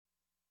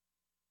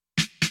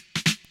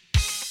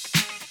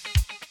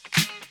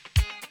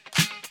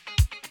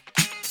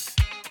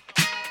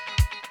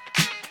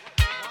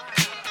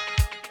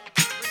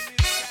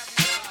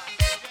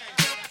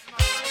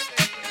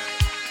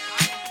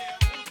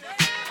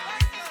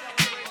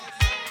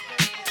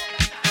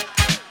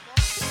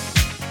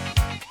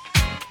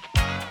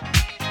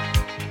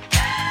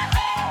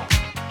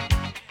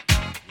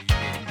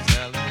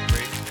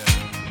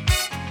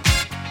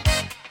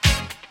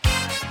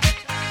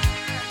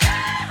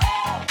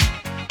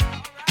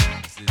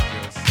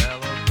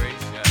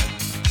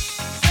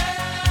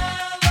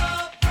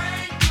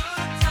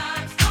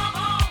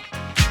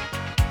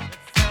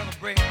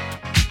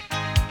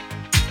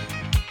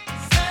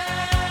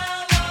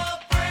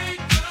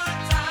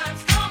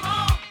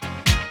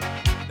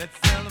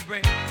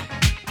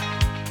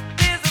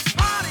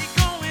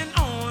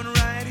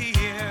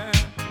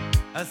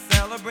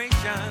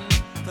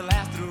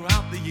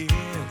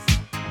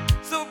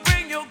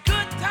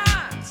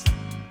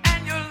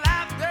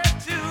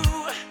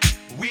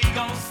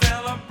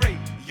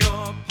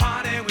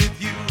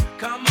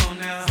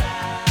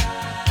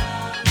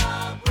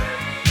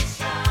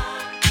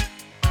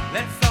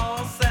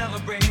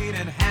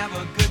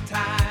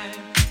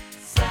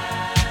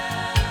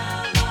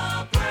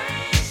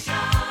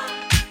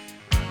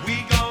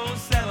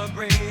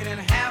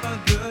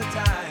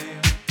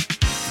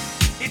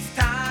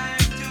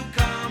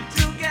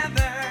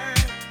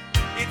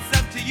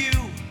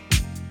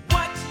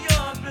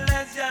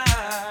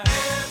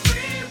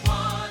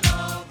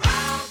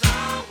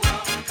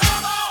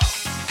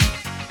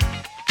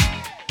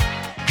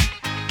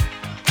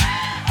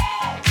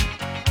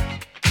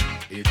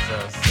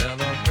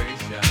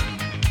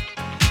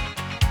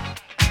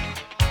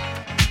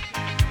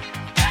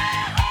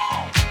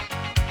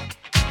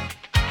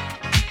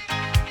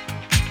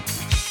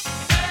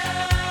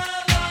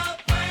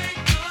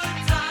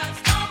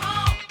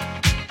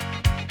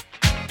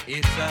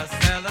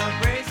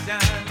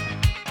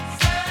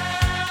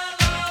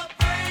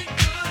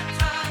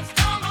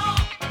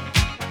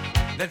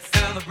Let's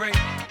celebrate.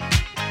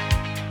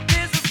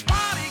 There's a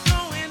party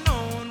going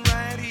on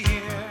right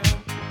here.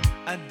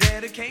 A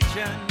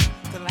dedication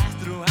to last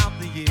throughout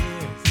the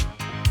years.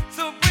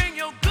 So bring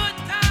your good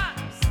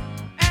times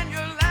and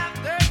your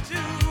laughter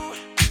too.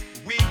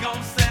 We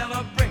gon'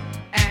 celebrate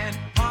and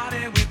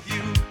party with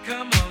you.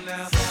 Come on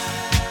now.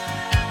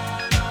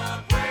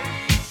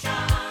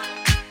 Celebration.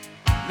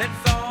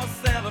 Let's all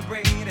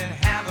celebrate and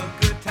have a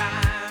good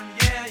time.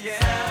 Yeah,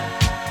 yeah.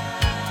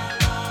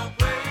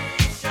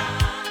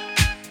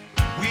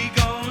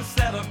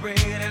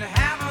 Celebrate and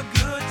have a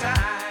good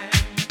time.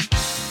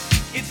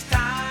 It's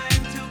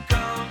time to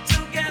come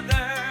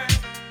together.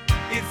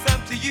 It's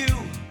up to you.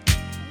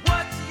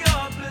 What's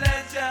your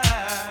pleasure?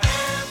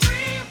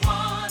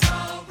 Everyone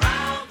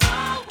around the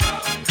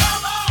world,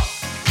 come on!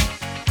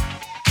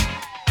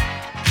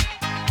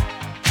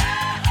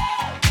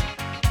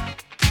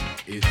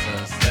 It's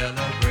a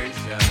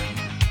celebration.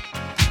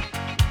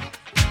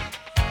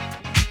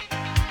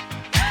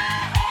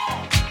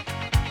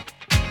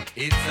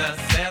 It's a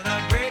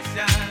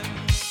celebration.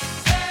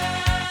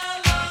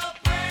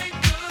 Celebrate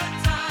good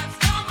times,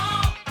 come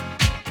on.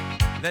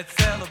 Let's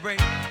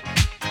celebrate.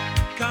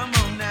 Come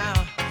on now.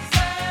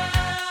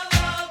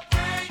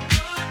 Celebrate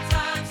good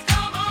times,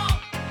 come on.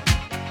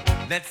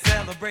 Let's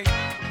celebrate.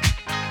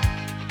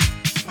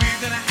 We're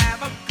gonna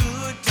have a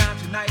good time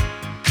tonight.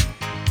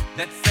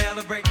 Let's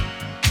celebrate.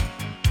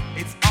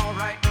 It's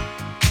alright.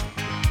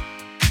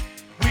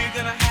 We're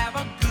gonna have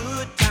a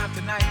good time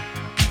tonight.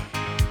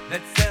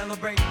 Let's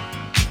celebrate.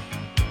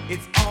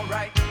 It's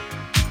alright,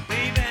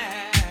 baby.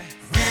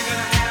 We're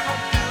gonna have a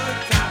good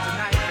time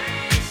tonight.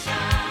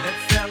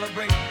 Let's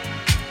celebrate.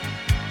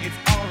 It's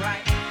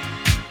alright.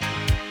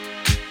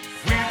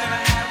 We're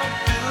gonna have a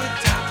good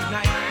time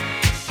tonight.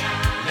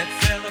 Let's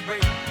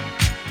celebrate.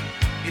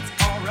 It's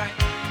alright.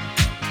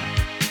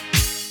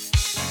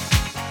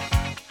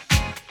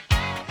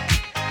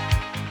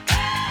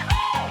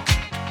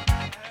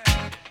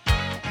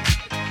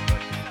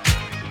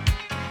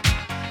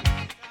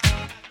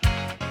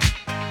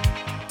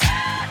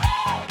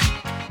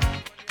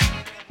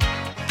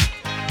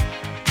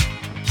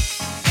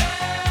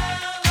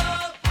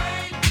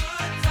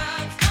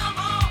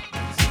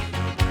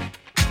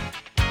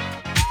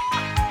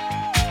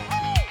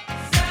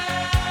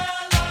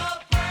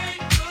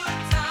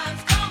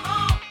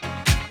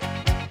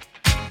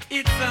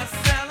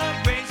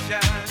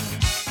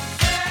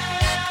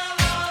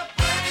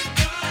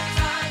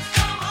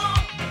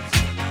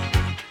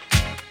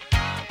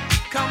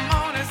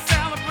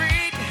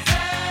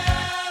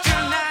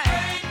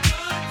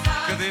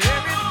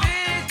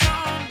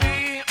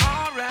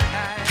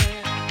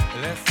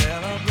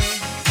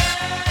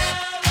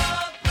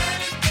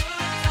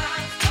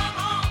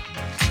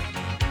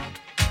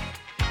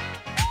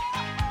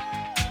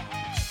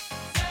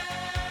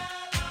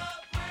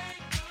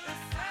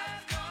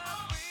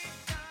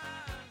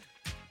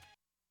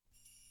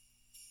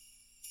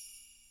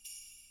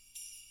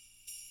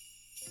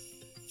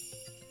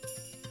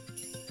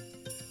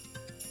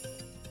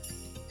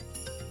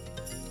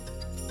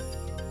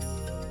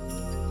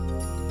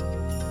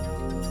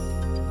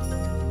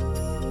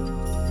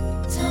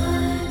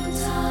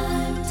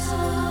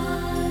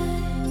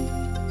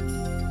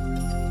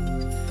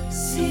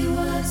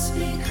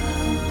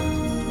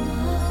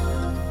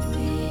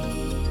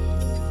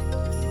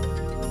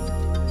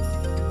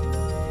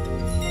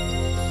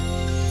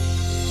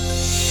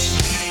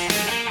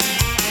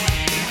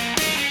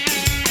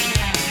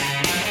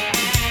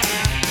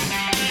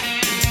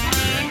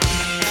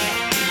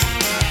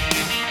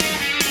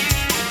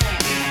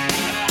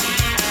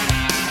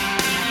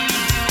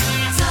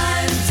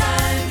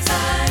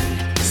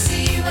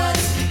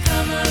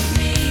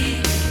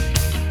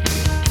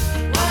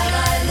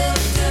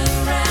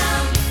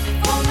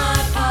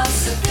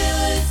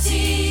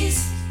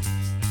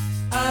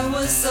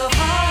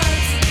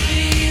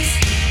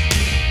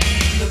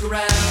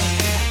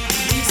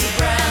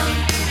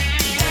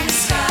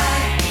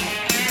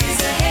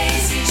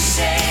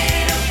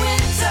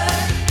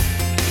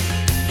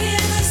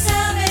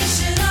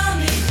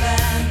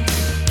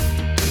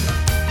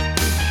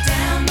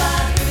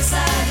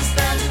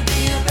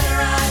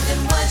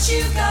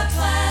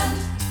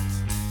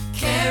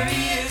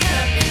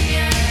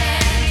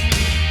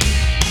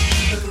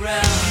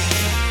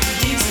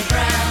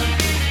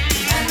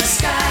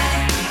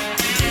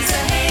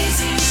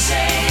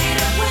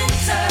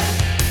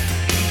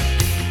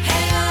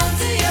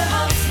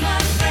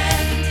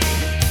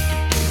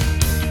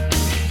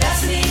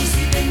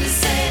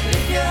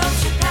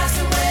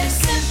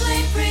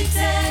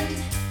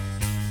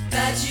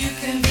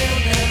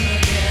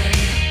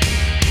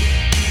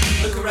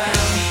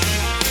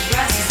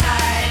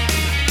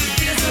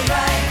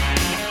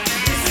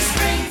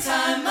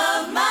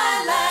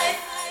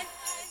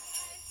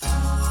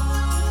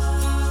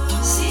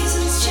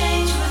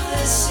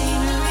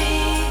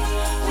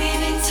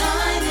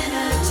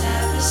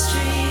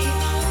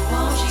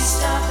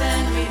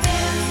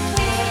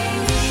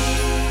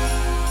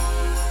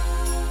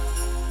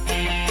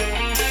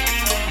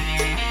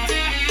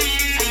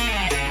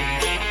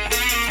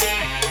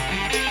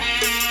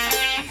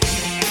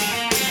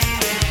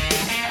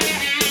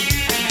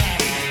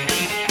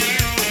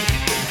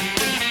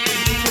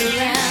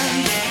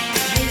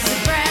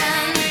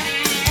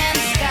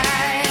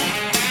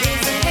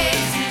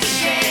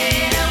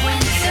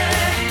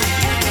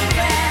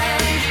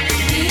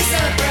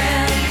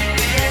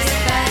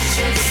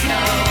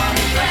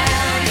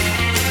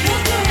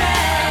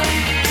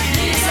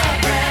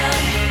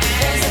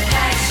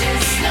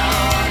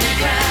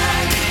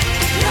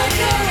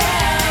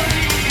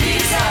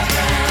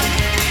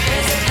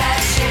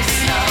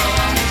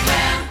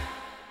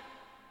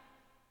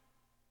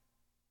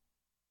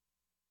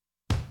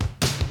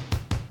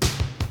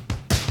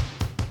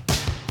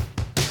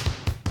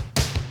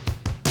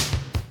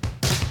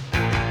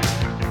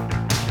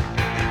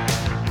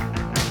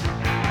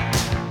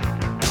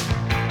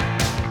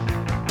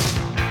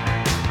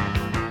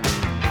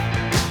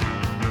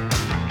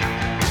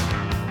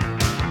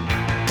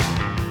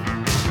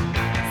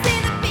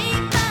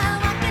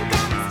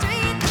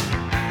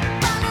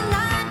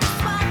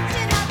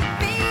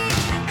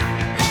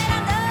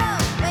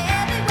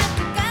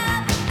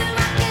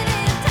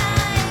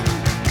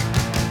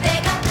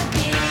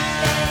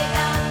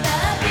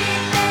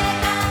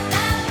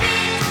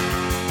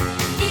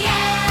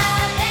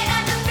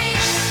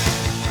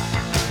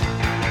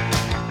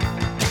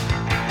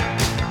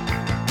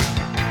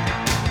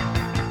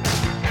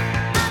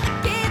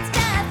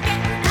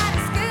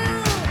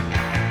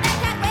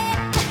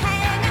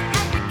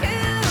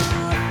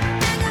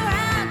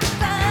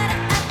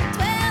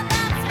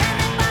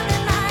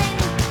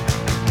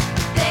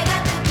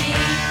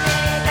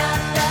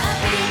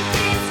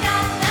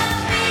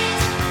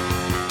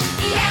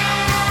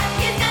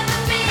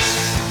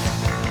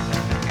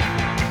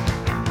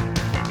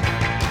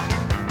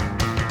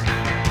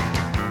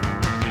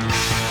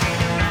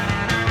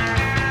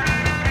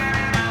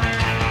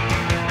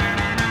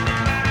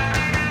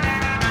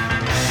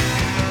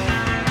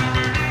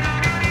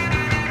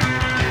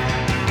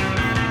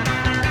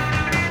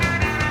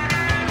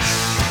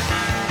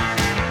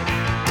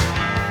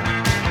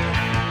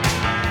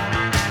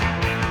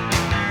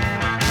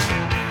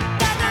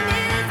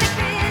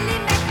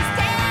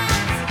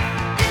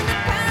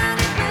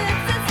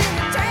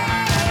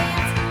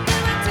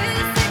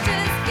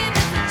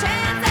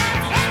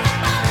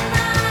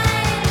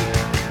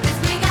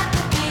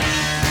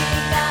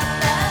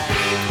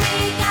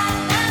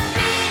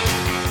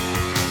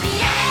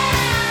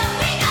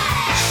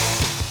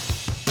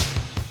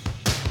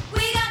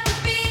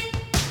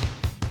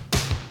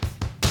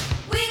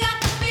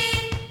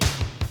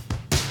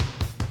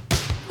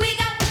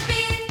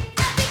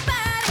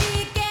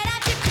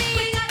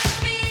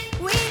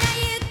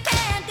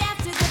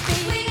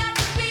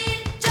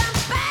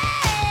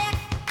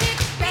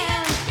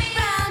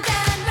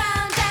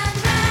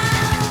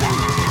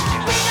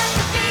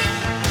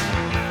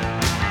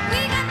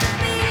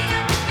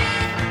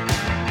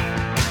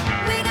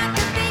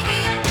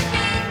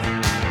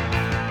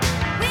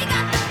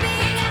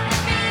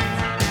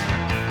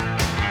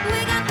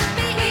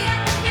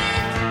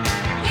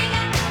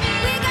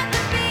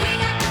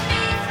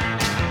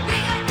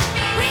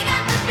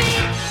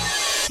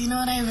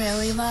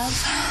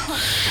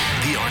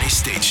 Arnie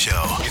State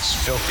Show. It's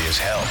filthy as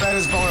hell. That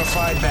is bona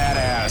fide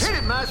badass. Hit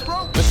it,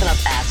 maestro. Listen up,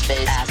 ass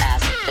face,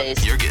 ass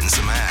face. You're getting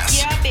some ass.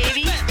 Yeah,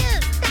 baby.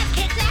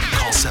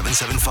 Call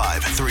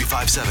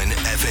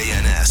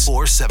 775-357-FANS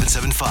or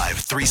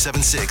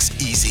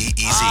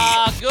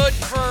 775-376-EASY-EASY. Good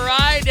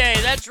Friday.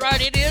 That's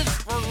right, it is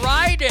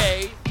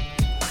Friday.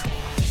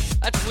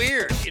 That's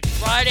weird. It's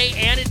Friday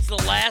and it's the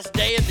last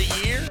day of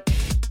the year.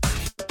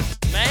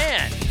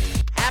 Man,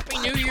 happy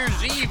New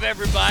Year's Eve,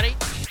 everybody.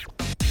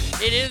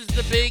 It is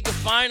the big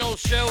final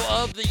show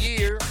of the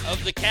year,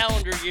 of the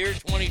calendar year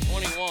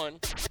 2021.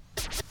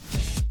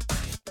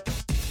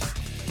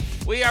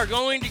 We are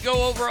going to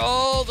go over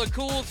all the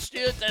cool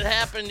shit that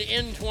happened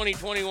in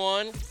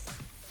 2021.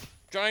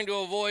 Trying to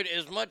avoid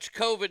as much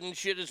COVID and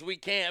shit as we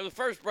can. The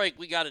first break,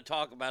 we got to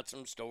talk about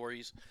some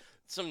stories,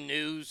 some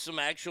news, some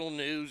actual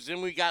news.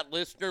 Then we got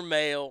listener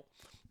mail,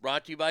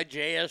 brought to you by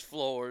JS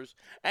Floors.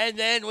 And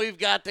then we've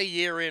got the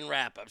year-end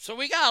wrap-up. So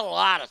we got a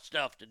lot of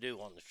stuff to do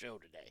on the show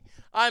today.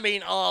 I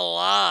mean, a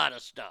lot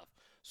of stuff.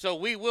 So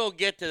we will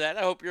get to that.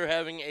 I hope you're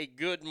having a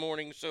good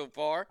morning so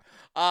far.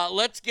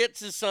 Let's get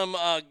to some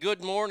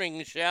good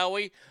morning, shall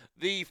we?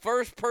 The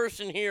first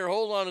person here,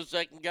 hold on a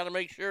second, got to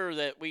make sure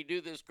that we do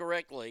this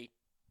correctly.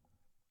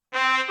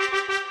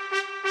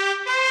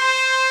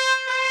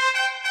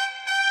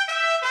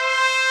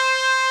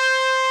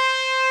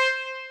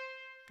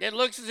 It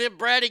looks as if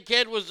Bratty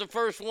Kid was the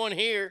first one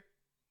here.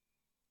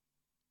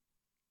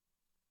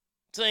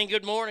 Saying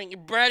good morning.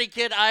 Bratty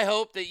Kid, I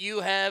hope that you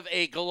have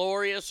a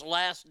glorious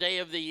last day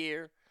of the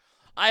year.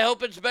 I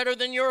hope it's better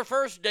than your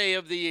first day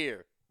of the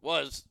year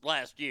was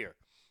last year.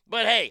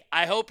 But hey,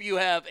 I hope you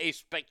have a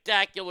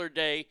spectacular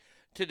day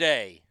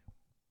today.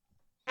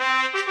 There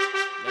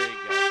you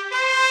go.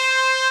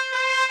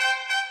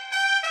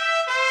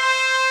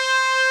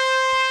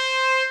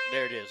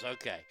 There it is.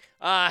 Okay.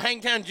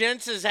 Hangtown Jen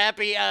says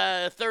happy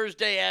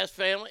Thursday, ass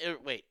family.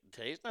 Wait,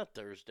 today's not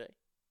Thursday.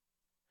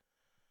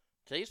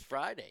 Today's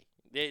Friday.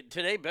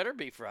 Today better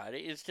be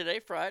Friday. Is today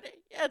Friday?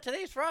 Yeah,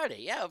 today's Friday.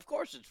 Yeah, of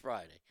course it's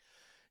Friday.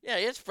 Yeah,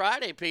 it's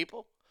Friday,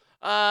 people.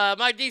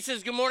 Mike D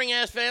says, good morning,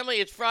 ass family.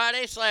 It's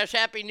Friday /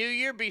 Happy New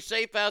Year. Be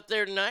safe out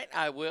there tonight.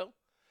 I will.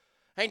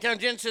 Hangtown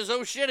Jen says,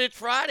 oh, shit, it's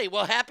Friday.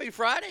 Well, happy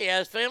Friday,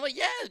 ass family.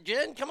 Yeah,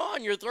 Jen, come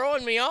on. You're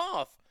throwing me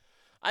off.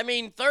 I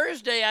mean,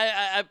 Thursday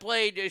I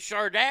played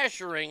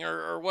Shardashering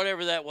or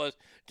whatever that was.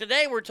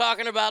 Today we're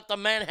talking about the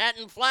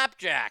Manhattan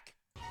Flapjack.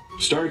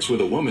 Starts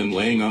with a woman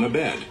laying on a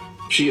bed.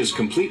 She is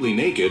completely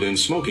naked and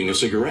smoking a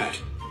cigarette.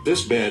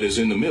 This bed is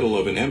in the middle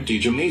of an empty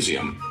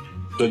gymnasium.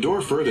 The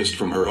door furthest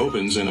from her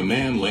opens and a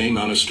man laying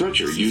on a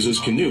stretcher uses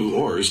canoe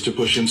oars to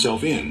push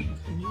himself in.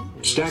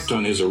 Stacked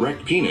on his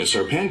erect penis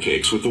are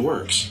pancakes with the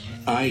works,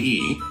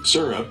 i.e.,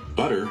 syrup,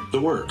 butter,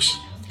 the works.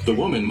 The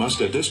woman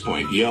must at this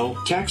point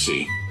yell,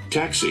 taxi,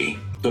 taxi.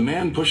 The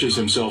man pushes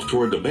himself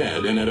toward the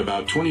bed and at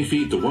about 20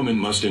 feet the woman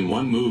must in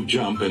one move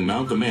jump and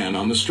mount the man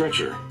on the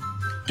stretcher.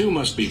 Two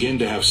must begin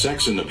to have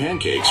sex in the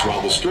pancakes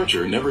while the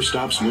stretcher never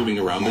stops moving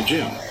around the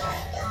gym.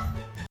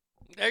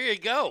 There you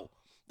go.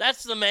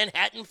 That's the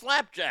Manhattan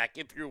Flapjack,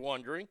 if you're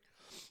wondering.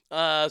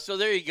 So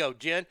there you go,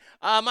 Jen.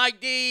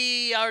 Mike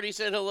D, I already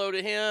said hello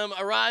to him.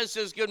 Arise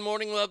says, good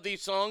morning, love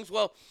these songs.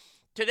 Well,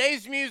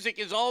 today's music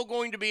is all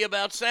going to be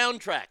about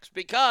soundtracks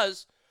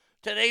because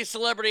today's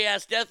Celebrity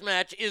Ass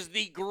Deathmatch is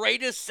the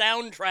greatest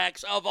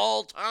soundtracks of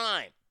all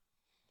time.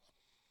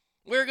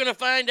 We're going to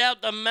find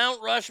out the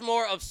Mount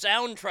Rushmore of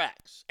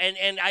soundtracks. And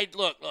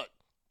look.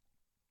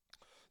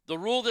 The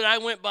rule that I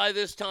went by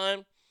this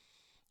time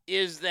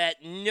is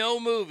that no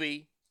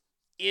movie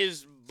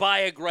is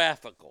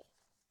biographical.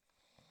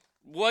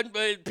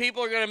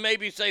 People are going to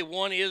maybe say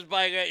one is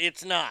biographical.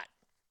 It's not.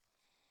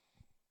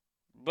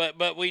 But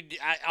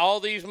all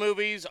these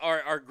movies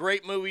are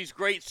great movies,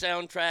 great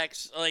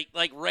soundtracks.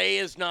 Like Ray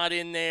is not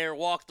in there,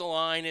 Walk the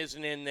Line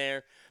isn't in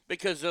there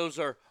because those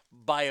are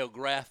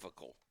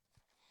biographical.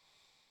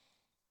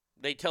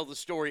 They tell the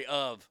story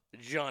of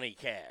Johnny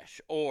Cash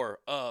or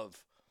of,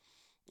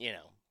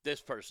 this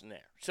person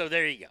there. So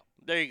there you go.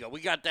 There you go.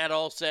 We got that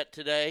all set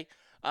today.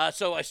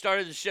 So I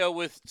started the show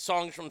with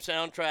songs from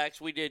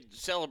soundtracks. We did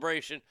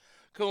Celebration,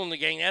 Kool and the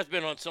Gang. That's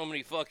been on so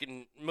many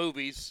fucking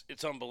movies.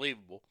 It's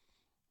unbelievable.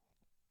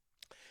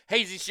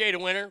 Hazy Shade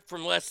of Winter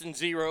from Less Than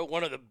Zero,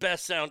 one of the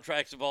best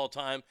soundtracks of all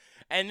time.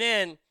 And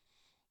then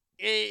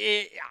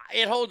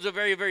it holds a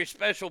very, very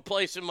special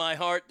place in my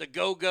heart. The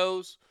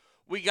Go-Go's,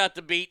 We Got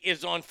the Beat,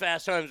 is on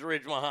Fast Times at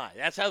Ridgemont High.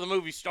 That's how the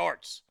movie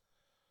starts,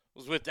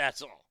 was with that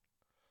song.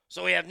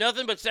 So we have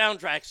nothing but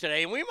soundtracks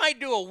today, and we might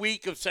do a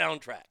week of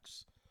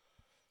soundtracks.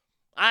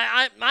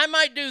 I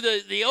might do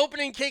the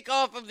opening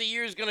kickoff of the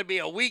year is going to be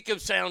a week of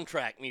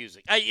soundtrack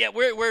music.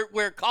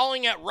 We're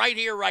calling it right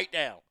here, right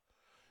now.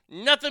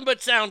 Nothing but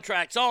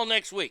soundtracks all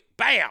next week.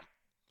 Bam!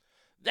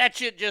 That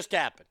shit just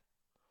happened.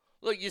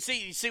 Look, you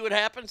see what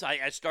happens?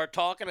 I start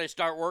talking, I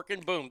start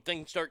working, boom,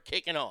 things start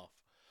kicking off.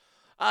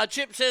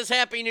 Chip says,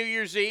 Happy New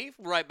Year's Eve.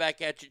 Right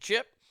back at you,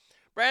 Chip.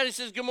 Bradley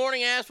says, good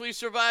morning, ass. We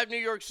survived New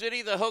York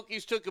City. The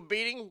Hokies took a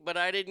beating, but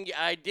I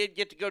did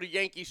get to go to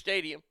Yankee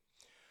Stadium.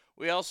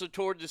 We also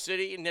toured the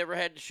city and never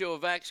had to show a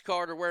vax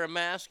card or wear a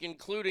mask,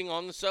 including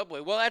on the subway.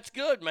 Well, that's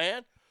good,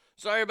 man.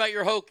 Sorry about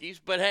your Hokies,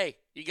 but hey,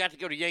 you got to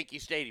go to Yankee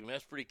Stadium.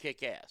 That's pretty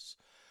kick-ass.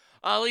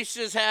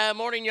 Lisa says,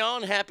 morning, y'all,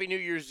 and Happy New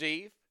Year's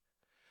Eve.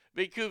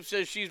 Big Coop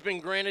says she's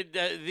been granted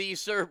the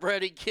Sir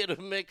Brady kit of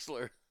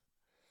Mixler.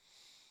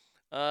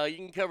 You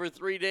can cover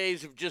 3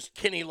 days of just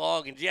Kenny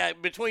Loggins. Yeah,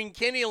 between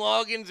Kenny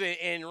Loggins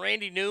and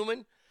Randy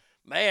Newman,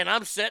 man,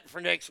 I'm set for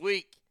next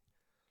week.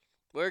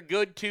 We're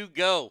good to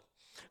go.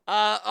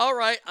 All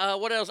right,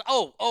 what else?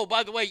 Oh,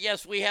 by the way,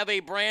 yes, we have a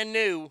brand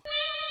new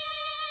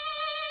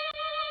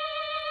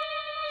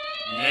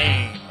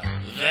Name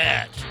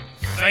That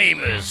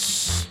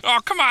Famous. Oh,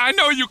 come on, I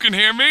know you can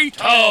hear me.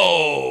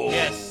 Oh!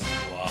 Yes.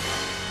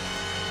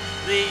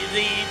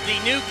 The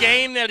new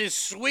game that is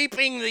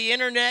sweeping the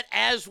internet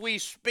as we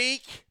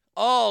speak.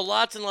 Oh,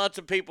 lots and lots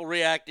of people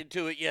reacted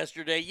to it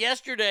yesterday.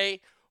 Yesterday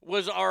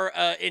was our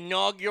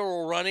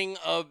inaugural running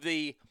of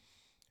the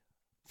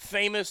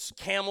famous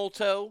camel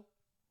toe.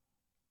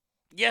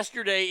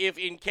 Yesterday, if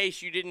in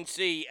case you didn't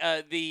see,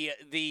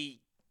 the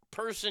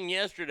person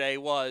yesterday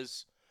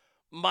was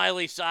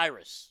Miley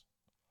Cyrus.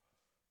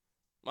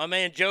 My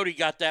man Jody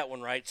got that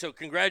one right. So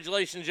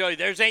congratulations, Jody.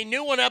 There's a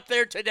new one up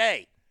there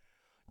today.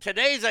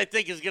 Today's, I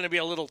think, is going to be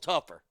a little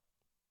tougher.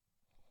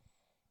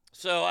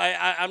 So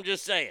I'm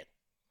just saying.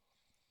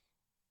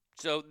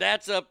 So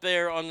that's up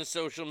there on the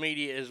social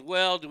media as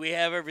well. Do we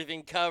have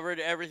everything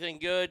covered? Everything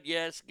good?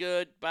 Yes,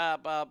 good.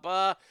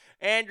 Ba.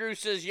 Andrew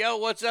says, yo,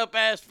 what's up,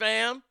 ass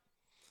fam?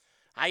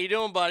 How you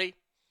doing, buddy?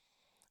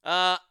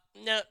 Now,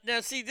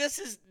 see, this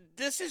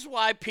is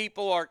why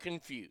people are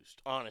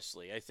confused,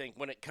 honestly. I think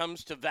when it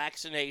comes to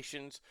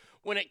vaccinations,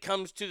 when it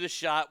comes to the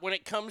shot, when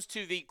it comes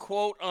to the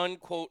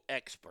quote-unquote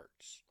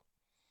experts.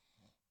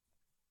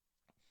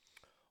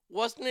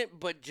 Wasn't it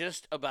but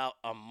just about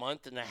a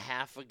month and a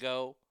half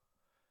ago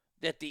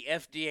that the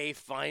FDA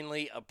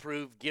finally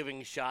approved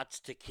giving shots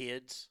to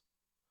kids?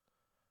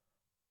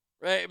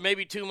 Right,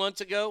 maybe 2 months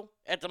ago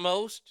at the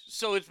most.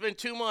 So it's been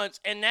 2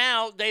 months, and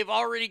now they've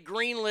already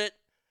greenlit,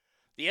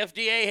 the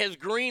FDA has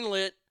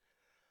greenlit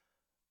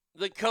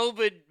the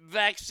COVID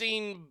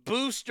vaccine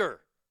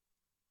booster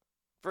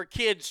for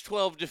kids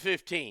 12 to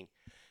 15.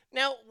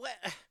 Now,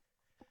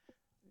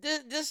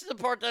 this is the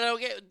part that I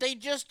don't get. They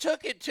just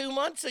took it 2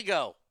 months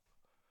ago.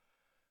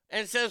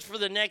 And it says for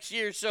the next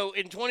year. So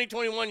in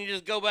 2021, you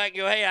just go back and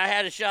go, hey, I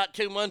had a shot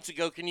 2 months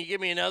ago. Can you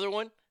give me another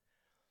one?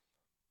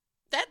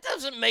 That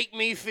doesn't make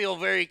me feel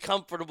very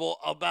comfortable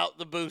about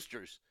the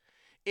boosters.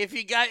 If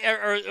you got,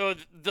 or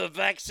the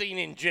vaccine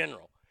in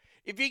general.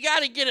 If you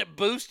got to get it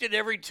boosted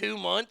every 2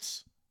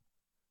 months,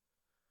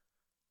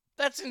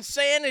 that's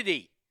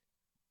insanity.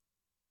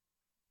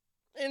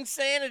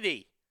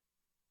 Insanity.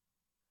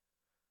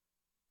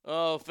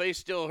 Oh, face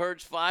still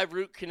hurts. 5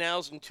 root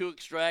canals and 2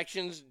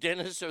 extractions.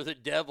 Dentists are the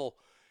devil.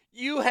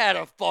 You had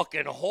a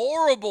fucking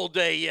horrible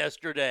day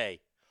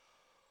yesterday.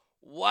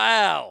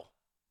 Wow.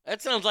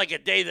 That sounds like a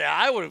day that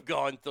I would have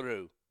gone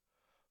through.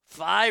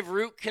 5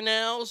 root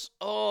canals?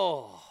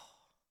 Oh.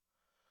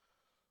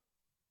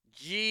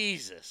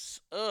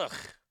 Jesus. Ugh.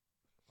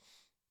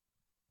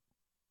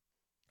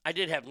 I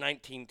did have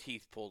 19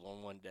 teeth pulled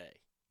on one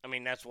day. I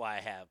mean, that's why I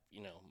have,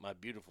 my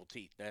beautiful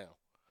teeth now.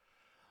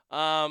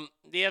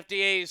 The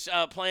FDA's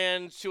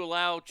plans to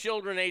allow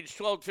children aged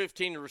 12 to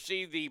 15 to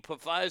receive the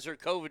Pfizer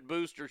COVID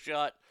booster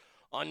shot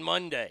on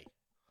Monday,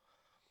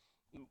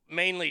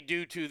 mainly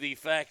due to the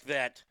fact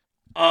that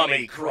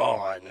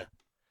Omicron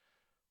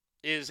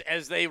is,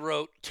 as they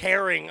wrote,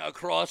 tearing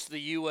across the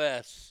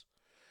U.S.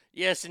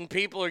 Yes, and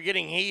people are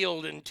getting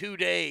healed in 2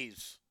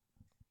 days.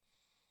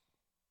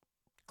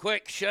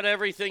 Quick, shut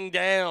everything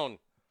down.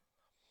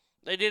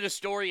 They did a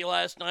story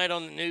last night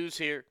on the news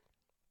here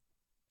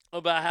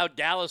about how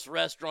Dallas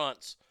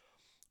restaurants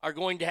are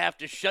going to have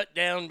to shut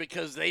down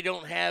because they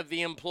don't have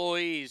the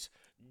employees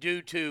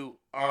due to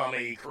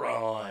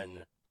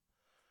Omicron.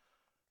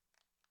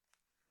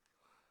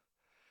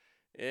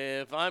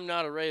 If I'm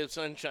not a ray of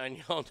sunshine,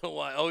 y'all know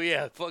why. Oh,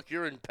 yeah, fuck,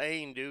 you're in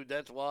pain, dude.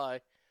 That's why.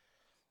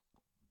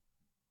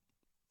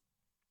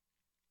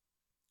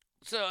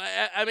 So,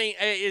 I mean,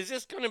 is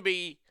this going to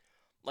be,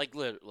 like,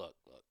 look.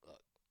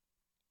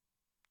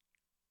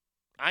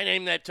 I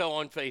named that toe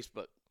on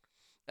Facebook.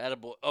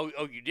 Attaboy.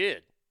 Oh, you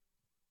did?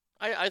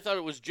 I thought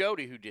it was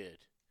Jody who did.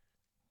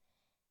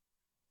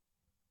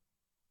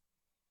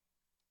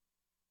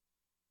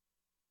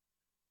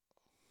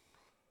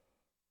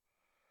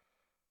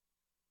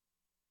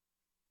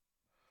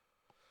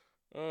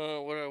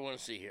 What do I want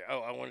to see here?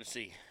 Oh, I want to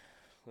see.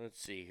 Let's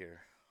see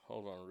here.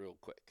 Hold on real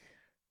quick.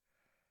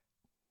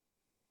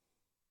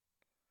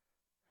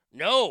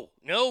 No,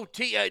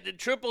 the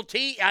Triple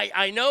T.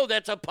 I know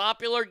that's a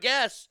popular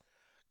guess.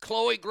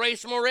 Chloe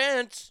Grace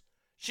Moretz.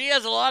 She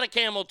has a lot of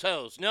camel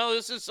toes. No,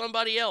 this is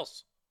somebody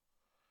else.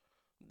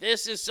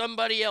 This is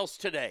somebody else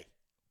today.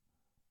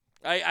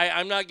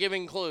 I'm not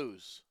giving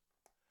clues.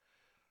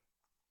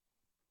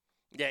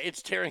 Yeah,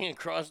 it's tearing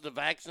across the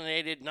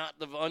vaccinated, not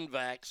the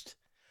unvaxxed.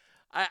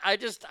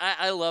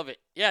 I love it.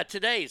 Yeah,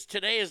 today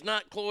is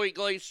not Chloe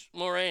Grace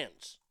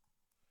Moretz.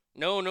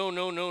 No, no,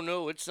 no, no,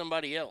 no. It's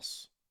somebody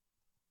else.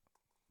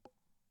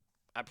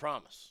 I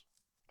promise.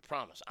 I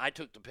promise. I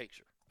took the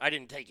picture. I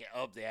didn't take it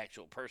of the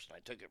actual person. I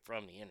took it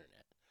from the internet.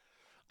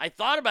 I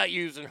thought about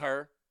using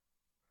her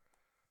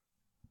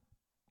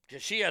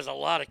because she has a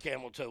lot of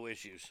camel toe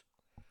issues.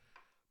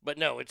 But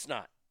no, it's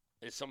not.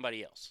 It's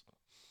somebody else.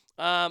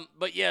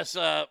 But yes,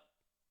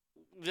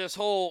 this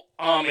whole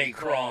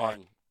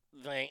Omicron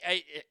thing.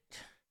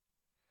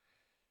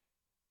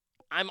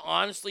 I'm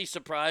honestly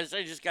surprised.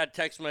 I just got a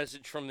text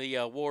message from the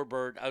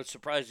Warbird. I was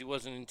surprised he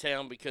wasn't in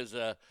town because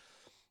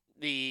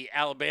the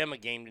Alabama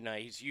game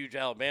tonight. He's a huge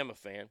Alabama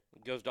fan. He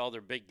goes to all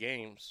their big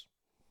games.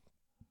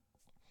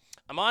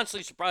 I'm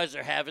honestly surprised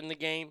they're having the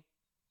game.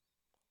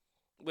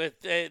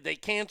 They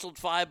canceled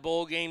 5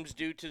 bowl games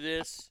due to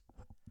this.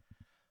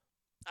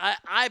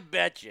 I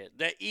bet you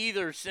that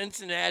either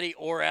Cincinnati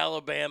or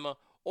Alabama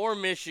or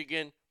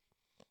Michigan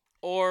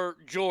or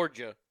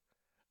Georgia,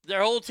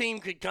 their whole team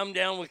could come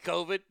down with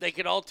COVID. They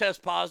could all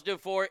test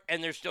positive for it,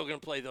 and they're still going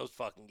to play those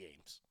fucking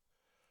games.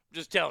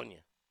 Just telling you.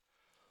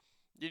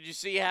 Did you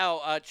see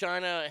how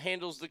China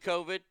handles the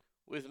COVID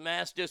with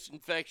mass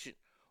disinfection?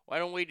 Why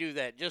don't we do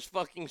that? Just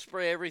fucking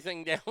spray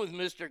everything down with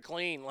Mr.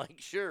 Clean. Like,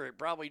 sure, it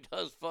probably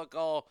does fuck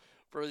all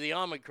for the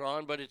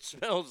Omicron, but it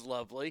smells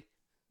lovely.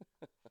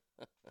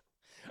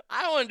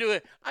 I don't want to do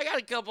it. I got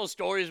a couple of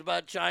stories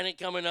about China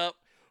coming up.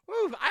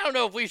 Whew, I don't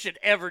know if we should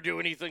ever do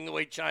anything the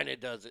way China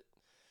does it.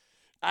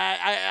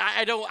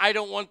 I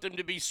don't want them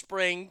to be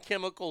spraying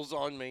chemicals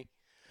on me,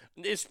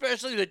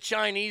 especially the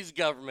Chinese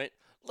government,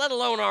 let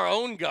alone our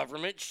own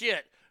government.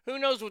 Shit, who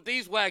knows what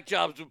these whack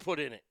jobs would put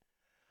in it?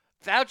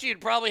 Fauci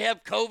would probably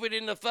have COVID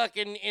in the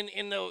fucking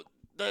in the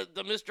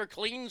Mr.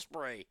 Clean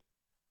spray.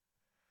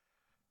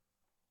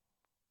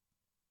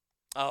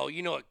 Oh,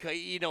 you know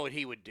what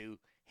he would do?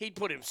 He'd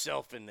put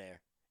himself in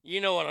there. You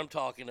know what I'm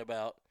talking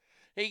about.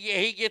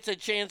 He gets a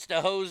chance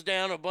to hose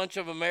down a bunch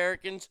of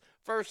Americans.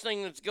 First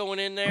thing that's going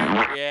in there,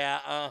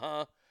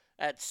 yeah,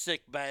 that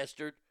sick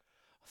bastard.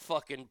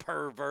 Fucking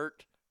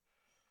pervert.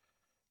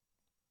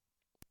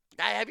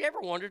 Have you ever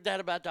wondered that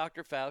about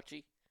Dr.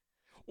 Fauci?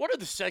 What are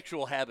the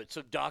sexual habits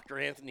of Dr.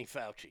 Anthony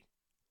Fauci?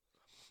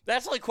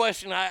 That's the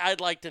question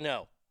I'd like to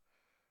know.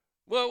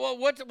 Well,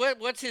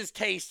 what's his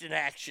taste in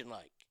action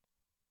like?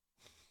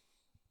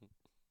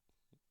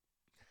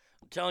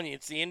 I'm telling you,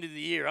 it's the end of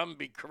the year. I'm going to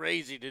be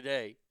crazy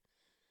today.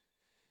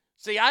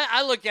 See,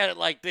 I look at it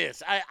like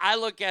this. I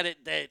look at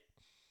it that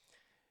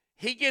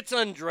he gets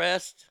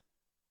undressed.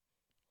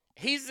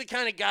 He's the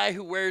kind of guy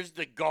who wears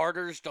the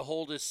garters to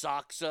hold his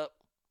socks up.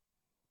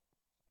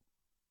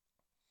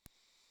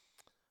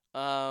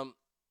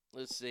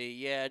 Let's see.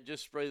 Yeah,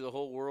 just spray the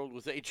whole world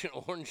with Agent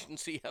Orange and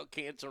see how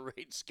cancer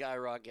rates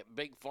skyrocket.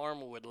 Big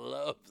Pharma would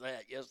love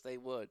that. Yes, they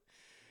would.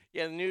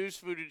 Yeah, the news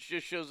footage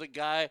just shows a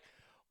guy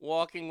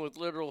walking with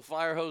literal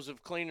fire hose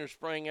of cleaner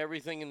spraying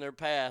everything in their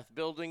path.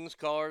 Buildings,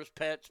 cars,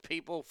 pets,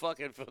 people,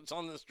 fucking, if it's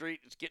on the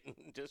street, it's getting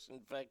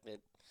disinfected.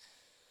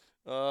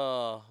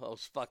 Oh,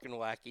 those fucking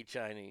wacky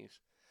Chinese.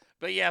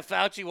 But yeah,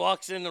 Fauci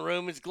walks in the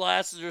room. His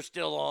glasses are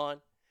still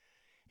on.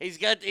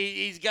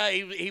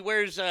 He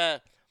wears,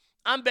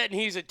 I'm betting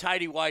he's a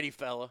tighty-whitey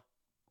fella.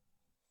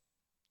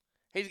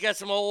 He's got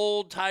some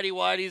old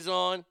tighty-whities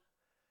on.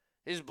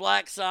 His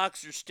black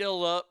socks are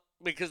still up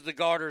because the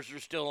garters are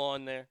still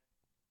on there.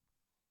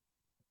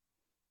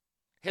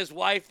 His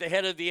wife, the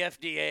head of the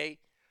FDA,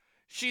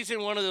 she's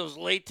in one of those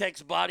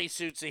latex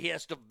bodysuits that he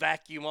has to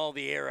vacuum all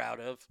the air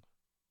out of.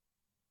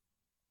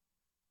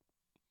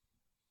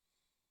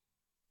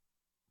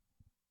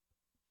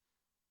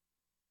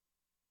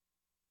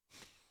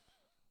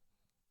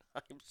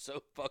 I'm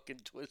so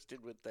fucking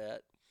twisted with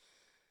that.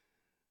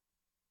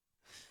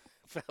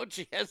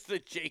 Fauci has the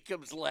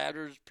Jacob's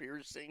Ladders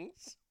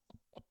piercings.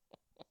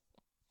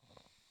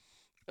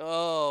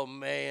 Oh,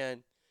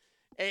 man.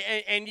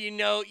 And you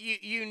know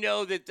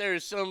that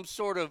there's some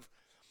sort of,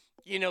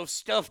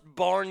 stuffed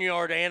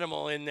barnyard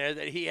animal in there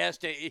that he has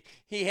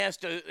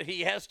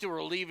to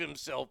relieve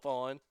himself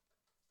on.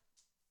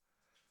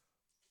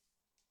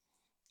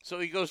 So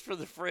he goes for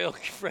the frail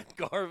Fred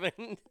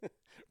Garvin.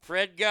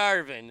 Fred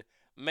Garvin,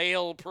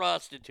 male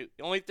prostitute.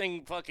 The only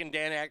thing fucking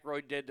Dan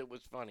Aykroyd did that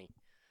was funny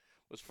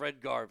was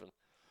Fred Garvin.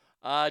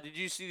 Did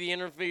you see the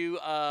interview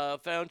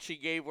Fauci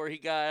gave where he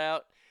got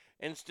out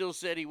and still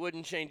said he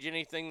wouldn't change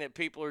anything, that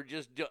people are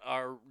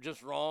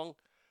just wrong?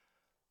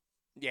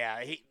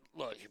 Yeah,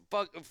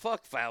 fuck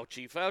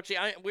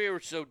Fauci. We were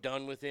so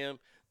done with him.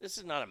 This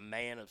is not a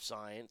man of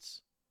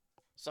science.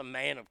 It's a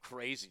man of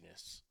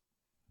craziness.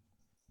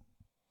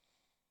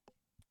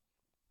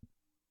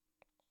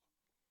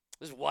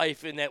 His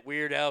wife in that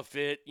weird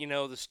outfit,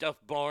 the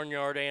stuffed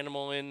barnyard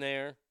animal in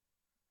there.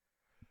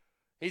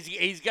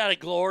 He's got a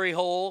glory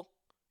hole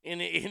in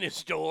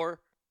his door.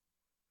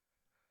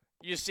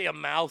 You see a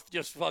mouth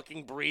just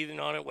fucking breathing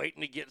on it, waiting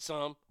to get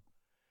some.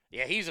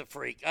 Yeah, he's a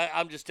freak.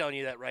 I'm just telling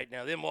you that right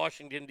now. Them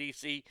Washington,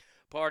 D.C.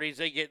 parties,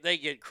 they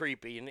get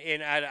creepy,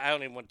 and I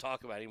don't even want to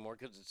talk about it anymore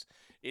because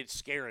it's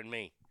scaring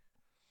me.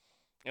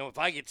 And if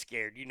I get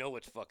scared, you know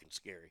it's fucking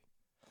scary.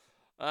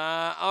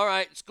 All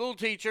right, school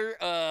teacher,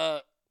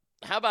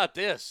 how about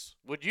this?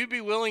 Would you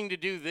be willing to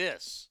do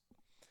this?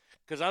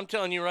 Because I'm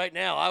telling you right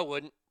now, I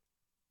wouldn't.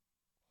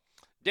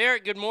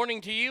 Derek, good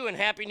morning to you and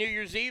Happy New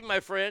Year's Eve, my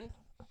friend.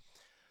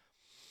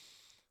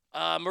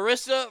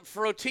 Marissa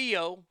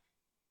Frotillo,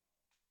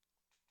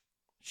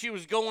 she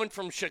was going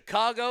from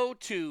Chicago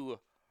to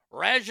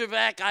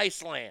Reykjavik,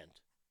 Iceland.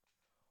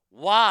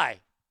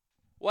 Why?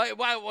 Why?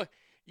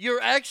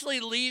 You're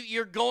actually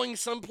you're going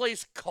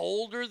someplace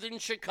colder than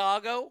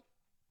Chicago?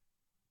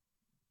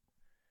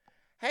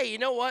 Hey, you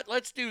know what?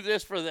 Let's do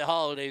this for the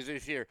holidays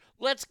this year.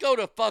 Let's go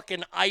to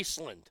fucking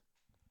Iceland.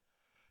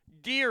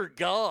 Dear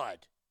God.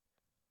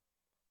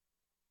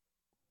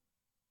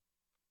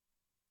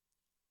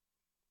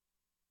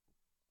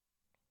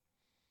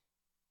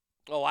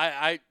 Oh,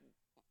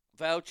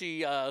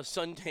 Fauci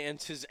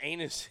Sundance his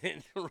anus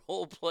in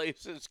role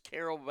plays as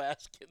Carol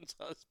Baskin's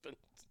husband.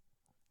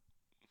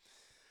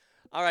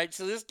 All right,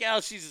 so this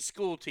gal, she's a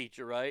school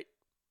teacher, right?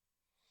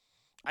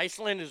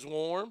 Iceland is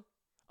warm.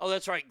 Oh,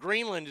 that's right.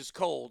 Greenland is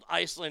cold.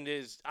 Iceland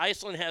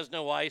has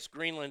no ice.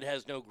 Greenland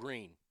has no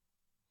green.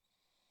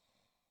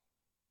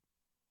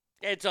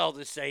 It's all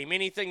the same.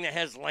 Anything that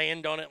has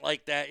land on it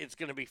like that, it's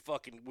going to be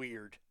fucking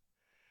weird.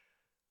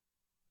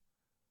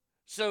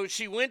 So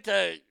she went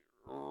to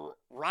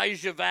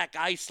Reykjavik,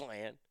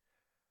 Iceland.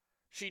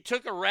 She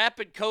took a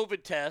rapid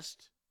COVID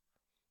test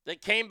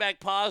that came back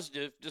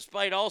positive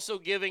despite also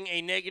giving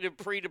a negative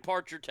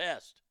pre-departure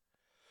test.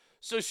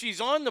 So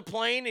she's on the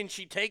plane and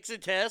she takes a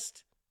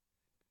test.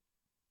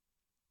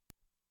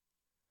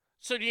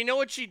 So do you know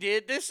what she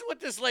did? This is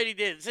what this lady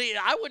did. See,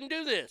 I wouldn't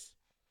do this.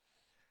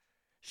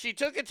 She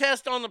took a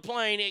test on the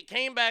plane. It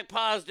came back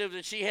positive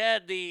that she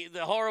had the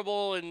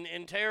horrible and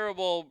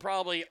terrible,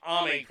 probably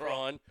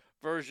Omicron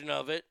version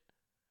of it.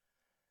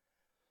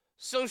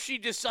 So she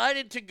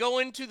decided to go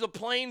into the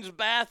plane's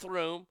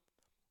bathroom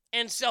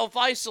and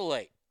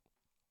self-isolate.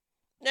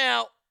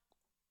 Now,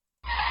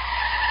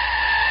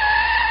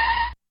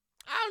 I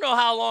don't know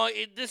how long.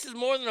 This is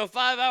more than a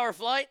 5-hour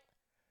flight.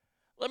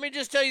 Let me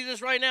just tell you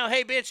this right now.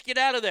 Hey, bitch, get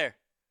out of there.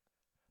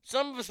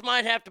 Some of us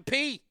might have to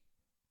pee.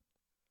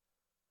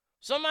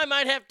 Somebody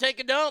might have to take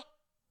a dump.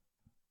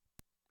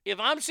 If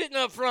I'm sitting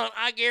up front,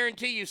 I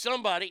guarantee you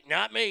somebody,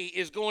 not me,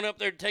 is going up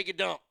there to take a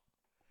dump.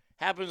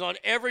 Happens on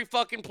every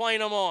fucking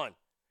plane I'm on.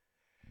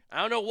 I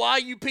don't know why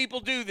you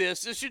people do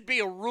this. This should be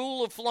a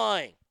rule of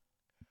flying.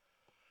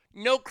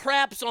 No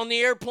craps on the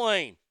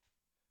airplane.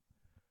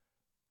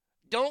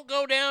 Don't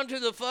go down to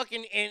the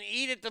fucking and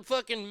eat at the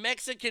fucking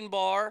Mexican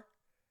bar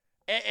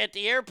at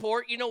the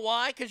airport. You know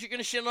why? Because you're going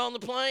to shit on the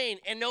plane.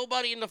 And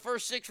nobody in the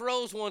first 6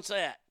 rows wants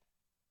that.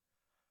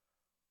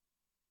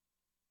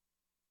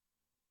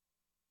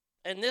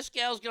 And this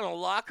gal's going to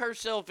lock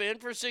herself in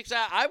for 6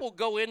 hours. I will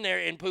go in there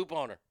and poop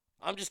on her.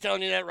 I'm just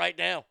telling you that right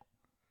now.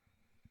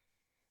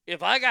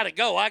 If I got to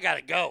go, I got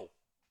to go.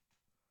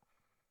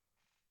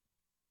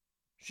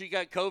 She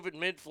got COVID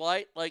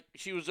mid-flight, like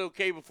she was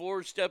okay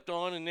before, stepped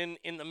on, and then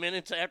in the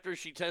minutes after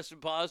she tested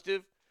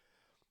positive.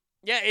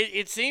 Yeah,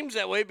 it seems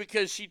that way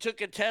because she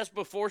took a test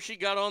before she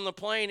got on the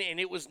plane, and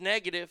it was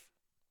negative.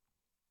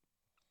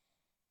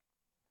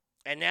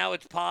 And now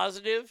it's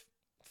positive.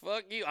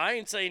 Fuck you. I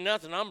ain't saying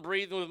nothing. I'm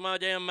breathing with my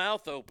damn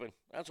mouth open.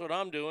 That's what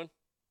I'm doing.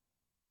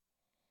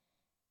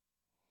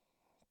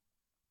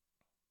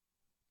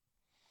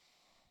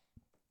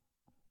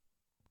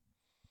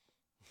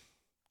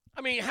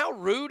 I mean, how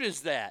rude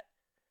is that?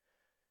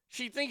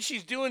 She thinks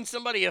she's doing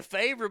somebody a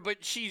favor,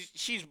 but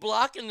she's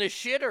blocking the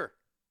shitter.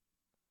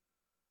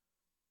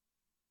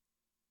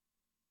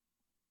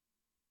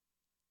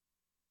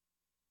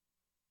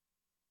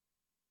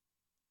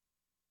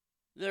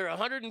 There are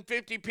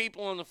 150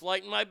 people on the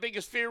flight, and my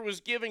biggest fear was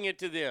giving it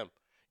to them.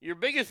 Your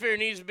biggest fear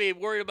needs to be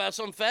worried about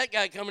some fat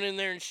guy coming in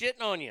there and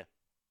shitting on you.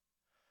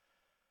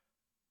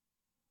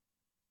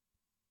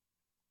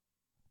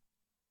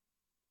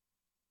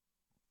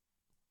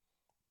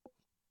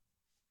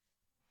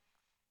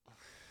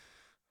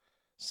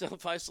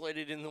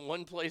 Self-isolated in the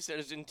one place that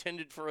is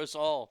intended for us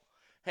all.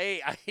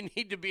 Hey, I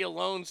need to be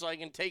alone so I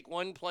can take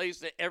one place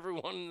that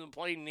everyone in the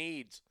plane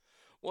needs.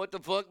 What the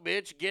fuck,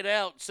 bitch? Get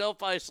out.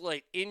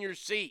 Self-isolate in your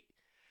seat.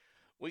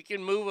 We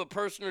can move a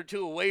person or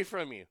two away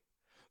from you.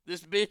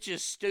 This bitch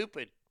is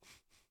stupid.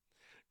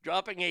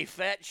 Dropping a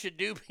fat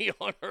shadoobie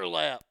on her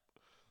lap.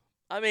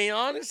 I mean,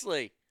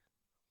 honestly.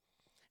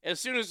 As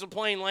soon as the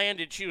plane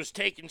landed, she was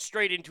taken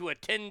straight into a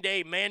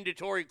 10-day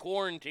mandatory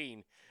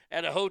quarantine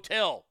at a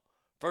hotel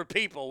for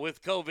people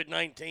with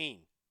COVID-19.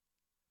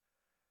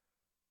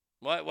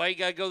 Why you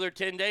got to go there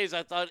 10 days?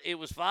 I thought it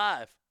was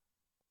 5.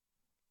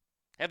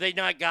 Have they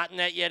not gotten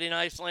that yet in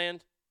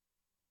Iceland?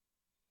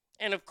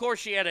 And, of course,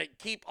 she had to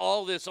keep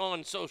all this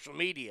on social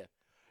media.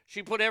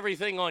 She put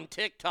everything on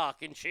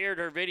TikTok and shared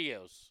her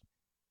videos.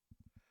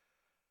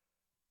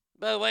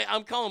 By the way,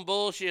 I'm calling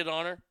bullshit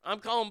on her. I'm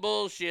calling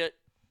bullshit.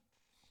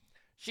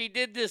 She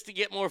did this to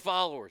get more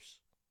followers.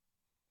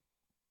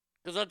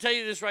 Because I'll tell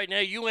you this right now,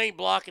 you ain't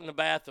blocking the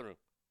bathroom.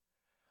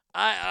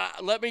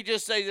 Let me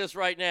just say this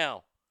right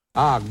now.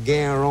 I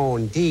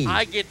guarantee.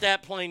 I get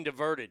that plane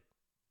diverted.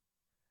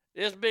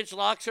 This bitch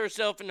locks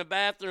herself in the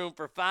bathroom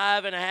for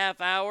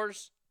 5.5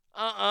 hours.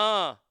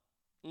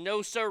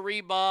 No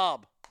sirree,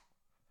 Bob.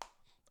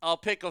 I'll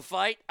pick a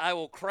fight. I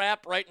will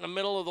crap right in the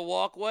middle of the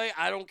walkway.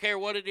 I don't care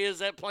what it is.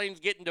 That plane's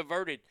getting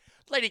diverted.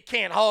 Lady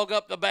can't hog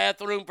up the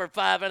bathroom for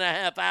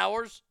 5.5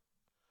 hours.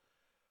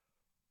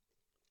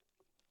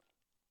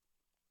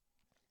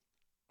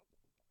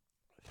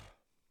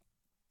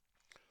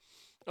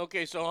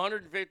 Okay, so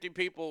 150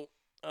 people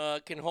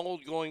can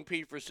hold going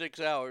pee for 6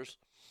 hours.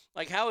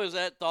 Like, how is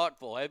that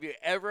thoughtful? Have you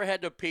ever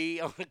had to pee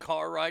on a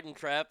car ride in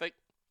traffic?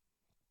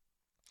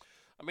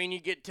 I mean, you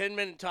get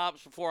 10-minute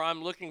tops before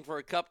I'm looking for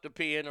a cup to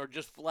pee in or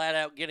just flat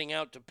out getting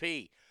out to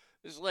pee.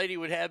 This lady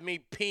would have me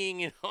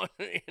peeing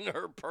in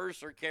her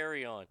purse or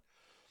carry-on.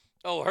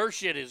 Oh, her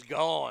shit is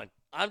gone.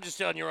 I'm just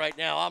telling you right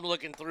now, I'm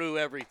looking through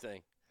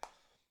everything.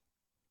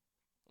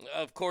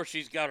 Of course,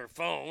 she's got her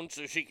phone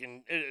so she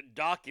can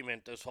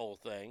document this whole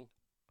thing.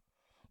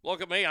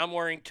 Look at me. I'm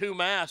wearing 2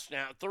 masks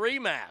now. 3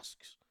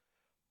 masks.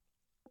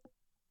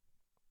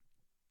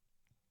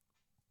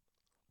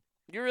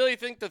 You really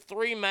think the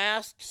 3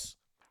 masks,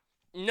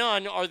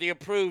 none are the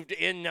approved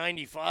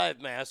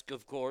N95 mask,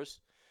 of course.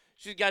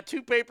 She's got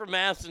 2 paper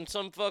masks and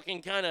some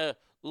fucking kind of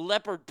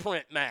leopard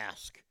print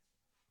mask.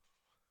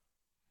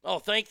 Oh,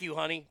 thank you,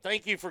 honey.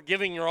 Thank you for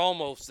giving your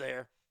almost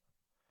there.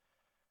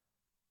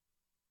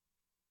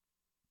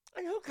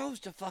 And who goes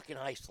to fucking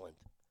Iceland?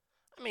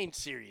 I mean,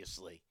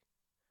 seriously.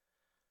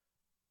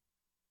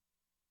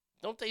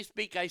 Don't they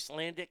speak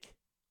Icelandic?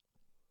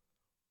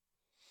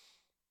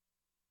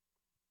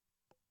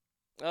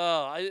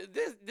 Oh,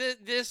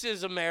 this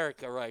is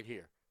America right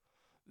here.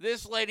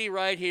 This lady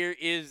right here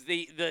is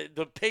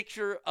the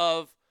picture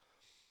of,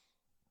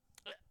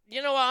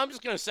 you know what, I'm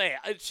just going to say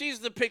it. She's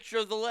the picture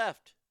of the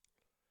left.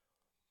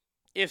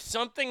 If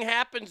something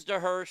happens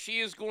to her, she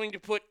is going to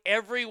put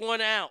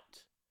everyone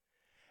out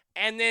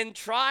and then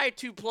try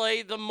to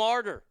play the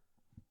martyr.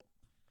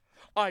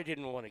 I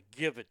didn't want to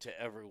give it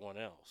to everyone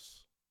else.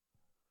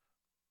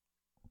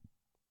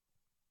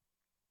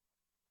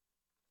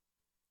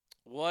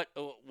 What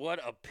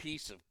a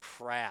piece of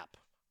crap.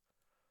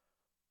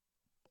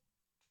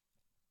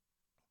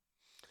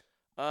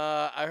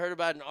 I heard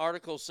about an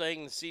article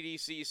saying the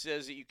CDC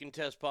says that you can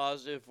test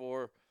positive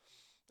for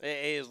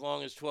as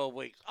long as 12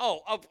 weeks.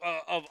 Oh, of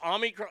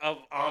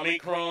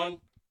Omicron?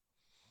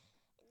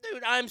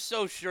 Dude, I'm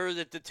so sure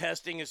that the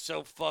testing is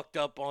so fucked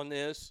up on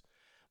this.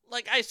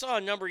 Like, I saw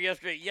a number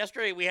yesterday.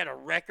 Yesterday, we had a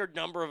record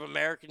number of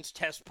Americans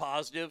test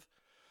positive.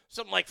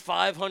 Something like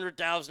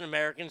 500,000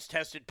 Americans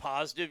tested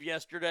positive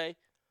yesterday.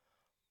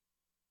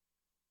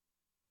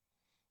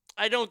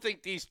 I don't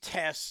think these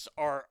tests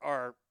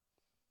are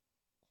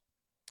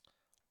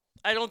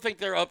I don't think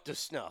they're up to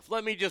snuff.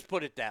 Let me just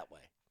put it that way.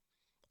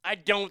 I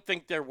don't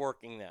think they're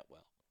working that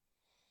well.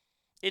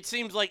 It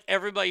seems like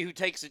everybody who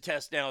takes a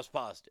test now is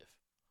positive.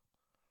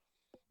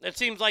 It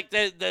seems like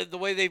the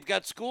way they've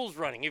got schools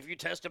running. If you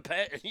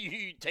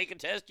you take a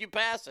test, you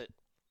pass it.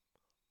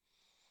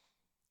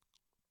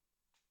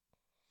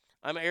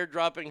 I'm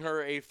airdropping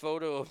her a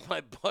photo of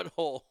my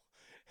butthole,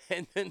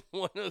 and then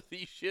one of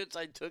these shits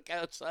I took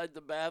outside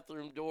the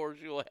bathroom door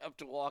she'll have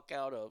to walk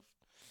out of.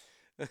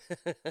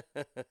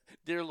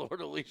 Dear Lord,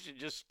 Alicia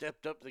just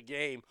stepped up the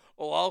game.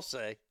 Oh, I'll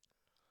say.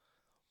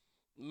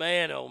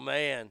 Man, oh,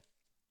 man.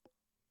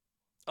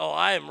 Oh,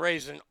 I am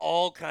raising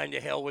all kind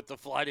of hell with the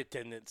flight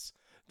attendants.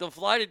 The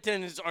flight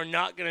attendants are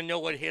not going to know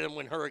what hit them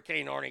when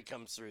Hurricane Arnie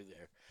comes through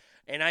there.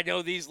 And I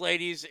know these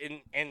ladies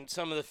and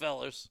some of the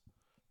fellas,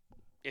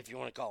 if you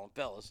want to call them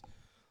fellas,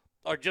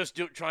 are just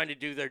trying to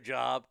do their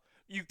job.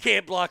 You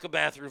can't block a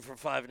bathroom for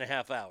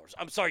 5.5 hours.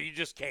 I'm sorry, you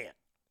just can't.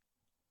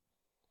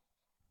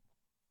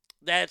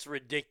 That's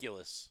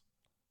ridiculous.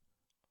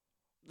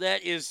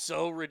 That is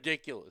so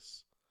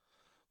ridiculous.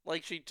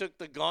 Like she took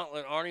the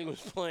gauntlet Arnie was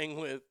playing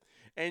with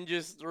and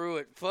just threw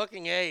it.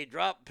 Fucking A,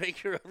 drop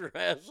picture of your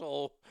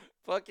asshole.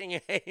 Fucking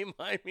A,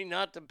 mind me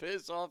not to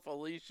piss off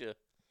Alicia.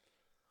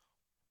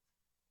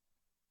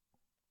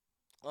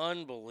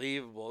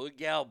 Unbelievable. The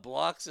gal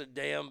blocks a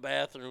damn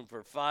bathroom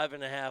for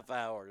 5.5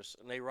 hours,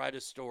 and they write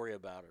a story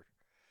about her.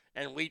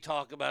 And we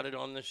talk about it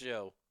on the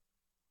show.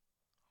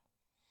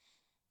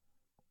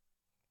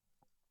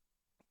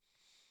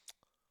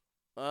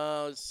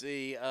 Let's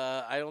see.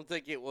 I don't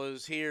think it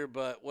was here,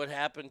 but what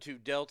happened to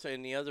Delta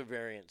and the other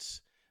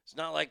variants? It's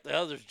not like the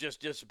others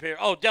just disappeared.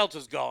 Oh,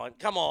 Delta's gone.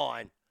 Come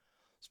on.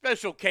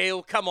 Special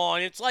Kale, come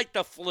on. It's like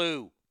the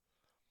flu.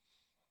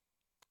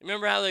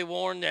 Remember how they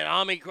warned that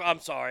Omicron? I'm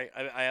sorry.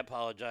 I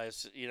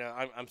apologize. You know,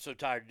 I'm so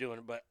tired of doing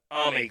it, but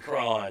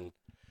Omicron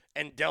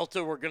and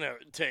Delta were going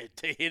to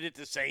hit at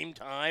the same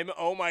time.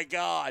 Oh, my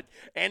God.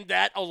 And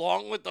that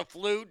along with the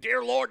flu.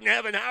 Dear Lord in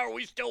heaven, how are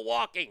we still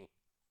walking?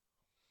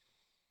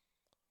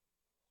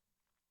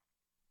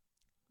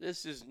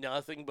 This is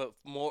nothing but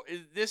more.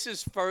 This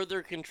is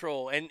further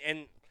control. And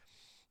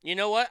you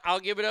know what? I'll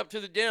give it up to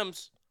the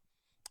Dems.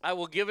 I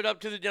will give it up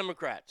to the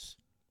Democrats.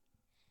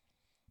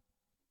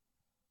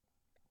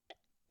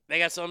 They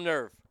got some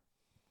nerve.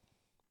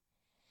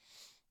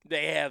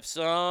 They have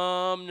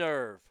some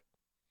nerve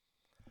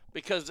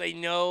because they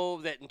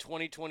know that in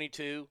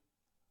 2022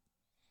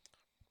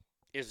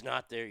 is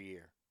not their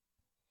year.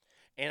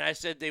 And I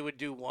said they would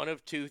do one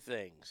of two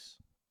things.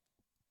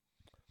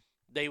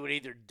 They would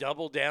either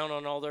double down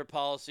on all their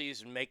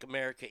policies and make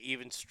America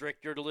even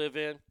stricter to live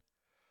in,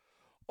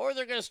 or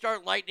they're going to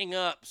start lightening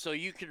up so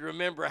you can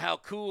remember how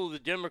cool the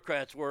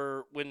Democrats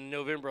were when the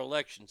November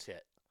elections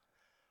hit.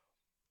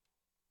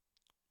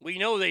 We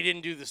know they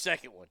didn't do the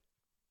second one.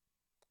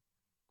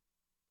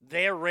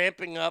 They're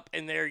ramping up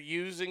and they're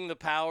using the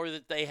power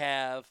that they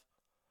have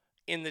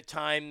in the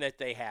time that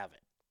they have it.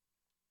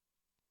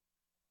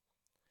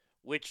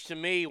 Which to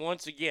me,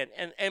 once again,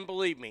 and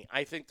believe me,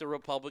 I think the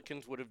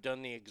Republicans would have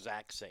done the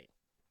exact same.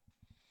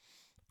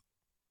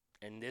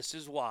 And this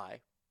is why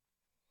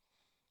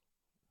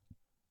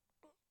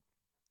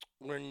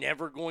we're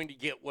never going to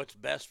get what's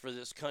best for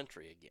this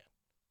country again.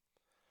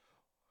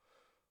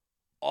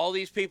 All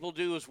these people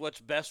do is what's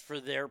best for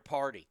their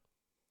party.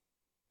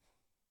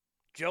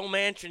 Joe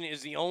Manchin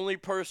is the only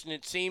person,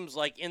 it seems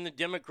like, in the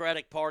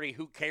Democratic Party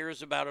who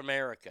cares about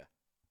America.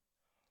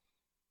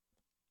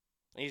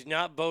 He's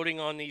not voting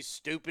on these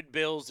stupid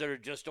bills that are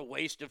just a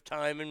waste of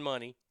time and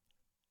money.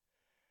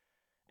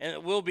 And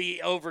it will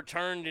be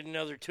overturned in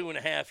another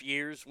 2.5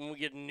 years when we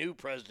get a new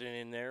president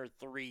in there,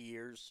 3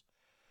 years.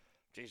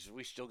 Jesus,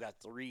 we still got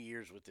 3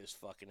 years with this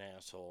fucking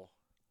asshole.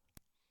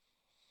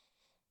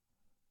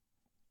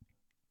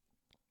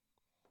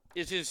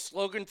 Is his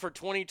slogan for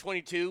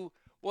 2022?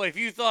 Well, if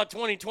you thought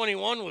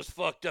 2021 was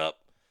fucked up,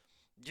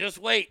 just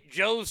wait.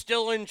 Joe's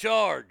still in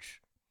charge.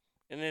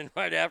 And then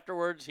right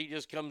afterwards, he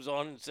just comes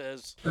on and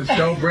says, Let's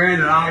go,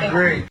 Brandon. I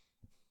agree.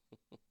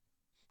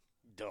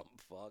 Dumb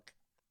fuck.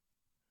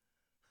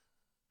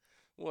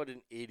 What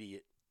an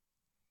idiot.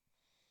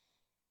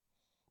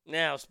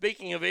 Now,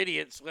 speaking of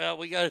idiots, well,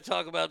 we got to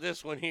talk about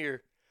this one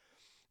here.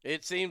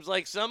 It seems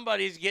like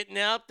somebody's getting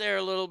out there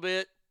a little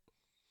bit.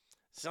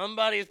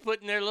 Somebody's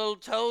putting their little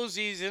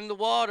toesies in the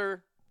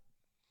water.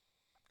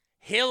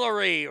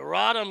 Hillary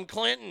Rodham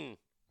Clinton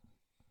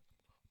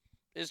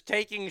is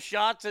taking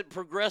shots at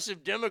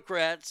progressive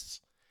Democrats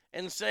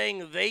and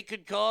saying they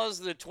could cause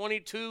the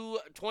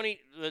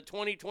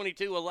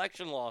 2022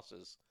 election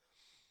losses.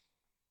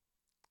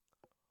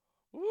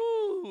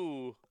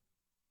 Woo!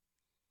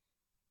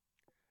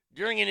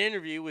 During an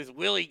interview with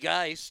Willie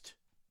Geist,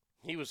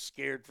 he was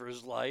scared for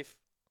his life.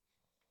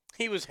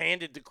 He was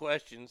handed the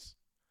questions.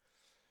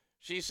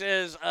 She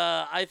says,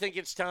 I think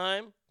it's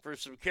time for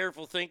some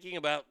careful thinking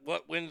about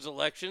what wins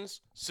elections,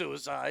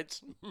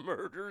 suicides,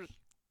 murders.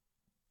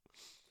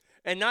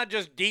 And not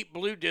just deep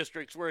blue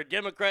districts where a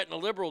Democrat and a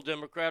liberal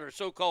Democrat or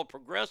so-called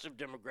progressive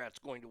Democrats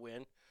going to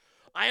win.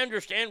 I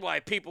understand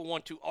why people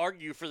want to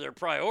argue for their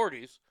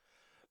priorities.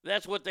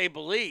 That's what they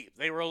believe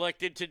they were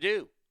elected to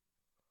do.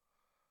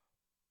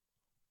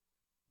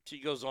 She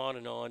goes on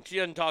and on. She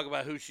doesn't talk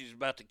about who she's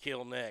about to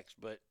kill next,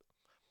 but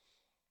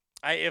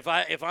if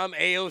I'm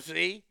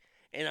AOC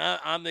and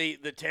I'm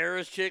the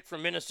terrorist chick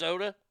from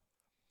Minnesota,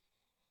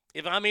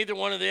 if I'm either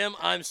one of them,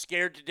 I'm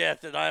scared to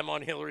death that I'm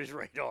on Hillary's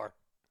radar.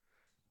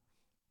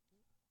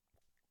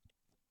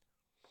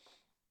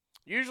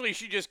 Usually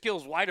she just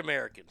kills white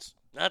Americans.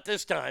 Not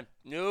this time.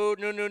 No.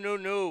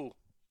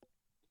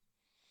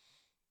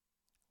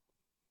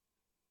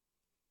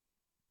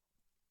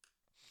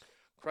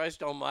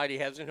 Christ almighty,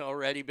 hasn't it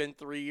already been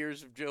 3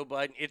 years of Joe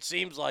Biden? It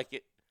seems like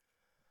it.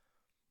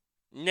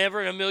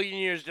 Never in a million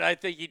years did I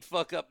think he'd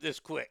fuck up this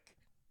quick.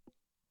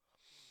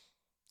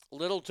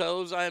 Little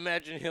toes, I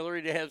imagine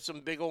Hillary to have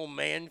some big old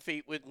man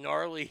feet with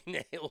gnarly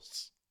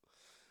nails.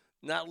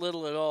 Not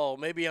little at all.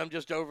 Maybe I'm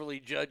just overly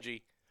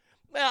judgy.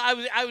 Well,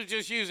 I was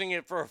just using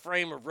it for a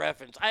frame of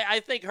reference. I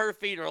think her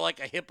feet are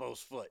like a hippo's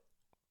foot.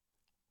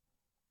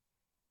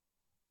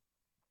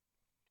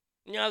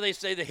 You know how they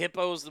say the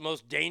hippo is the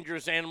most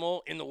dangerous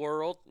animal in the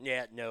world?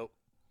 Yeah, no.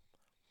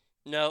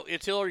 No,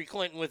 it's Hillary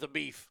Clinton with a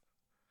beef.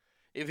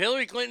 If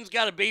Hillary Clinton's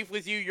got a beef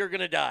with you, you're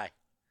going to die.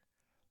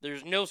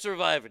 There's no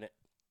surviving it.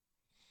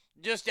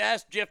 Just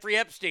ask Jeffrey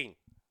Epstein.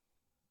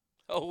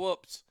 Oh,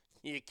 whoops.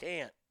 You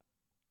can't.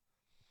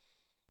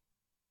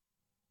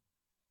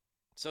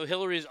 So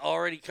Hillary's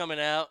already coming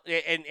out,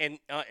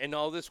 and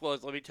all this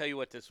was, let me tell you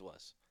what this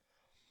was.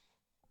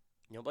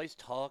 Nobody's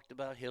talked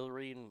about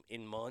Hillary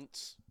in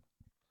months.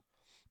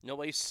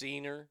 Nobody's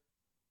seen her.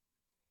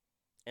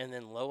 And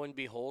then lo and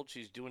behold,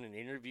 she's doing an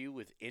interview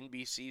with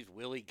NBC's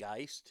Willie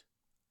Geist.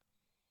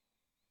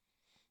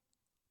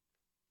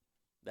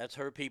 That's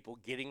her people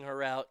getting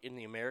her out in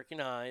the American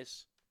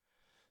eyes,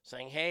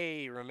 saying,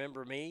 hey,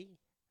 remember me?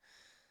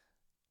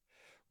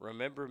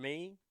 Remember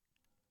me?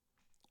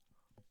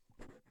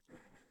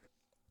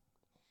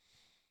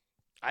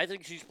 I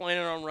think she's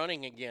planning on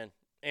running again,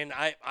 and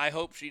I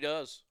hope she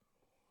does.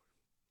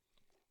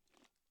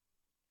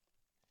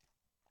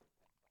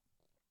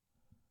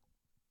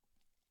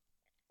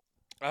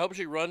 I hope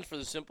she runs for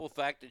the simple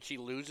fact that she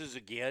loses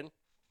again.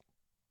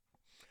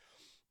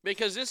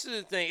 Because this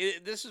is the thing.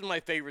 This is my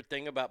favorite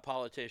thing about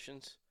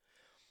politicians.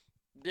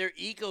 Their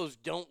egos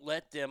don't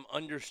let them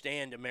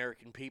understand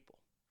American people.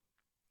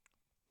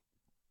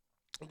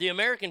 the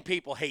American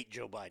people hate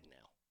Joe Biden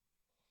now.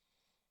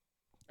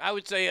 I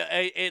would say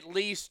at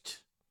least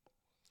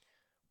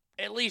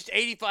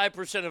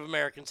 85% of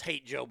Americans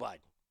hate Joe Biden.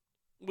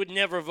 Would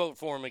never vote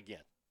for him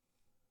again.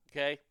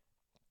 Okay?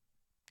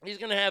 He's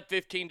going to have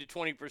 15 to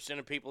 20%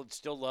 of people that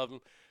still love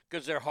him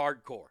because they're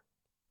hardcore.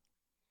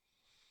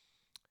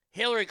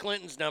 Hillary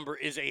Clinton's number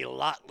is a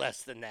lot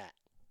less than that.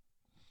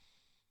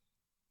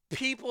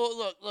 People,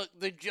 look,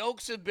 the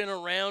jokes have been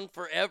around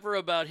forever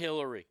about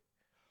Hillary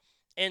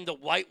and the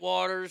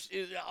Whitewaters,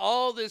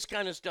 all this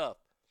kind of stuff.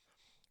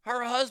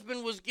 Her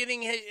husband was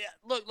getting,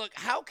 look,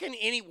 how can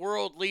any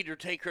world leader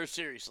take her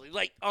seriously?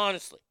 Like,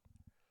 honestly.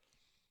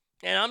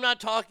 And I'm not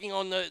talking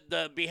on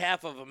the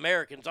behalf of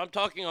Americans. I'm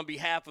talking on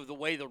behalf of the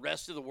way the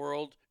rest of the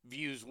world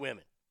views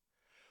women.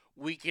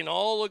 We can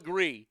all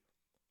agree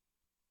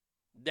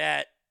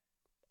that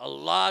a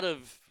lot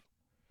of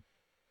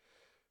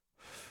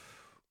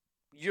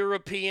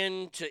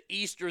European to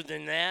Eastern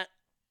than that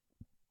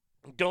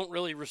don't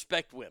really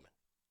respect women.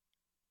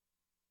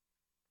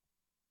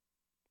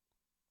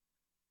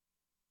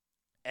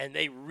 And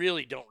they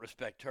really don't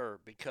respect her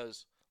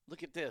because,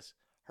 look at this,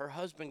 her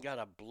husband got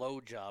a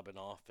blowjob in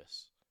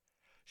office.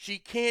 She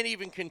can't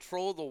even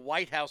control the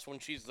White House when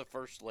she's the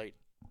first lady.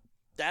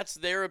 That's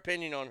their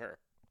opinion on her.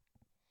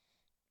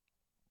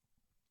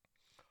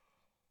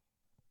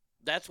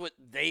 That's what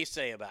they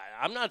say about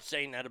it. I'm not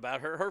saying that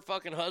about her. Her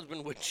fucking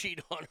husband would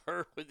cheat on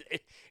her with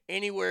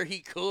anywhere he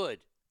could.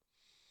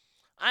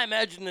 I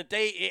imagine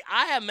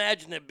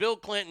that Bill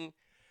Clinton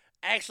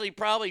actually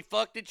probably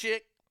fucked a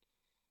chick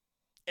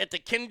at the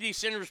Kennedy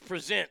Center's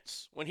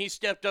Presents when he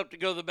stepped up to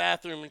go to the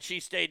bathroom and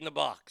she stayed in the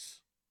box.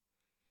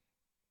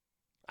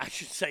 I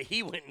should say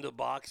he went in the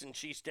box and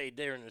she stayed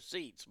there in the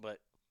seats, but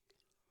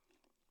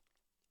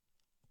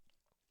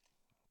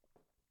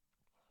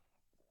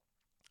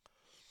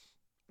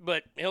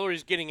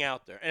Hillary's getting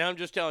out there. And I'm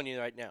just telling you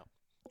right now,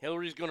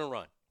 Hillary's going to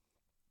run.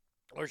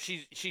 Or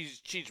she's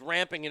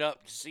ramping it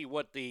up to see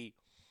what the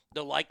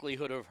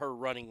likelihood of her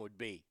running would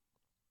be.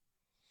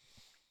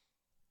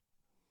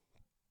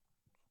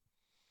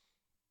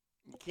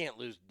 You can't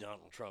lose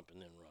Donald Trump and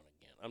then run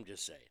again. I'm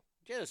just saying.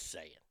 Just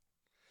saying.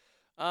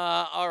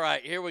 All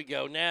right, here we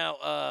go.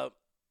 Now,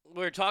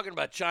 we were talking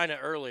about China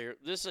earlier.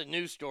 This is a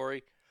news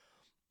story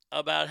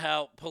about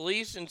how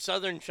police in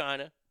southern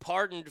China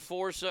paraded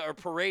four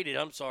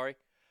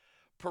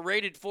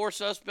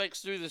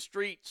suspects through the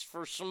streets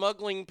for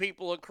smuggling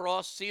people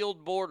across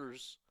sealed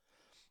borders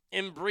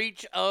in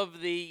breach of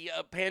the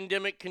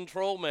pandemic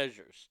control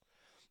measures.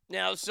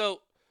 Now,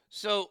 so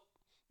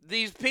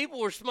these people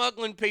were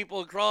smuggling people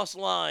across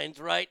lines,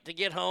 right, to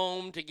get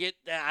home, to get,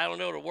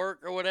 to work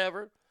or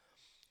whatever.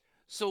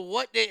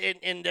 So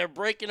and they're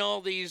breaking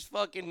all these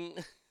fucking,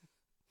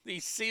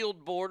 these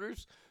sealed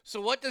borders. So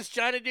what does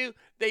China do?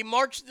 They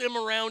march them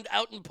around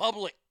out in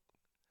public.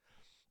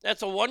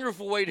 That's a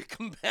wonderful way to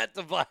combat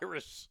the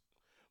virus.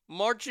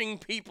 Marching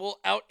people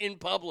out in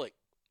public.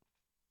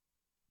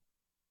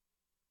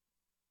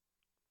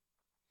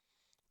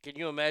 Can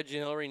you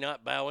imagine Hillary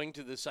not bowing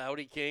to the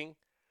Saudi king,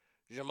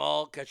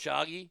 Jamal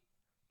Khashoggi?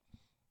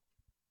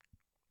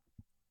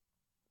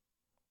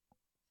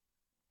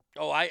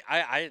 Oh,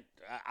 I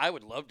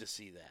would love to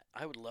see that.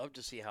 I would love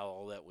to see how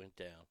all that went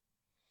down.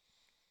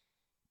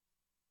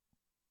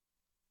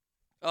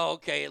 Oh,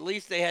 okay. At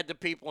least they had the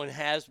people in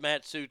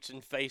hazmat suits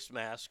and face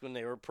masks when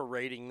they were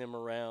parading them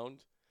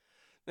around.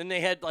 Then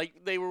they had,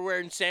 they were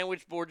wearing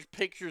sandwich boards,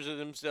 pictures of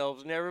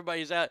themselves, and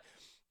everybody's out.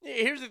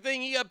 Here's the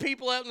thing. You got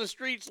people out in the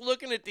streets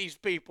looking at these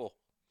people.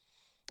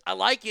 I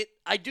like it.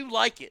 I do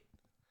like it.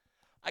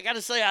 I got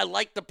to say, I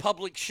like the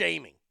public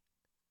shaming.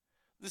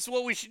 This is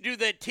what we should do,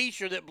 that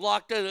teacher that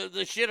blocked the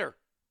shitter.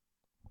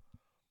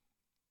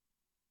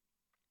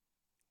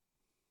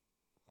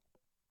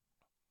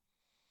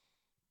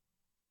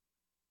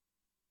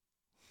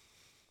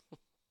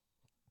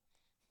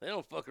 They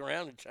don't fuck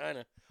around in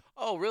China.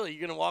 Oh, really?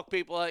 You're going to walk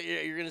people out?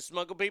 You're going to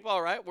smuggle people?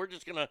 All right, we're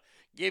just going to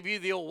give you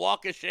the old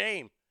walk of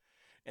shame.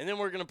 And then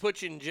we're going to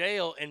put you in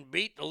jail and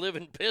beat the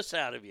living piss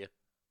out of you.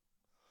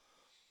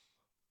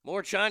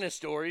 More China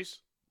stories.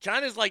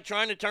 China's like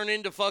trying to turn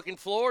into fucking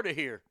Florida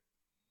here.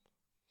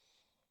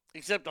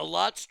 Except a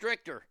lot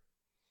stricter.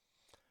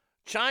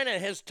 China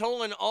has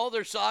told all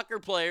their soccer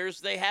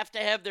players they have to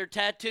have their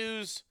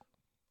tattoos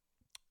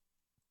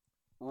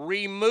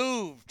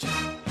removed.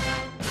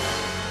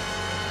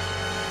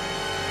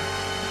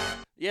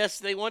 Yes,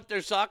 they want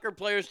their soccer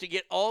players to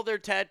get all their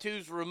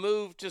tattoos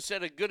removed to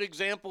set a good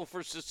example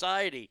for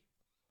society.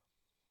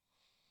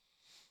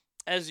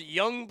 As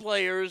young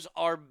players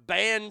are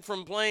banned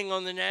from playing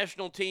on the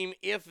national team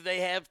if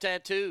they have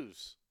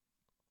tattoos.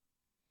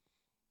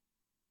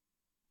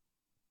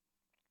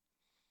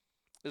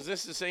 Is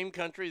this the same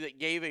country that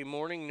gave a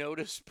morning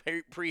notice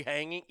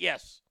pre-hanging?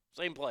 Yes,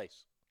 same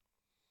place.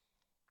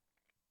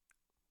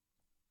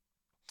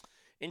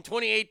 In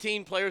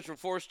 2018, players were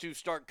forced to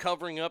start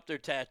covering up their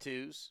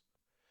tattoos.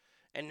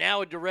 And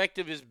now a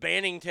directive is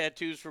banning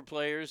tattoos for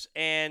players.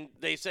 And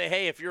they say,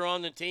 hey, if you're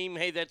on the team,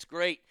 hey, that's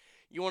great.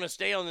 You want to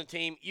stay on the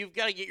team, you've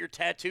got to get your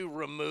tattoo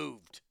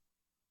removed.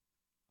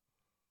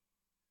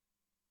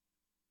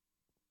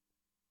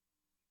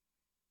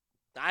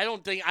 I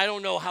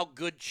don't know how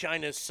good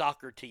China's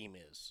soccer team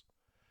is.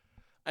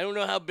 I don't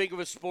know how big of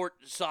a sport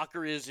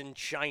soccer is in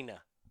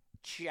China.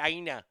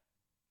 China.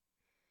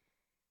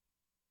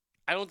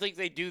 I don't think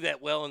they do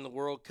that well in the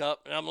World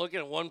Cup. And I'm looking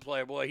at one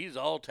player, boy, he's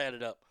all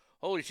tatted up.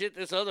 Holy shit,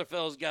 this other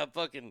fella's got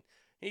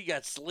he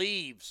got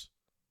sleeves.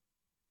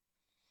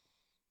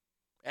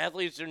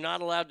 Athletes are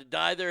not allowed to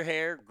dye their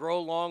hair,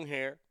 grow long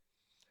hair,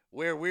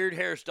 wear weird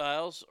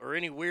hairstyles, or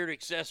any weird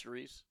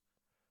accessories.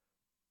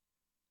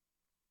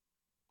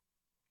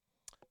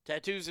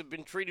 Tattoos have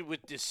been treated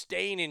with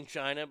disdain in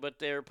China, but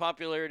their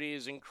popularity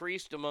has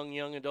increased among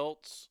young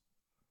adults.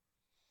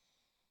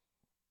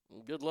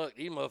 Good luck.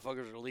 These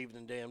motherfuckers are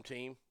leaving the damn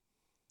team.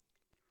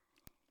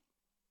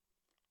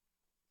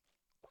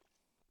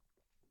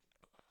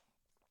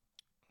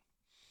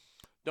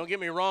 Don't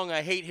get me wrong,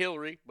 I hate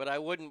Hillary, but I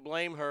wouldn't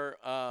blame her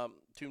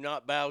to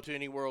not bow to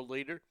any world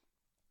leader.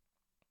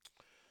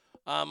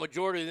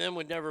 Majority of them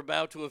would never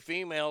bow to a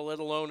female, let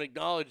alone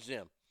acknowledge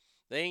them.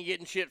 They ain't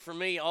getting shit from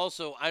me.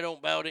 Also, I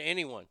don't bow to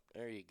anyone.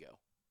 There you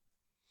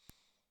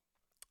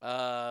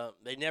go.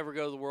 They never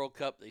go to the World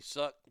Cup. They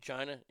suck.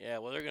 China, yeah,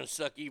 well, they're going to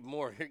suck even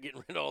more. They're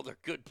getting rid of all their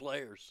good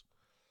players.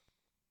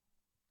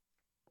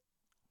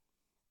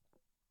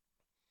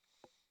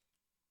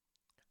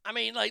 I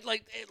mean, look,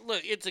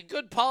 it's a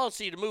good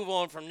policy to move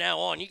on from now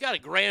on. You got to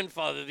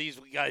grandfather these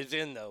guys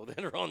in, though,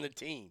 that are on the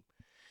team.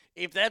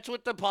 If that's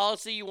what the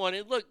policy you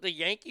wanted, look, the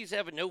Yankees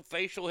have a no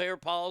facial hair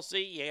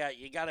policy. Yeah,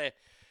 you got to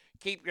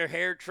keep your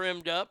hair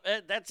trimmed up.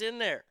 That's in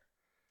there.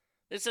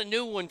 It's a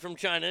new one from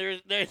China.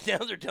 Now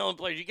they're telling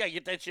players, you got to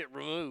get that shit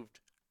removed.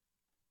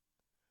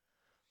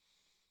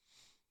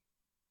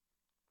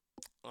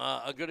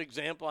 A good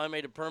example, I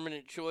made a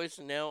permanent choice,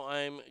 and now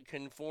I'm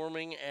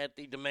conforming at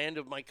the demand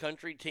of my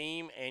country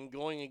team and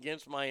going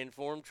against my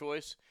informed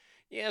choice.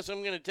 Yes,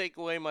 I'm going to take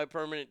away my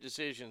permanent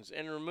decisions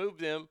and remove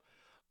them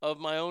of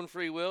my own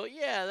free will.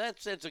 Yeah,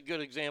 that's a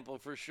good example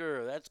for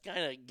sure. That's kind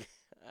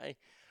of,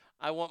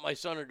 I want my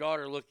son or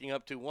daughter looking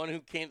up to one who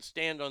can't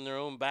stand on their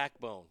own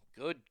backbone.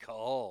 Good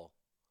call.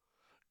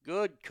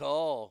 Good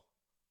call.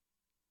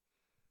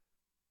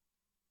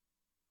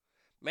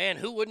 Man,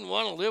 who wouldn't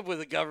want to live with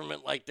a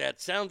government like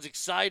that? Sounds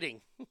exciting.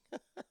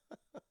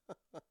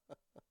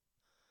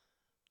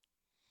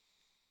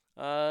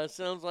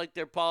 Sounds like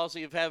their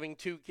policy of having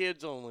 2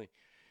 kids only.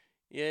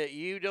 Yeah,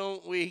 you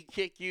don't, we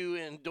kick you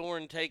in door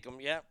and take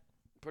them. Yep,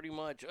 pretty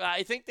much.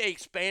 I think they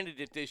expanded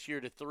it this year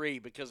to 3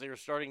 because they were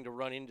starting to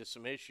run into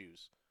some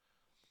issues.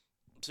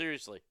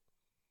 Seriously.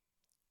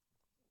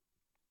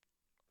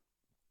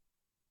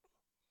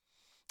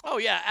 Oh,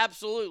 yeah,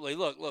 absolutely.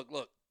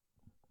 Look.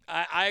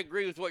 I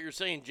agree with what you're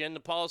saying, Jen. The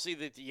policy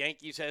that the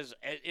Yankees has,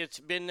 it's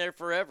been there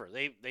forever.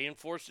 They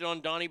enforced it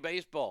on Donnie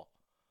Baseball.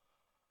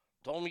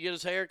 Told him to get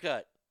his hair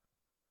cut.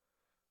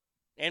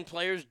 And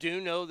players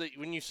do know that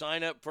when you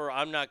sign up for,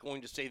 I'm not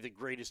going to say the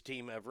greatest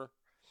team ever,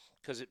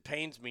 because it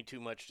pains me too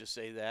much to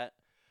say that.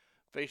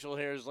 Facial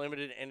hair is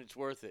limited, and it's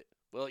worth it.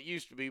 Well, it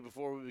used to be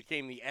before we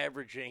became the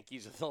average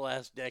Yankees of the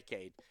last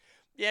decade.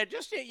 Yeah,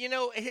 just,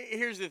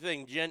 here's the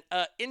thing, Jen.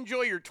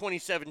 Enjoy your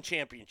 27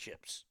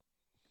 championships.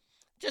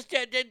 Just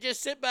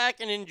sit back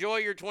and enjoy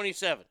your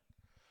 27.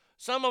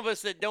 Some of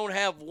us that don't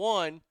have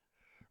one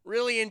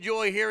really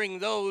enjoy hearing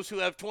those who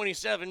have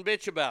 27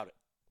 bitch about it.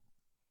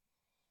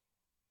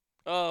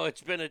 Oh, it's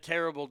been a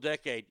terrible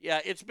decade. Yeah,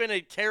 it's been a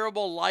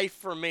terrible life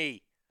for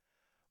me.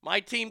 My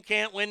team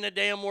can't win the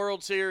damn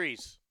World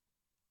Series.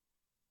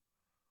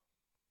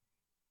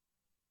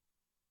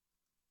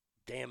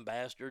 Damn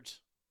bastards.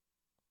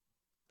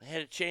 They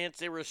had a chance.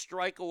 They were a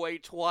strike away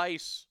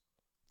twice.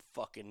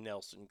 Fucking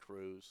Nelson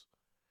Cruz.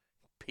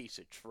 Piece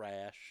of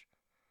trash.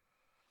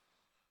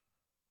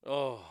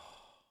 Oh,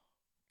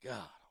 God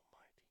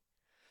almighty.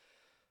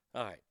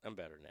 All right, I'm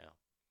better now.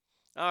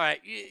 All right,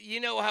 you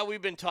know how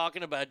we've been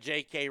talking about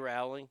J.K.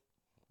 Rowling?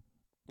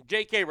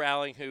 J.K.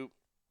 Rowling, who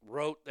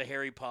wrote the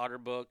Harry Potter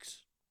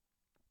books,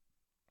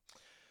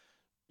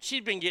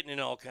 she's been getting in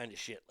all kind of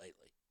shit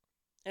lately.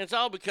 And it's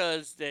all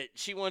because that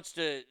she wants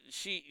to,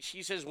 she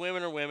says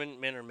women are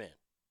women, men are men.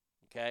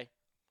 Okay?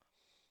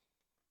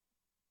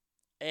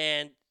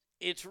 And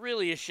it's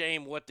really a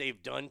shame what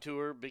they've done to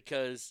her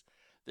because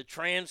the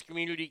trans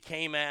community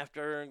came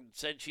after her and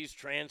said she's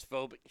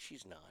transphobic.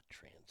 She's not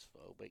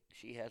transphobic.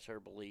 She has her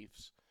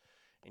beliefs,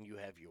 and you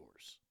have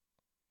yours.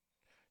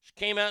 She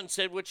came out and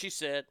said what she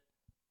said.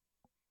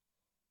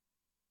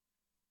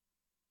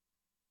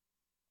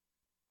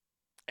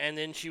 And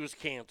then she was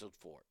canceled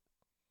for it.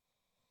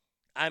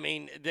 I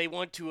mean, they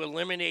want to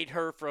eliminate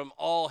her from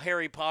all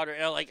Harry Potter.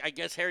 Like, I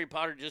guess Harry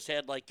Potter just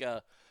had like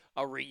a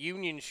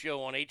reunion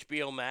show on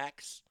HBO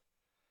Max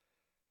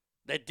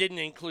that didn't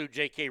include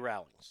J.K.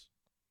 Rowling's.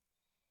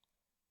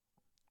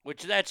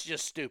 Which that's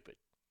just stupid.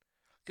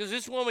 Because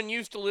this woman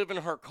used to live in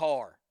her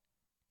car.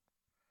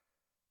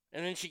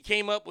 And then she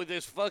came up with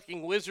this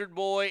fucking wizard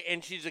boy,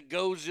 and she's a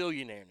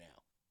go-zillionaire now.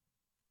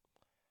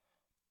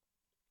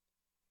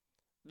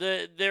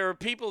 There are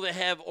people that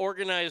have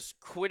organized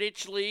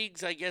Quidditch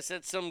leagues. I guess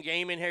that's some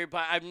game in Harry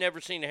Potter. I've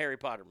never seen a Harry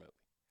Potter movie.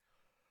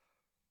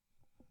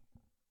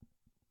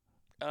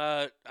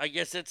 I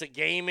guess it's a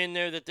game in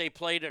there that they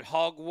played at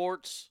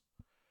Hogwarts.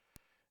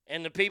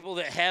 And the people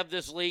that have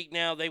this league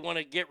now, they want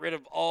to get rid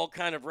of all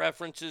kind of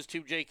references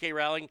to J.K.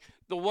 Rowling,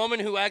 the woman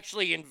who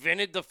actually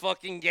invented the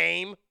fucking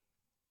game.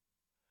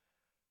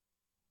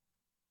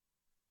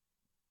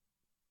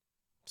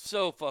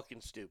 So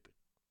fucking stupid.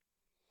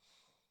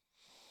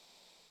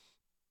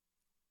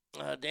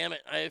 Damn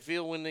it. I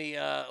feel when they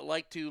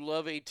like to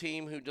love a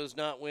team who does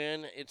not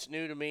win. It's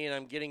new to me, and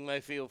I'm getting my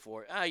feel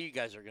for it. You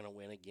guys are going to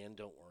win again.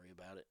 Don't worry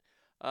about it.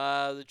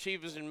 The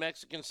Chivas in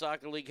Mexican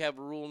Soccer League have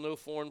a rule, no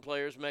foreign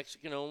players,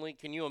 Mexican only.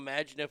 Can you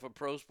imagine if a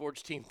pro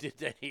sports team did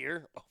that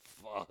here? Oh,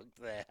 fuck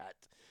that.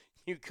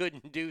 You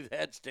couldn't do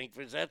that,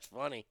 Stinkfish. That's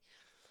funny.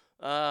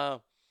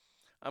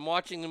 I'm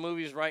watching the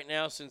movies right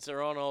now since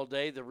they're on all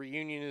day. The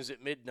reunion is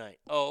at midnight.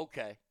 Oh,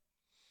 okay.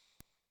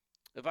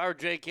 If I were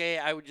JK,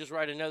 I would just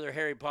write another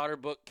Harry Potter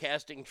book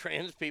casting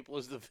trans people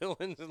as the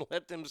villains and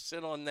let them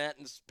sit on that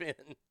and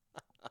spin.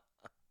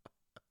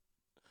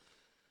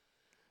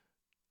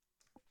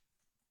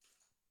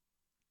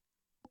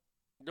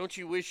 Don't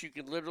you wish you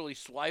could literally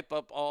swipe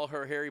up all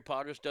her Harry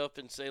Potter stuff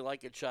and say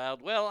like a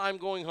child, well, I'm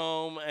going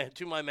home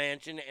to my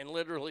mansion and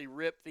literally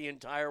rip the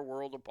entire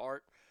world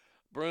apart,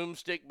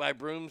 broomstick by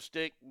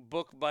broomstick,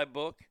 book by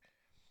book?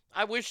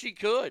 I wish she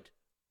could.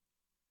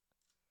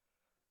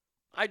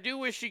 I do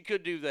wish she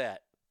could do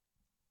that.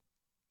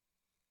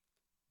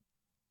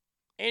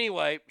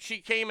 Anyway, she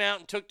came out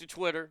and took to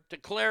Twitter to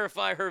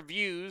clarify her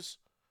views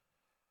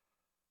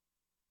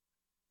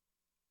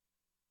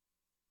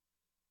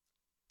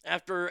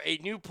after a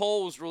new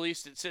poll was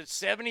released that said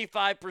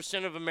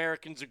 75% of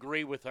Americans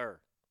agree with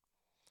her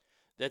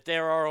that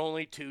there are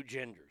only two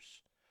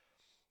genders.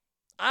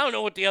 I don't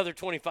know what the other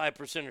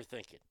 25% are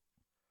thinking.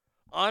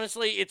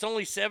 Honestly, it's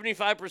only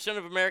 75%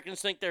 of Americans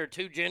think there are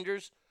two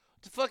genders.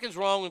 What the fuck is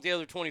wrong with the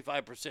other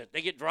 25%?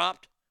 They get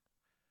dropped?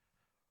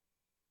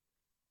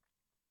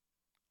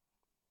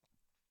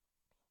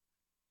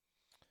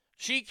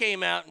 She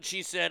came out and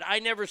she said, I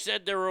never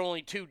said there were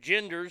only two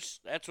genders.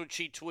 That's what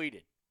she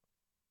tweeted.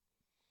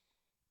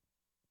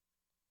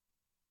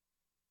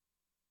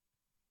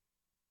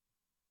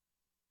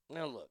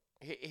 Now look,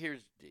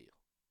 here's the deal.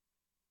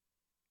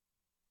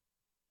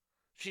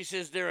 She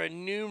says there are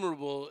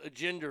innumerable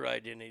gender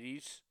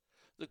identities.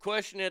 The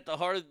question at the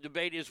heart of the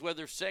debate is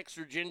whether sex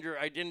or gender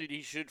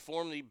identity should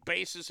form the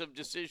basis of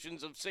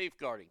decisions of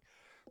safeguarding,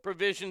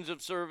 provisions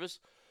of service,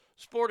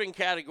 sporting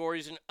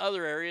categories, and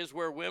other areas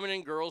where women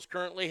and girls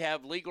currently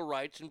have legal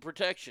rights and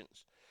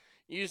protections.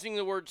 Using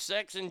the word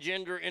sex and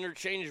gender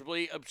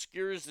interchangeably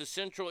obscures the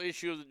central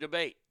issue of the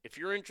debate. If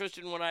you're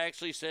interested in what I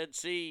actually said,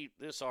 see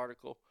this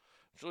article.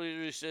 It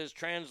literally says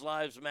trans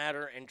lives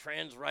matter and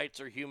trans rights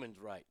are human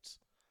rights.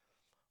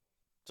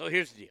 So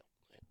here's the deal.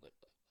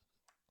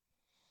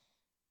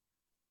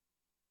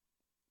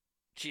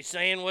 She's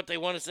saying what they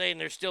want to say and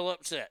they're still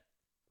upset.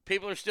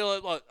 People are still,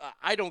 look,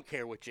 I don't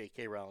care what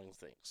J.K. Rowling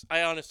thinks.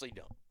 I honestly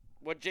don't.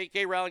 What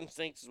J.K. Rowling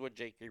thinks is what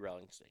J.K.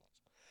 Rowling thinks.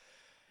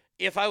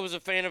 If I was a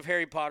fan of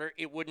Harry Potter,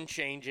 it wouldn't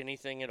change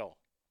anything at all.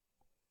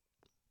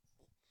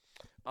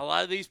 A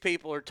lot of these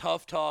people are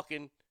tough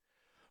talking.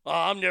 Oh,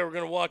 I'm never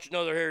going to watch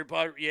another Harry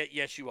Potter. Yeah,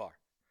 yes, you are.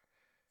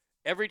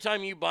 Every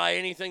time you buy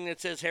anything that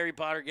says Harry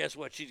Potter, guess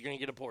what? She's going to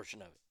get a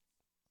portion of it.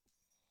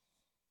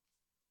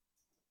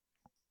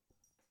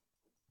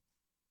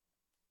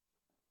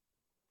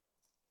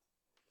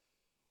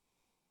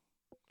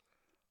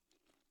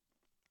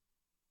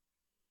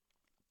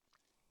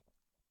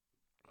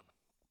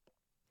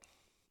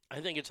 I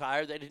think it's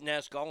higher. They didn't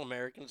ask all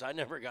Americans. I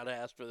never got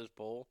asked for this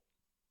poll.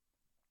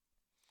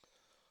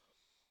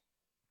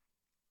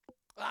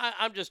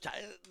 I'm just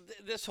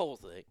this whole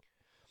thing.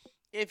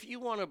 If you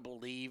want to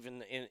believe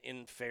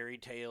in fairy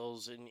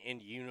tales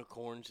and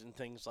unicorns and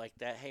things like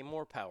that, hey,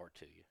 more power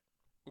to you.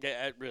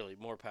 Yeah, really,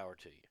 more power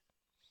to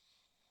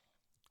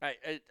you.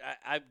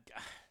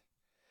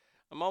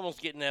 I'm almost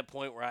getting to that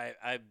point where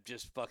I've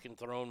just fucking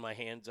thrown my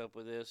hands up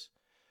with this.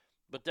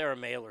 But they're a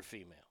male or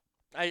female.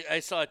 I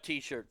saw a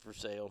T-shirt for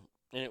sale,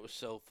 and it was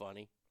so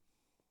funny.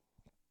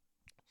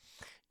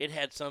 It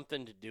had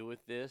something to do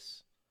with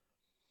this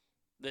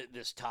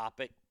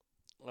topic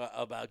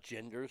about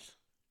genders.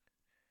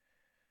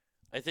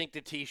 I think the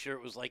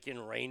T-shirt was like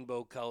in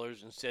rainbow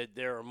colors and said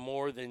there are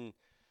more than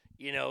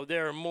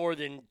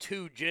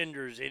two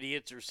genders,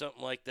 idiots, or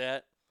something like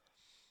that.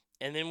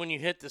 And then when you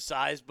hit the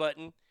size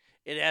button,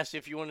 it asked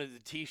if you wanted the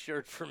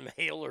T-shirt for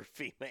male or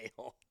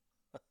female.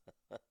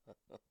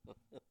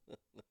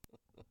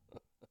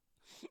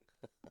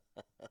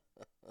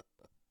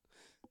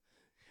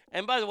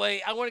 And by the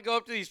way, I want to go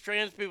up to these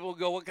trans people and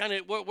go,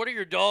 what are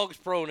your dog's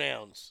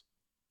pronouns?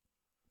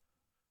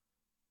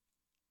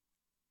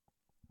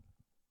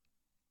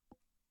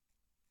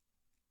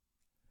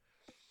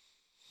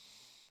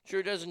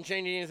 Sure doesn't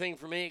change anything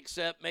for me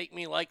except make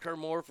me like her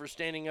more for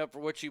standing up for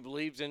what she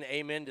believes in.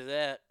 Amen to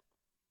that.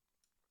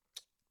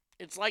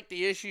 It's like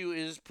the issue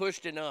is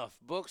pushed enough.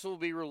 Books will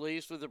be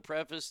released with a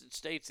preface that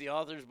states the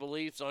author's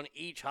beliefs on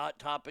each hot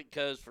topic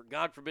because, for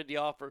God forbid, the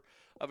author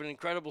of an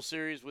incredible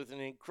series with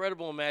an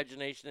incredible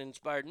imagination that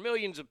inspired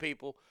millions of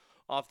people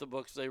off the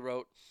books they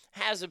wrote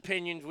has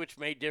opinions which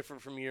may differ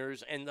from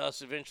yours and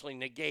thus eventually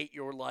negate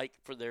your like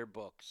for their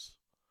books.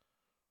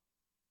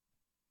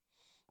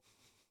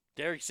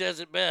 Derek says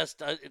it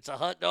best. It's a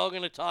hot dog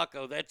and a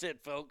taco. That's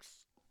it, folks.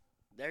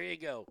 There you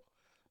go.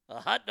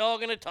 A hot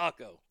dog and a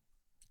taco.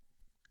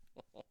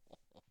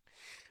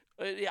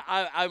 Yeah,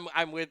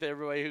 I'm with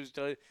everybody who's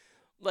telling.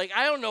 Like,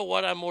 I don't know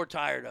what I'm more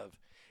tired of.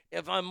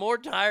 If I'm more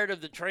tired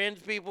of the trans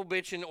people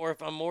bitching, or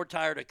if I'm more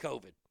tired of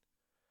COVID.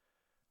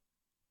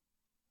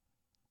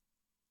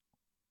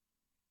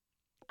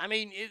 I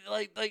mean,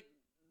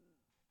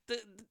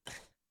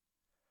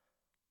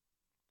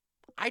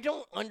 I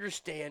don't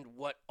understand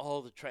what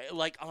all the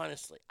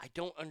honestly, I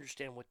don't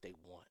understand what they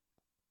want.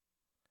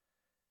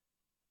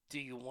 Do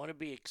you want to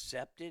be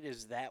accepted?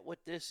 Is that what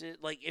this is?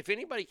 Like, if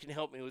anybody can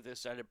help me with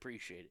this, I'd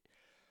appreciate it.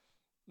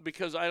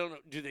 Because I don't know,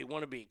 do they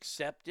want to be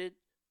accepted?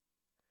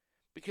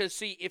 Because,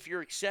 see, if you're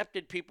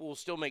accepted, people will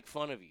still make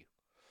fun of you.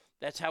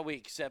 That's how we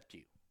accept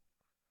you.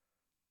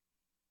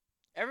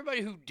 Everybody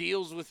who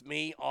deals with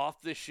me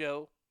off the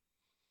show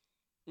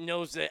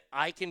knows that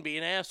I can be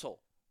an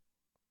asshole.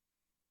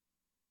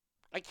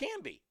 I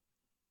can be.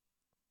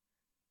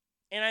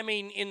 And I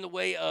mean in the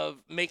way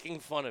of making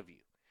fun of you.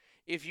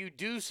 If you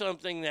do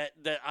something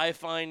that I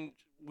find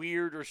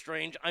weird or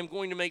strange, I'm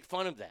going to make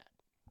fun of that.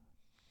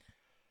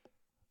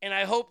 And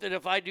I hope that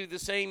if I do the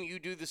same, you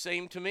do the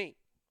same to me.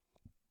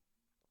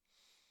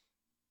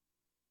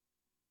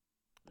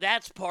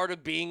 That's part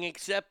of being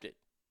accepted.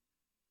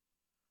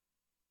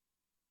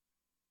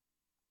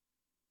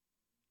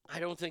 I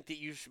don't think that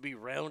you should be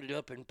rounded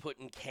up and put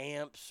in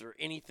camps or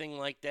anything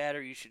like that,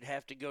 or you should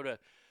have to go to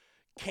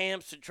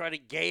camps to try to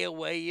gay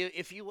away you.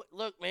 If you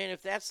look, man,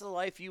 if that's the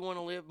life you want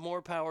to live,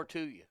 more power to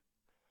you.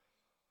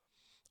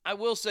 I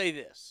will say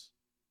this.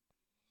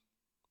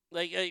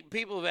 Like,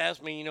 people have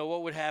asked me,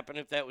 what would happen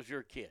if that was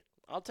your kid?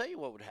 I'll tell you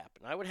what would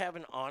happen. I would have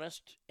an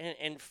honest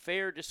and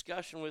fair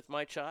discussion with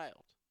my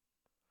child.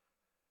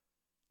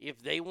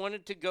 If they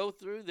wanted to go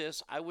through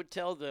this, I would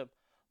tell them,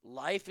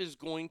 life is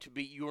going to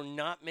be, you're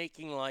not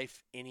making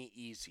life any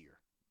easier.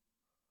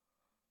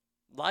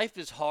 Life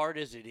is hard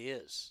as it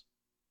is.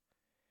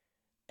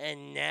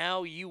 And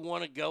now you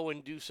want to go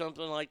and do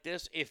something like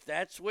this. If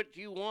that's what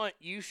you want,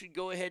 you should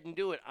go ahead and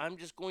do it. I'm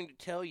just going to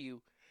tell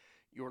you,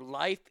 your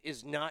life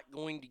is not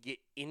going to get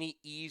any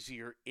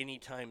easier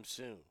anytime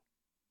soon.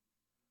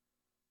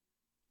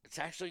 It's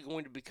actually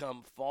going to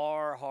become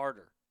far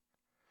harder.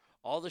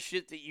 All the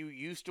shit that you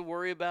used to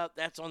worry about,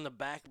 that's on the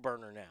back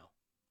burner now.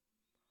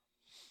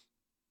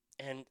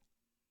 And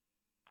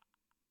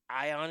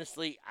I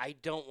honestly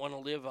don't want to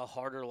live a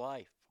harder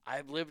life.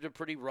 I've lived a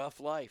pretty rough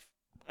life.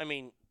 I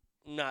mean,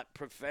 not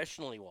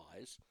professionally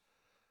wise,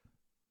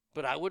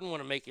 but I wouldn't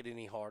want to make it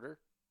any harder.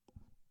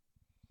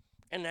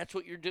 And that's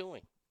what you're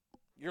doing.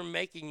 You're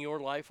making your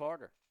life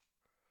harder.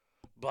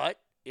 But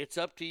it's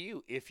up to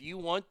you. If you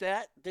want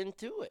that, then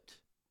do it.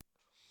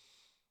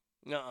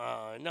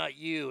 Nuh-uh, not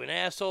you. An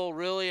asshole,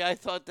 really? I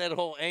thought that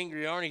whole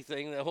Angry Arnie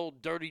thing, that whole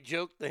dirty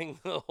joke thing,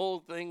 the whole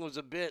thing was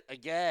a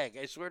gag.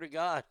 I swear to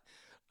God.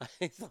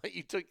 I thought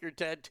you took your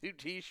tattoo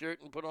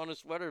t-shirt and put on a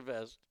sweater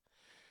vest.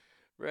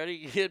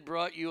 Ready Kid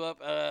brought you up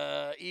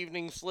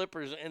evening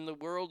slippers, and the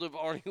world of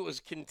Arnie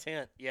was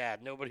content. Yeah,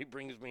 nobody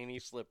brings me any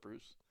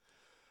slippers.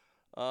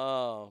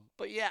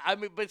 But yeah, I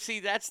mean, but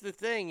see, that's the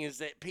thing, is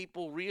that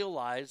people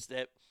realize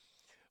that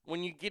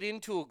when you get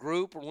into a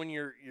group, or when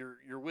you're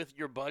with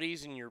your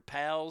buddies and your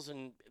pals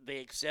and they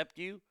accept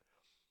you,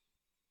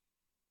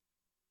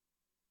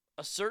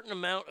 a certain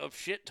amount of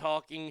shit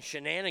talking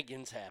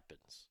shenanigans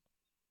happens.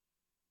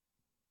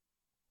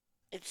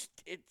 It's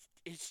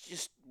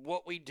just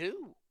what we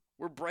do.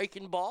 We're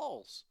breaking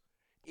balls.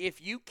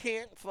 If you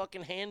can't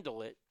fucking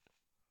handle it,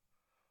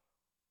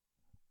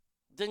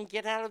 then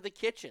get out of the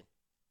kitchen.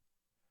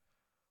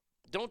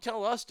 Don't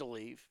tell us to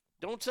leave.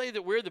 Don't say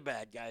that we're the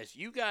bad guys.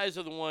 You guys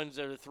are the ones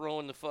that are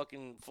throwing the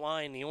fucking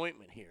fly in the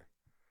ointment here.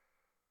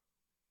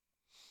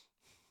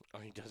 Oh,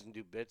 he doesn't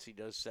do bits. He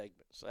does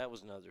segments. So that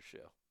was another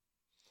show.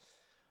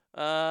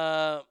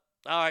 All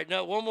right.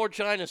 Now, one more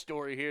China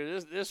story here.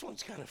 This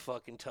one's kind of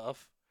fucking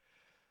tough.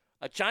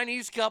 A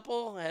Chinese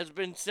couple has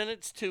been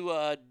sentenced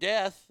to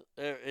death.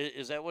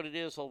 Is that what it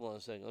is? Hold on a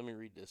second. Let me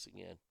read this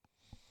again.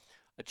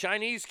 A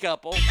Chinese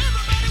couple.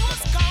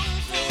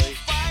 Really?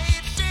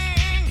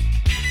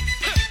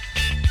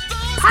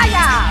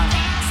 Yeah,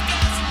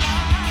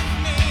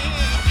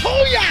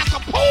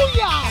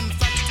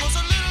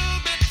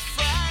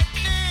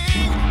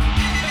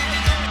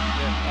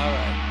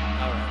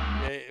 all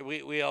right.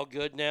 We all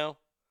good now?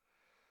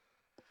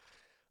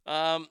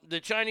 The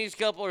Chinese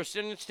couple are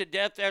sentenced to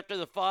death after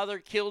the father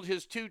killed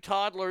his two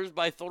toddlers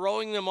by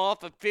throwing them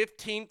off a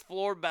 15th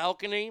floor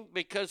balcony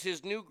because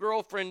his new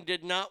girlfriend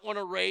did not want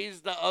to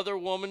raise the other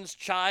woman's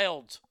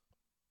child.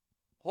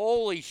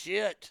 Holy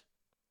shit.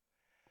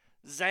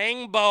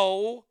 Zhang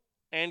Bo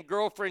and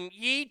girlfriend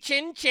Yi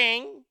Chin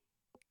Cheng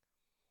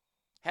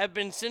have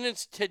been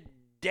sentenced to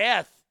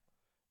death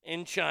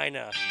in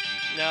China.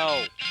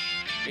 No,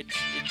 it's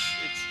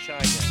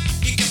China.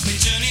 You got me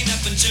turning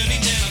up and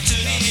turning down, I'm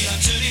turning it, I'm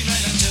turning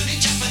right, I'm turning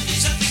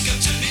Japanese. I think I'm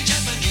turning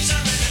Japanese, I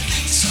really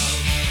think so.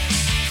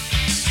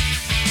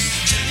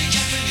 Turning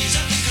Japanese,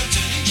 I think I'm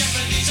turning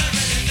Japanese, I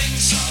really think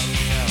so.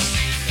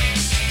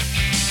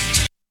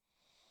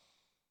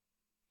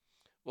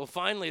 Well,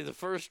 finally, the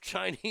first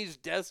Chinese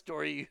death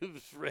story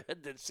you've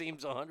read that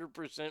seems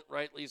 100%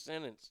 rightly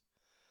sentenced.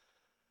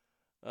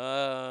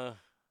 The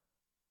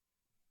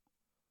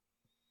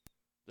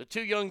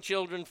two young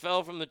children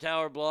fell from the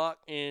tower block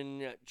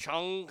in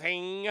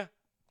Chongqing,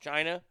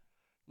 China,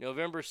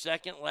 November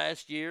 2nd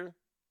last year.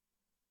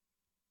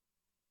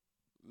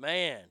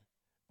 Man,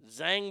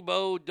 Zhang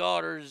Bo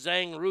daughter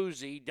Zhang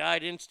Ruzi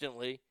died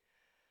instantly.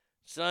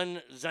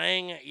 Son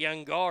Zhang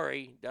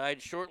Yangari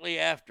died shortly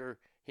after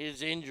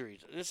his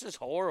injuries. This is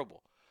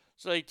horrible.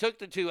 So they took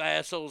the two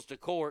assholes to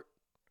court.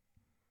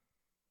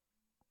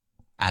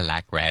 I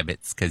like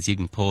rabbits because you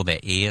can pull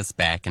their ears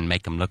back and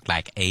make them look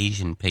like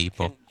Asian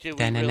people. Do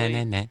we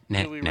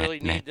really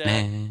need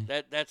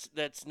that?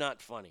 That's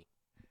not funny.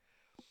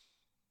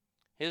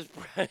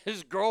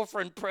 His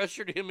girlfriend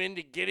pressured him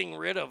into getting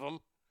rid of him,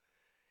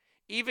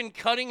 even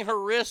cutting her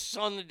wrists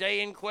on the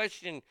day in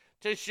question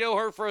to show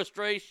her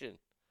frustration.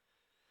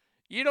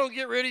 You don't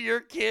get rid of your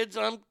kids,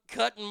 I'm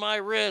cutting my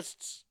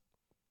wrists.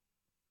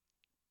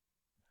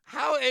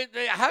 How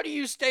do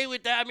you stay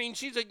with that? I mean,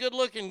 she's a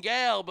good-looking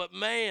gal, but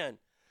man,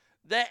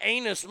 that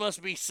anus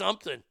must be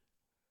something.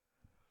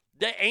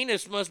 That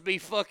anus must be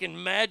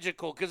fucking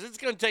magical, because it's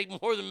going to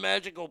take more than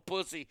magical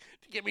pussy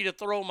to get me to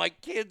throw my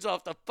kids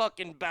off the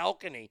fucking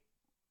balcony.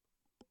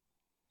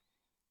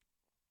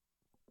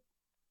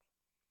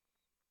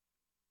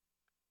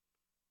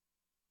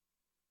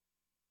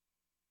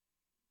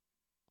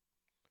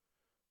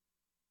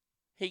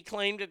 He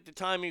claimed at the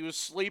time he was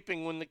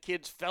sleeping when the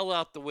kids fell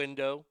out the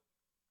window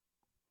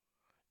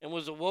and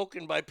was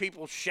awoken by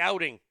people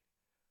shouting.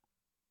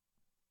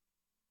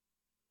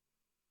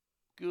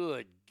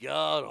 Good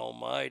God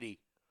almighty.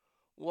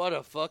 What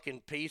a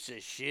fucking piece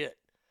of shit.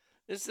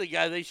 This is the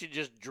guy they should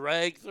just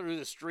drag through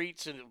the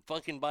streets and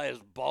fucking by his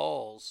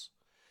balls.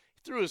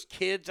 He threw his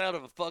kids out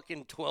of a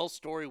fucking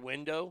 12-story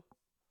window.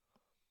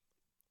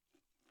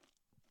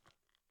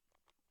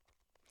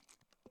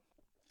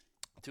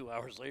 Two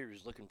hours later,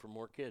 he's looking for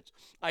more kids.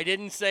 I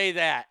didn't say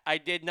that. I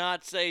did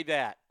not say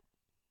that.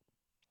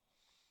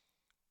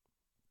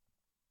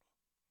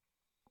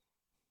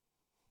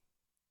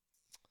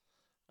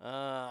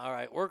 All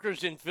right.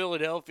 Workers in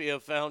Philadelphia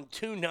found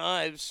two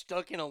knives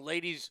stuck in a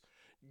lady's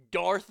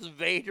Darth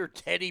Vader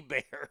teddy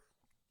bear.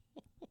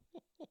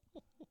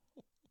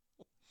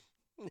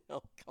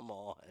 No, come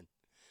on.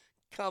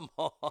 Come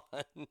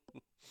on.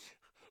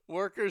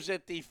 Workers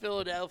at the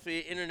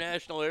Philadelphia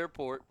International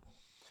Airport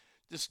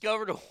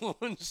discovered a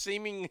woman's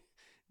seeming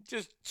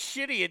just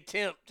shitty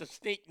attempt to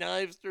sneak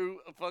knives through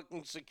a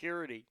fucking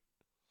security.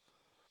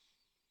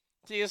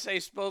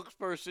 TSA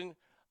spokesperson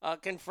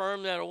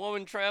confirmed that a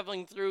woman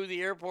traveling through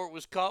the airport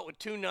was caught with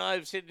two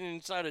knives hidden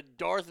inside a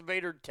Darth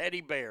Vader teddy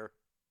bear.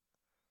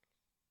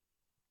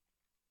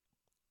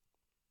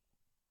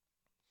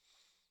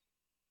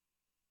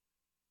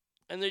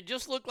 And they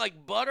just look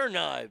like butter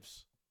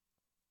knives.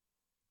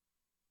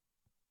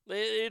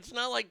 It's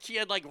not like she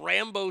had like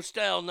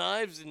Rambo-style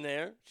knives in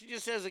there. She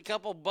just has a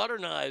couple butter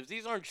knives.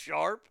 These aren't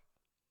sharp.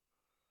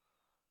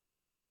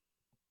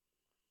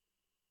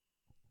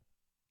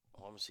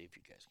 Oh, I'm going to see if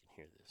you guys can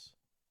hear this.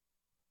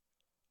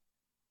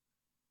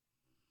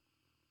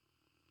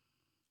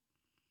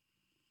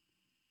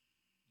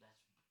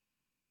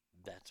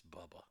 That's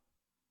Bubba.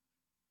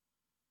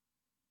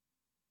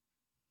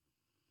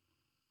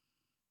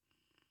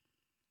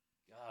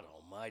 God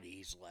almighty,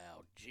 he's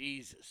loud.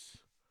 Jesus.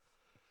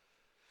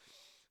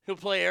 He'll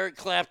play Eric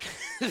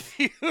Clapton's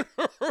funeral.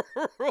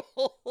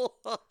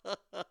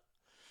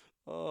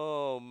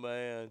 Oh,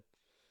 man.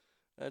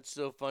 That's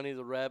so funny,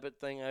 the rabbit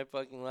thing. I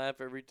fucking laugh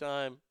every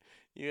time.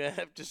 You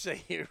have to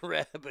say you're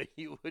rabbit.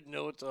 You would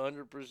know it's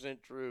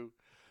 100% true.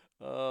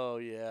 Oh,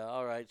 yeah.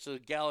 All right. So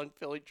gal in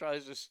Philly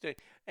tries to stick.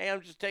 Hey,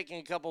 I'm just taking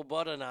a couple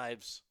butter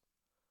knives.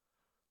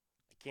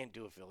 I can't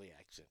do a Philly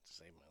accent to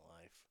save my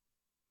life.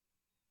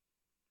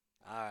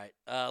 All right.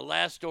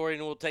 Last story,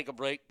 and we'll take a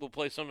break. We'll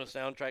play some of the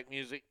soundtrack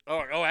music.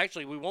 Oh,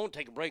 actually, we won't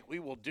take a break. We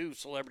will do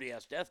Celebrity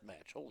Ass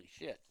Deathmatch. Holy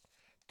shit.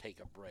 Take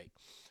a break.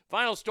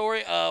 Final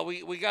story.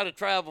 We got to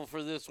travel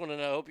for this one,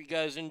 and I hope you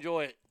guys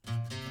enjoy it.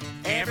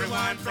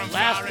 Everyone from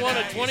Last Florida one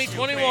of is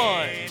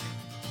 2021. stupid.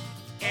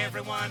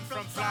 Everyone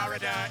from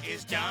Florida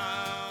is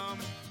dumb.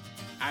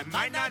 I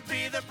might not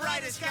be the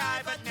brightest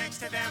guy, but next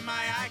to them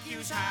my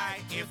IQ's high.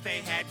 If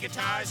they had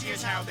guitars,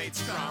 here's how they'd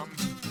strum.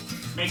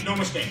 Make no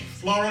mistake,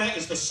 Florida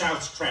is the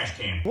South's trash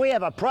can. We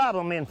have a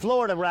problem in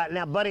Florida right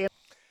now, buddy.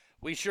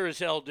 We sure as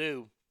hell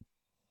do.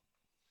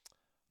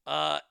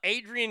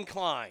 Adrienne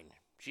Klein.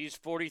 She's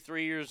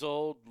 43 years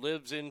old,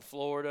 lives in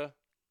Florida.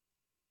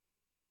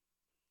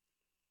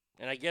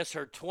 and I guess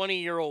her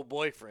 20-year-old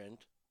boyfriend,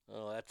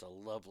 oh, that's a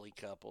lovely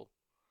couple,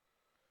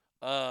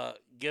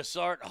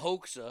 Gesart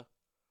Hoxha,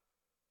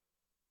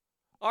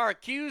 are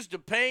accused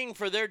of paying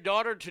for their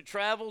daughter to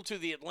travel to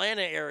the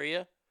Atlanta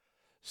area,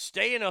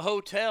 stay in a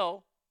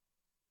hotel,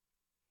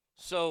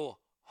 so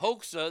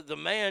Hoxha, the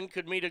man,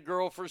 could meet a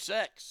girl for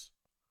sex.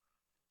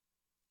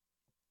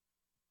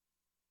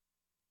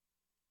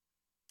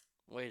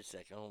 Wait a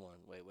second. Hold on.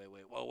 Wait.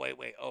 Oh,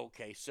 wait.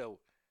 Okay, so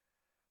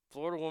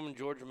Florida woman,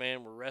 Georgia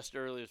man were arrested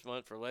earlier this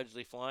month for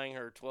allegedly flying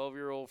her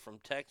 12-year-old from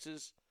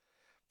Texas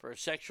for a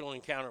sexual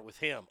encounter with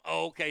him.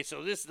 Oh, okay,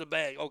 so this is the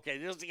bag. Okay,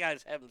 this is the guy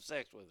that's having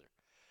sex with her.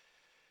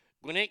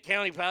 Gwinnett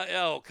County,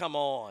 oh, come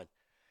on.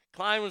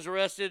 Klein was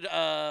arrested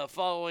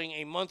following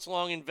a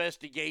months-long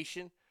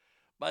investigation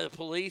by the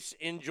police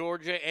in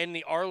Georgia and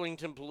the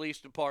Arlington Police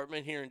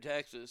Department here in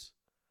Texas.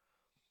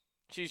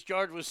 She's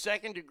charged with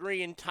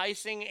second-degree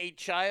enticing a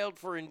child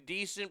for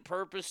indecent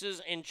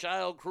purposes and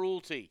child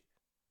cruelty.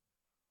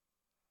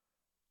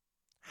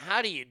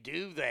 How do you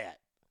do that?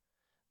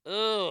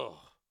 Ugh.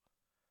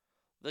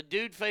 The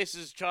dude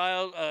faces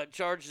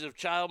charges of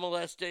child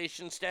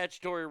molestation,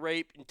 statutory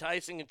rape,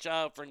 enticing a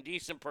child for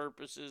indecent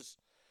purposes.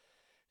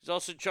 He's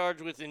also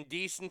charged with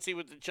indecency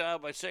with the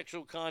child by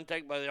sexual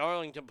contact by the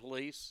Arlington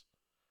police.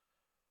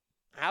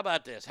 How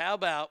about this? How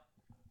about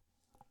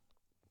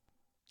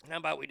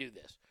we do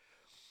this?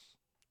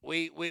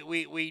 We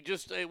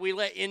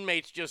let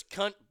inmates just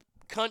cunt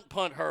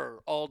punt her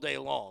all day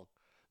long.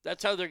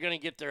 That's how they're going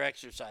to get their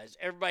exercise.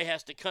 Everybody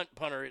has to cunt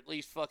punt her at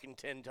least fucking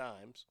 10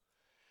 times.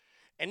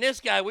 And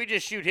this guy, we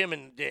just shoot him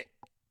in the dick.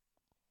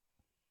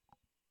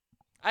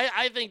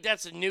 I think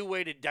that's a new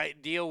way to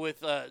deal with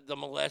the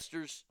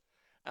molesters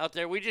out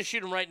there. We just shoot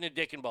them right in the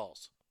dick and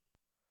balls.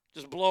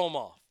 Just blow them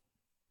off.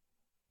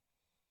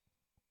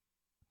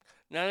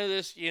 None of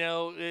this,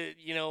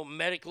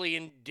 medically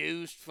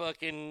induced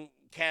fucking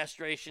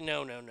castration.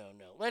 No.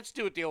 Let's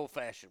do it the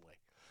old-fashioned way.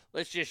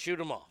 Let's just shoot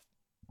them off.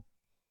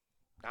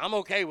 I'm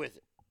okay with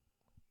it.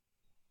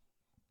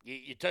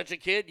 You touch a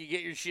kid, you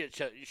get your shit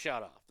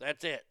shot off.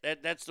 That's it.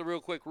 That's the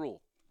real quick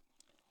rule.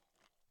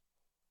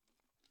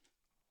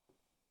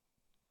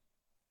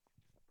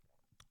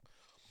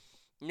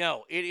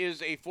 No, it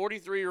is a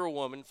 43-year-old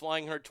woman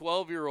flying her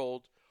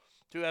 12-year-old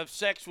to have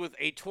sex with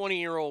a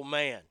 20-year-old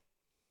man.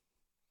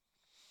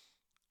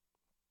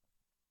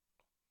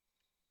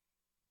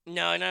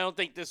 No, and I don't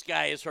think this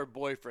guy is her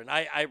boyfriend.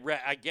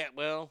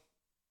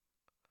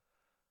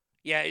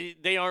 Yeah,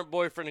 they aren't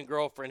boyfriend and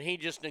girlfriend. He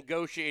just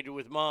negotiated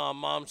with Mom.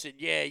 Mom said,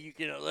 yeah, you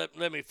can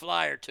let me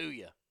fly her to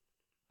you.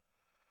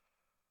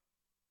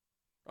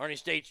 Arnie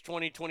States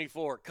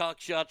 2024, cock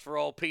shots for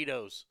all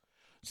pedos.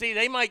 See,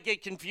 they might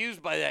get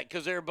confused by that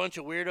because they're a bunch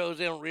of weirdos.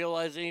 They don't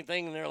realize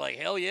anything, and they're like,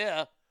 hell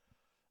yeah,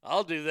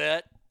 I'll do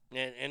that.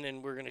 And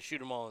then we're going to shoot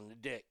them all in the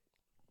dick.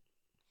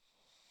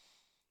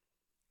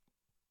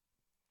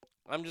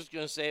 I'm just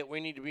going to say it. We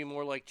need to be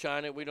more like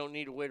China. We don't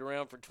need to wait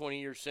around for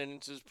 20-year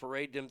sentences,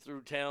 parade them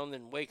through town,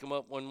 then wake them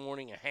up one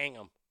morning and hang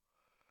them.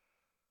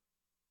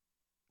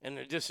 And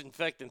the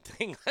disinfectant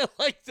thing, I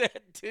like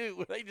that too.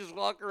 Where they just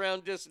walk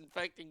around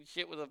disinfecting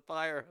shit with a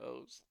fire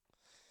hose.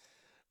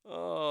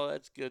 Oh,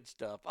 that's good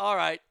stuff. All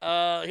right,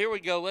 here we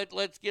go.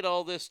 Let's get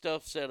all this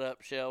stuff set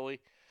up, shall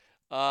we?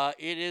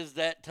 It is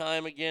that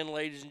time again,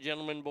 ladies and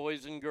gentlemen,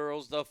 boys and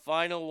girls. The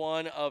final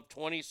one of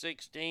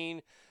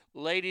 2016.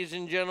 Ladies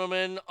and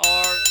gentlemen,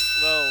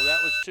 whoa, that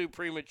was too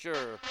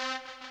premature.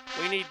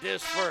 We need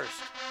this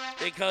first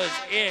because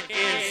it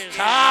is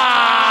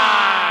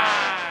time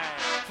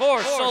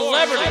for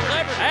Celebrity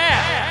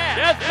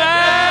Deathmatch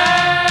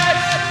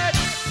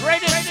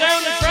Greatest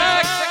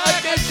Soundtrack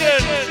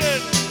Edition.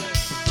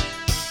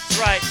 That's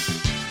right.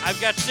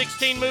 I've got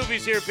 16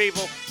 movies here,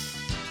 people.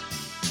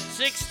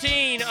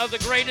 16 of the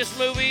greatest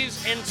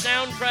movies and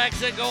soundtracks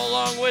that go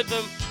along with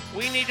them.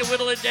 We need to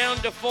whittle it down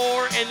to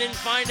 4 and then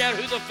find out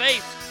who the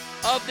face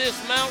of this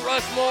Mount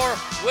Rushmore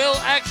will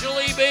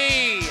actually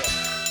be.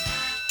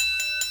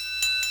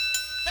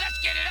 Let's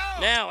get it on.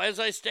 Now, as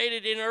I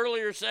stated in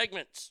earlier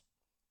segments,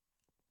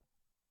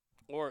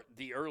 or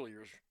the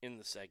earlier in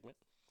the segment,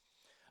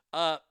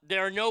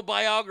 there are no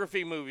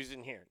biography movies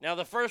in here. Now,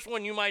 the first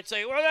one you might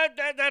say, well,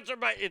 that's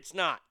about. It's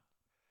not.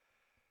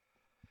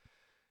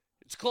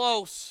 It's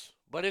close,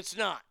 but it's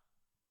not.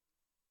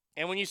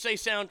 And when you say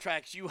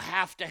soundtracks, you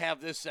have to have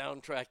this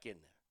soundtrack in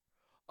there.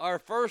 Our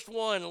first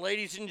one,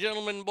 ladies and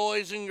gentlemen,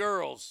 boys and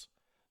girls,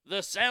 the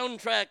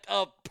soundtrack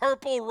of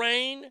Purple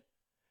Rain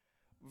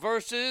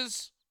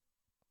versus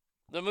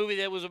the movie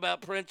that was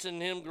about Prince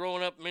and him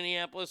growing up in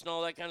Minneapolis and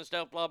all that kind of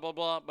stuff, blah, blah,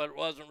 blah, but it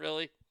wasn't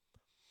really.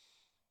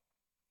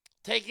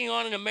 Taking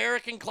on an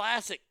American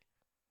classic.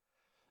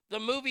 The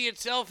movie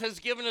itself has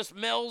given us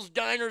Mel's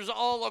Diners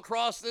all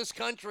across this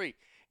country.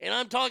 And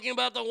I'm talking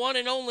about the one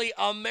and only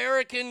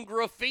American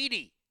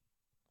Graffiti.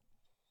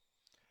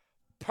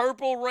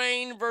 Purple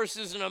Rain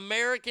versus an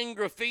American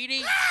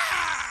Graffiti.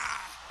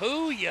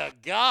 Who you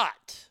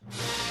got?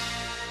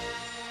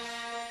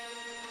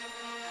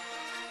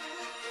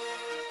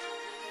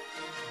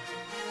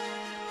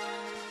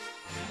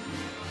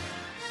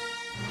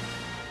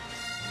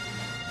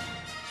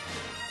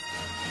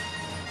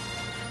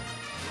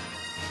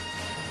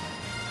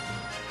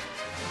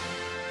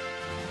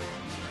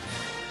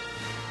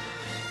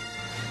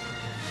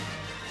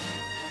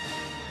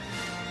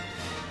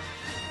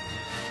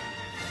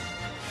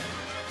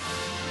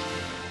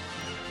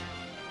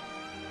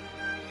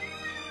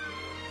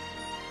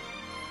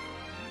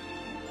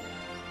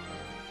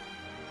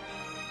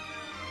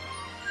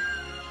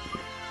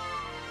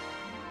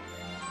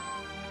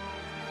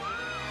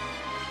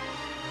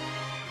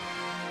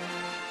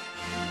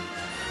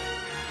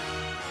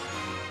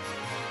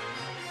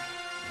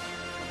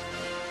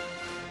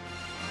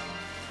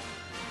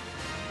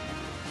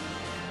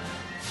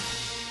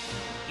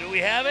 we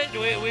have it?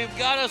 We've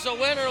got us a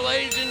winner,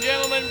 ladies and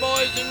gentlemen,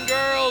 boys and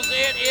girls.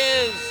 It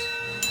is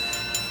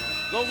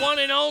the one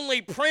and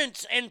only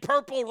Prince and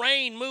Purple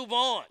Rain. Move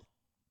on.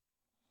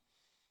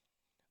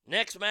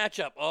 Next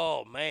matchup.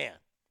 Oh, man.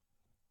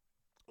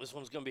 This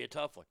one's going to be a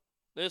tough one.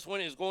 This one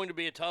is going to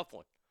be a tough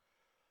one.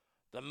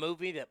 The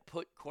movie that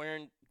put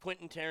Quentin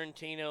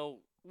Tarantino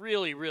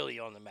really, really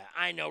on the map.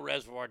 I know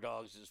Reservoir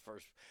Dogs is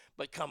first,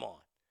 but come on.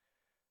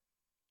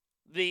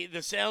 The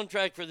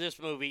soundtrack for this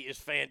movie is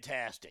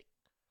fantastic.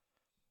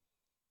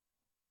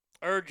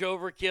 Urge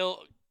Overkill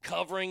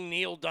covering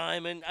Neil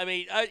Diamond. I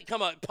mean,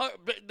 come on.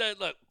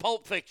 Look,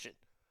 Pulp Fiction.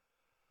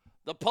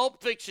 The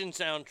Pulp Fiction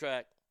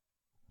soundtrack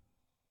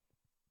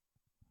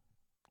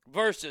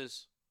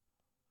versus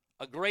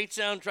a great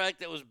soundtrack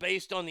that was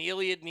based on the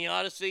Iliad and the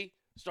Odyssey,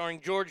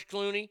 starring George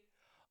Clooney.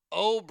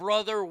 Oh,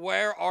 Brother,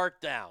 Where Art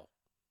Thou?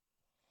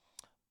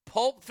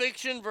 Pulp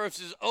Fiction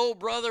versus Oh,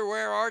 Brother,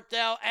 Where Art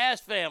Thou?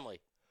 Ass Family.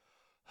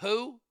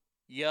 Who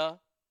ya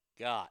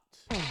got?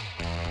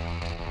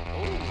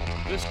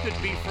 Oh, this could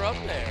be from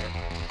there.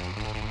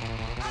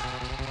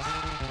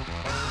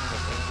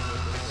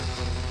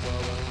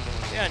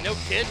 Yeah, no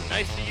kidding.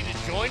 Nice of you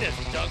to join us,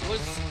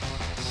 Douglas.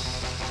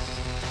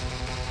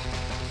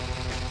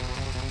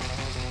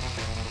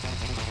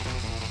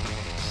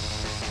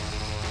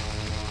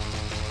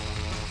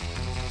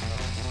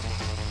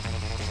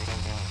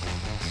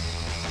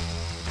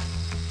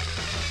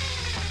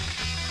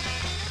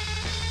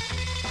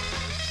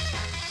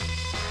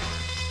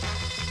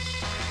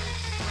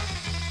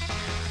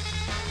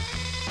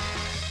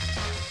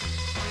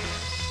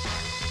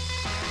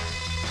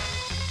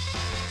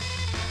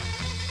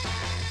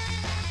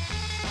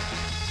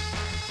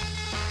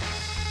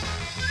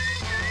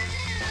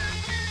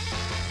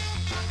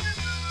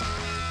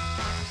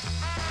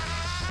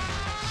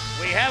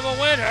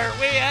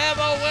 We have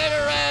a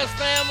winner, Ass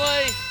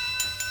Family.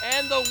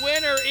 And the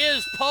winner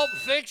is Pulp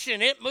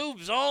Fiction. It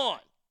moves on.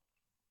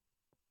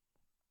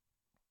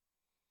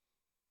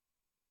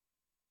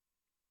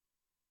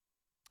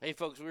 Hey,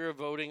 folks, we were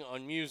voting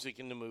on music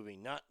in the movie,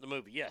 not the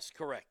movie. Yes,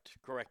 correct.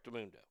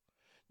 Correctamundo.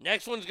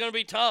 Next one's going to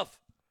be tough.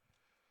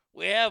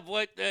 We have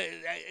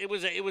it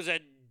was a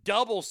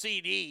double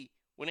CD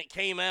when it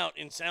came out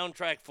in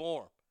soundtrack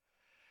form.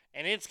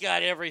 And it's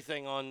got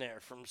everything on there,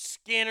 from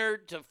Skinner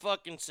to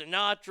fucking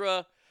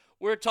Sinatra.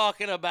 We're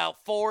talking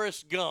about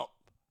Forrest Gump.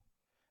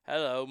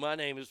 Hello, my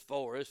name is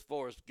Forrest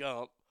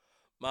Gump.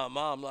 My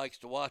mom likes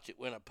to watch it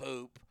when I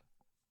poop.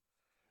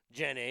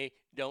 Jenny,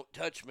 don't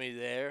touch me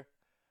there.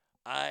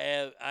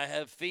 I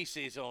have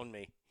feces on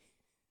me.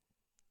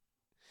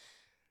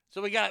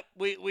 So we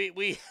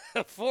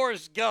have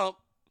Forrest Gump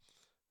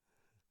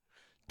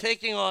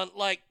taking on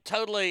like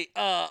totally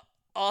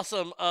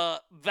awesome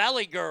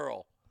Valley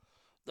Girl.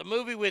 The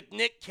movie with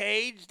Nick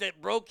Cage that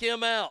broke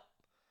him out.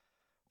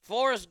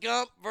 Forrest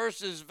Gump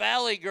versus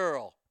Valley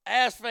Girl.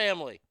 Ass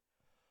Family.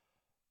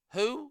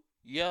 Who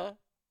ya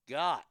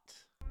got?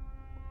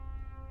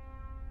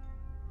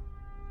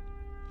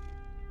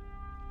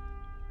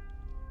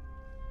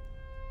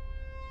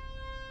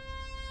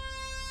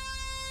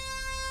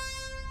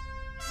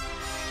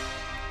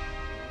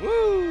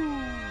 Woo!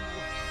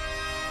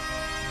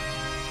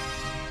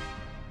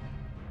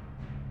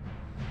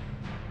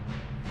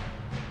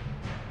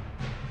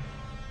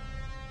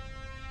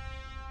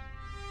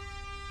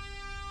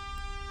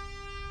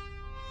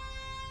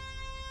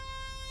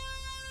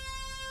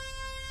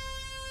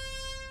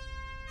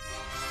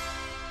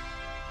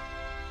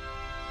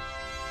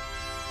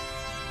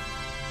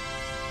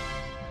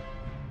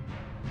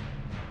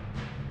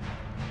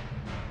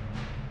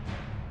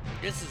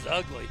 This is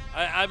ugly.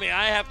 I mean,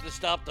 I have to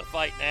stop the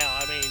fight now.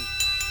 I mean,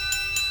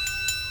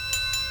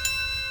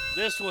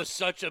 this was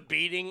such a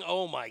beating.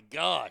 Oh, my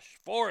gosh.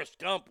 Forrest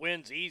Gump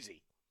wins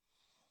easy.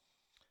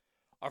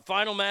 Our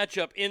final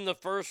matchup in the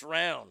first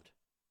round.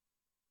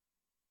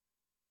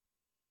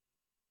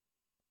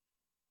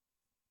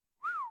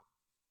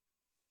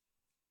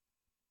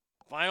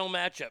 Final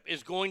matchup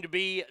is going to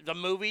be the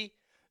movie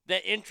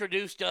that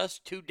introduced us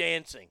to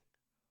dancing.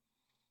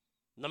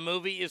 The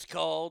movie is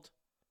called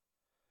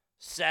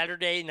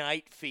Saturday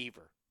Night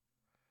Fever.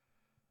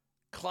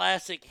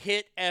 Classic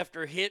hit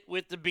after hit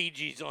with the Bee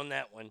Gees on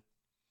that one.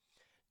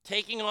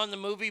 Taking on the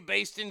movie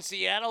based in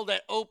Seattle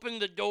that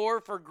opened the door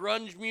for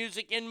grunge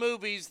music in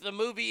movies, the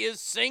movie is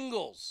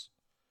Singles.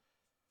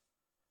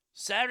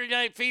 Saturday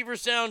Night Fever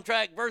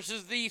soundtrack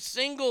versus the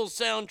Singles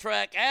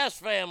soundtrack. Ass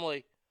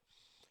Family.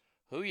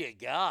 Who you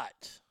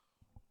got?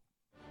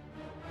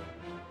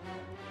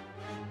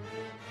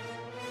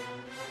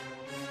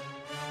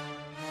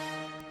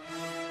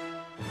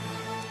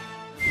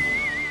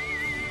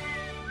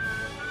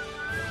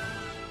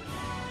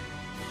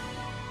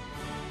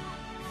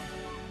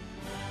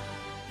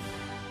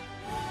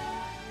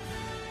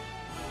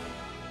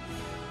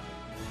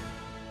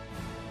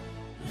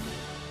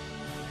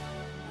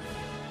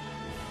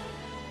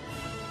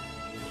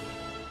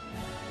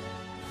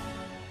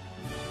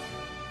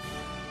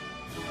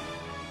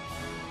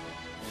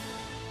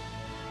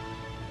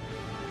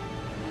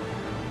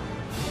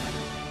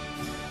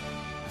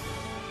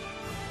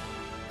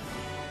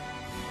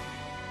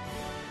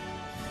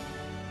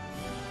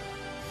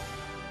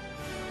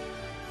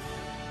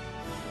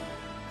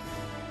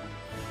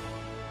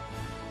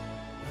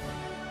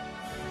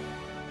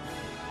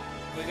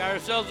 We got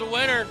ourselves a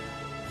winner.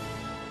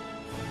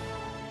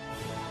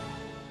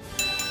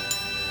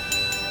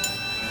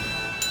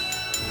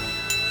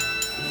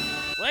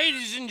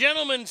 Ladies and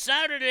gentlemen,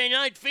 Saturday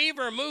Night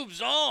Fever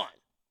moves on.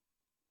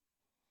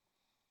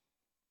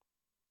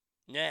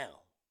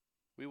 Now,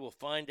 we will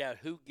find out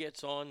who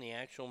gets on the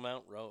actual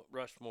Mount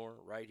Rushmore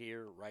right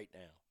here, right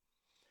now.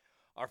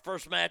 Our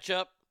first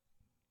matchup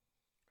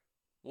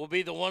will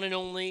be the one and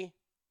only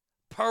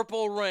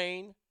Purple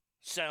Rain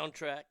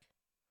soundtrack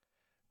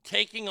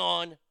taking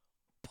on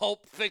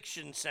Pulp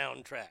Fiction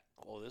soundtrack.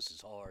 Oh, this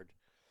is hard.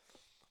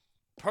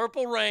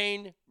 Purple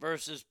Rain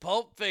versus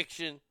Pulp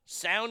Fiction,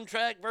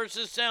 soundtrack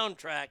versus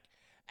soundtrack.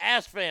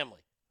 Ass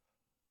Family,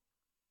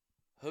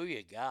 who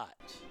you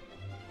got?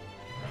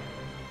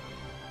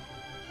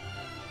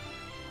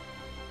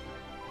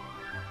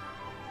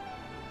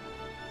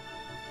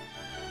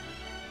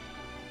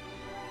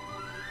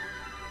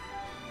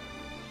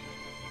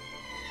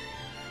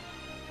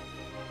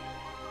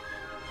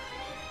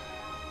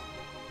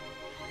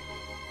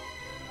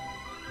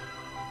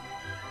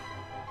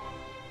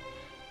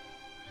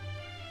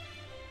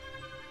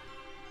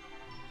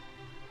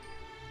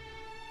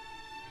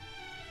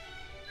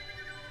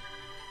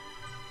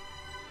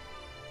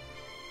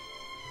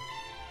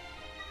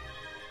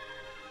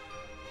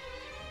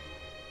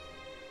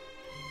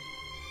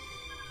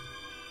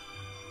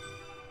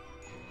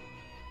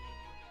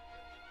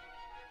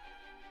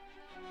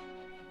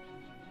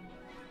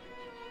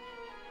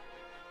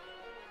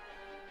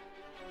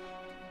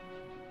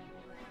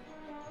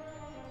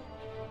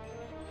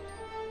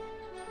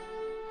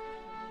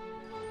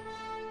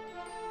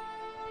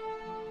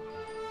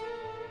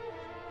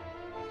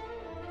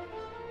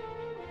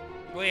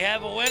 We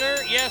have a winner.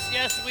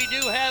 Yes, we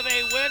do have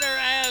a winner,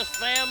 Ass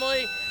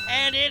Family.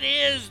 And it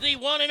is the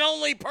one and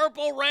only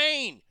Purple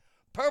Rain.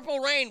 Purple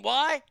Rain.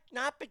 Why?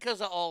 Not because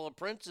of all of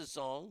Prince's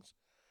songs,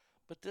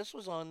 but this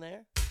was on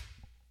there.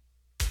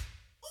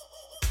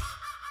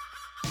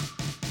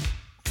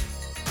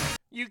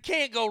 You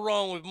can't go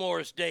wrong with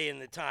Morris Day in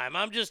the Time.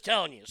 I'm just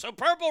telling you. So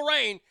Purple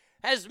Rain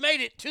has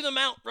made it to the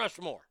Mount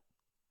Rushmore.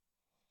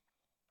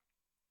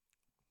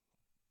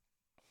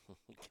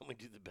 Can we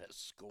do the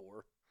best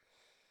score?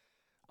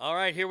 All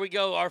right, here we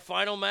go. Our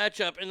final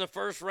matchup in the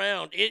first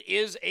round. It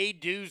is a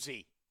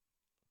doozy.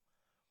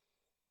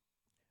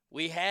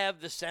 We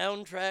have the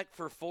soundtrack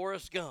for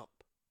Forrest Gump.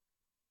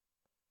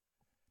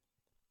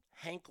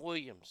 Hank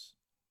Williams,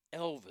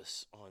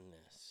 Elvis on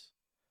this.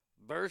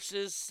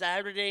 Versus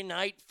Saturday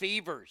Night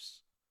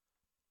Fevers.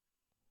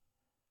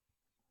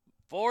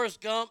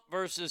 Forrest Gump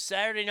versus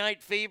Saturday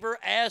Night Fever.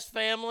 Ass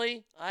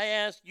Family, I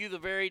ask you the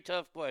very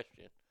tough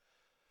question.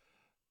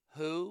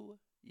 Who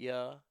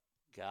ya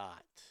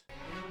got?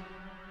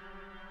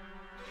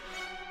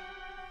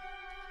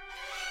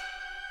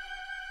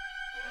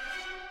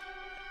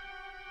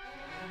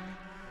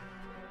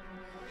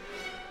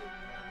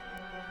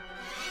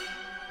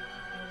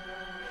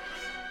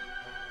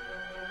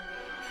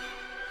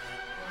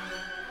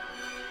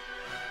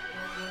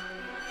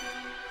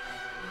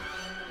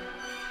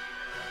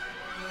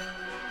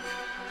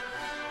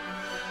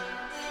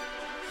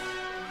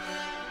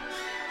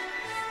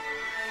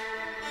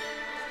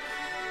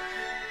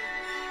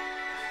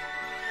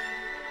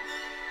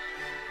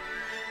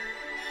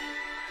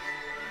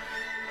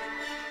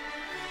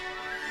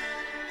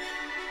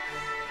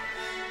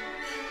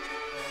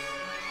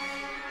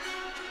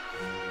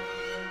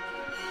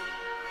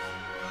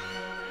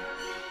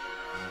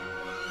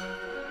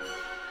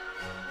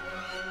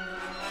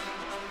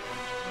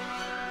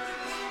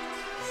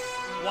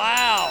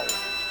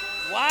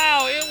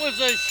 Wow, it was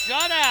a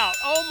shutout.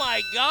 Oh,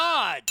 my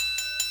God.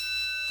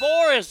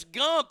 Forrest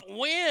Gump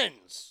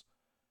wins.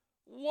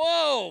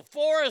 Whoa,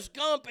 Forrest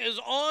Gump is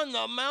on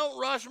the Mount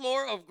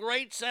Rushmore of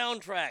great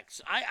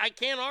soundtracks. I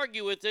can't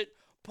argue with it.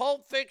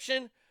 Pulp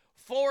Fiction,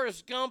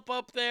 Forrest Gump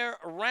up there.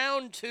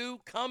 Round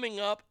 2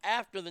 coming up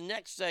after the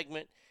next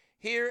segment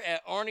here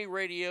at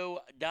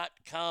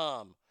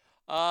ArnieRadio.com.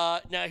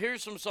 Now,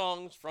 here's some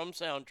songs from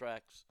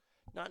soundtracks.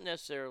 Not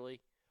necessarily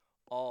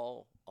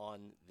all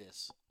on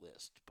this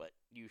list, but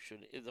you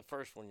should. The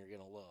first one you're going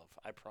to love,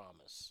 I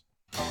promise.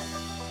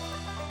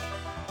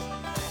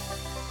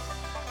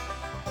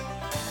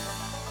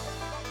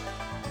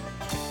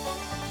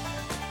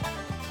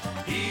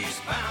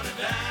 Eastbound and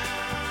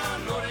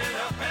down, loaded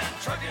up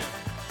and trucking.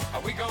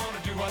 Are we gonna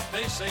do what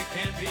they say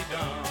can't be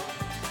done?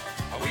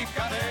 We've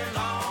got a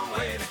long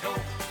way to go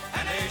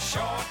and a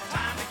short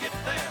time to get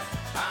there.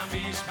 I'm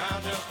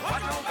eastbound, just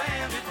watch old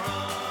bandit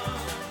run.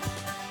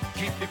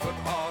 Keep your foot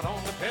hard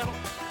on the pedal,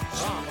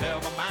 son,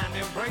 never mind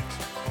them brakes.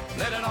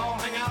 Let it all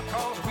hang out,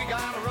 cause we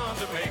got a run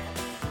to make.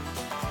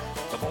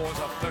 The boys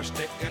are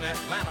thirsty in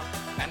Atlanta,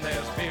 and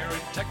there's beer in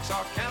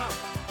Texarkana,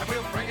 and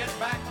we'll bring it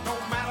back no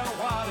matter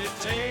what it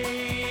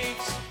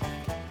takes.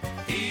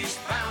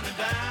 Eastbound and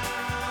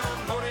down,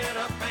 loaded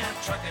up and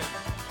trucking.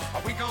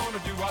 Are we gonna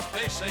do what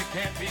they say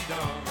can't be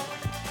done?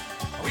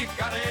 We've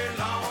got a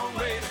long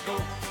way to go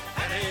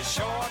and a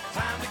short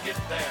time to get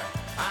there.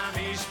 I'm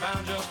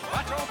eastbound, just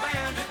watch old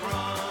bandit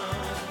run.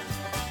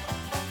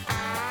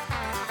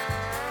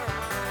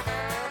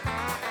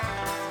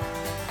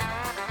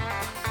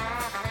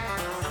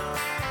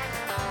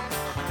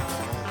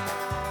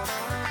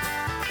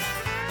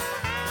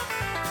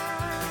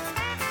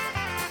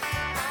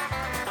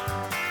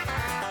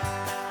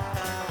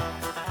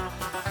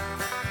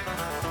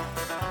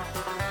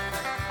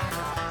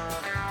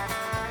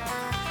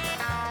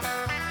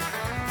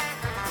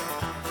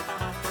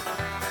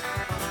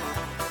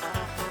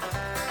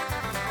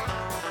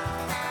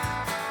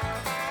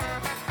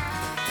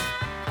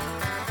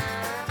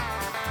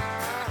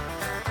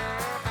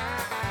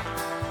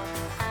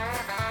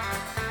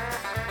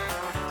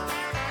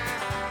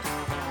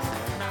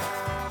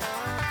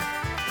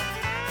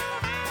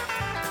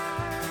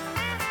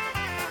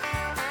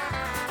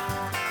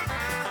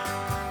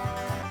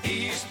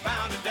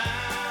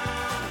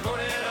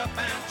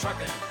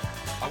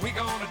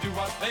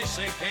 they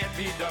say can't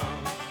be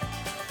done.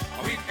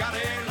 We've got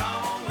a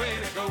long way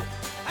to go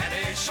and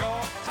a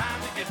short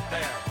time to get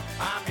there.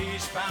 I'm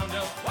eastbound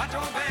up, watch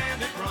our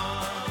bandit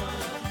run.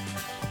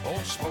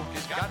 Old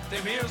Smokey's got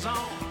them ears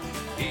on,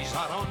 he's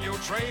hot on your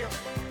trail,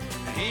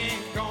 and he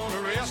ain't gonna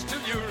rest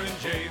till you're in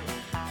jail.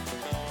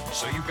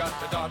 So you got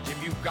to dodge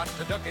him, you got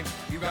to duck him,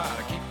 you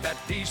gotta keep that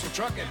diesel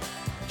trucking.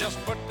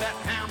 Just put that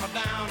hammer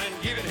down and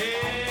give it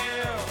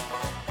hell.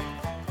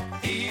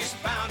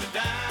 Eastbound and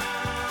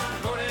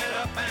down, load it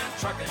up and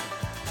trucking.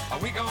 Are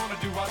we gonna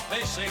do what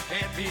they say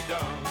can't be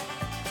done?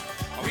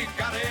 We've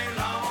got a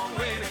long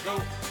way to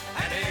go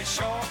and a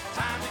short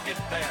time to get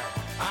there.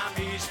 I'm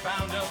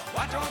eastbound up,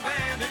 watch our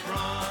bandit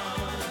run.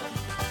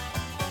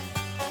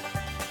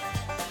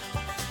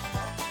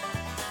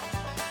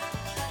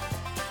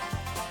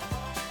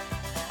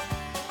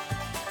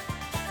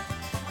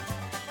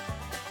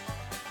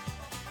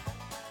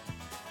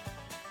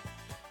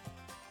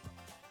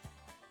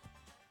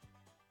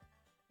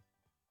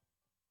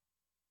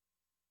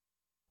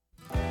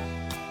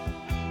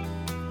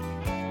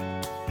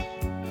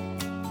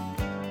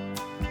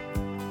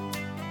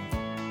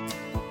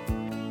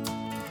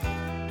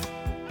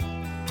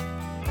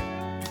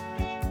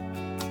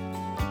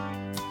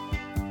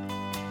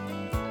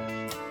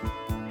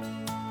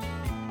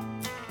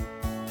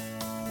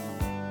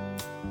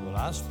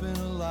 I spent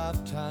a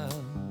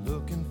lifetime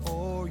looking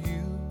for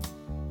you.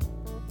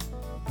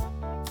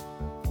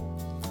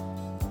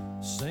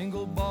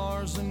 Single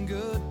bars and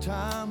good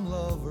time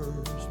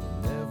lovers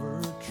were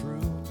never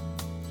true.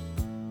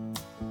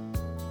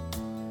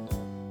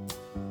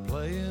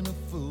 Playing a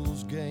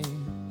fool's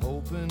game,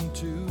 hoping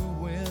to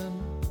win,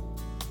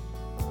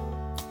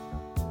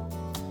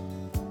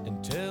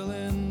 and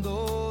telling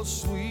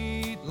those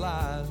sweet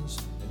lies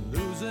and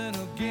losing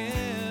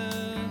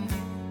again.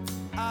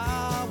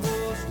 I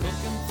was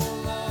looking for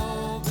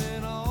love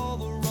in all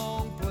the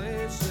wrong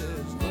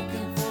places,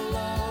 looking for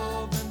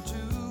love in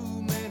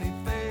too many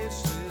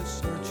faces,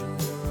 searching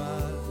your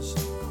eyes,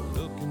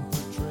 looking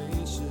for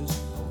traces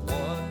of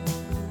what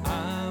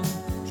I'm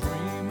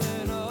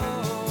dreaming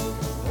of,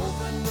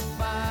 hoping to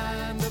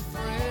find a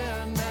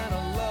friend and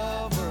a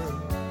lover.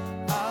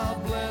 I'll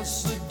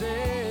bless the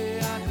day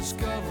I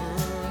discover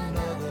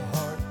another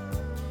heart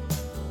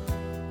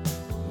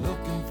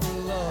looking for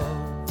love.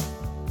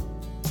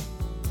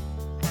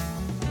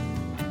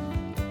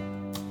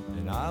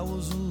 I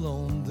was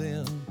alone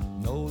then,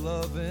 no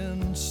love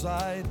in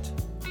sight,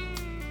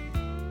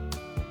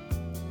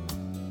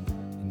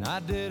 and I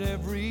did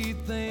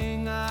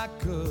everything I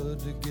could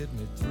to get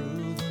me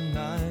through the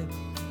night.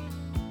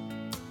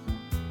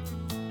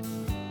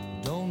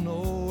 Don't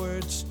know where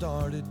it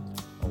started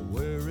or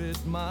where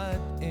it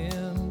might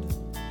end.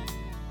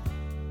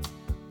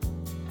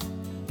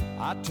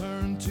 I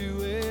turned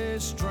to a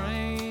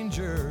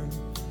stranger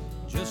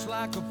just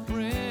like a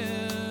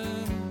friend.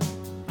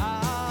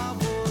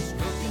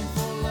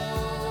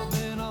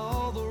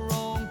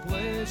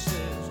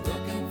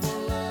 Looking for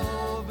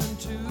love in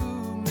too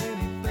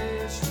many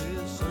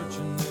faces,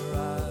 searching their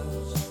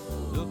eyes,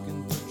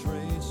 looking for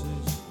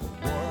traces of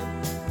what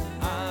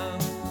I'm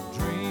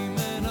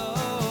dreaming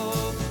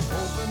of,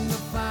 hoping to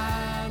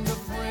find a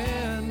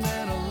friend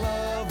and a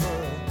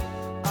lover.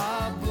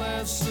 I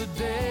bless the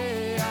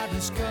day I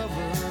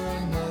discover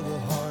another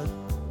heart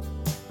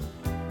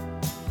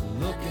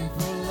looking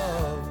for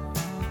love.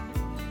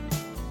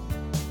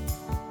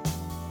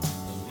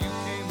 You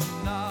came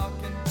a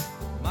knocking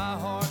my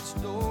heart's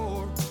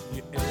door,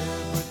 you're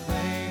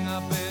everything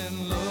I've been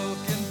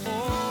looking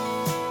for.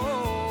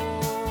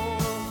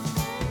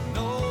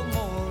 No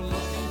more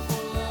looking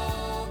for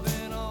love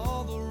in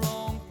all the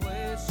wrong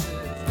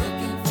places,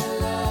 looking for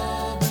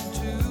love in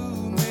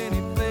too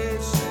many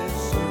faces,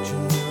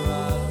 searching your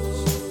eyes,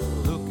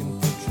 looking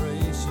for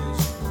traces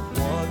of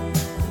what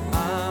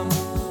I'm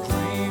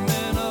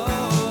dreaming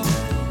of.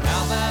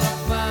 Now that I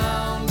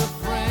found a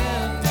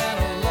friend and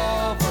a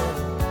lover,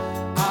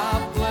 I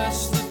bless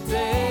the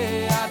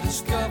day I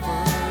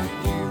discovered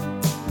you.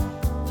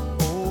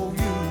 Oh,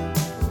 you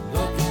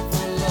looking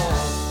for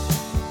love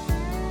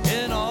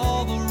in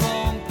all the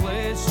wrong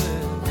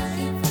places,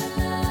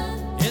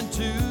 in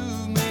too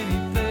many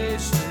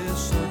faces,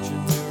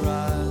 searching your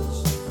eyes,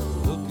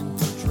 looking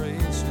for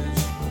traces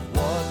of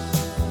what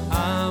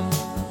I'm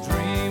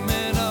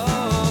dreaming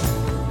of.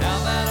 Now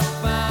that I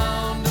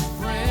found a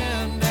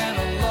friend and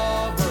a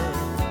lover,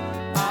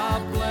 I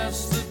bless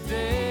the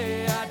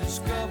day I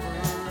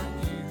discovered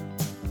you.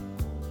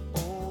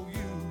 Oh,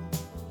 you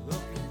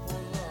looking for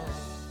love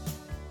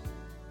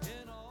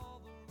in all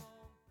the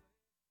wrong.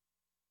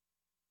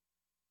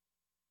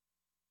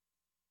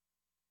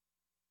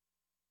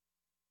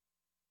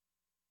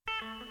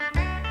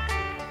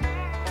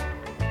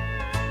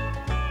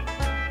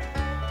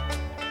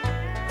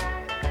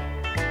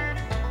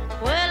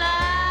 Well,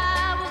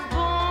 I was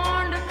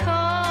born a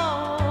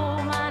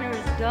coal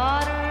miner's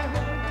daughter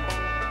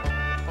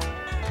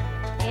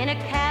in a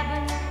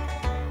cabin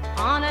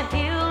on a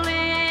hill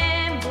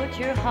in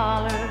Butcher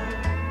Holler.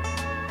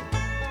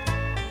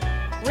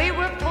 We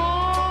were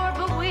poor,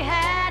 but we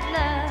had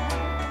love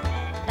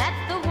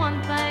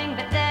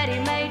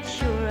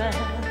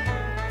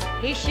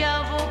He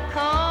shoveled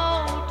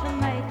coal to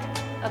make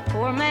a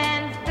poor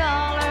man's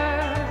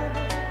dollar.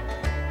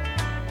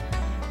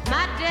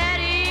 My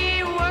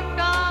daddy worked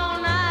all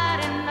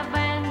night in the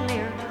Van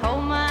Leer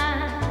coal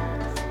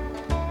mines,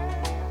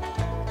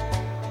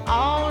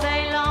 all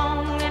day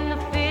long in the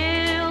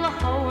field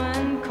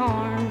hoeing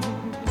corn.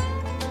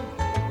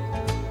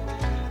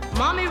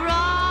 Mommy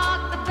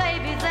rocked the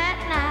babies at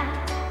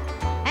night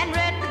and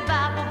read the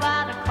Bible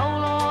by the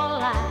coal oil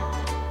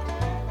light,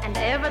 and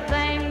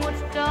everything would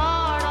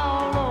start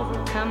all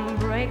over come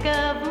break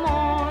of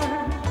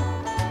morn.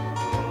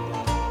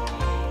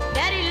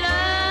 Daddy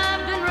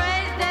loved and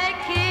raised their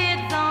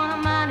kids on a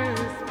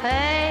miner's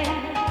pay.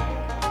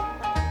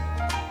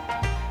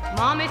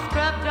 Mommy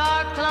scrubbed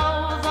our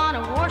clothes on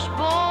a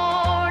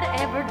washboard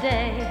every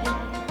day.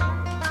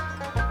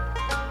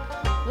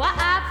 Why,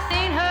 I've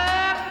seen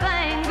her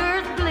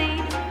fingers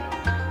bleed.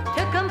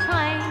 To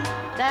complain,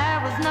 there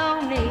was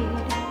no need.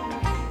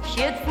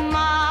 She'd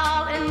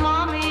smile in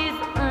Mommy's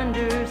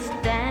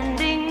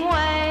understanding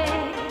way.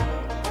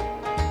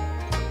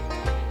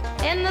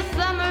 In the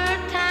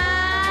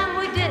summertime,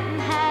 we didn't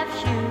have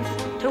shoes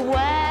to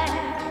wear,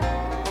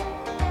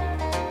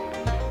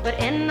 but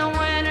in the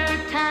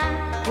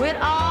wintertime, we'd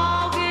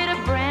all get a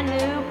brand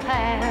new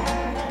pair.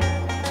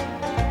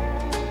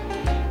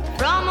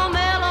 From a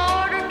mail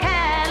order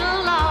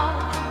catalog,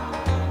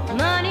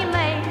 money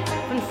made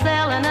from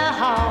selling a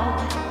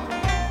hog,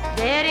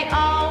 Daddy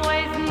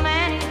always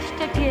managed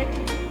to get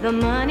the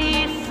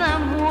money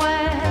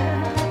somewhere.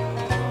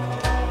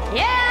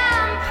 Yeah,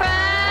 I'm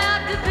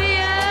proud to be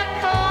a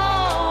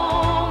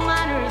coal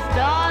miner's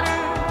daughter.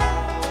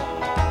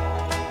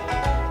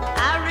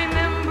 I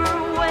remember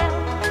well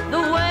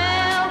the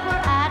well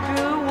where I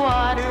drew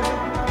water.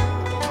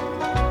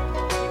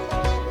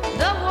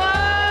 The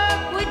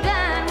work we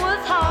done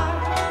was hard.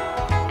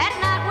 At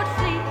night we'd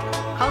sleep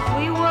 'cause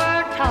we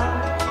were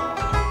taught.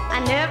 I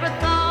never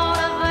thought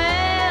of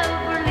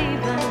ever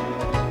leaving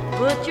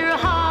Butcher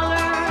Holler.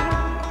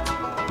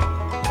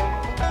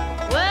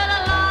 Well,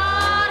 a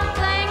lot of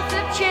things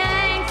have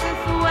changed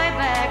since way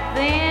back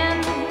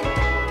then,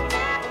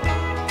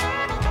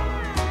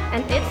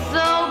 and it's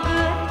so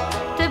good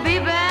to be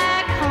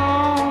back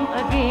home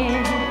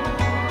again.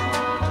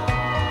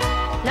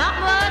 Not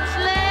much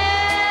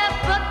left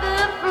but the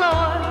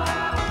floor.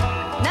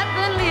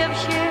 Nothing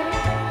lives here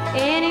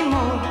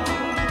anymore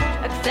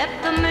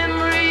except the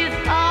memories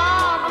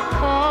of a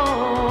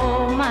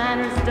coal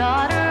miner's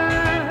daughter.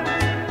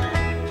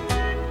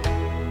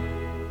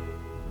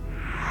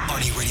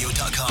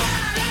 ArnieRadio.com.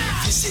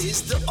 This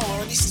is the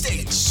Arnie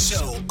State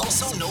Show,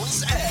 also known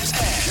as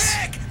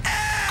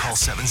Call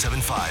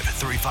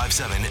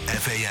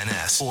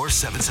 775-357-FANS or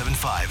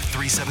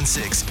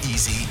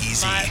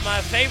 775-376-EASY.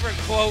 My favorite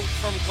quote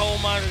from Coal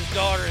Miner's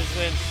Daughter is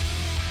when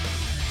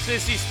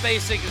Sissy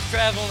Spacek is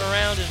traveling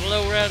around as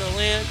Loretta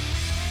Lynn.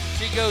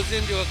 She goes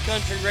into a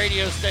country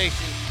radio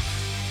station,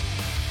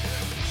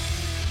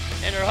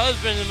 and her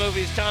husband in the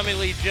movie is Tommy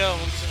Lee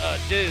Jones,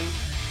 Dew.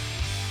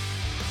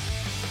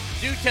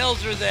 Dew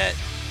tells her that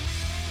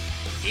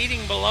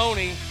eating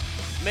bologna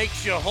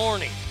makes you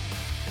horny,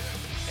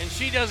 and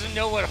she doesn't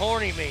know what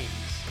horny means.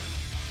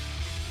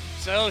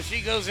 So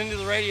she goes into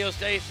the radio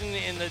station,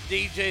 and the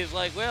DJ is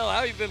like, well,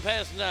 how you been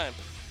passing time?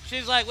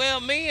 She's like, well,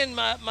 me and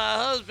my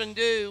husband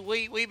do.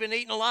 We've been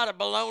eating a lot of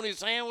bologna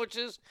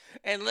sandwiches,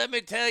 and let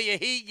me tell you,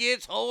 he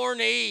gets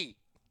horny.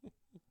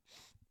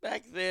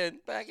 Back then,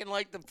 back in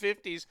like the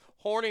 50s,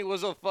 horny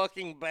was a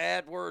fucking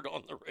bad word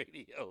on the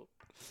radio.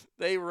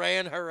 They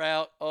ran her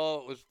out.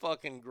 Oh, it was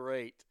fucking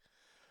great.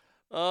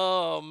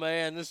 Oh,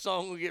 man, this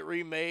song will get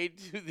remade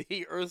to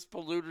the Earth's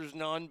Polluters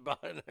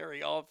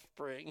Non-Binary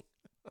Offspring.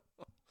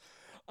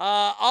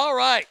 All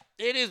right,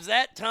 it is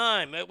that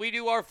time that we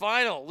do our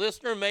final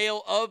listener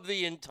mail of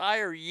the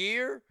entire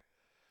year.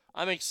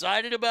 I'm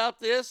excited about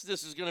this.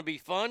 This is going to be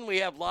fun. We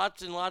have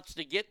lots and lots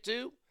to get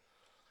to.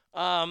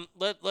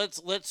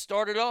 Let's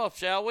start it off,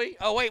 shall we?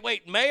 Oh,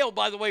 wait. Mail,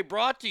 by the way,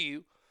 brought to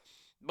you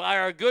by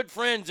our good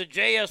friends at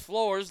JS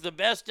Floors, the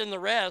best in the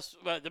West.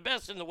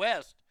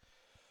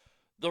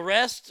 The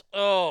Rest,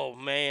 oh,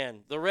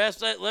 man. The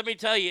Rest, let me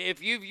tell you,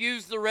 if you've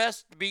used The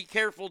Rest, be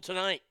careful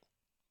tonight.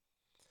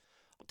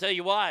 I'll tell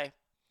you why.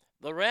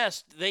 The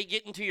Rest, they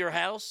get into your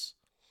house,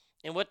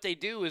 and what they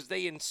do is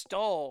they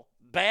install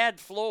bad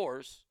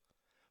floors,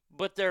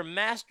 but they're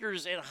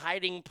masters at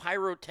hiding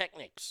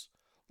pyrotechnics,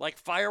 like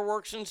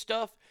fireworks and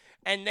stuff,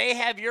 and they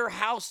have your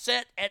house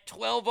set at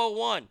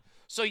 12:01.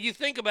 So you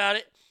think about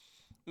it.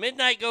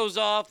 Midnight goes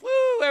off. Woo!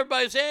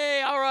 Everybody's,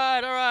 hey, all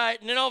right.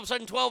 And then all of a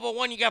sudden,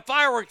 12:01, you got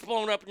fireworks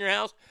blowing up in your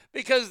house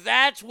because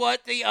that's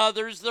what the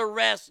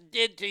Rest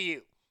did to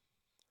you.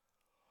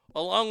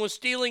 Along with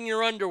stealing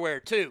your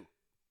underwear, too.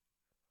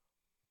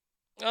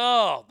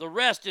 Oh, The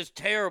Rest is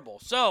terrible.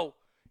 So,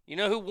 you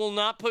know who will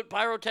not put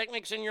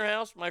pyrotechnics in your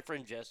house? My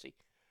friend Jesse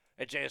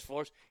at JS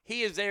Floors.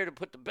 He is there to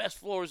put the best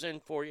floors in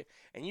for you,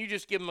 and you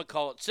just give him a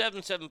call at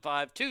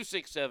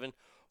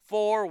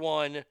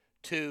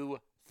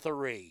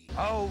 775-267-4123.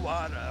 Oh,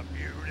 what a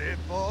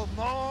beautiful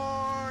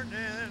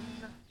morning.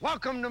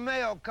 Welcome to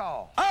Mail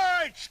Call.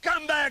 right,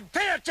 scumbag,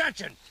 pay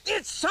attention.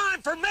 It's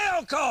time for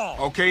mail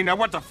call. Okay, now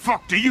what the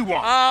fuck do you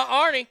want?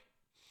 Arnie,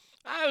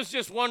 I was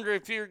just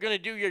wondering if you're going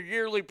to do your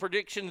yearly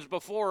predictions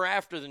before or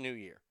after the new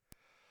year.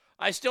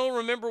 I still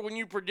remember when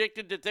you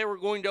predicted that they were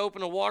going to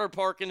open a water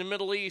park in the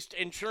Middle East,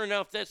 and sure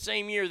enough, that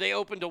same year they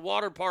opened a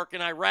water park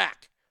in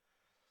Iraq.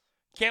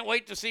 Can't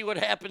wait to see what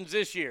happens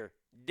this year.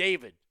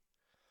 David.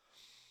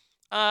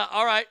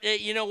 All right,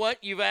 you know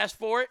what? You've asked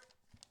for it,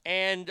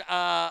 and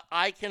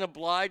I can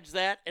oblige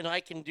that, and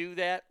I can do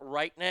that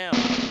right now.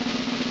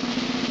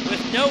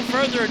 With no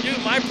further ado,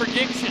 my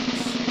predictions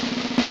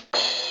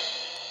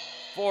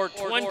for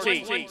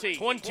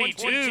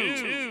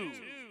 2022.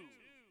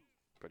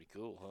 Pretty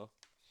cool, huh?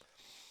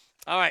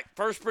 All right,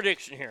 first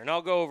prediction here, and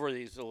I'll go over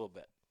these a little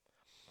bit.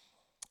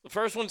 The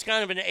first one's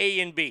kind of an A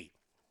and B.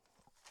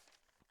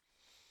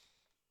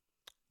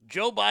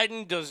 Joe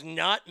Biden does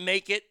not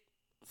make it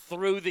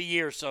through the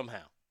year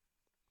somehow.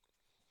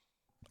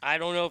 I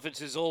don't know if it's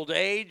his old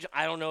age.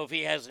 I don't know if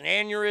he has an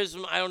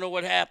aneurysm. I don't know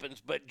what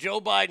happens, but Joe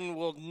Biden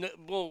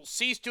will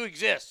cease to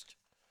exist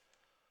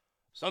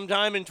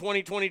sometime in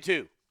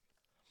 2022.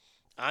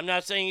 I'm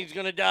not saying he's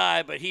going to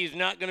die, but he's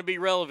not going to be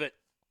relevant.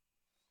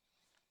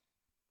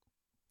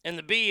 And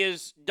the B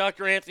is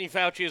Dr. Anthony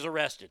Fauci is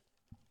arrested.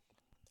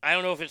 I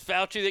don't know if it's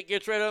Fauci that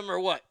gets rid of him or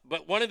what,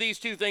 but one of these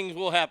two things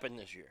will happen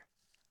this year.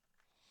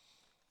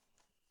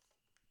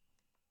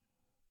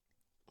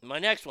 My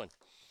next one.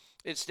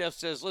 Steph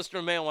says,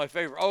 listener mail, my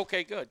favorite.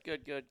 Okay, good.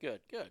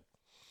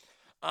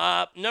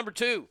 Number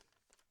 2.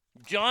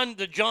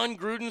 The John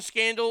Gruden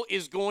scandal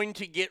is going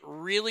to get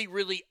really,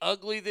 really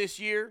ugly this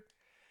year.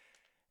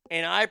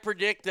 And I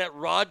predict that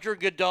Roger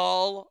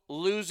Goodell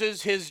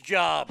loses his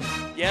job.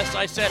 Yes,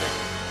 I said it.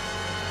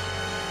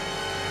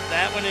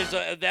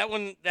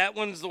 That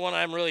one's the one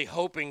I'm really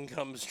hoping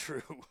comes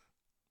true.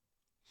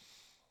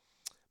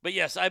 But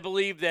yes, I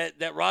believe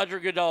that Roger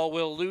Goodell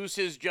will lose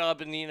his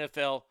job in the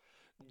NFL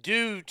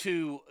due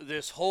to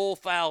this whole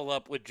foul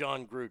up with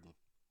John Gruden.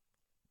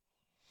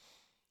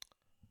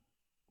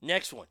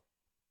 Next one.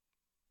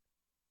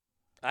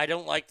 I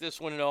don't like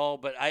this one at all,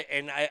 but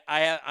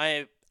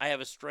I have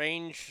a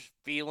strange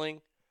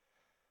feeling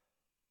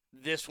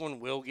this one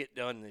will get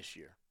done this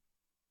year.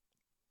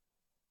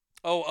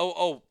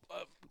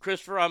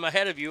 Christopher, I'm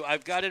ahead of you.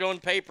 I've got it on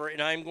paper,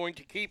 and I'm going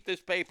to keep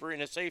this paper in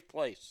a safe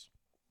place.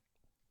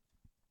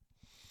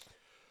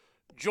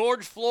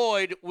 George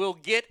Floyd will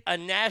get a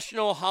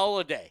national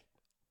holiday.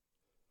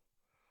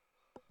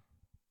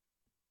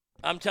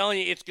 I'm telling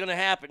you, it's going to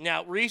happen.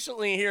 Now,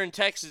 recently here in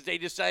Texas, they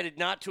decided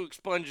not to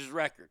expunge his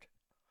record.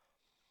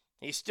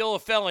 He's still a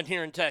felon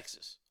here in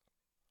Texas.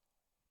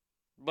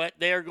 But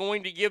they are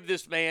going to give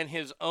this man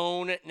his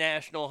own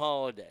national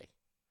holiday.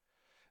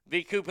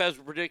 V. Coop has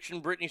a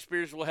prediction. Britney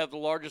Spears will have the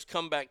largest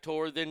comeback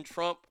tour than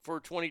Trump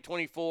for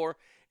 2024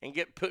 and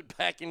get put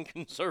back in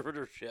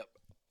conservatorship.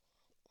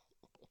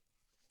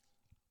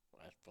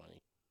 That's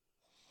funny.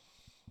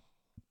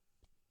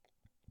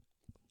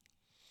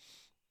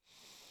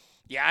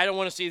 Yeah, I don't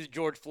want to see the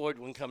George Floyd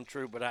one come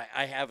true, but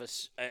I have a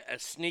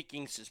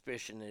sneaking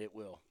suspicion that it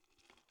will.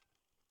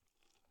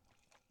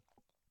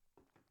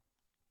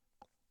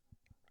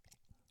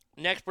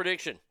 Next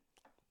prediction.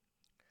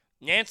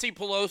 Nancy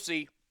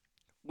Pelosi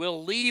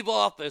will leave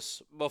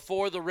office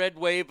before the red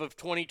wave of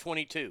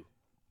 2022.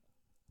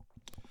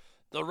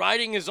 The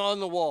writing is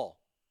on the wall.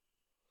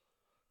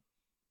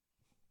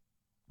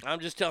 I'm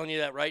just telling you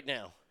that right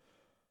now.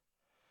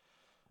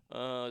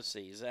 Let's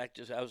see. Zach,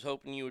 I was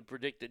hoping you would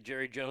predict that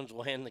Jerry Jones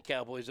will hand the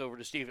Cowboys over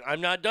to Steven. I'm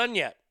not done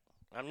yet,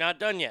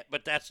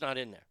 but that's not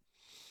in there.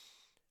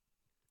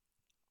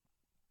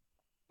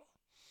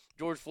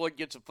 George Floyd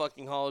gets a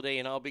fucking holiday,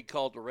 and I'll be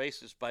called a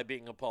racist by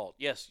being appalled.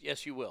 Yes,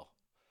 you will.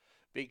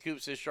 B.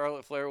 Coop says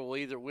Charlotte Flair will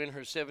either win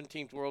her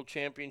 17th World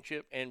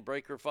Championship and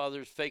break her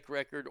father's fake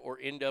record or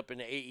end up in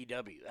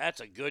AEW. That's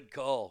a good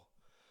call.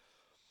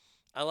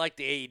 I like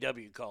the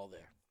AEW call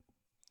there.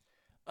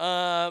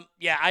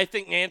 Yeah, I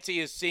think Nancy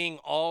is seeing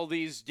all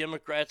these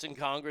Democrats in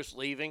Congress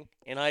leaving,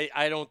 and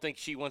I don't think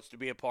she wants to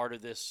be a part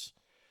of this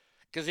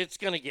because it's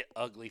going to get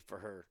ugly for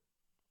her.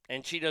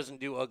 And she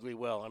doesn't do ugly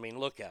well. I mean,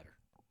 look at her.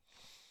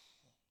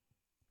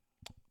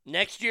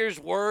 Next year's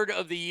word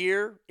of the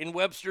year in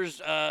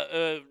Webster's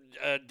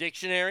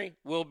dictionary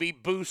will be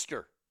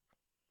booster.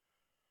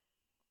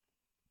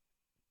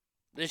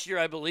 This year,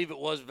 I believe it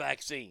was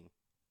vaccine.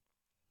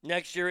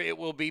 Next year, it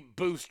will be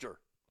booster.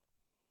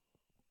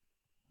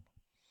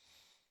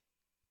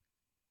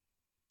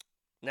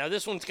 Now,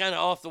 this one's kind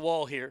of off the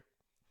wall here.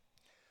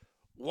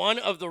 One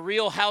of the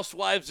Real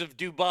Housewives of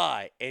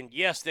Dubai, and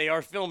yes, they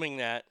are filming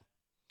that,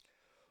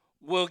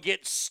 will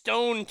get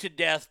stoned to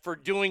death for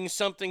doing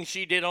something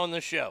she did on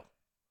the show.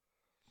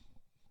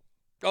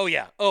 Oh,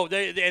 yeah. Oh,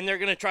 they're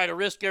going to try to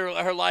risk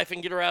her life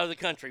and get her out of the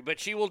country.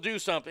 But she will do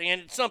something,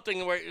 and it's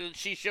something where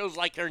she shows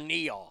like her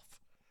knee off.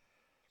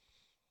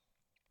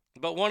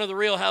 But one of the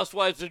Real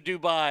Housewives of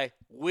Dubai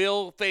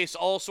will face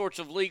all sorts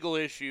of legal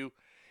issue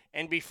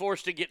and be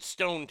forced to get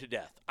stoned to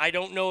death. I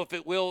don't know if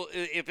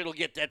it'll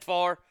get that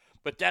far,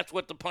 but that's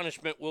what the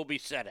punishment will be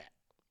set at.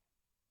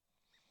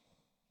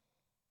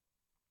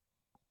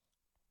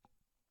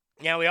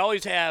 Now, we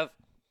always have.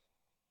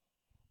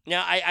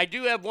 Now, I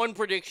do have one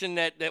prediction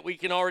that we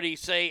can already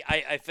say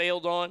I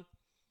failed on.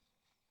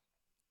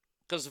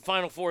 Because the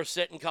Final Four is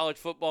set in college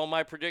football.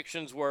 My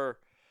predictions were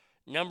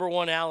number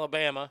 1,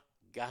 Alabama.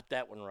 Got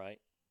that one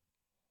right.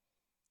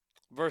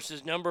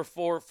 Versus number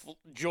 4,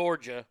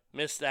 Georgia.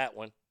 Missed that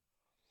one.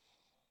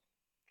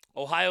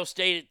 Ohio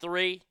State at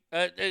 3.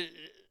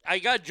 I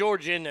got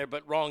Georgia in there,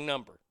 but wrong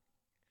number.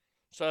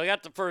 So I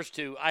got the first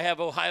 2. I have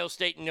Ohio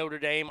State and Notre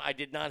Dame. I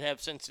did not have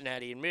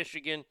Cincinnati and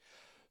Michigan.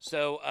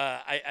 So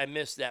I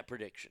missed that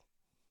prediction.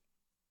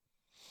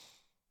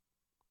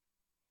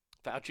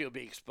 Fauci will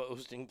be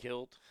exposed and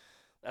killed.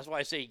 That's why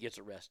I say he gets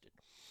arrested.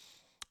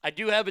 I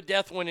do have a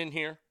death one in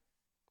here.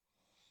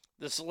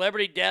 The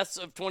celebrity deaths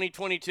of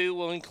 2022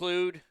 will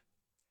include,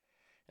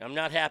 and I'm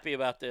not happy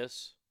about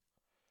this,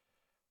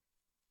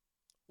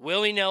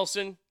 Willie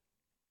Nelson,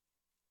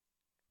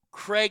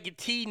 Craig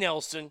T.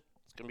 Nelson,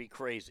 it's going to be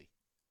crazy,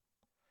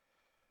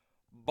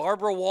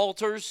 Barbara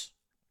Walters,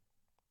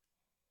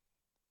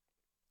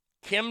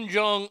 Kim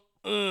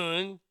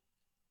Jong-un,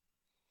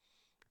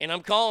 and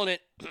I'm calling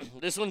it,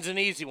 this one's an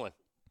easy one.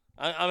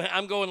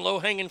 I'm going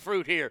low-hanging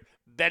fruit here,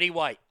 Betty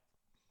White.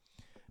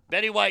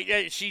 Betty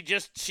White,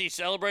 she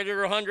celebrated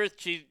her 100th.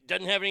 She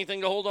doesn't have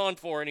anything to hold on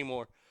for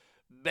anymore.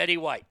 Betty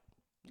White.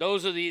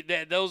 Those will be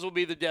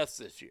the deaths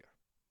this year.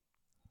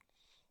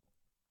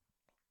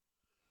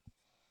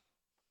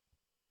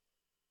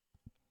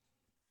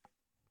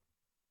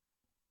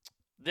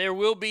 There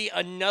will be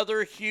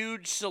another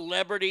huge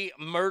celebrity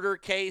murder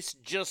case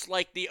just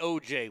like the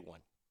OJ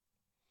one.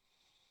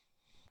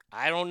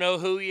 I don't know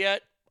who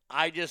yet.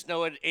 I just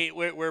know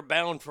we're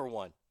bound for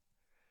one.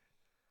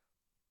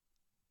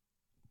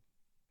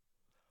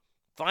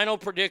 Final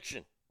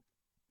prediction.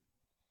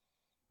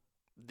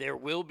 There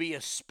will be a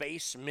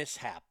space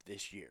mishap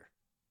this year.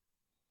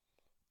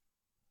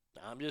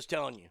 I'm just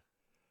telling you.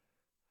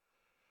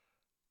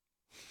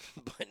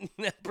 But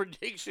that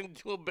prediction,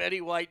 will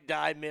Betty White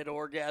die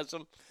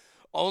mid-orgasm?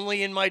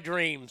 Only in my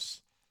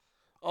dreams.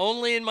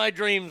 Only in my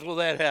dreams will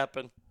that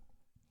happen.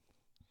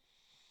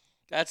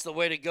 That's the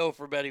way to go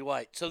for Betty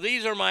White. So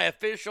these are my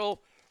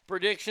official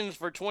predictions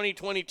for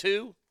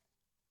 2022.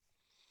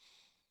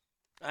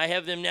 I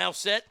have them now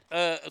set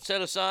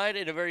aside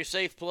in a very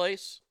safe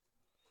place.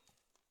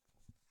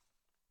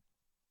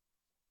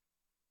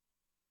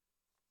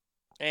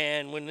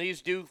 And when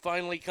these do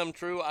finally come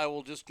true, I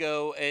will just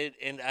go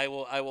and I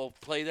will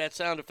play that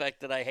sound effect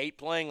that I hate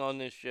playing on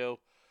this show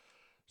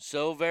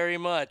so very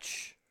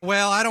much.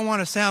 Well, I don't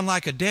want to sound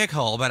like a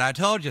dickhole, but I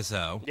told you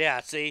so.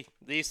 Yeah, see,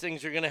 these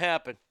things are going to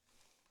happen.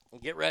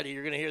 Get ready.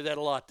 You're going to hear that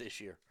a lot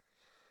this year.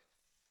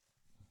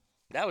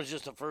 That was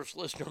just the first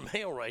listener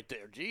mail right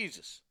there.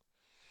 Jesus.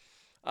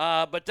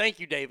 But thank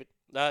you, David.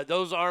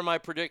 Those are my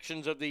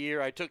predictions of the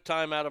year. I took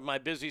time out of my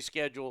busy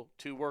schedule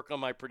to work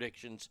on my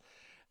predictions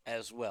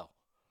as well.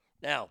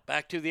 Now,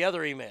 back to the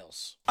other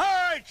emails. All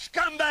right,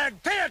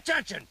 scumbag, pay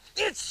attention.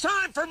 It's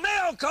time for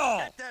mail call.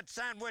 Get that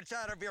sandwich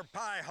out of your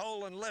pie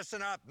hole and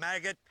listen up,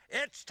 maggot.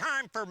 It's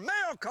time for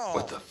mail call.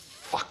 What the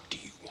fuck do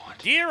you want?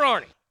 Dear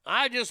Arnie,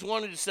 I just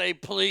wanted to say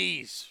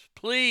please,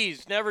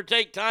 please never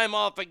take time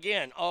off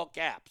again, all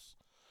caps.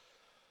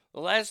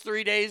 The last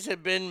 3 days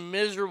have been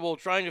miserable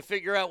trying to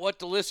figure out what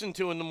to listen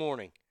to in the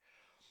morning.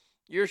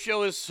 Your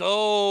show is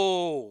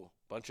so,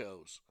 bunch of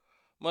O's,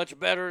 much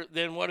better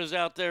than what is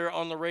out there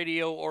on the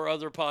radio or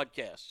other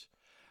podcasts.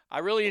 I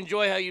really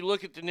enjoy how you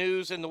look at the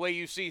news and the way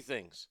you see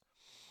things.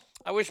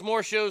 I wish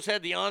more shows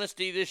had the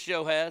honesty this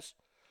show has.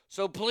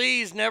 So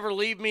please never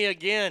leave me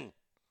again.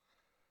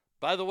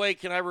 By the way,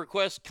 can I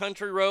request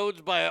Country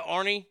Roads by an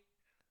Arnie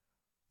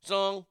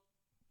song?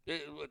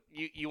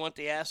 You want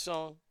the ass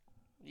song?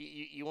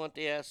 You want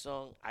the ass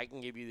song? I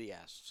can give you the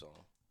ass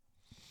song.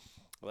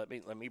 Let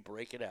me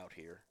break it out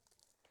here.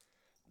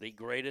 The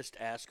greatest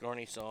Ask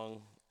Arnie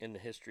song in the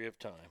history of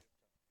time.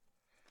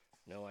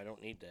 No, I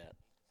don't need that.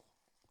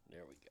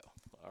 There we go.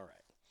 All right.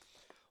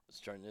 Let's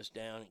turn this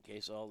down in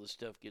case all this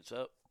stuff gets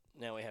up.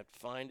 Now we have to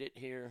find it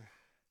here.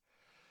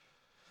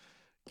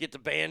 Get the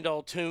band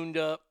all tuned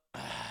up.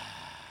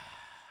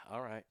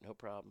 All right, no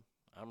problem.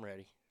 I'm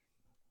ready.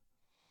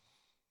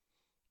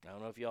 I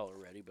don't know if y'all are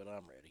ready, but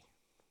I'm ready.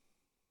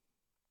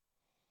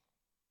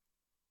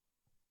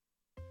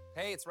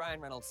 Hey, it's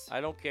Ryan Reynolds.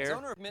 I don't care. As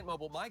owner of Mint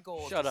Mobile, my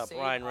goal Shut is to up, save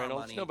Ryan our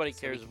Reynolds. money Nobody so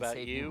we cares can about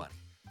save you. money.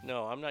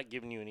 No, I'm not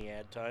giving you any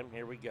ad time.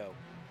 Here we go.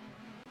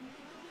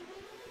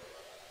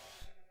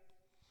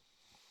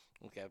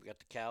 Okay, I've got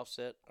the cow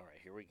set. All right,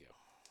 here we go.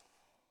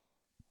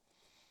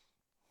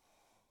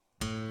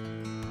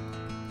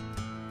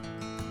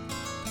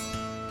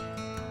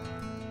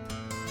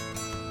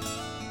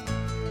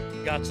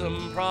 Got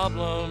some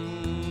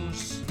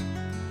problems.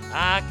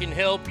 I can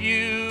help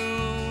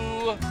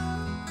you.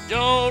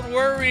 Don't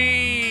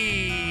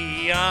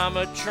worry. I'm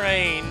a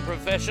trained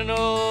professional.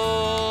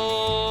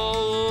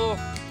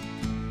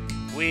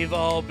 We've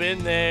all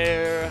been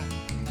there.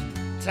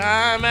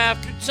 Time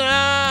after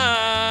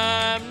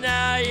time.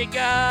 Now you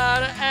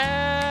gotta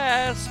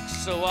ask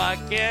so I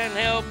can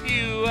help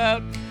you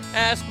out.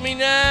 Ask me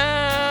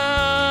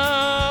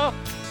now.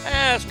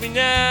 ask me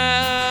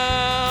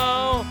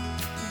now,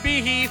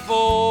 before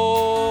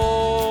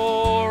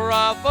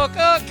I fuck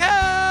a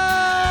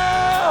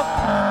cow.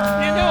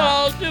 You know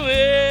I'll do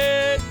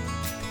it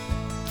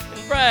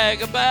and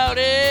brag about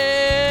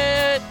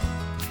it.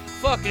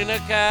 Fucking a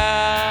cow,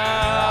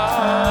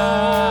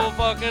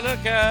 fucking a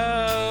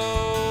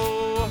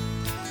cow.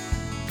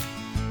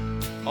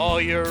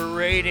 All your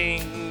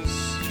ratings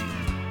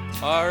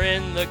are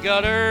in the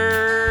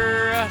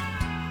gutter.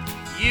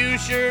 You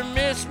sure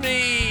miss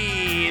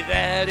me,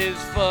 that is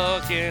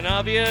fucking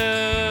obvious.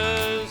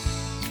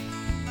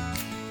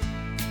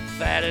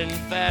 Fat and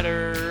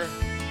fatter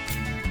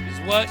is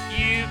what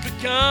you've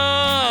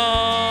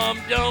become.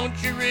 Don't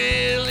you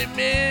really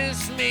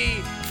miss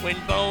me when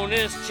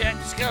bonus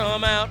checks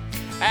come out?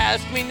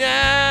 Ask me now,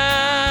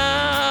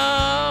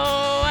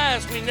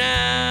 ask me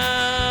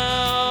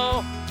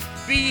now,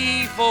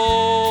 before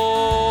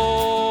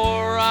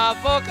I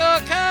fuck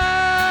a cow.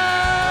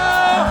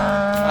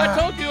 I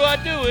told you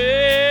I'd do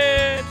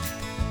it,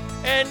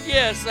 and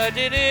yes, I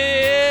did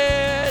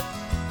it.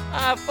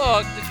 I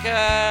fucked the cow,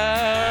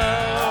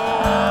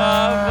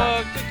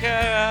 I fucked the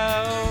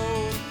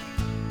cow.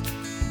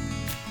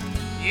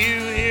 You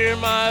hear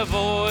my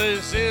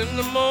voice in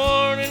the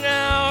morning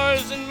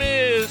hours and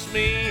miss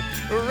me.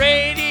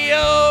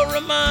 Radio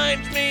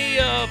reminds me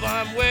of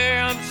I'm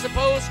where I'm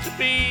supposed to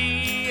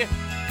be.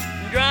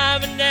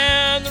 Driving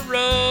down the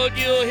road,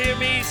 you'll hear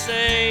me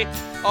say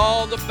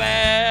all the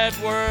bad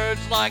words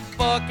like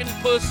fucking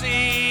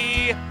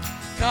pussy,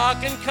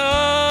 cock and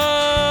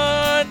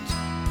cunt.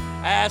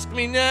 Ask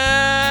me now,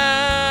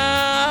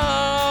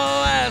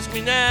 ask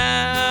me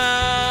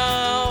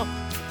now,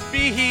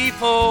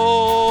 before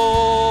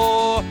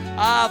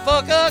I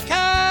fuck a cow.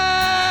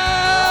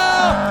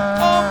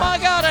 Oh my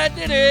God, I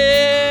did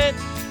it,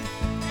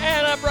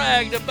 and I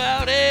bragged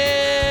about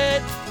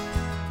it.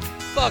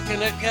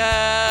 Fucking a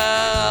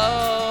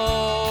cow,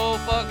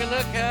 fucking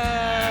a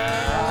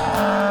cow,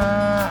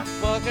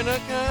 fucking a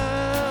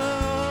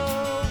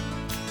cow,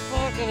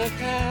 fucking a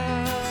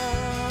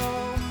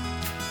cow.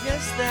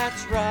 Yes,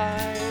 that's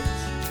right,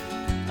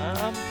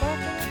 I'm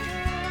fucking a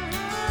cow.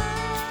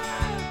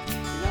 You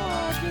know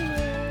I do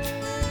it,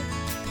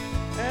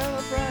 and I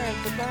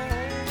bragged about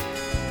it.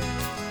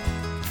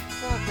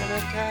 Fucking a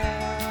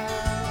cow,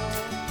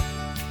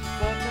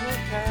 fucking a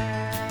cow.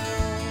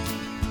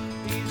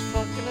 He's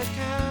fucking a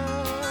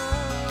cow.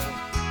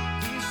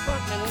 He's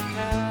fucking a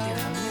cow.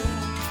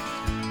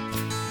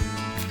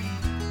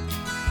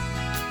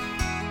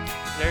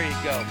 There you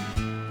go.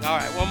 All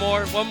right,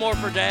 one more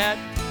for Dad.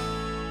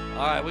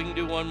 All right, we can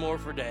do one more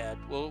for Dad.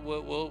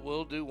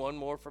 We'll do one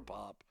more for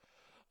Pop.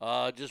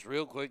 Just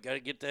real quick, got to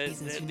get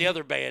the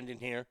other band in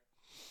here.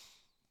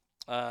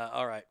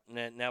 All right,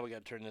 now we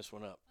got to turn this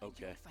one up.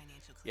 Okay.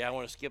 Yeah, I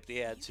want to skip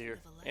the ads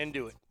here and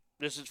do it.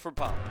 This is for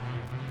Pop.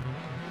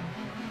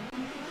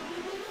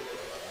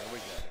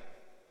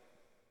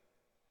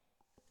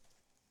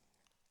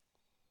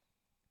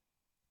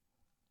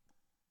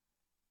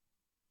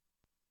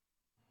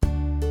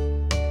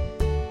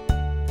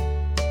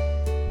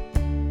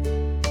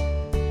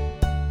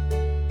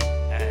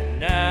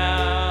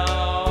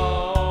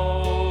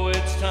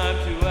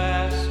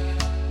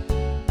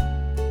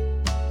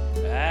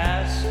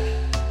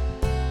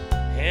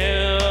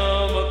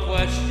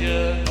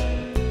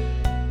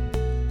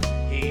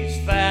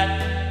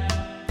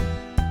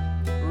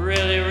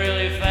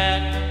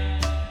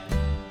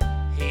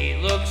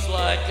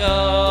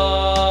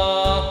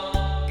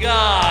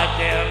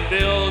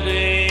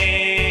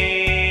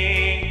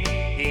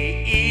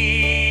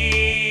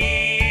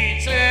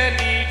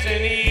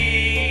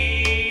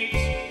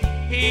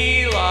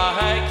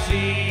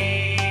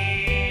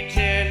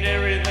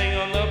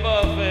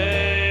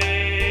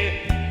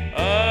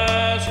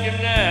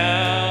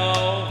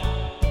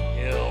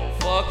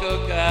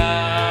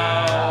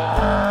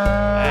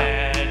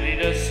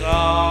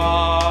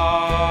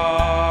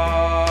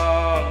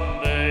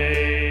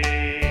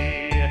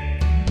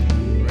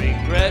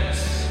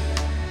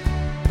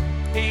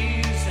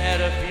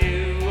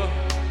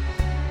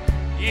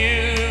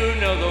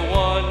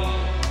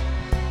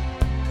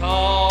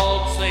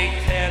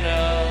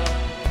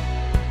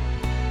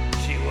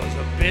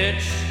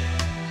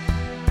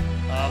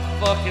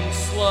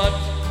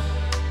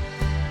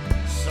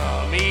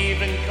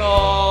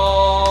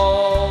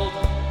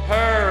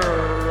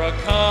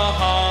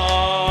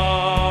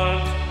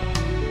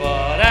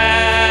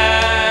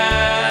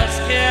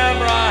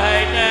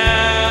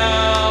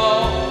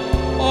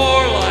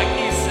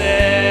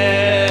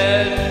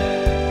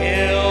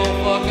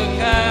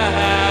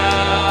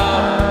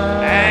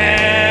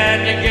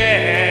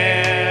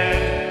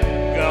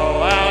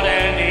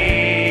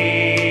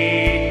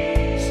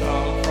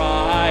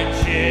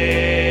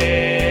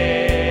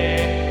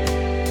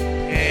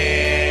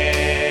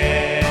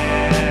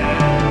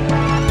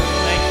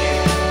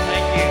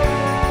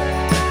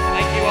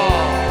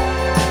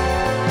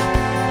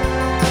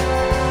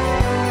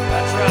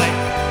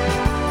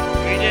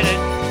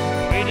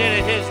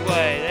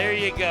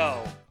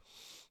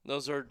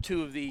 Those are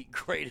two of the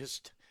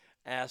greatest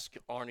Ask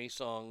Arnie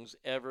songs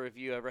ever. If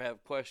you ever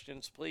have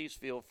questions, please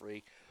feel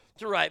free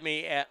to write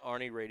me at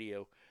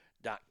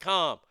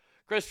arnieradio.com.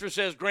 Christopher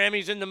says,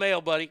 Grammy's in the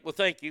mail, buddy. Well,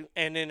 thank you.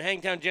 And then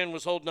Hangtown Jen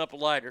was holding up a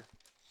lighter.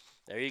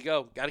 There you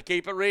go. Got to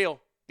keep it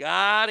real.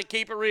 Got to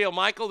keep it real.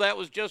 Michael, that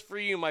was just for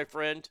you, my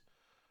friend.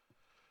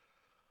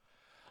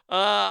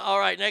 All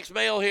right, next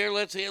mail here.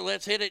 Let's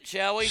hit it,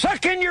 shall we?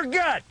 Suck in your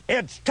gut.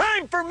 It's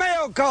time for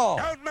mail call.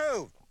 Don't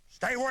move.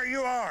 Stay where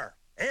you are.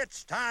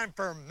 It's time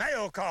for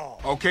mail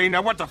call. Okay,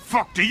 now what the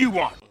fuck do you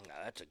want?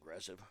 That's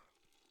aggressive.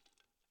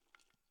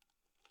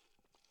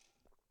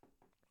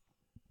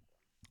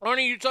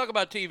 Arnie, you talk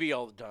about TV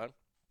all the time.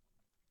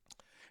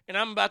 And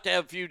I'm about to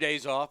have a few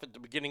days off at the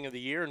beginning of the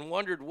year and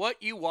wondered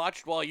what you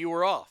watched while you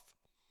were off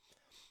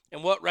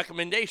and what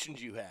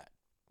recommendations you had.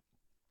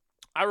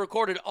 I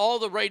recorded all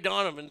the Ray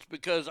Donovans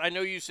because I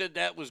know you said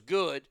that was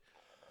good.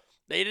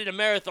 They did a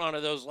marathon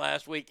of those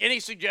last week. Any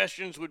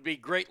suggestions would be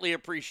greatly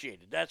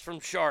appreciated. That's from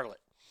Charlotte.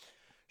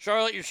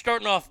 Charlotte, you're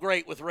starting off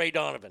great with Ray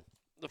Donovan.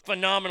 The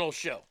phenomenal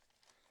show.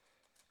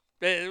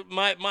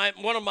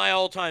 One of my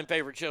all-time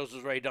favorite shows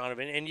was Ray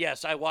Donovan. And,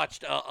 yes, I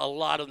watched a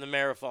lot of the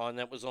marathon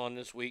that was on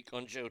this week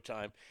on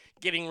Showtime.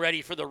 Getting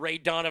ready for the Ray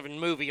Donovan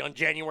movie on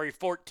January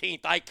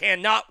 14th. I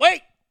cannot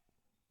wait.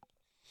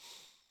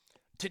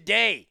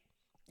 Today,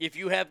 if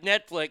you have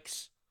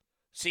Netflix,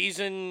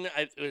 season,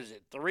 is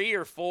it 3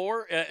 or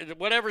 4?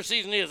 Whatever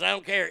season it is, I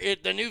don't care.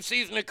 The new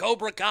season of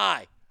Cobra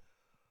Kai.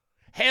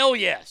 Hell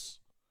yes.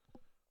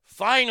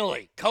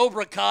 Finally,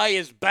 Cobra Kai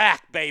is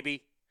back,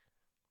 baby.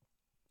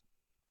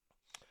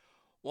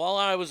 While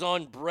I was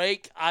on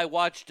break, I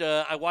watched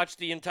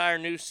the entire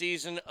new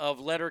season of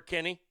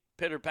Letterkenny.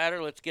 Pitter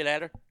patter, let's get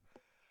at her.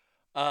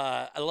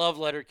 I love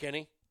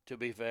Letterkenny. To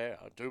be fair,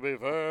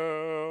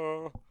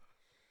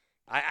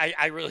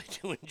 I really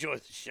do enjoy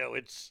the show.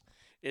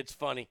 It's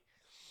funny.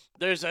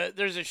 There's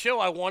a show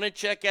I want to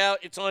check out.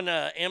 It's on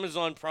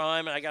Amazon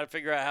Prime, and I got to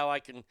figure out how I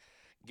can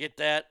get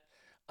that.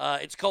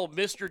 It's called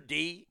Mr.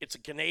 D. It's a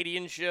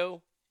Canadian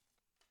show.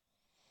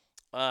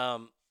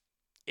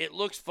 It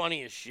looks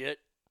funny as shit,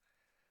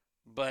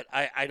 but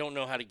I don't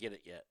know how to get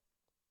it yet.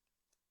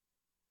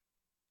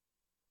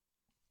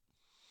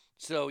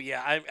 So,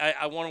 yeah,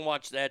 I want to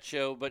watch that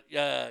show, but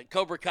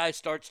Cobra Kai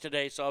starts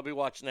today, so I'll be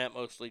watching that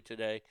mostly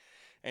today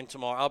and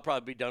tomorrow. I'll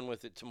probably be done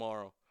with it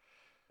tomorrow.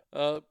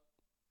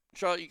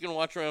 Charlotte, you can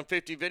watch around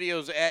 50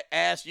 videos at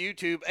Ask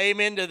YouTube.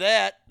 Amen to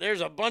that.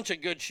 There's a bunch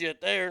of good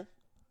shit there.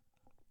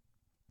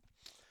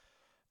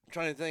 I'm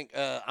trying to think.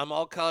 I'm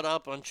all caught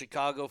up on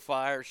Chicago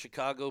Fire,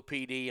 Chicago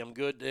PD. I'm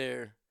good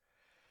there.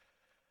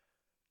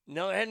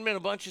 No, it hadn't been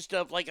a bunch of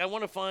stuff. Like I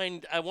want to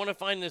find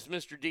this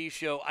Mr. D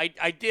show.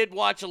 I did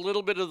watch a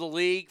little bit of The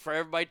League. For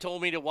everybody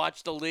told me to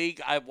watch The League.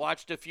 I've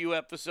watched a few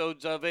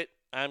episodes of it.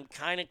 I'm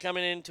kind of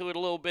coming into it a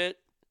little bit.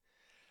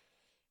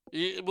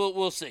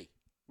 We'll see.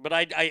 But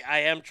I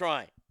am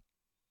trying.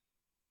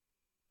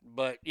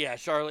 But yeah,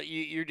 Charlotte,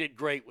 you did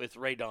great with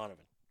Ray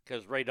Donovan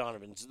because Ray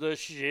Donovan's the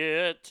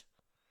shit.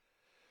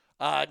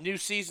 New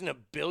season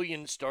of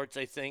Billions starts,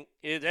 I think.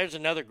 There's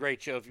another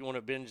great show if you want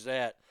to binge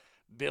that.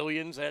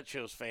 Billions, that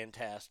show's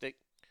fantastic.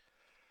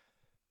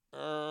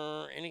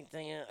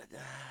 Anything else?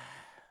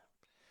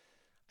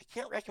 I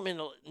can't recommend.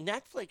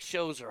 Netflix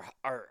shows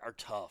are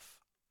tough.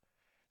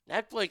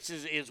 Netflix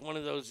is one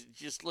of those,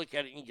 just look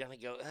at it and you gotta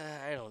go,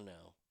 I don't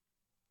know.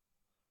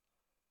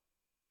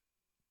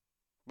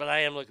 But I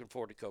am looking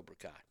forward to Cobra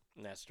Kai,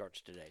 and that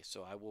starts today.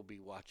 So I will be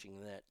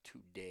watching that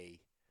today,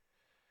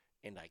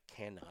 and I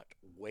cannot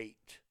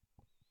wait.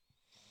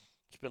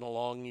 It's been a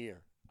long year.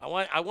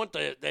 I want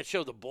that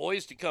show, The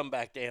Boys, to come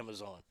back to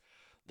Amazon.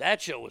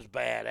 That show was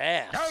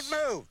badass. Don't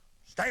move.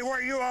 Stay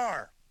where you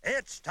are.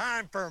 It's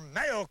time for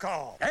mail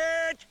call.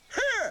 It's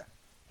here.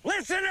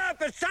 Listen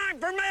up. It's time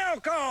for mail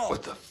call.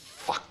 What the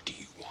fuck do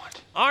you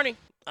want? Arnie,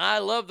 I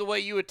love the way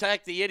you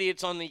attack the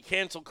idiots on the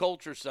cancel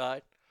culture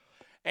side.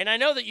 And I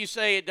know that you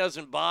say it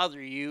doesn't bother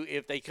you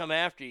if they come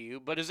after you,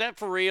 but is that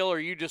for real or are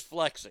you just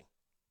flexing?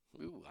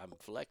 Ooh, I'm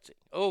flexing.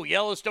 Oh,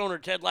 Yellowstone or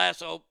Ted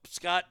Lasso.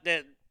 Scott,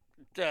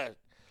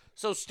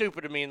 so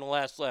stupid of me in the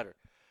last letter.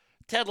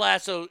 Ted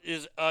Lasso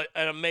is an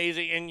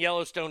amazing, and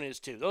Yellowstone is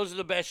too. Those are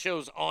the best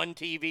shows on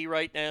TV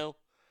right now.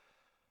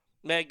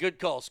 Man, good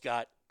call,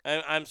 Scott.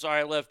 I'm sorry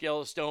I left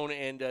Yellowstone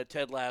and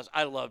Ted Lasso.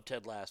 I love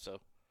Ted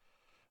Lasso.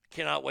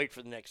 Cannot wait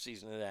for the next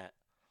season of that.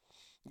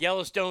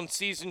 Yellowstone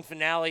season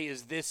finale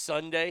is this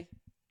Sunday.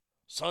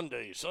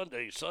 Sunday.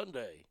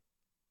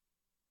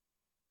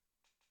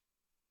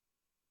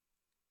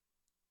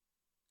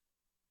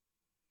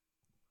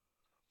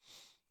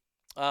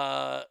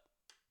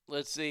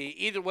 Let's see.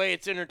 Either way,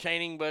 it's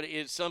entertaining, but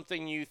it's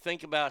something you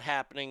think about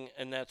happening,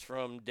 and that's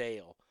from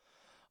Dale.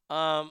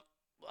 I'll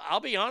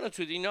be honest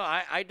with you. No,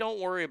 I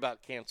don't worry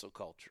about cancel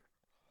culture.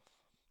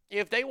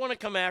 If they want to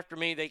come after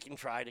me, they can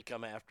try to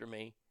come after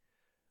me.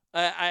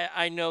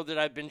 I know that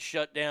I've been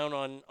shut down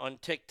on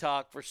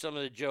TikTok for some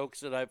of the jokes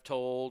that I've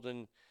told,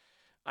 and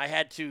I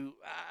had to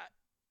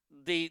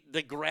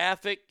the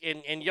graphic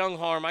and Young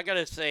Harm, I got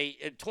to say,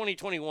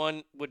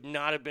 2021 would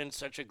not have been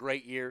such a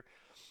great year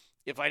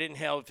if I didn't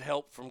have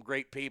help from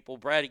great people.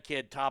 Brady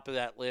Kid, top of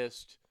that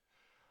list.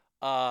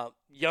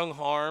 Young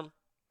Harm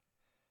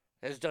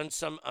has done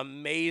some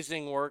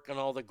amazing work on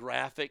all the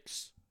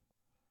graphics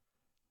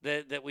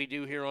that we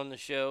do here on the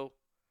show.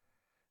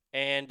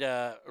 And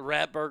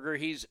Ratburger,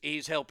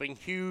 he's helping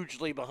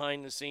hugely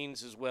behind the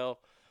scenes as well.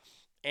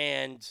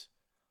 And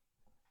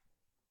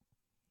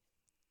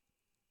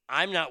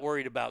I'm not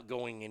worried about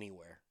going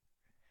anywhere.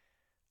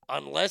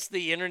 Unless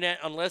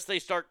they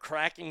start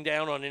cracking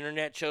down on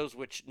internet shows,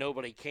 which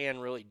nobody can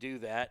really do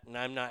that, and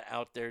I'm not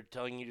out there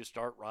telling you to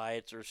start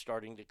riots or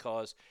starting to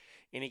cause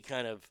any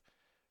kind of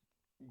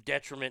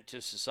detriment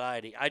to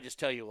society. I just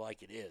tell you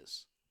like it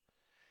is.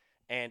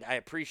 And I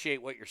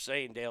appreciate what you're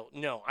saying, Dale.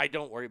 No, I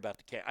don't worry about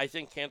I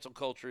think cancel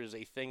culture is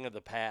a thing of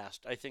the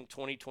past. I think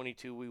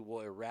 2022 we will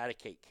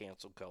eradicate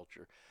cancel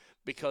culture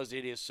because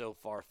it is so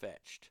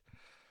far-fetched.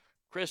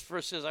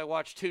 Christopher says, I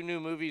watched 2 new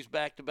movies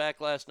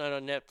back-to-back last night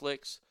on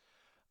Netflix.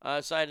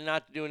 Decided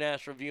not to do an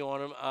ass review on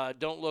them.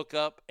 Don't Look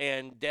Up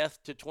and Death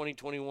to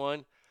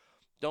 2021.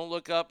 Don't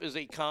Look Up is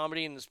a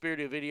comedy in the spirit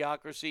of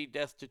Idiocracy.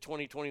 Death to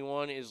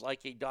 2021 is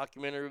like a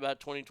documentary about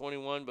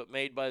 2021, but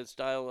made by the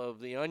style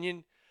of The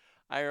Onion.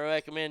 I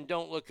recommend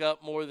Don't Look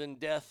Up more than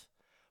Death,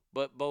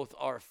 but both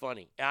are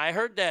funny. I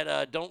heard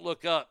that Don't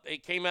Look Up,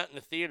 it came out in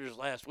the theaters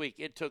last week.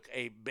 It took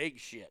a big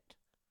shit.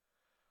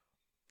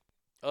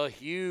 A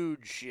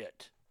huge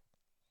shit.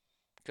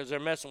 Because they're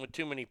messing with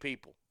too many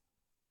people.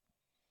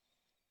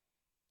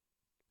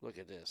 Look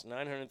at this.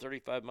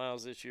 935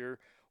 miles this year,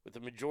 with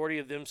the majority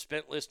of them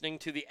spent listening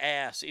to The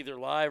Ass, either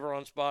live or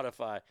on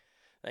Spotify.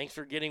 Thanks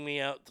for getting me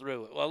out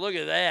through it. Well, look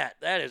at that.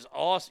 That is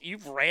awesome.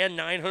 You've ran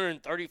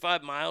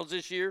 935 miles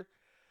this year?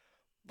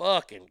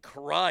 Fucking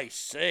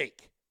Christ's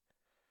sake.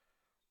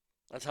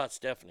 That's Hot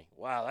Stephanie.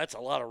 Wow, that's a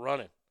lot of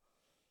running.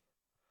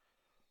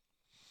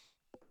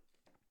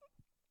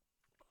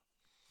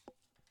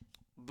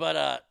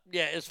 But,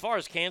 yeah, as far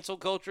as cancel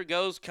culture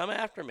goes, come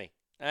after me.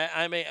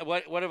 I mean,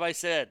 what have I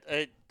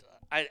said?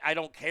 I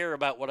don't care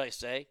about what I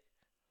say.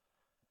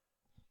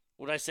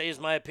 What I say is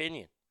my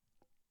opinion.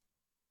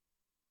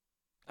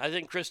 I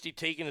think Christy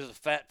Teigen is a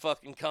fat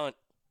fucking cunt.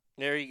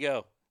 There you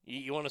go.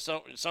 You want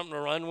something to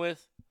run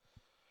with?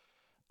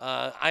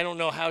 I don't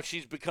know how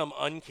she's become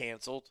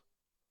uncanceled.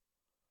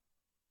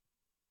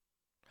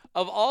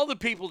 Of all the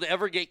people to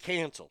ever get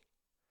canceled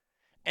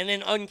and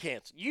then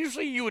uncanceled,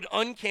 usually you would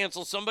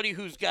uncancel somebody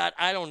who's got,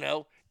 I don't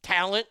know,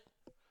 talent,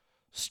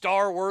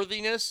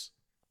 star-worthiness.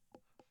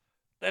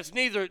 That's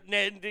neither.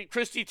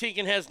 Christy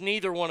Teigen has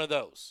neither one of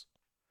those.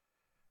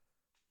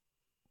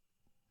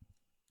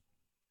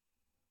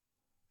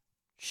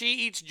 She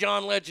eats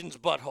John Legend's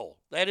butthole.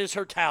 That is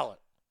her talent.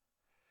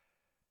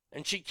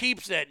 And she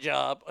keeps that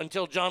job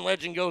until John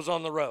Legend goes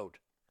on the road.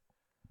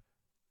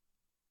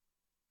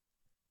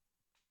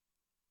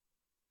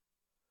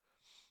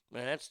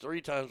 Man, that's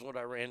 3 times what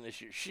I ran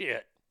this year.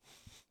 Shit.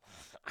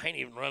 I ain't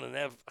even running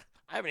that.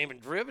 I haven't even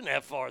driven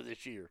that far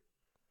this year.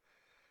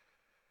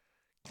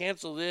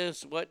 Cancel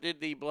this. What did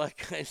the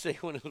black guy say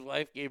when his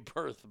wife gave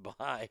birth?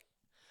 Bye.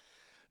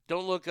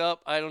 Don't Look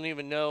Up. I don't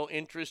even know.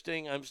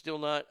 Interesting. I'm still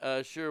not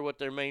sure what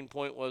their main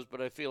point was, but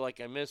I feel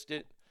like I missed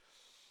it.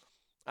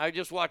 I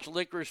just watched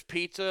Licorice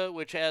Pizza,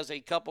 which has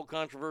a couple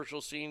controversial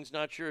scenes.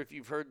 Not sure if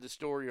you've heard the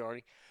story,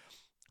 Arnie.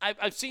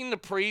 I've seen the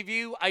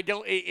preview.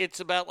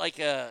 It's about like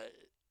a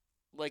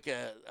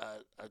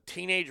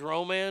teenage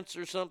romance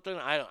or something.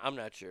 I'm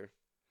not sure.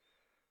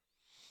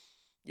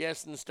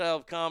 Yes, in the style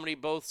of comedy,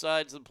 both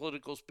sides of the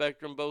political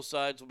spectrum, both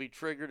sides will be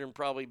triggered and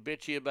probably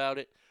bitchy about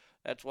it.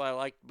 That's why I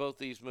like both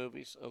these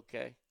movies.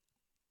 Okay.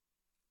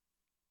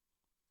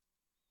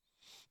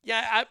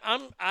 Yeah,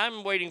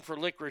 I'm waiting for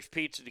Licorice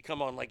Pizza to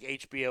come on like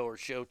HBO or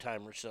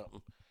Showtime or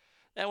something.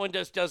 That one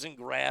just doesn't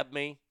grab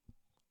me.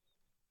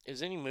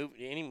 Is any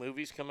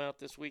movies come out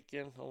this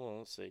weekend? Hold on,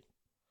 let's see.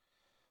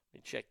 Let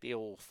me check the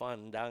old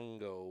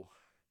Fandango.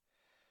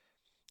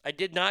 I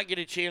did not get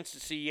a chance to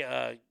see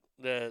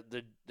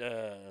the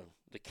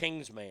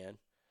Kingsman.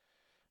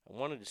 I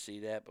wanted to see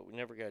that, but we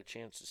never got a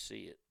chance to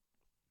see it.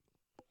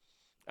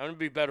 I'm going to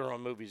be better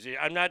on movies.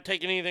 I'm not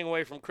taking anything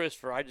away from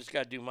Christopher. I just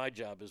got to do my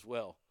job as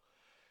well.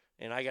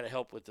 And I got to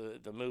help with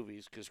the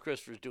movies because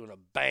Christopher's doing a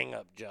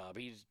bang-up job.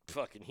 He's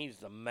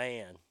the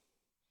man.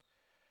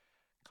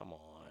 Come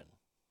on.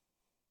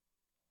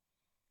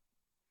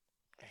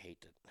 I hate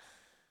that.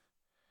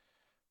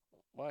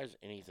 Why is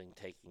anything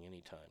taking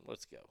any time?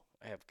 Let's go.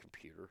 I have a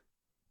computer.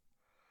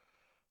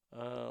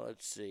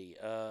 Let's see.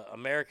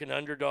 American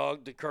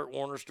Underdog, the Kurt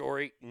Warner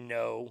story.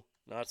 No.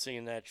 Not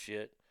seeing that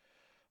shit.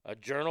 A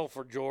Journal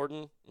for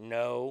Jordan.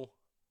 No.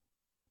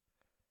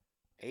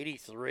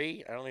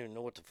 83? I don't even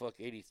know what the fuck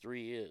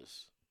 83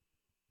 is.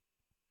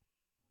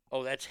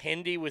 Oh, that's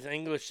Hindi with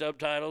English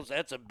subtitles?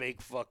 That's a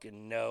big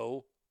fucking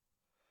no.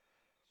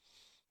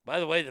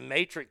 By the way, The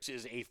Matrix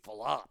is a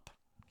flop.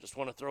 Just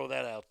want to throw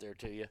that out there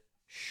to you.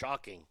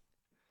 Shocking.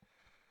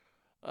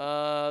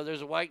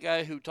 There's a white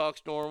guy who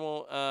talks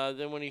normal.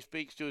 Then when he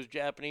speaks to his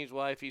Japanese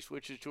wife, he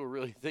switches to a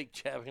really thick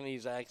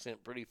Japanese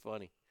accent. Pretty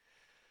funny.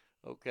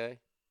 Okay.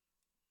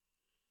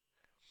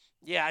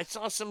 Yeah, I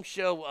saw some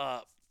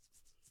show,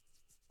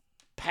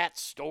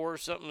 Pat's Store or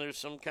something. There's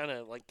some kind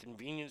of like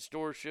convenience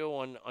store show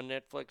on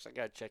Netflix. I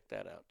got to check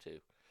that out too.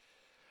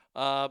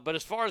 But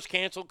as far as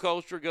cancel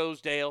culture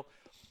goes, Dale,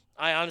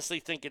 I honestly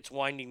think it's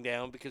winding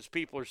down because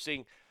people are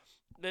seeing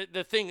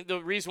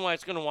the reason why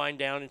it's going to wind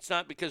down, it's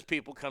not because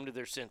people come to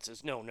their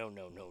senses. No.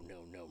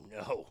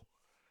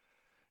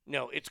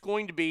 No, it's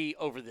going to be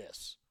over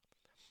this.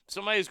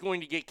 Somebody's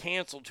going to get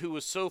canceled who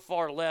is so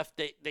far left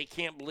they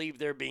can't believe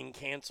they're being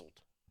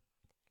canceled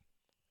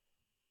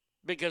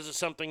because of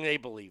something they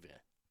believe in.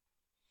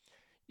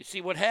 You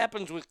see, what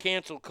happens with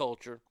cancel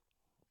culture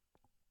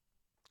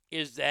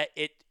is that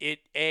it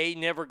A,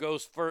 never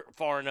goes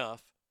far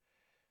enough,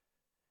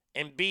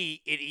 and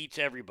B, it eats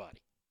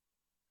everybody.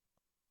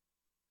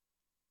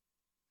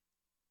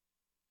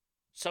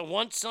 So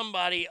once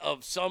somebody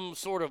of some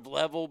sort of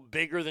level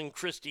bigger than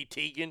Chrissy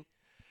Teigen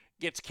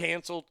gets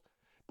canceled,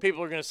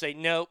 people are going to say,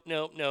 nope,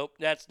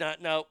 that's not,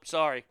 nope,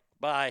 sorry,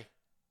 bye.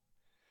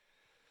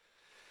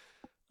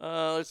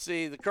 Let's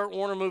see. The Kurt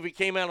Warner movie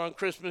came out on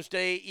Christmas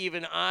Day.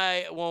 Even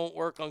I won't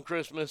work on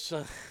Christmas,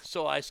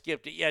 so I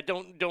skipped it. Yeah,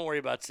 don't worry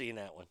about seeing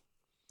that one.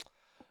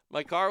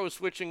 My car was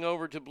switching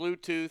over to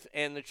Bluetooth,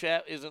 and the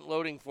chat isn't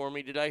loading for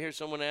me. Did I hear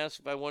someone ask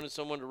if I wanted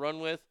someone to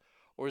run with,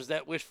 or is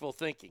that wishful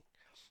thinking?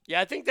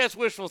 Yeah, I think that's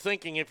wishful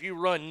thinking if you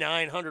run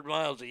 900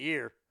 miles a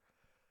year.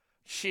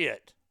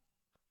 Shit.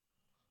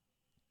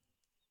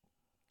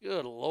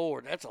 Good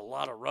Lord, that's a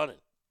lot of running.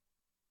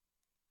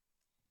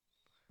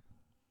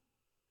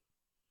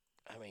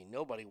 I mean,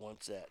 nobody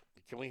wants that.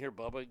 Can we hear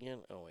Bubba again?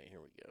 Oh, wait, here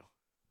we go.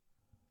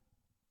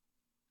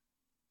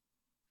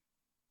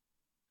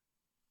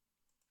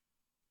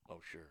 Oh,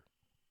 sure.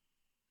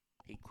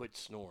 He quit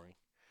snoring.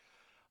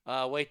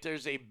 Wait,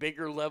 there's a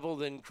bigger level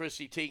than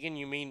Chrissy Teigen?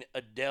 You mean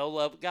Adele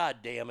level? God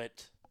damn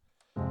it.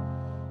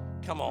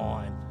 Come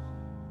on.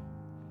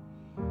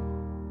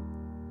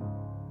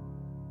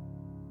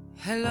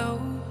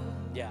 Hello.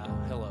 Yeah,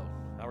 hello.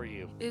 How are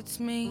you? It's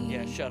me.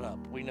 Yeah, shut up.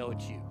 We know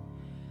it's you.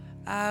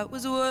 I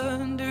was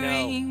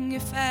wondering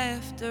if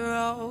after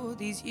all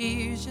these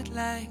years you'd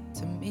like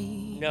to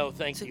meet. No,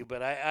 thank you,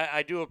 but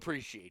I do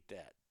appreciate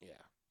that. Yeah.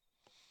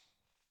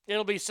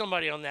 It'll be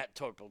somebody on that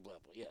total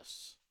level,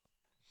 yes.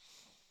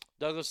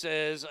 Douglas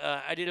says,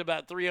 I did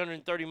about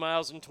 330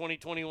 miles in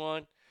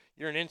 2021.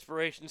 You're an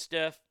inspiration,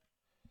 Steph.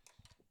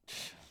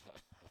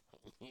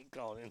 You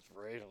call it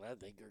inspiration. I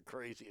think you're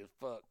crazy as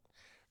fuck.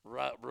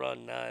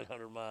 Run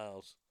 900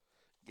 miles.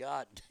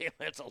 God damn,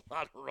 that's a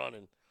lot of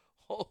running.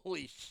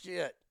 Holy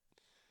shit.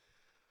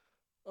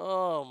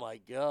 Oh, my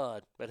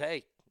God. But,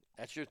 hey,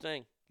 that's your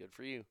thing. Good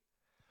for you.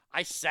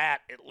 I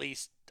sat at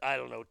least,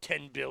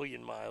 10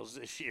 billion miles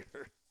this year.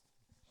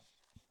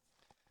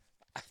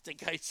 I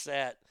think I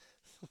sat.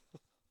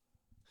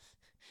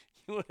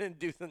 You want to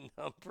do the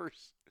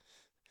numbers?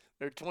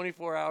 They're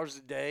 24 hours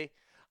a day.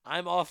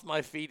 I'm off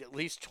my feet at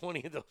least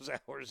 20 of those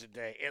hours a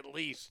day. At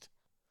least.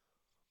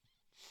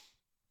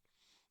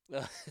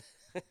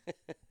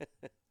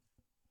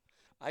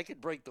 I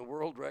could break the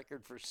world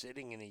record for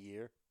sitting in a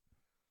year.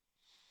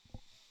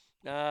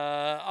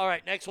 All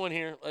right, next one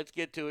here. Let's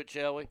get to it,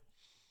 shall we?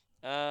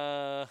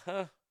 Let's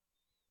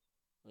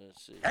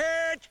see.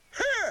 It's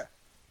here!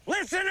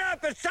 Listen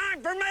up, it's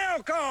time for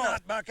mail call!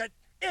 Not bucket,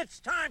 it's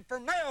time for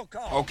mail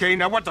call! Okay,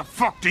 now what the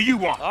fuck do you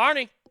want?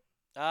 Arnie,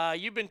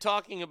 you've been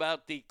talking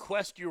about the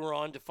quest you were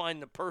on to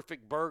find the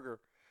perfect burger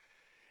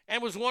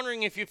and was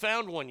wondering if you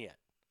found one yet.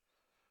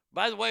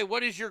 By the way,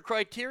 what is your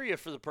criteria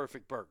for the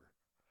perfect burger?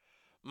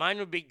 Mine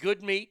would be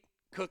good meat,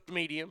 cooked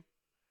medium,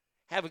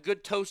 have a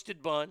good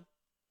toasted bun,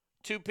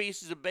 2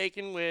 pieces of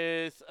bacon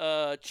with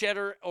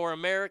cheddar or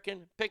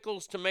American,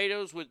 pickles,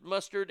 tomatoes with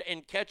mustard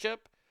and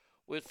ketchup,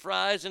 with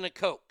fries and a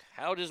Coke.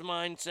 How does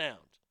mine sound?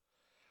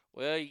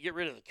 Well, you get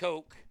rid of the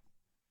Coke,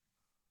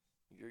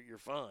 you're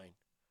fine.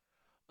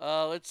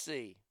 Let's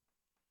see.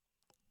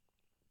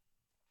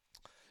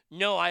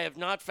 No, I have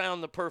not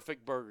found the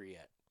perfect burger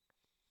yet.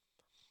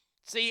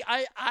 See,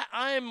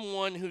 I'm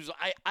one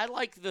I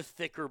like the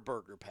thicker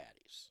burger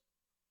patties.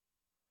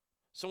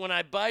 So when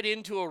I bite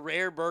into a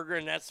rare burger,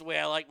 and that's the way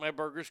I like my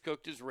burgers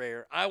cooked is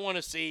rare, I want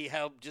to see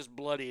how just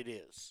bloody it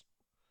is.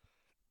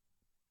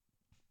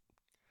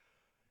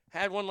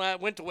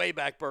 Went to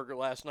Wayback Burger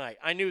last night.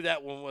 I knew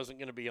that one wasn't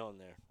going to be on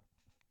there.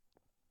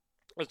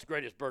 It's the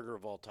greatest burger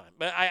of all time.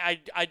 But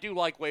I do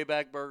like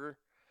Wayback Burger.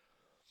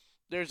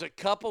 There's a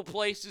couple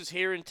places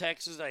here in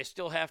Texas I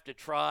still have to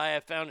try.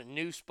 I found a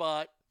new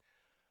spot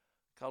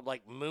called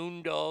like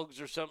Moon Dogs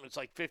or something. It's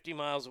like 50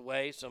 miles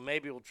away, so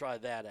maybe we'll try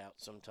that out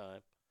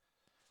sometime.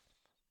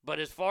 But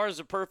as far as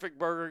the perfect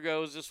burger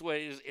goes, this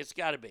way it's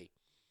got to be.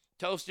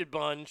 Toasted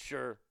bun,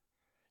 sure.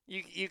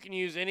 You can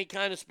use any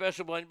kind of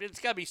special bun, but it's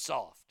got to be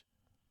soft.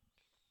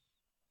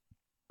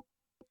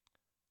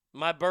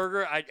 My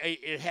burger,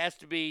 it has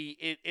to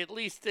be at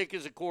least thick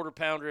as a quarter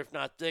pounder, if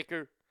not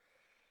thicker.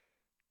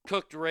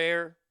 Cooked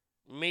rare,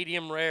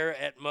 medium rare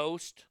at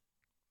most.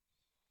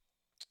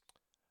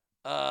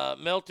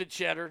 Melted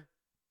cheddar,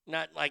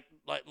 not like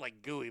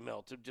gooey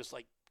melted, just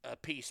like a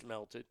piece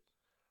melted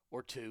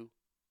or 2.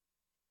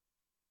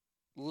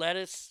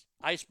 lettuce,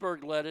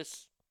 iceberg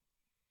lettuce,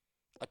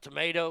 a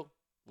tomato,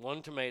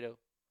 1 tomato,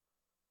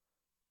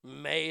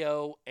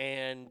 mayo,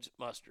 and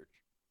mustard.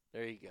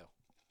 There you go.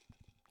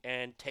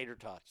 And tater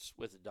tots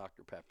with a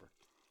Dr. Pepper.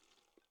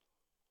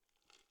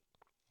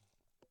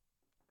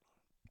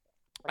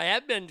 I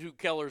have been to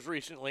Keller's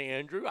recently,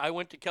 Andrew. I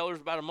went to Keller's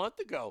about a month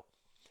ago.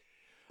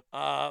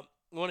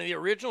 One of the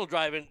original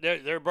drive-in,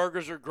 their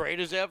burgers are great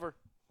as ever.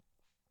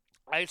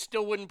 I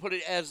still wouldn't put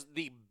it as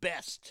the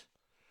best,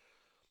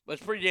 but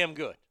it's pretty damn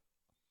good.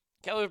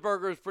 Keller's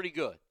burger is pretty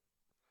good.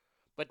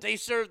 But they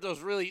serve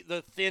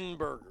the thin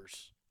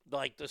burgers.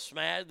 Like the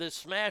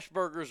smash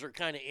burgers are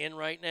kind of in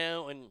right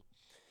now, and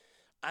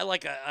I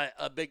like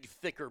a big,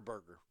 thicker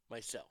burger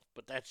myself,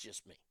 but that's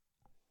just me.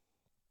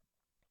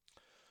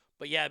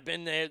 But yeah, I've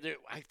been there.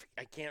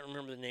 I can't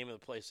remember the name of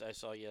the place I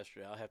saw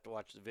yesterday. I'll have to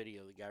watch the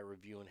video of the guy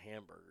reviewing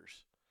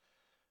hamburgers.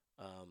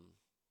 Damn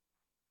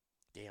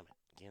it.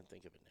 I can't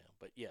think of it now.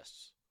 But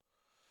yes,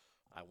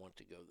 I want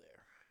to go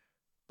there.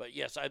 But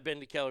yes, I've been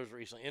to Keller's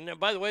recently. And then,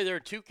 by the way, there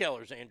are 2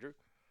 Kellers, Andrew.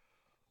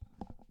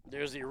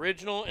 There's the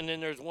original, and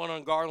then there's one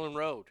on Garland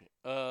Road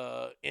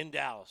in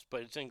Dallas,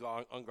 but it's on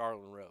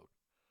Garland Road.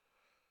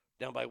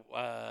 Down by,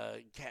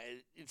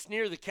 it's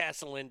near the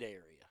Casa Linda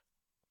area.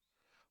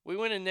 We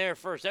went in there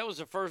first. That was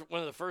one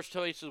of the first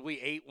places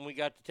we ate when we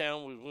got to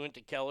town. We went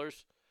to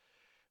Keller's.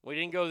 We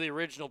didn't go to the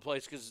original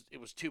place because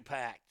it was too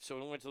packed. So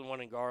we went to the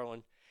one in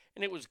Garland,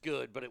 and it was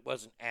good, but it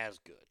wasn't as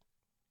good.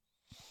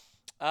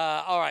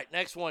 All right,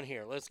 next one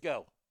here. Let's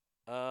go.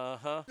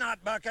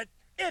 Not bucket.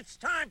 It's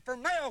time for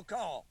mail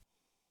call.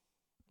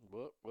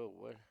 What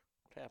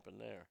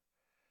happened there?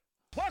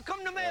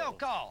 Welcome to mail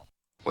call.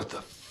 What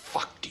the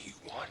fuck do you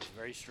want?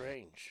 Very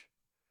strange.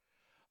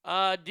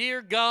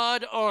 Dear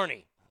God,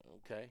 Arnie.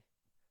 Okay.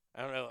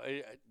 I don't know.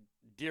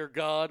 Dear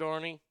God,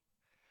 Arnie.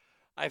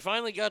 I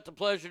finally got the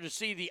pleasure to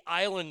see the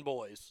Island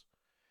Boys.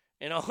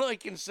 And all I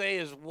can say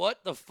is,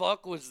 what the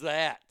fuck was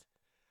that?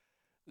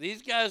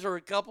 These guys are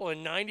a couple of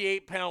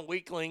 98-pound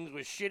weaklings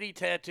with shitty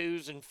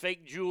tattoos and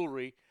fake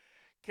jewelry,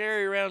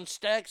 carry around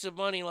stacks of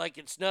money like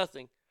it's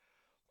nothing.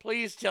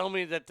 Please tell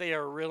me that they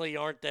really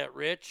aren't that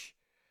rich.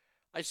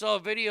 I saw a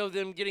video of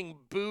them getting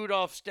booed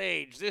off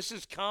stage. This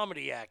is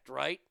comedy act,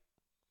 right?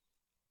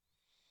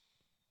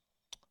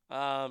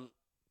 Let's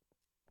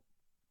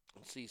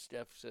see,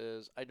 Steph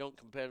says, I don't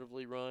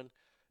competitively run.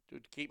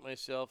 To keep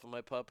myself and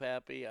my pup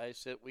happy, I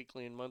set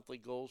weekly and monthly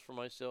goals for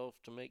myself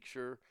to make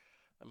sure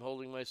I'm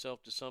holding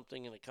myself to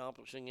something and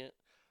accomplishing it.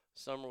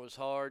 Summer was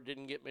hard,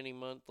 didn't get many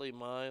monthly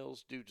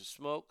miles due to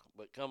smoke,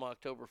 but come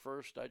October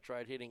 1st, I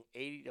tried hitting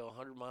 80 to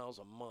 100 miles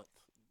a month.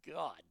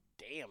 God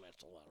damn,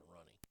 that's a lot of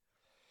running.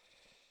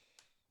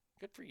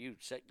 Good for you.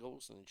 Set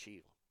goals and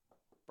achieve them.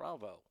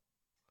 Bravo.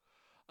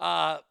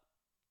 The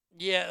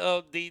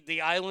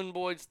Island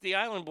Boys. The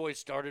Island Boys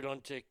started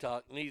on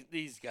TikTok, and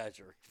these guys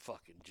are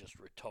fucking just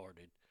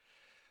retarded.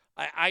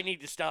 I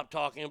need to stop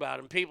talking about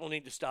them. People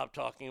need to stop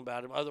talking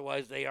about them.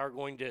 Otherwise, they are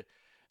going to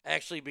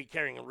actually be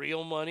carrying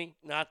real money,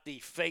 not the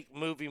fake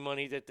movie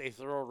money that they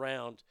throw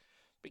around,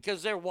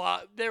 because they're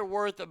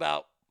worth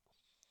about.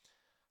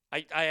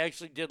 I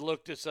actually did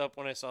look this up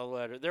when I saw the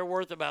letter. They're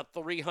worth about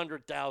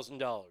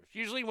 $300,000.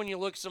 Usually, when you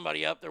look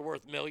somebody up, they're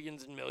worth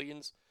millions and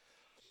millions.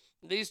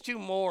 These 2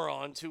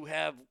 morons who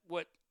have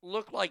what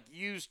look like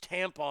used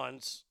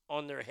tampons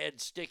on their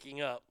head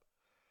sticking up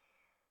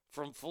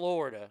from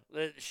Florida.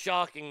 It's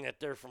shocking that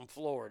they're from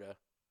Florida.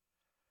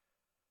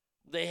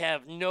 They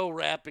have no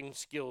rapping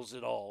skills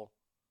at all.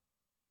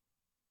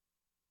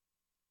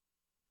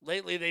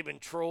 Lately, they've been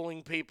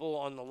trolling people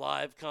on the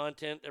live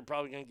content. They're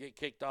probably going to get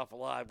kicked off of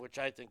live, which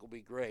I think will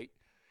be great.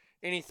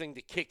 Anything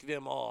to kick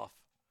them off.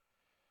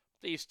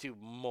 These 2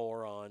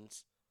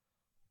 morons.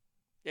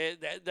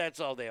 That's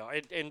all they are.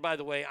 And by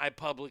the way, I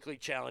publicly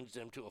challenged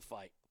them to a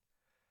fight.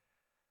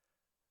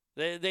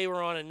 They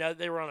were on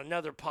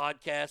another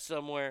podcast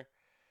somewhere,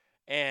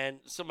 and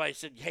somebody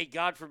said, "Hey,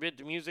 God forbid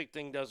the music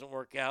thing doesn't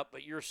work out,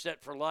 but you're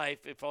set for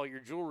life if all your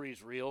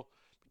jewelry's real,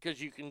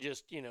 because you can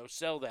just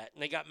sell that."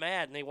 And they got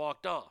mad and they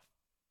walked off.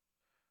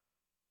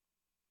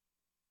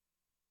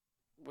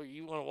 Well,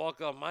 you want to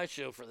walk off my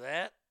show for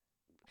that?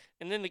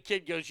 And then the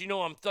kid goes,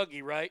 "I'm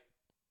thuggy, right?"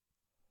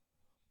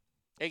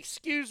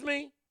 Excuse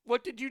me?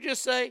 What did you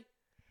just say?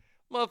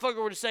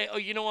 Motherfucker would say,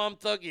 "Oh, I'm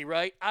thuggy,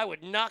 right?" I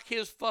would knock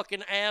his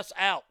fucking ass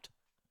out.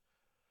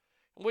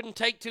 It wouldn't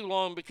take too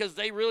long because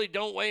they really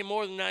don't weigh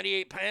more than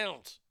 98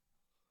 pounds.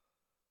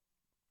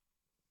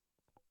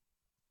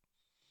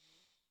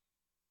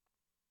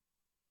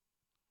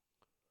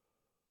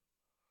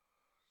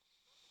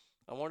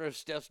 I wonder if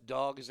Steph's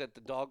dog is at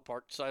the dog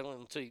park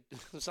silently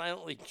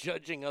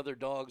judging other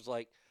dogs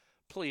like,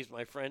 "Please,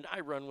 my friend, I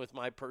run with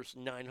my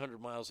person 900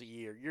 miles a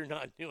year. You're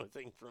not doing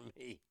anything for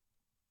me."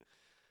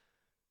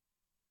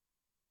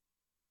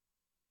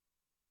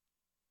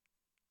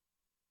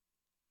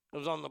 It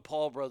was on the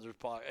Paul Brothers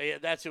podcast. Yeah,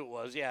 that's who it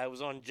was. Yeah, it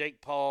was on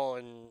Jake Paul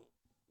and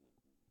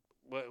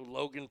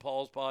Logan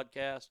Paul's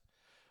podcast.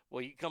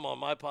 Well, you come on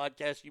my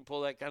podcast, you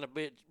pull that kind of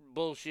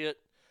bullshit,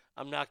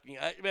 I'm knocking you.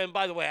 And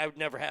by the way, I would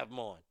never have him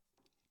on.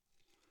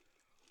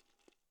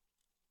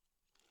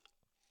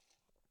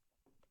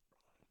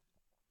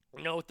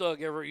 No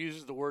thug ever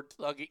uses the word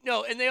thuggy.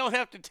 No, and they don't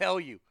have to tell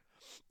you.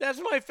 That's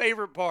my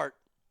favorite part.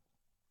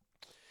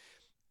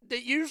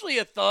 That usually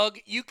a thug,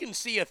 you can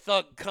see a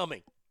thug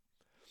coming.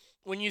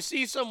 When you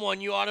see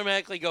someone, you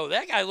automatically go,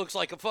 that guy looks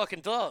like a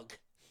fucking thug.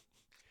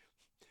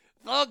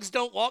 Thugs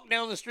don't walk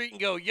down the street and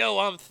go, yo,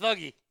 I'm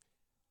Thuggy.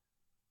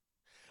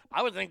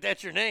 I would think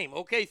that's your name.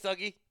 Okay,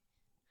 Thuggy.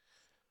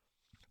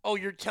 Oh,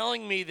 you're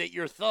telling me that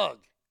you're Thug.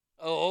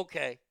 Oh,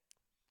 okay.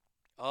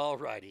 All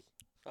righty.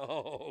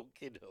 Oh,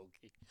 okie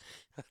dokie.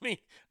 I mean,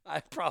 I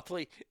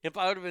probably, if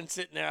I would have been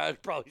sitting there,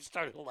 I'd probably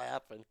started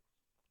laughing.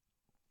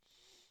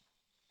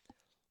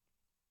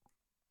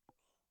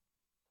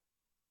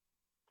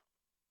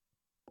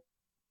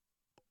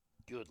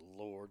 Good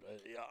Lord.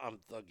 I'm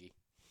Thuggy.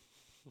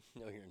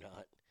 No, you're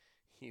not.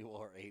 You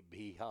are a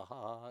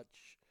biatch.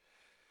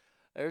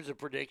 There's a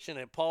prediction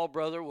that Paul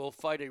Brother will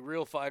fight a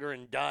real fighter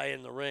and die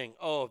in the ring.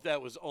 Oh, if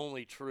that was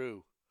only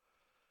true.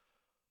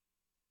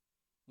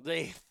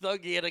 They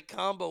Thuggy at a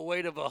combo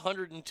weight of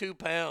 102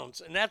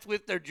 pounds, and that's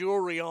with their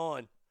jewelry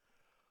on.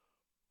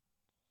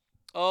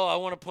 Oh, I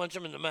want to punch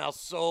them in the mouth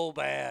so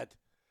bad.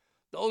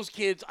 Those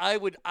kids, I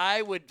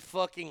would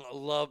fucking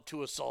love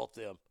to assault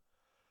them.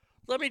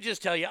 Let me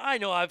just tell you, I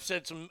know I've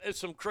said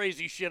some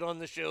crazy shit on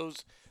the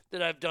shows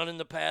that I've done in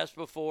the past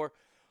before,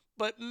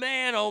 but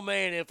man, oh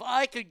man, if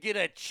I could get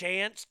a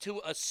chance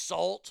to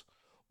assault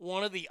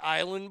one of the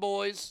Island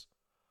Boys,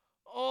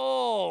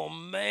 oh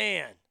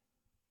man.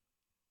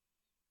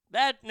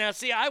 Now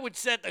see, I would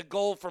set a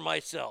goal for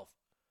myself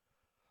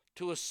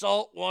to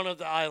assault one of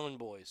the Island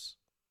Boys.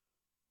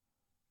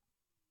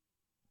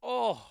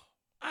 Oh,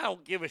 I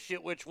don't give a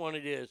shit which one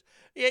it is.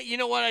 Yeah, you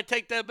know what? I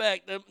take that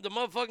back. The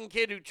motherfucking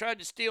kid who tried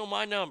to steal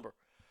my number.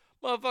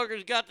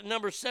 Motherfucker's got the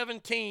number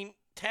 17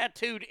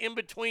 tattooed in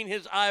between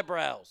his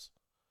eyebrows.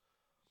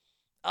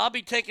 I'll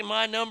be taking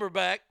my number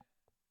back,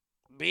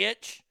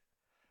 bitch.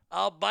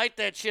 I'll bite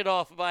that shit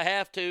off if I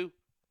have to.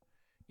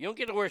 You don't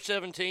get to wear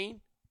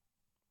 17.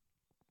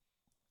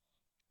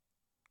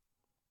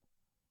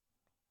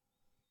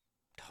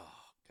 Oh,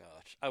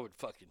 gosh. I would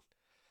fucking...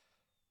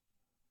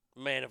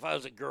 Man, if I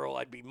was a girl,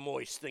 I'd be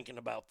moist thinking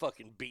about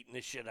fucking beating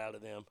the shit out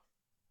of them.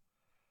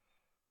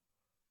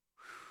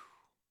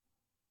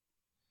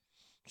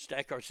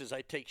 Stackar says,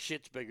 I take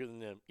shits bigger than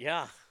them.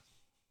 Yeah.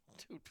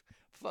 Dude,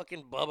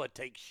 fucking Bubba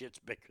takes shits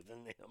bigger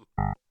than them.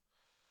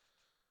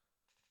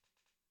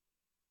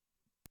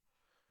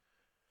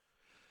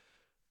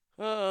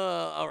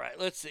 All right,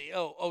 let's see.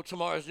 Oh,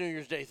 tomorrow's New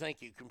Year's Day.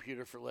 Thank you,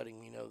 computer, for letting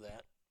me know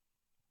that.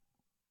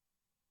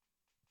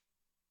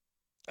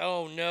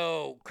 Oh,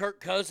 no. Kirk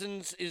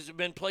Cousins has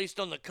been placed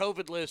on the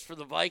COVID list for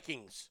the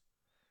Vikings.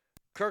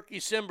 Kirk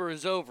December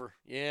is over.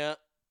 Yeah.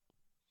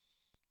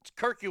 It's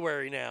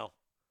Kirkuary now.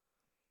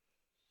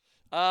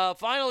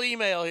 Final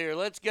email here.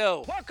 Let's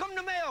go. Welcome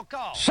to Mail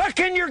Call. Suck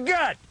in your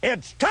gut.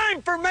 It's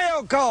time for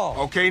Mail Call.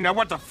 Okay, now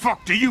what the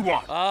fuck do you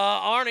want?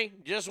 Arnie,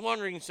 just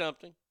wondering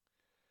something.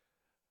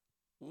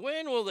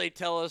 When will they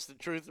tell us the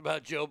truth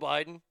about Joe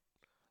Biden?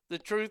 The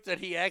truth that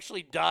he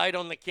actually died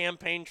on the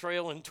campaign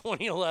trail in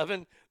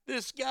 2011?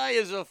 This guy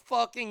is a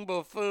fucking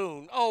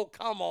buffoon. Oh,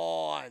 come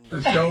on.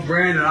 Let's go,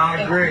 Brandon.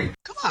 I agree.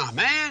 Come on,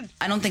 man.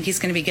 I don't think he's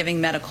going to be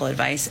giving medical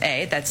advice.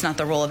 That's not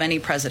the role of any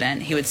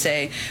president. He would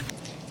say,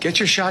 get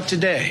your shot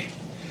today.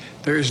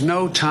 There is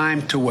no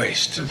time to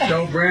waste. Let's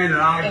go, Brandon.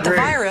 I agree. The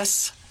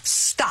virus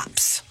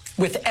stops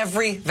with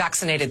every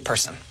vaccinated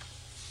person.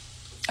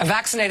 A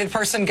vaccinated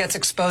person gets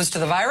exposed to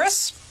the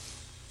virus.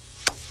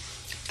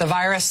 The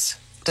virus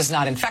does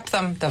not infect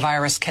them. The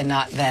virus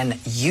cannot then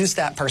use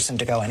that person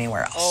to go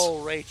anywhere else.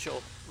 Oh,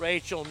 Rachel.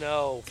 Rachel,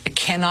 no. It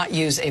cannot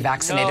use a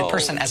vaccinated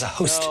person as a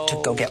host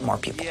to go get more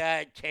people.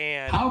 Yeah, it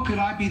can. How could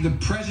I be the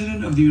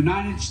president of the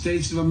United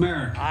States of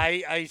America?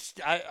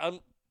 I'm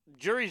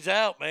jury's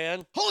out,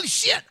 man. Holy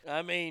shit!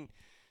 I mean,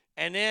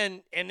 and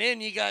then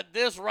you got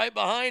this right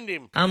behind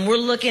him. We're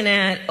looking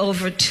at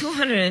over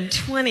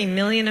 220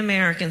 million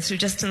Americans who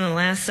just in the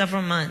last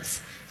several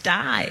months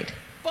died.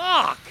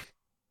 Fuck!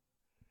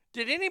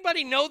 Did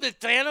anybody know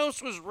that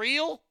Thanos was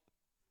real?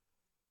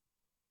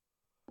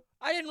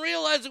 I didn't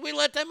realize that we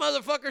let that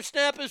motherfucker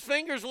snap his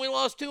fingers and we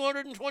lost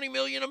 220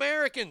 million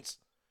Americans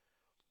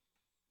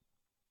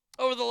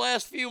over the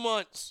last few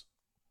months.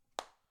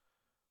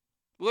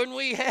 When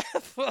we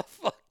have a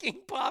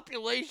fucking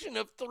population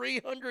of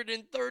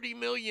 330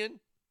 million.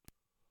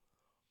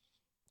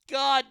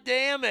 God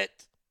damn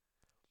it.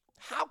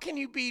 How can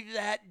you be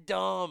that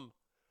dumb?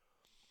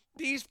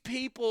 These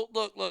people,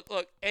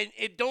 look, and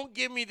don't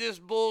give me this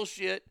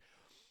bullshit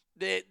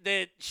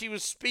that she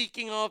was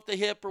speaking off the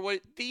hip or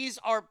what. These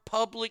are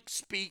public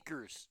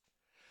speakers.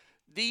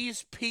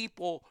 These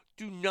people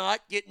do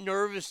not get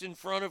nervous in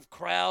front of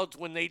crowds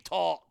when they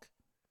talk.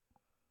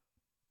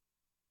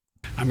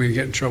 I'm going to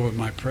get in trouble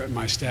with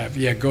my staff.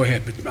 Yeah, go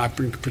ahead, but I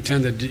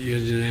pretend that you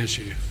didn't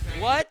answer you.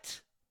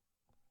 What?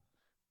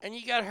 And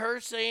you got her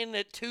saying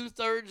that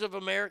 2/3 of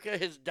America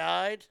has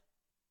died?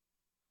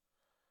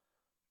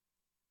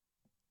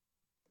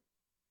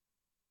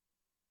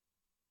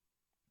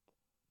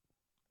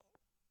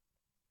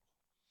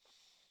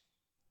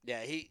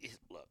 Yeah,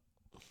 look,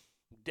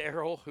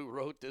 Daryl, who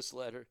wrote this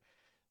letter,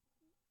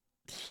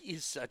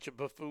 he's such a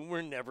buffoon.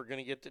 We're never going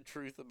to get the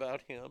truth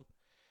about him.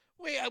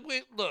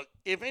 Look,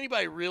 if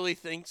anybody really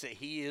thinks that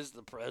he is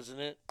the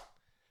president,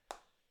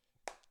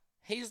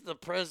 he's the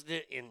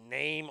president in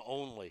name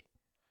only.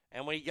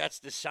 And when he gets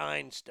to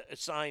sign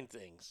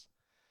things,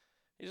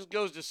 he just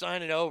goes to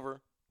sign it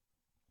over.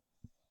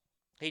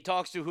 He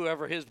talks to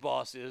whoever his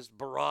boss is,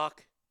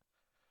 Barack.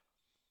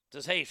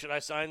 Says, hey, should I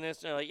sign this?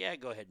 And they're like, yeah,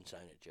 go ahead and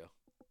sign it, Joe.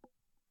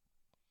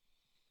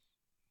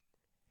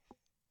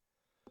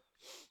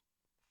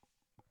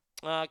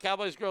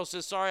 Cowboys Girl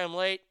says, sorry I'm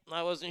late.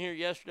 I wasn't here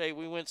yesterday.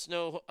 We went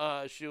snow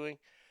shoeing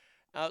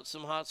out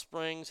some hot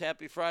springs.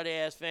 Happy Friday,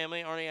 Ass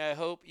Family. Arnie, I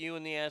hope you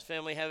and the Ass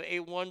Family have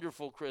a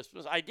wonderful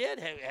Christmas. I did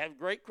have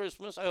great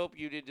Christmas. I hope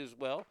you did as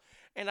well.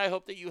 And I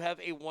hope that you have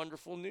a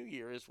wonderful New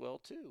Year as well,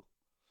 too.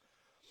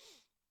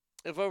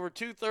 If over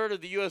 2/3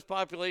 of the U.S.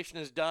 population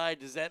has died,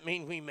 does that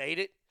mean we made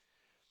it?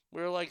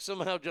 We're like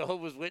somehow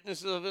Jehovah's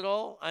Witnesses of it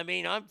all? I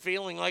mean, I'm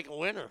feeling like a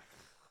winner.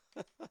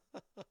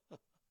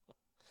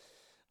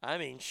 I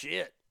mean,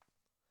 shit.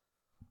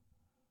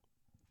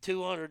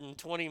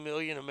 220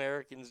 million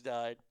Americans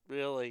died.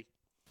 Really?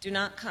 Do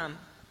not come.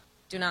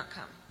 Do not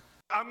come.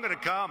 I'm gonna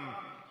come.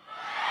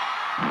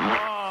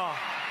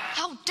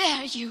 How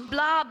dare you?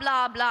 Blah,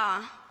 blah,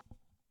 blah.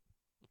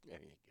 There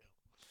you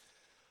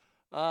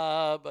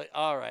go. But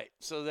all right.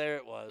 So there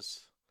it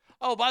was.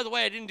 Oh, by the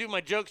way, I didn't do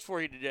my jokes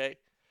for you today.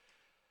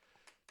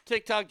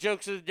 TikTok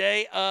jokes of the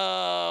day.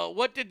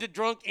 What did the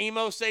drunk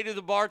emo say to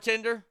the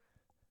bartender?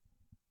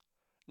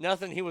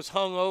 Nothing. He was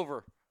hung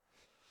over.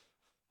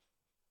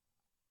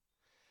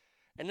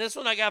 And this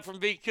one I got from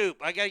B. Coop.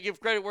 I got to give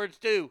credit where it's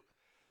due.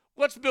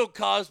 What's Bill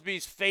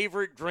Cosby's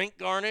favorite drink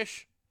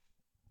garnish?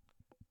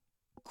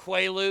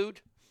 Quaalude.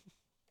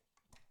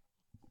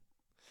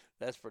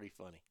 That's pretty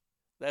funny.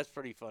 That's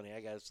pretty funny,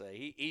 I got to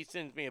say. He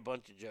sends me a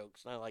bunch of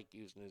jokes, and I like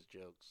using his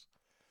jokes.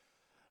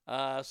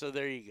 So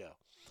there you go.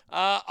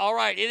 All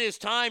right, it is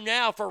time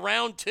now for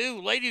round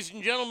 2. Ladies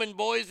and gentlemen,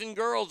 boys and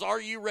girls, are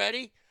you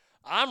ready?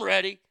 I'm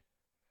ready.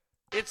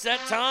 It's that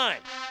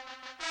time.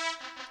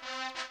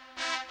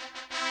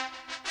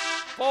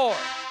 For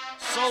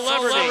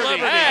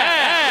Celebrity.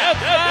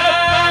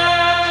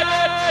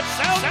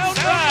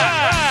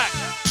 Soundtrack.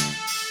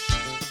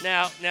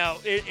 Now,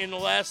 in the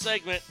last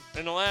segment,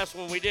 in the last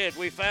one we did,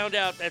 we found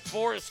out that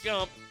Forrest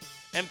Gump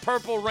and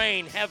Purple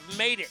Rain have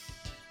made it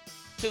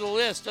to the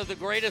list of the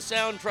greatest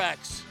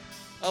soundtracks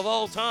of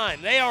all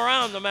time. They are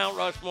on the Mount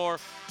Rushmore.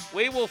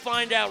 We will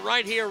find out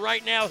right here,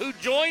 right now, who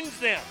joins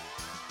them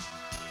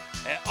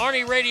at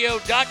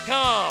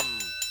ArnieRadio.com.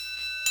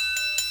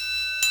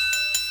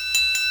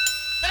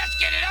 Let's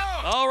get it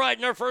on! All right,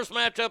 in our first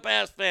matchup,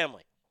 Ass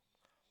Family.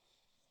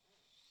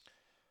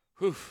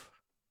 Whew.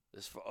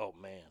 This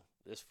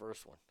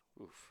first one.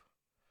 Oof.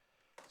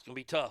 It's going to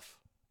be tough.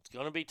 It's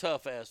going to be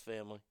tough, Ass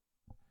Family.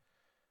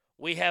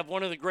 We have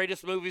one of the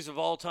greatest movies of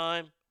all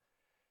time,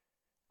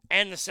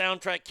 and the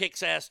soundtrack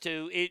kicks ass,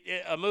 too.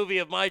 A movie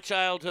of my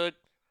childhood,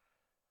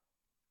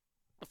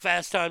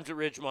 Fast Times at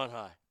Ridgemont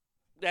High.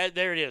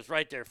 There it is,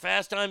 right there.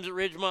 Fast Times at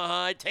Ridgemont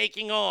High,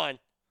 taking on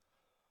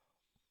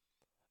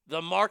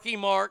the Marky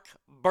Mark,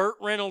 Burt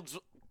Reynolds,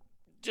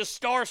 just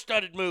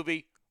star-studded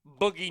movie,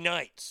 Boogie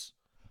Nights.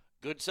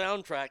 Good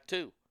soundtrack,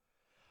 too.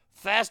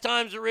 Fast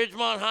Times at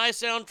Ridgemont High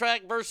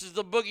soundtrack versus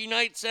the Boogie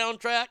Nights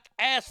soundtrack.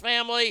 Ass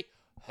Family,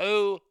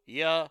 who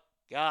ya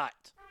got?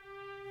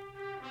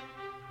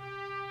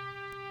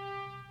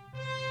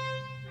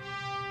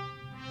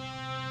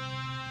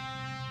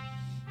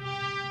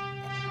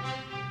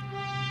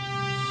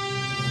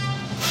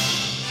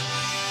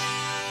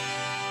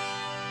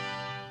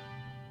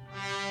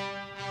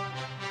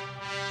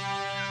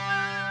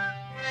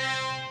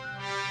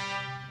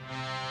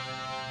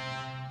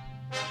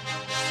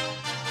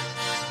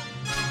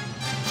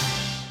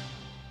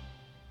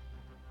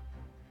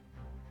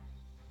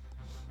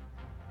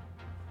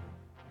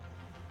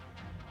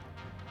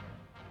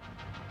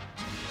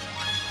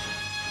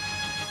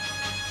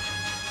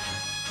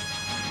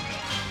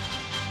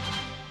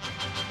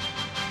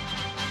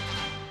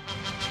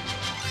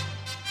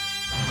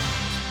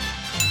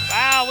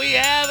 We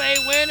have a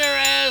winner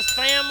as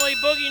Family.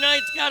 Boogie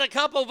Nights got a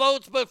couple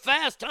votes, but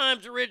Fast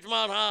Times at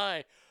Ridgemont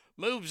High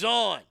moves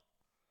on.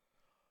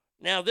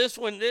 Now, this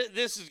one,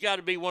 this has got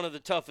to be one of the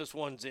toughest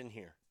ones in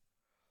here.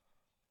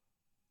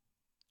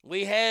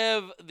 We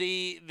have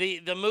the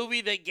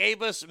movie that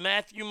gave us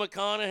Matthew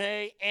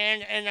McConaughey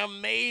and an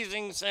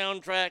amazing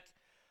soundtrack.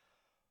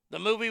 The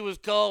movie was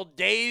called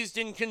Dazed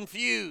and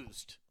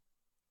Confused.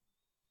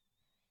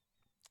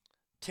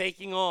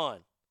 Taking on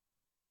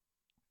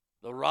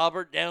the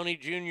Robert Downey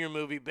Jr.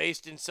 movie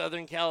based in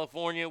Southern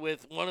California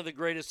with one of the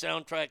greatest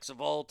soundtracks of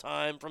all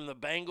time, from the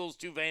Bangles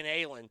to Van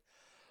Halen,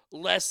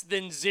 Less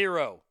Than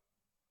Zero.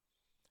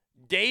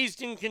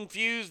 Dazed and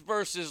Confused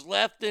versus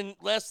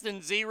Less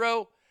Than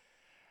Zero.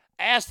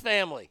 Ass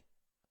Family,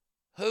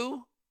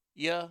 who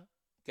ya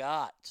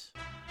got?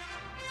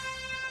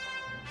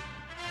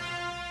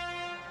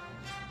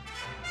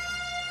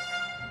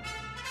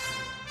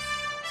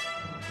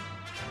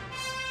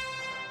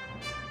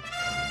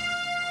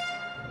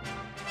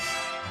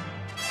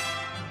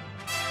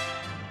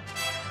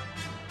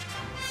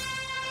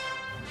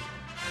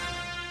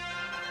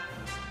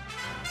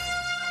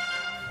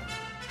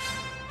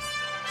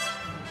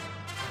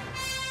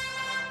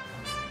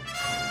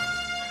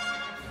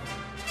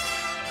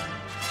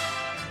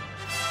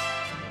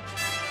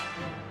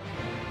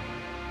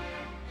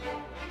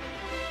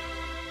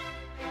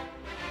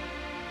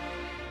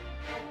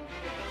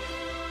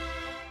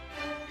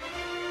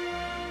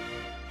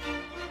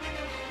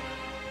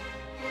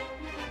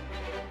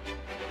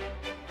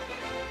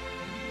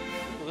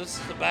 this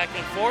is the back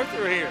and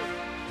forther here.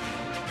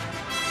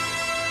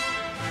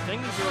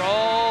 Things are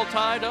all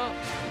tied up.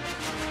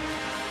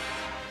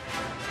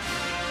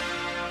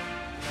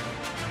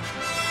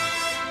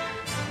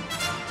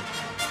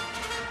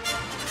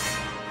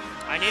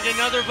 I need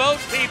another vote,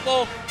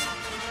 people.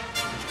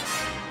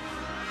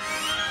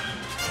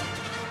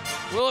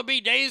 Will it be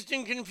Dazed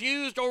and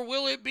Confused, or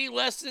will it be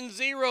less than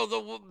zero?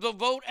 The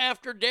vote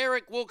after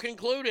Derek will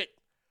conclude it.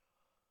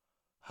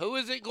 Who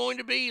is it going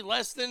to be,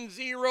 less than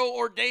zero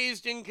or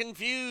Dazed and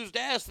Confused?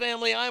 Ass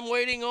Family, I'm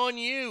waiting on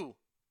you.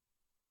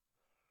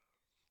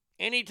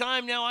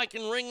 Anytime now I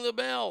can ring the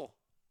bell.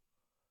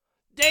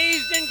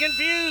 Dazed and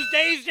Confused,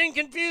 Dazed and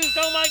Confused.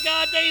 Oh my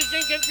God, Dazed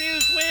and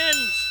Confused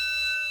wins.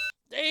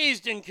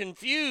 Dazed and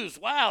Confused.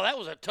 Wow, that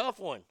was a tough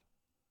one.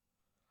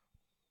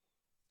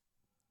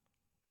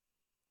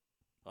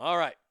 All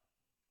right.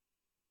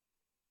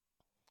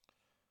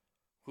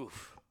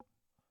 Oof.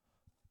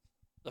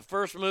 The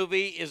first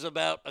movie is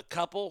about a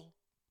couple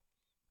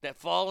that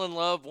fall in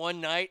love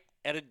one night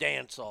at a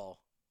dance hall.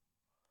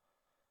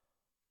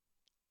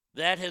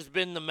 That has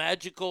been the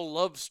magical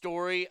love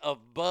story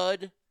of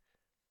Bud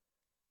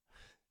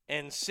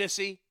and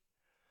Sissy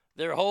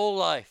their whole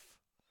life.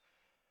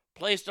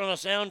 Placed on a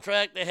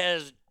soundtrack that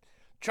has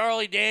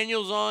Charlie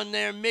Daniels on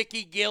there,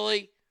 Mickey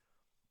Gilley,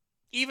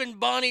 even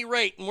Bonnie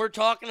Raitt, and we're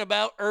talking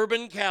about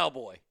Urban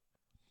Cowboy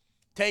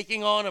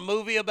taking on a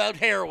movie about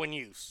heroin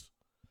use.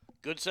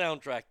 Good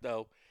soundtrack,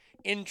 though.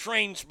 In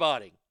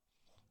Trainspotting.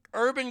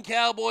 Urban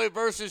Cowboy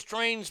versus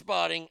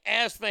Trainspotting.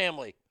 Ass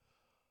Family.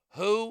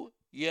 Who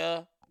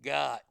ya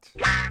got?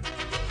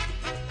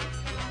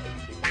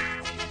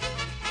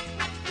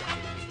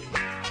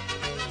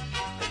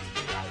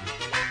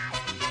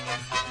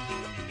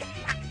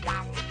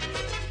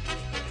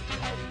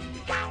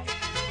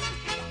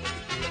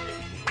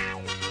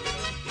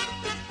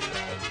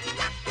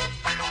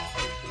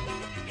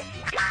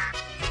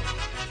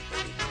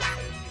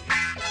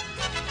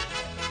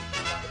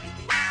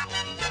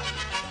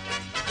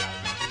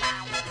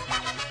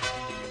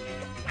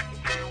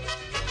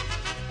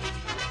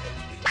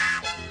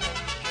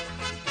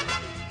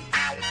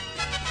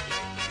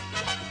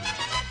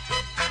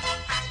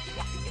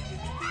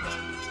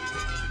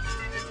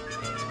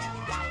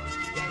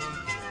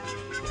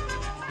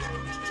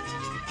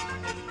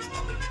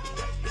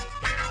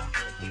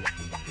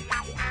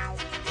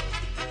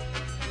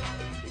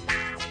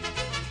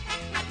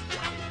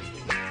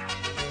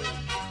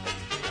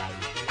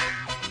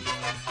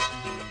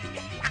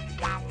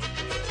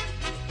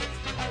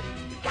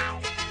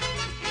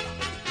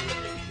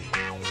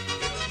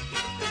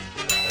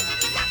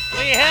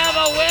 We have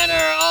a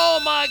winner.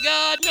 Oh my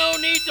God, no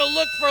need to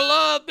look for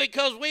love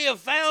because we have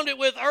found it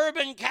with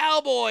Urban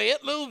Cowboy.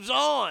 It moves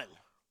on.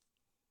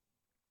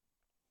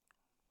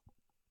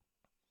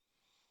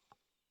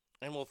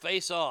 And we'll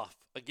face off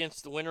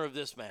against the winner of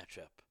this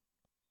matchup.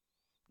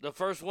 The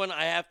first one,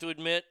 I have to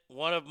admit,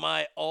 one of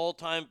my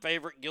all-time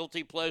favorite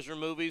guilty pleasure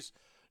movies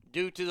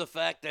due to the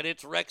fact that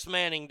it's Rex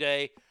Manning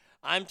Day.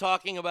 I'm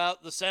talking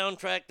about the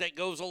soundtrack that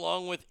goes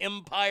along with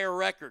Empire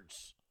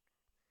Records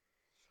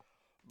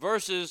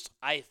versus,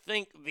 I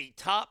think, the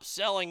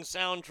top-selling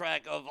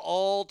soundtrack of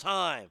all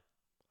time.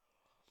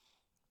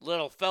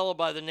 Little fella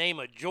by the name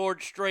of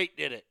George Strait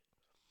did it.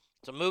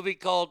 It's a movie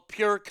called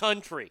Pure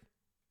Country.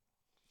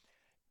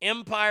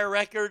 Empire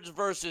Records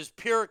versus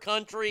Pure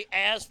Country.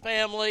 Ass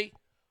Family,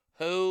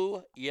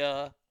 who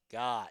ya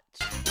got?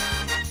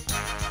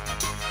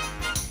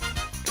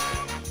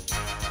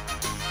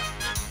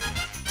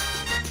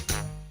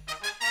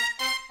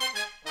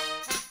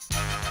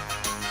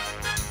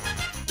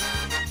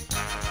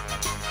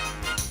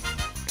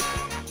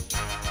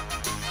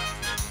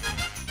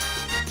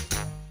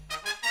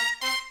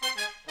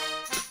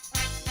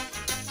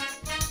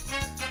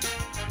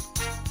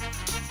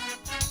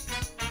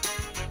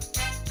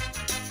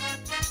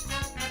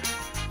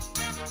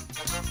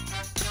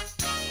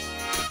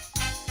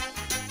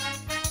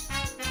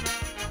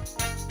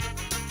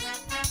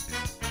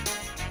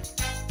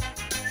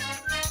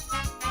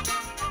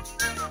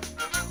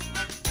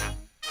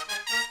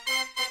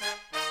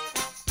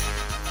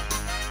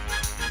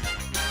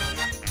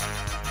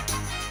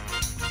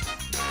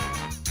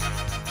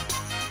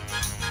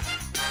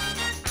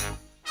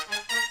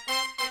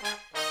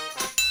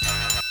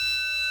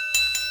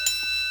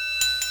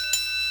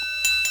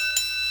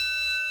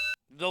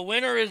 The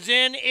winner is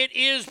in. It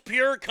is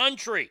Pure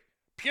Country.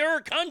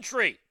 Pure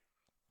Country.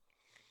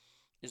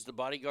 Is the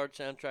Bodyguard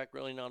soundtrack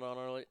really not on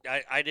our list?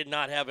 I did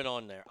not have it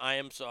on there. I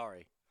am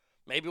sorry.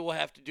 Maybe we'll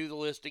have to do the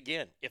list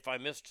again if I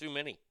missed too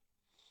many.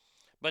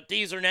 But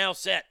these are now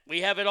set.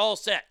 We have it all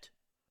set.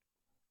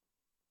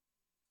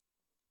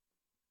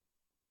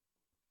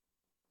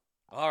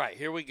 All right,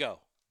 here we go.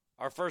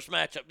 Our first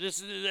matchup.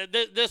 This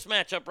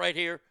matchup right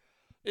here.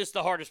 This is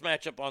the hardest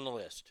matchup on the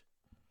list.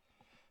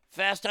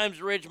 Fast Times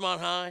at Ridgemont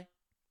High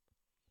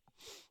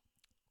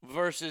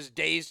versus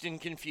Dazed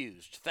and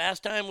Confused.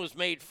 Fast Time was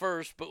made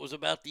first, but was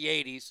about the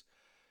 80s.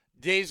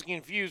 Dazed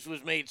and Confused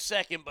was made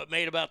second, but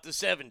made about the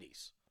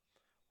 70s.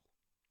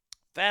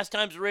 Fast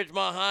Times at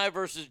Ridgemont High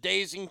versus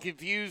Dazed and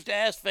Confused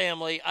Ass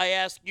Family. I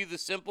ask you the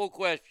simple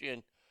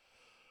question.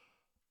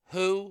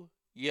 Who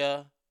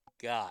ya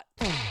got?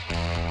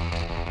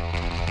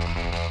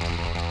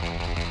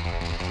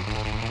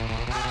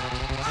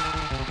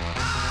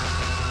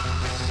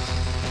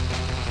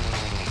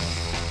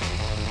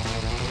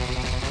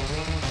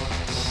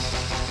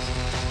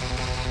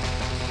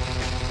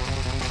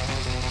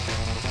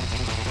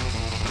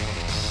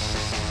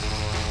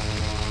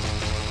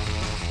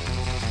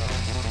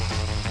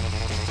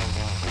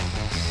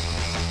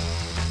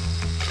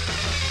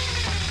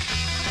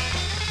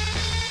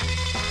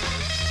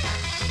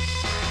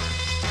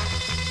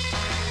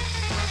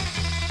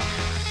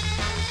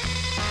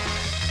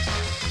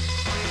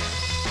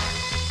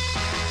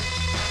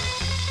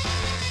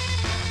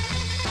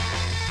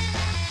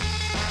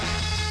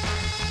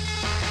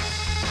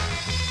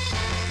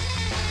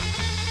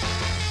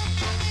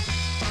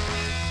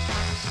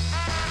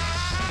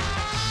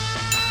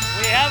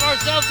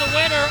 Ourselves a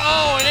winner.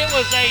 Oh, and it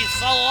was a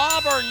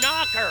slobber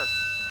knocker.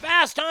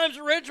 Fast Times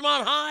at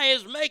Ridgemont High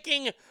is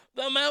making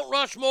the Mount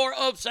Rushmore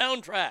of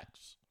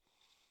soundtracks.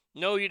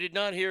 No, you did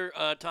not hear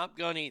Top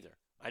Gun either.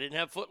 I didn't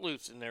have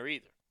Footloose in there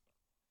either.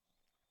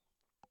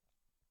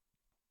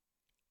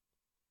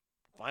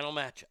 Final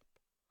matchup.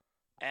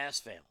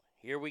 Ass Family.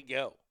 Here we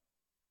go.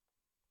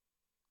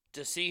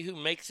 To see who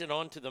makes it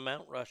onto the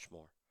Mount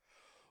Rushmore.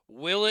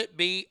 Will it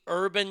be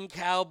Urban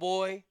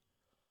Cowboy?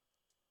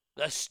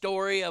 The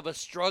story of a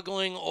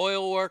struggling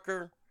oil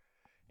worker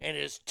and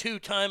his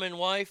two-timing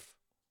wife?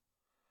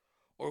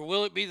 Or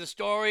will it be the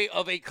story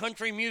of a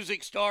country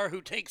music star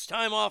who takes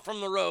time off from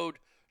the road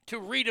to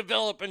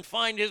redevelop and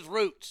find his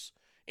roots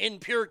in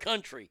pure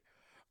country?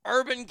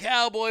 Urban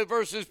Cowboy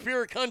versus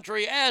Pure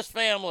Country Ass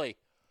Family.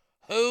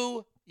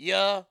 Who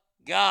ya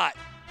got?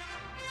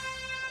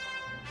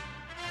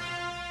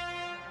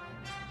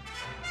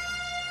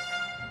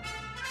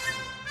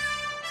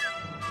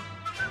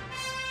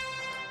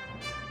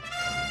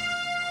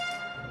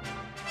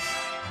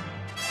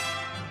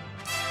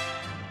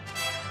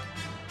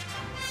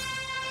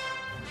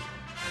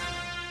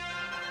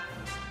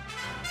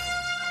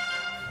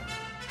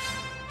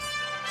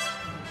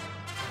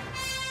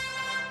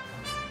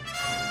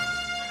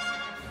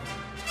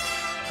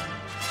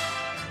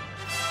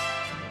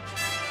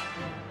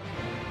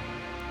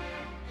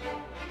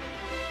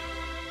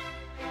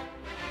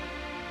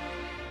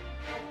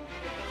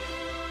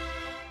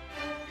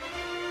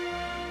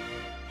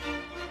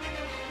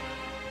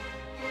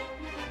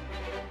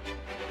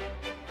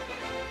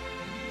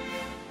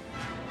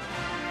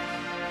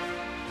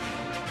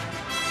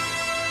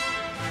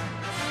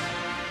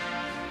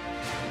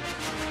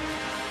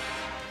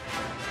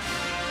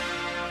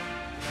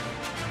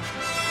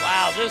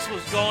 This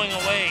was going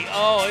away.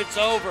 Oh, it's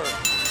over.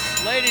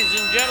 Ladies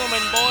and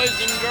gentlemen,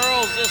 boys and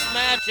girls, this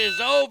match is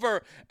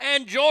over.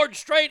 And George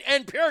Strait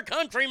and Pure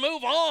Country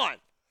move on.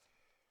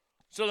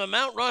 So the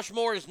Mount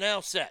Rushmore is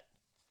now set.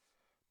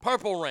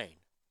 Purple Rain,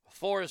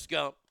 Forrest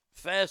Gump,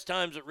 Fast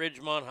Times at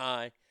Ridgemont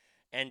High,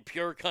 and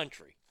Pure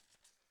Country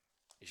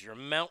is your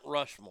Mount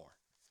Rushmore.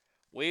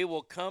 We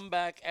will come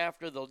back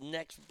after the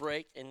next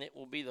break, and it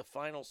will be the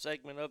final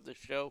segment of the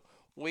show.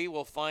 We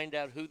will find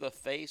out who the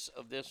face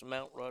of this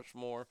Mount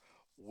Rushmore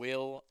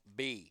will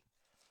be.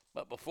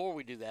 But before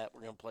we do that,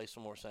 we're going to play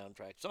some more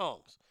soundtrack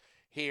songs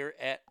here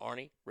at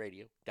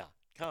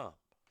ArnieRadio.com.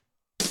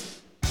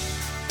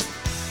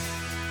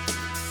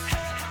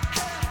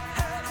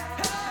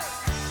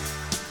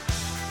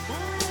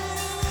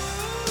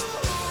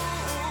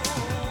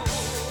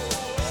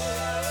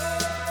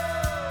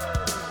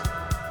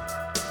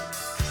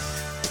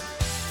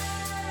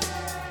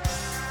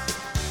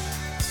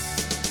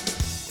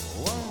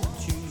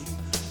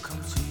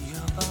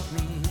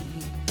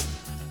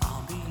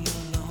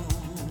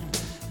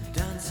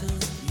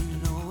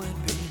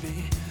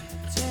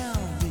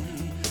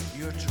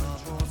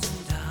 Troubles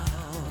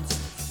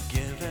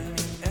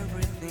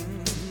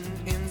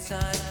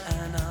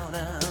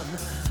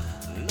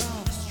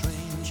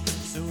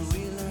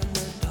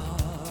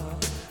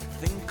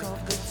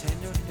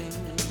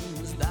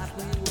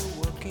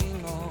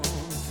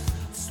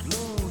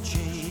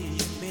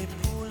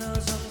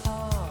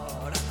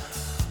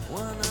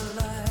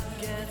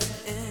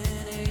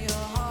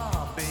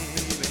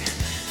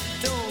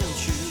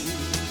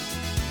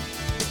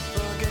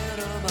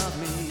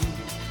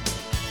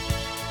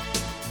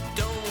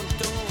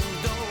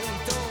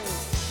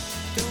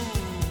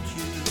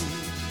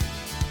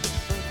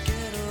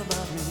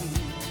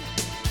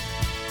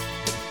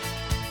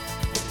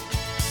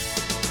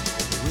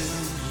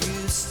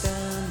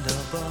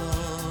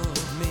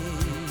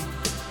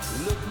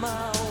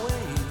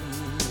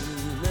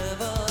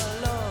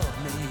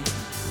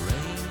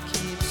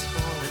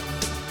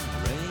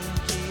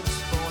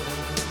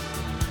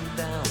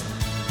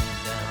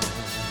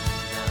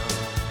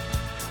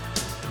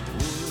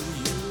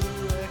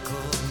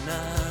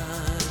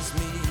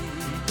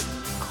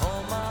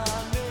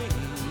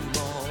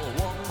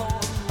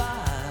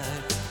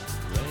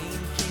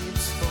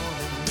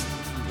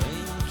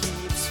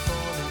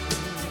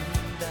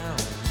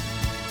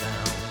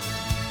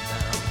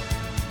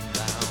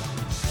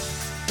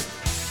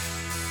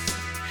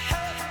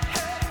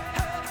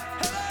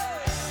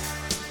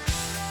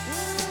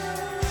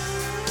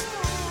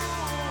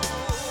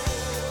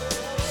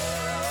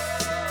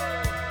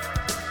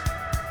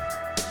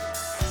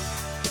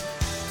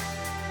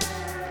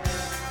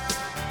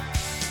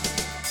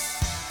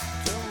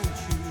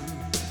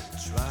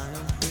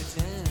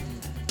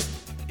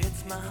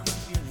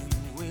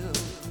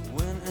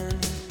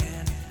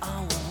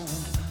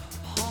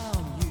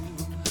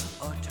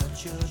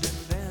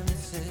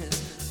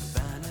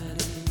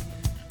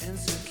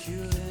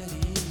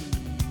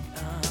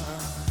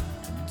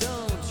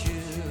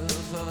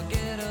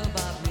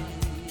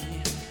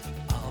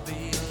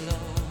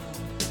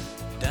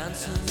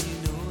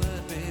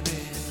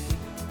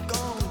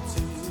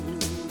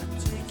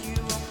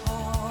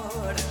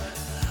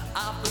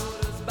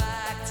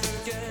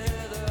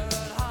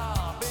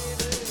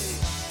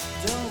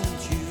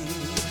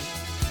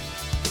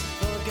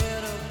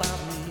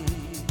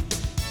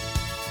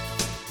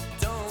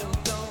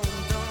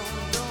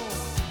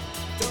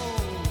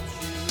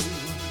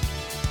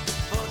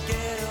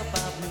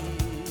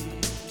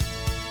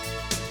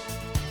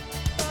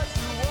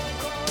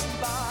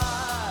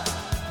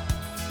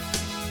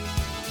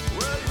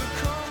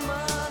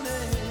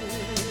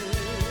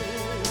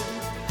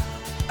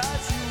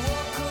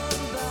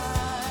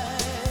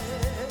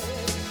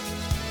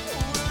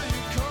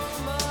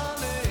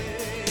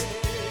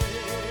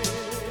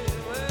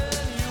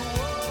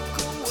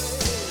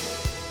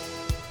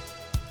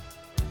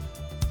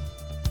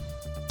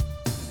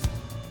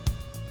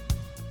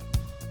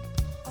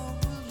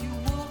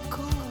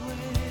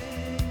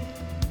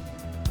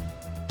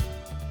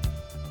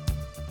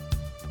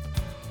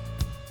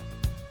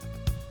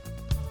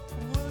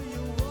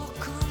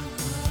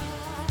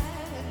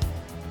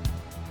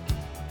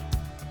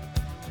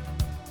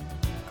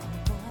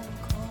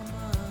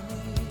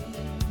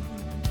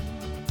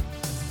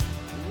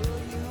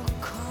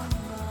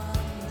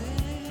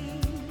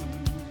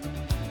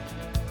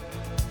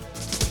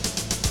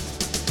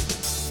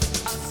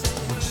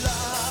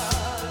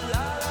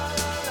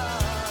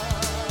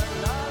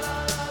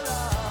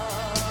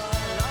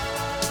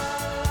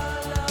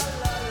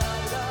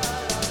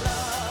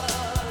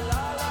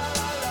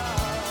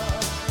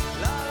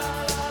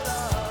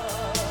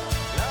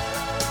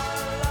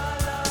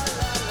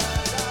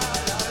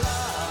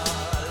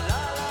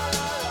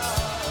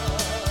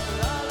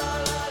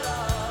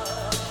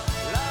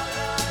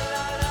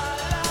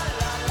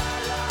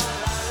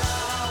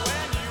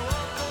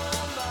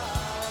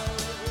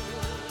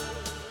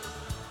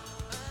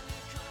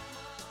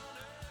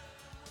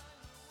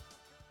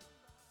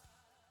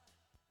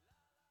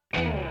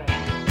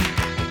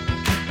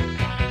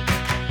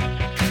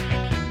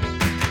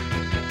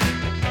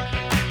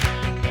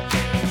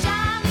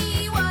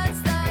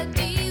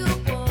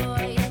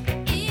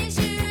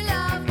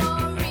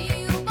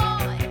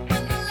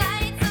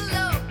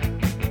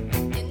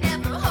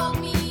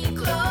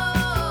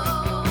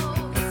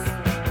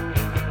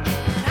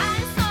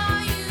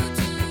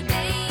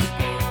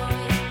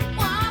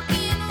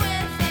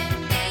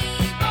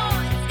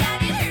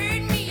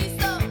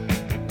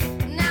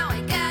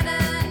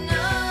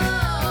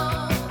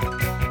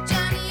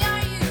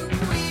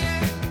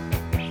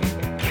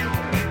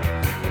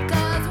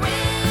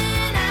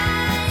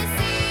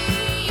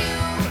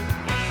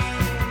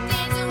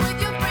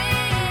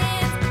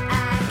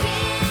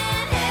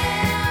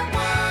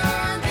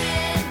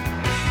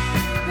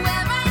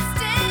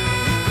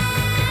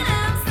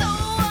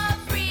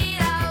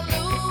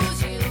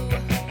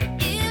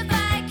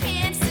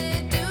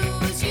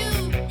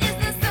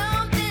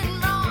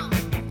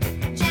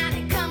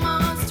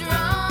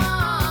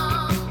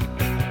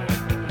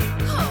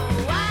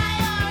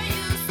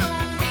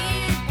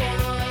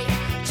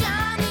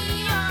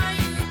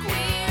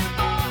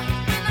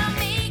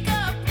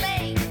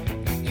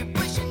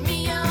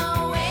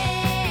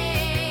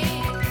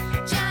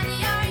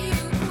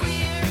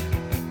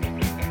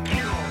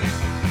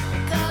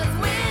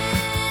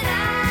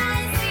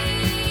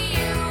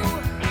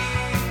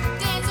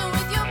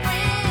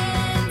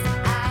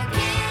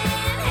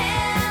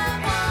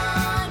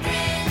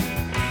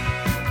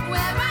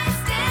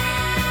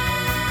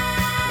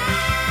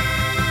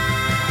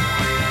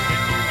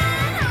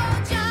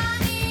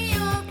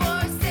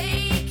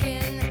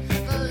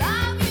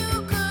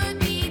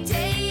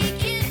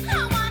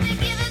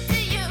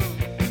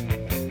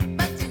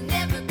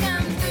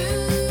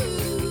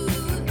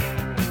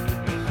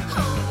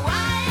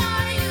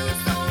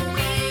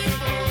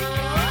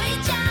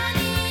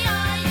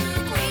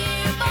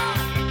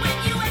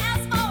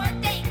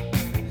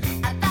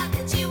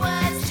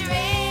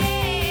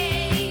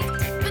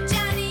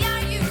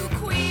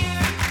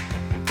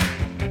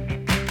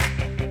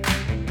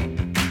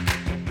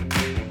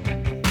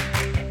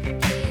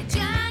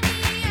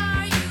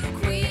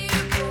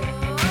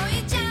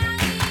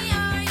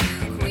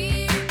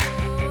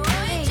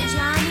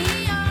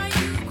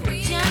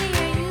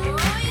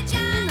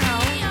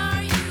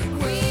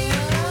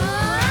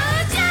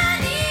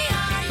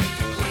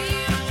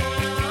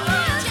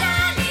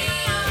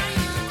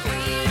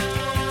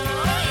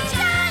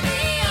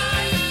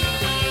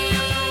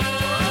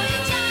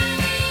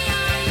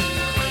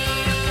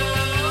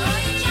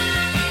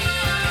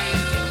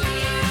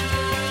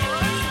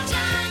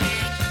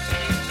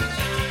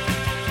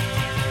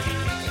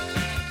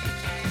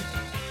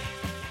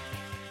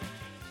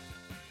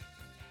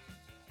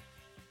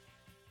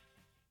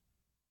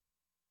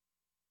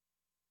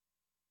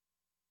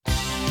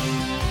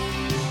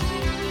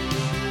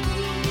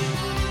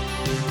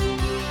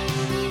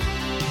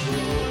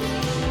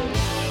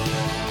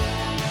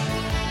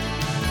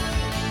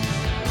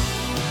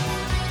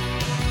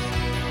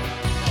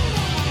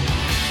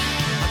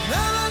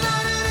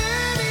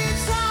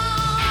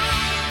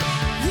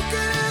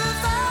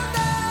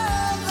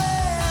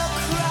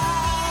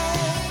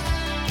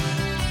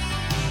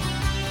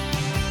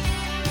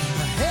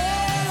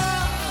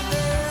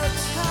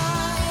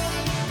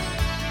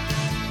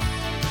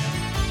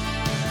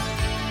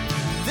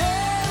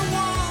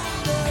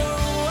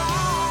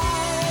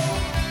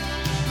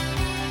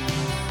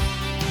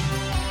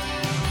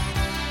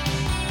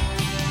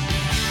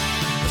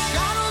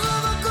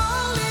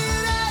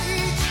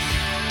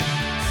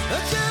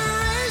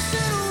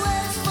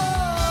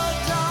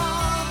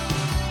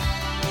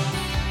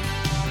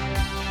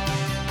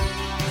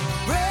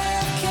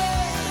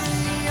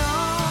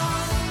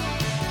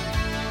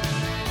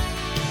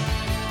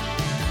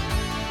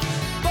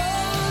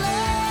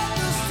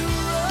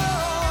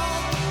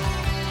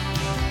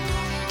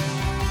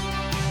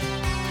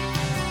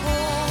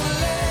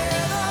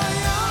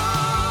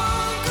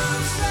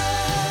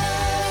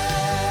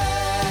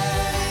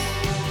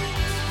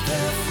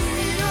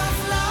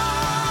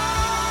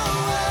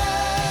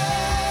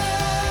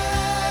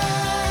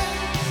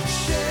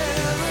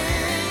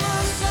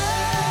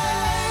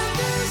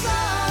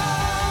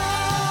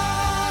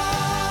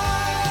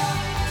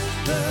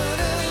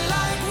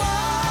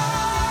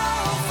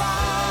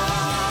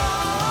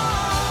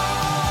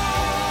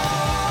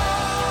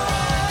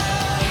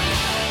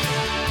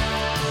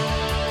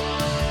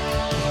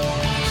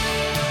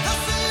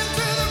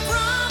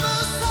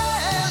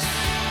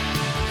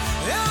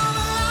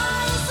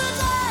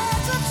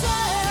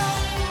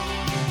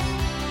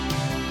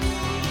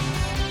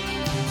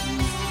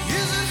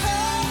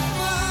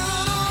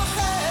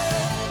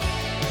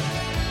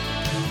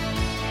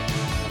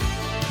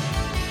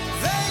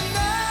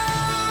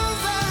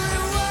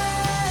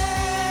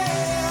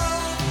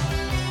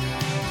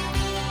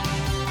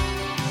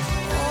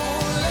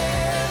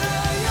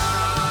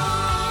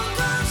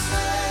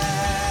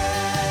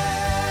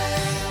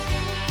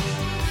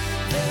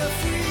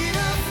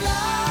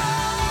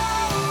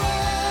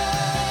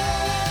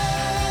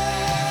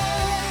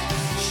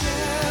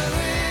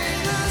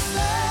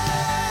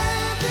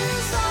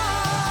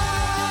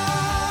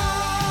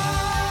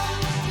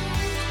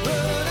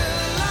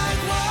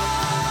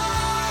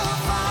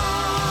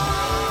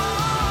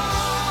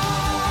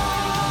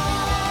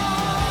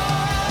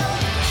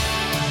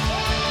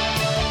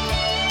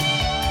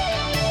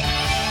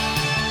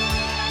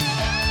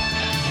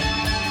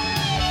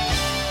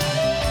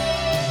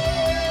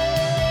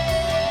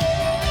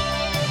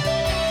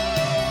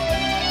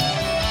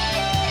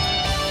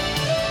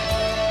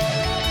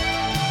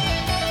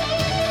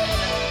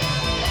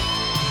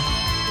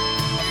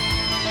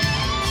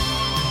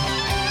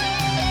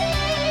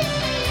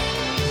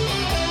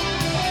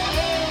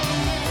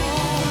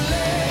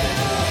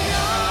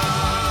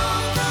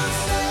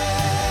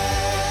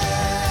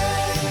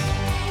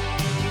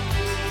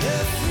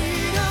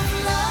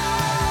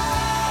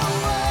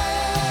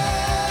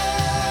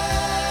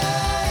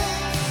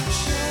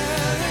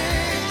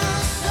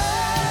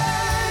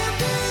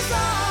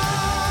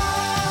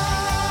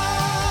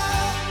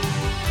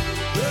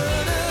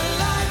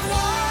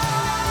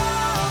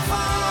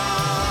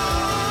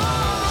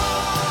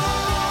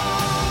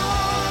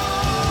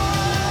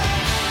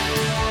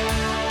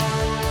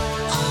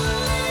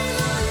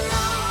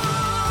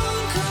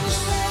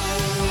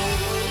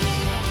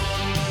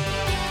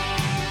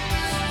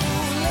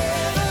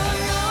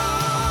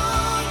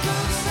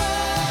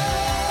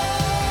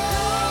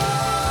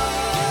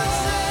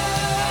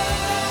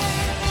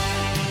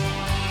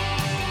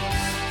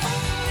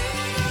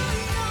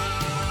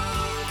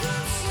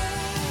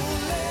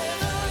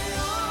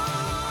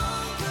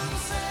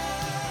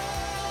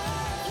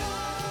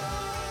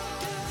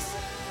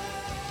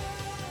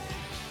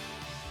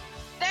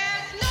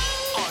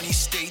Arnie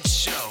State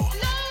Show.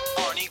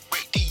 Arnie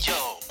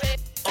Radio.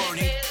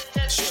 Arnie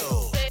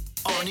Show.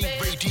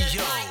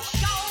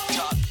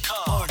 ArnieRadio.com.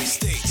 Arnie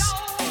States.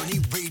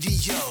 Arnie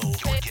Radio.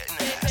 You're getting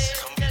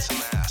ass. Come get some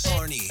ass.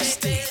 Arnie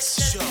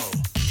States Show.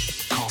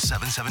 Call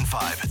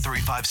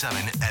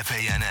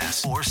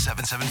 775-357-FANS or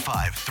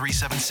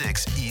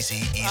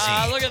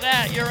 775-376-EASY-EASY. Look at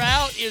that. You're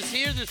Out is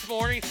here this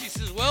morning. She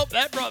says, well,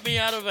 that brought me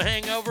out of a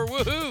hangover.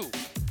 Woohoo.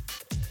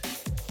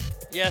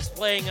 Yes,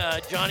 playing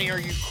Johnny Are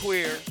You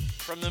Queer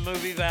from the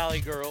movie Valley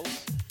Girls.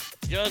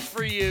 Just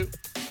for you.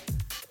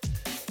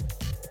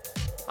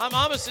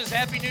 Mama says,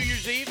 Happy New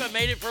Year's Eve. I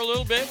made it for a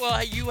little bit.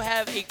 Well, you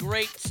have a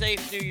great,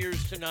 safe New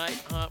Year's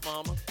tonight,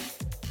 Mama.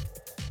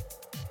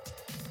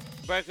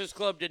 Breakfast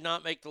Club did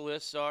not make the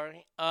list,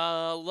 sorry.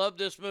 Love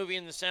this movie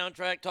and the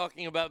soundtrack,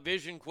 talking about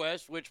Vision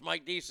Quest, which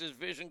Mike D says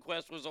Vision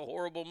Quest was a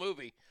horrible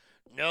movie.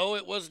 No,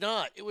 it was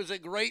not. It was a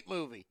great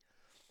movie.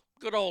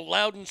 Good old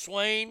Loudon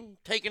Swain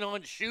taking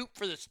on Shoot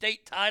for the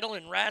state title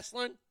in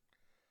wrestling.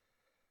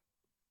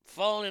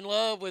 Falling in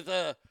love with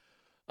a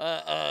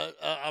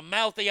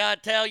mouthy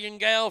Italian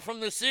gal from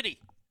the city.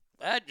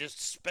 That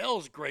just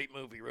spells great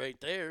movie right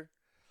there.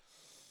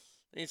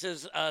 He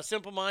says,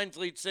 Simple Minds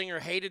lead singer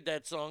hated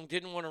that song,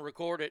 didn't want to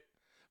record it.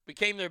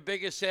 Became their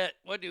biggest hit.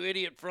 What do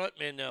idiot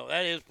frontmen know?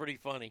 That is pretty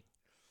funny.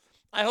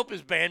 I hope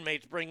his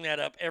bandmates bring that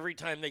up every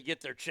time they get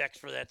their checks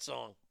for that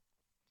song.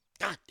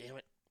 God damn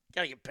it.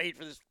 Gotta get paid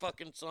for this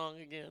fucking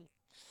song again.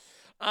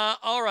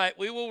 All right,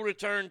 we will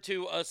return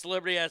to a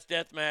Celebrity Ass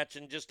Deathmatch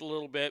in just a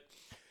little bit.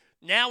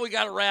 Now we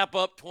got to wrap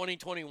up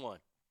 2021.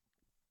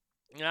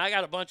 Now, I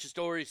got a bunch of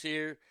stories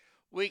here.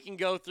 We can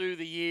go through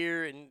the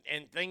year and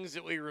things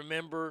that we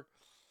remember.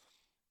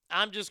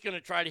 I'm just going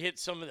to try to hit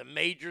some of the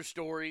major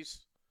stories.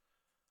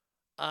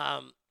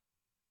 The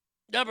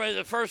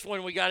first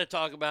one we got to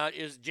talk about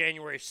is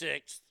January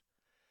 6th,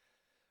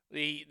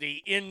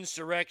 the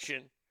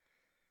insurrection,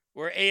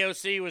 where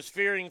AOC was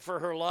fearing for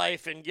her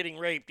life and getting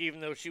raped,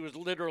 even though she was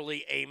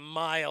literally a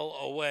mile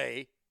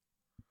away.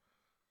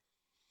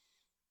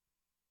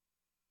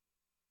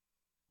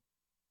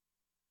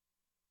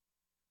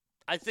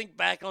 I think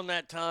back on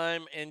that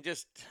time and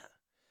just,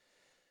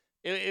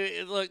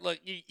 look,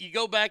 you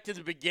go back to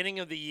the beginning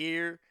of the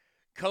year,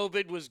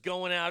 COVID was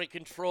going out of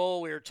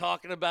control. We were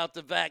talking about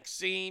the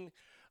vaccine,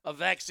 a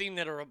vaccine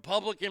that a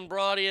Republican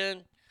brought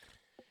in.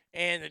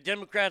 And the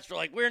Democrats were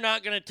like, we're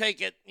not going to take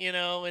it,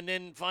 and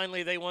then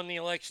finally they won the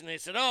election. They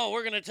said, oh,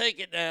 we're going to take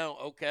it now.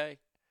 Okay.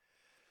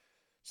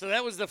 So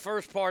that was the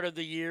first part of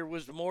the year,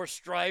 was more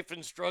strife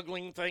and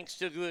struggling thanks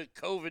to the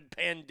COVID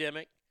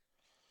pandemic.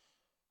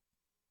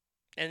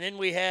 And then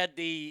we had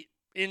the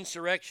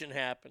insurrection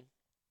happen.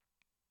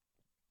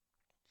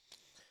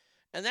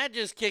 And that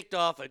just kicked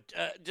off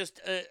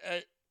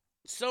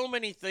so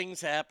many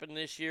things happened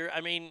this year.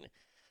 I mean,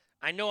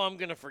 I know I'm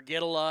going to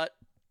forget a lot.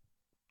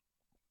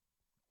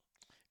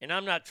 And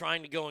I'm not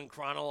trying to go in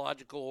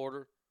chronological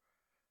order.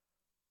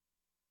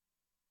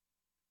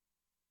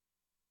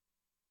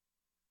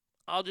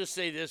 I'll just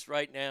say this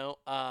right now.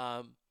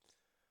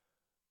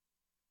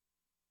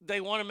 They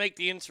want to make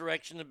the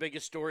insurrection the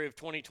biggest story of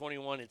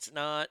 2021. It's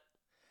not.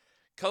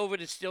 COVID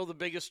is still the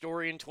biggest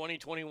story in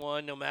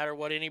 2021, no matter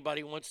what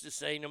anybody wants to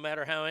say, no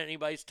matter how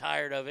anybody's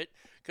tired of it,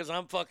 because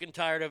I'm fucking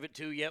tired of it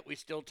too, yet we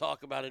still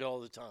talk about it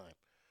all the time.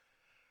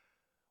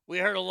 We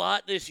heard a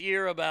lot this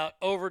year about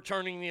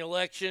overturning the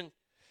election.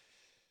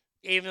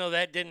 Even though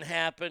that didn't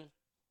happen,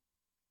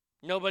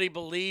 nobody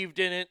believed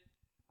in it.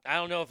 I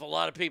don't know if a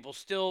lot of people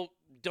still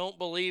don't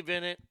believe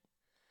in it.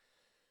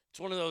 It's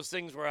one of those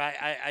things where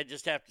I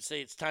just have to say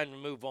it's time to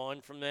move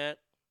on from that.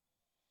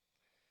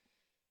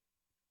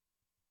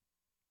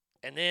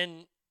 And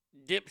then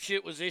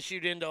dipshit was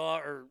issued into,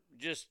 or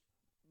just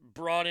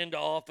brought into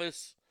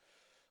office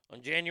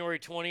on January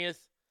 20th.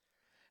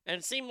 And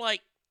it seemed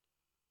like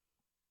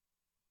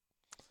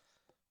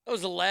that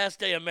was the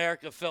last day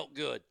America felt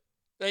good.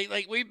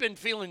 Like we've been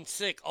feeling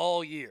sick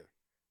all year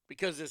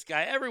because this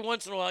guy, every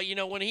once in a while,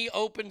 when he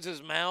opens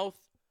his mouth,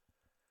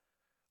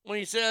 when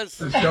he says,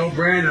 Joe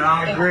Brandon,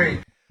 I agree.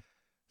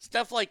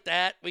 Stuff like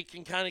that, we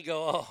can kind of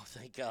go, oh,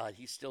 thank God,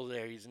 he's still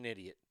there. He's an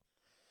idiot.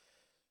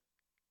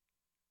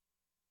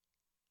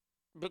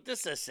 But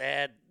this is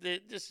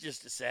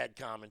just a sad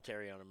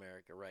commentary on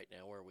America right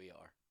now, where we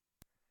are.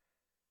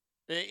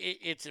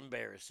 It's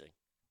embarrassing.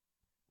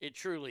 It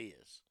truly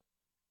is.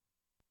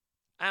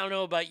 I don't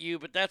know about you,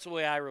 but that's the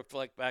way I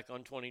reflect back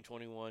on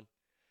 2021.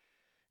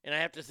 And I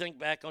have to think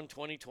back on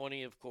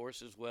 2020, of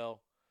course, as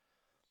well.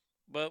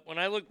 But when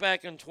I look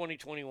back on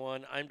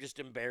 2021, I'm just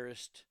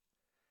embarrassed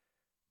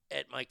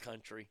at my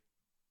country.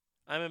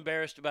 I'm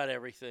embarrassed about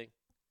everything.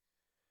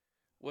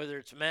 Whether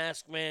it's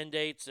mask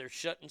mandates, they're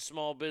shutting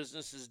small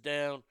businesses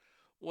down,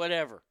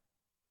 whatever.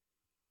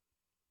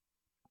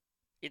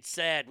 It's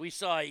sad. We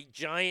saw a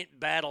giant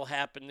battle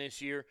happen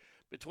this year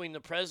between the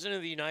President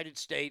of the United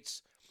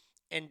States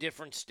and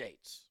different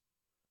states.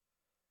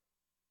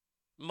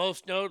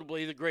 Most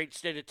notably, the great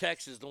state of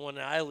Texas, the one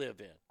that I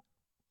live in.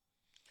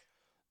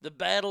 The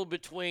battle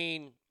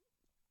between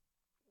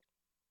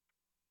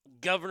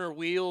Governor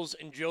Wheels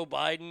and Joe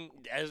Biden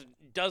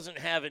doesn't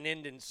have an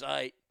end in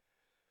sight.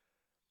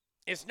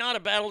 It's not a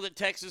battle that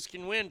Texas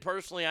can win,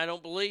 personally, I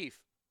don't believe.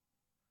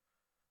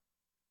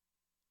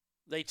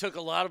 They took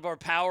a lot of our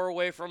power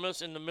away from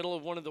us in the middle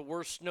of one of the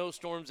worst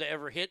snowstorms that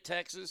ever hit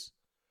Texas.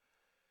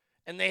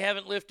 And they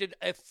haven't lifted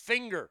a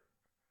finger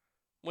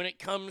when it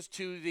comes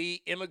to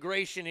the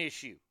immigration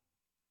issue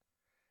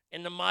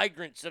and the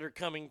migrants that are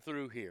coming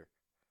through here.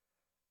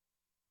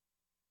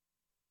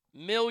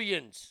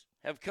 Millions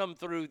have come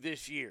through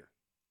this year.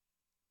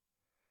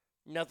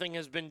 Nothing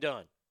has been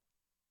done.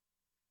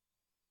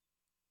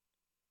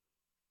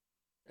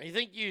 And you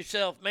think to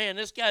yourself, man,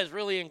 this guy's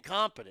really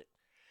incompetent.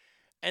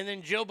 And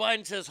then Joe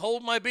Biden says,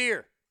 hold my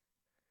beer.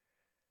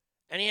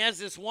 And he has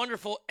this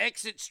wonderful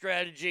exit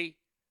strategy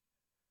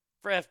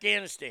for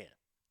Afghanistan.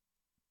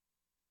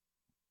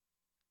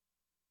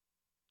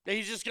 That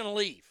he's just going to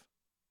leave.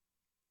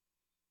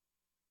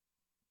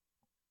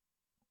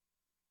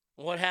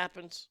 What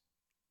happens?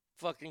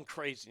 Fucking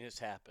craziness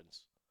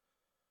happens.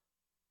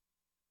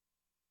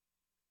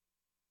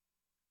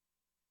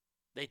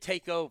 They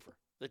take over.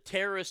 The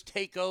terrorists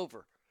take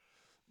over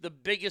the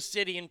biggest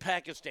city in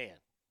Pakistan.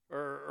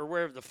 Or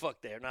wherever the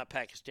fuck they are. Not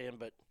Pakistan,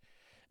 but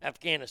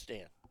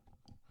Afghanistan.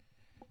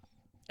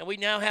 And we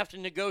now have to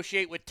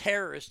negotiate with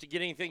terrorists to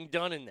get anything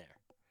done in there.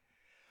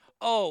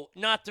 Oh,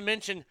 not to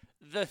mention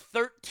the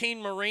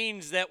 13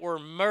 Marines that were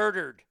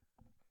murdered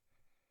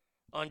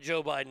on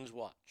Joe Biden's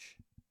watch.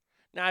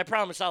 Now, I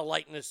promise I'll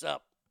lighten this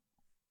up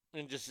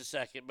in just a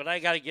second, but I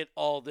got to get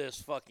all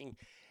this fucking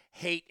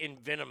hate and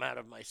venom out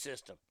of my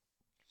system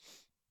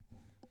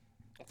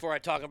before I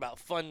talk about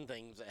fun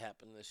things that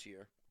happened this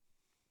year.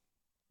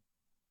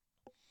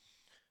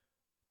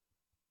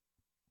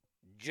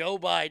 Joe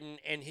Biden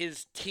and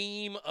his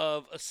team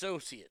of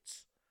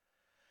associates.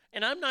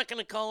 And I'm not going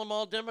to call them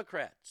all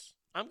Democrats.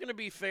 I'm going to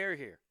be fair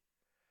here.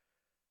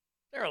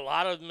 There are a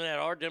lot of them that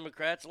are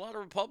Democrats. A lot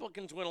of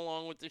Republicans went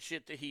along with the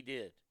shit that he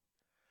did.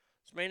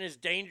 This man is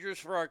dangerous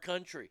for our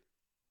country.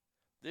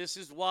 This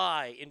is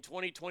why in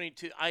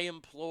 2022, I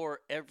implore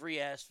every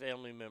ass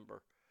family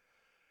member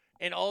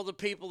and all the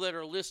people that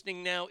are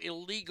listening now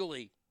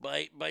illegally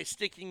by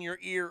sticking your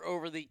ear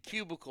over the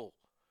cubicle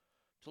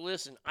to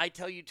listen, I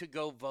tell you to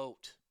go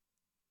vote.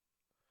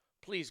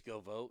 Please go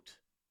vote.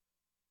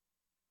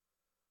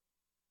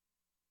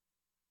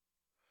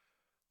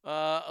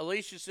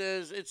 Alicia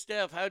says, it's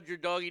Steph. How'd your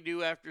doggy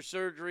do after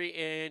surgery?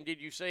 And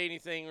did you say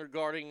anything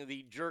regarding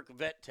the jerk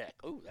vet tech?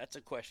 Oh, that's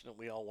a question that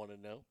we all want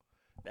to know.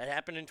 That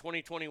happened in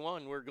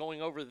 2021. We're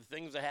going over the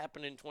things that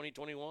happened in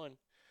 2021.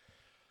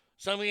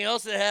 Something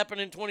else that happened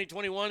in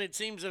 2021, it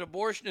seems that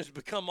abortion has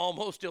become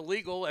almost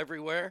illegal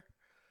everywhere.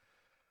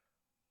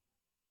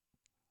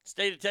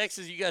 State of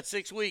Texas, you got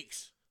 6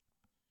 weeks.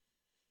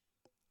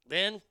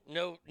 Then,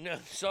 no,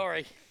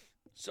 sorry.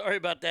 Sorry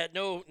about that.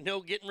 No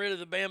getting rid of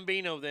the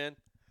Bambino then.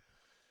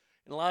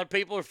 And a lot of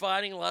people are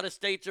fighting. A lot of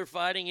states are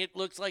fighting. It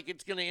looks like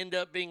it's going to end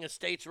up being a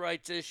states'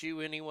 rights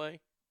issue anyway.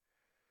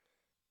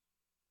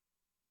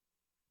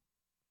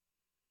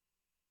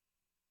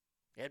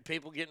 Had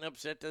people getting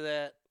upset to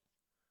that.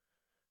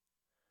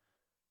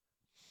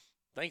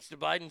 Thanks to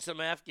Biden, some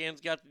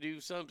Afghans got to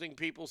do something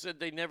people said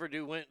they never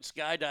do, went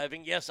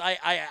skydiving. Yes,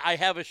 I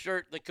have a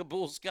shirt, the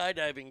Kabul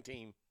skydiving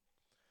team.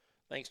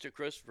 Thanks to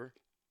Christopher.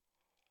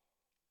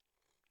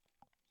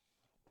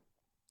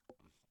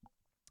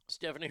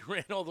 Stephanie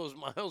ran all those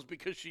miles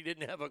because she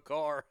didn't have a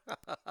car.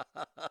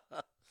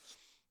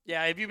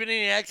 Yeah, have you been in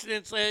any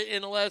accidents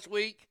in the last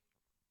week?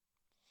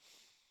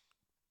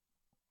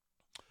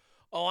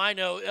 Oh, I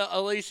know.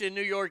 Alicia, in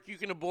New York, you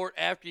can abort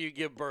after you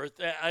give birth.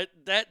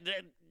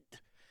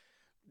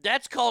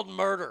 That's called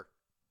murder.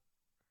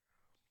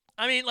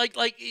 I mean, like,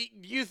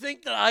 you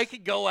think that I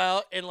could go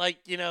out and,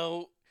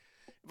 if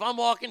I'm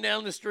walking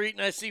down the street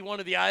and I see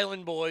one of the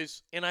island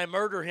boys and I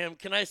murder him,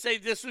 can I say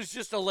this was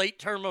just a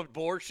late-term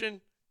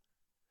abortion?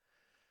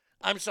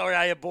 I'm sorry,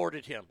 I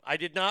aborted him. I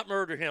did not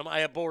murder him. I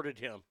aborted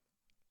him.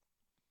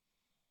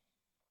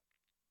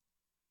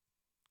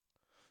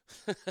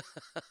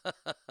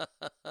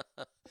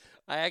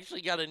 I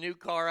actually got a new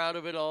car out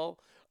of it all.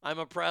 I'm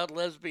a proud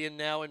lesbian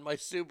now in my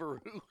Subaru.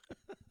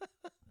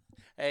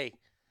 Hey,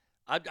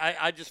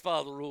 I just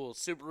follow the rules.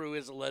 Subaru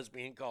is a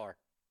lesbian car.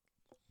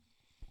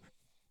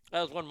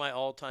 That was one of my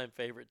all-time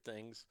favorite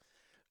things.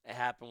 It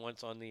happened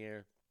once on the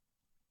air.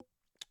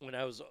 When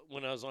I was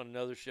on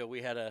another show,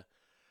 we had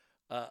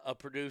a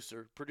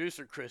producer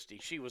Christy.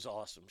 She was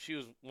awesome. She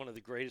was one of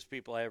the greatest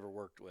people I ever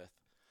worked with.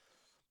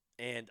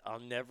 And I'll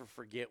never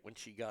forget when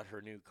she got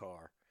her new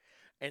car.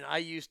 And I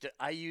used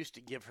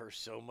to give her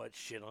so much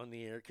shit on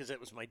the air because that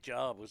was my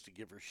job, was to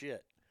give her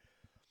shit.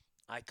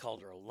 I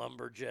called her a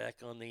lumberjack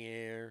on the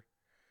air.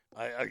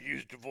 I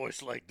used a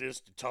voice like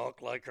this to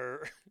talk like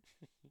her.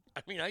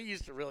 I mean, I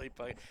used to really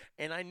fight.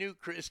 And I knew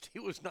Christy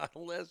was not a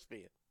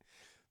lesbian.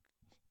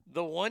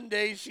 The one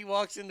day she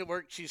walks into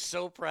work, she's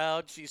so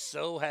proud. She's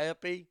so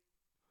happy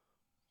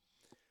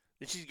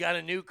that she's got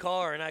a new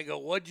car. And I go,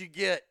 what'd you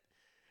get?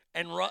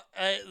 And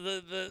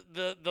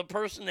the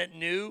person that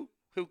knew,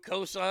 who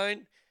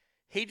co-signed,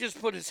 He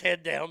just put his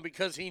head down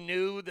because he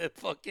knew that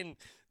fucking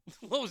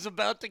what was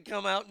about to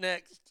come out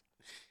next.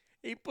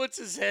 He puts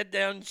his head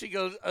down and she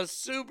goes, a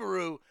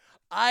Subaru.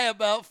 I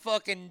about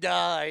fucking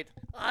died.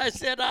 I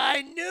said,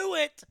 I knew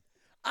it.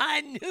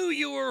 I knew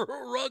you were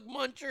a rug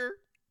muncher.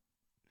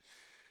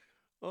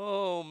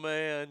 Oh,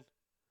 man.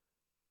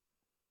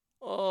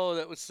 Oh,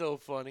 that was so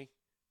funny.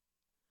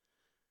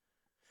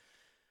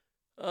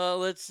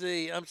 Let's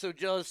see. I'm so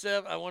jealous,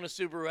 Seth. I want a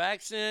Subaru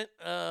accent.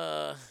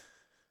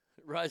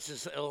 Rise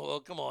says, oh,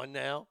 come on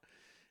now.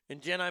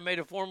 And Jen, I made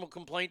a formal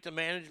complaint to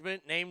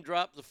management, name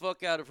dropped the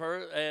fuck out of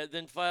her,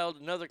 then filed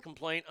another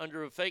complaint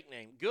under a fake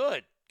name.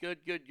 Good.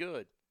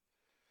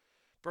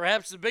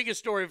 Perhaps the biggest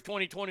story of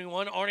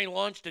 2021, Arnie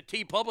launched a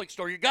TeePublic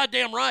store. You're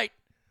goddamn right.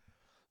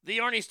 The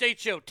Arnie State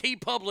Show,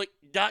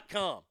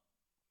 teepublic.com.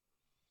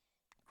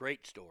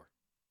 Great store.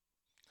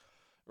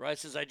 Rice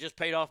says, I just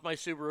paid off my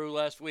Subaru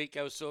last week.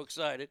 I was so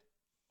excited.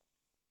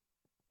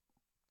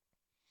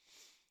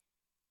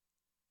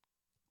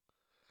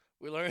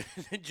 We learned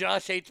that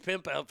Josh hates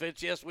pimp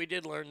outfits. Yes, we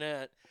did learn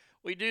that.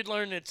 We did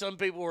learn that some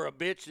people were a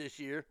bitch this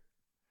year.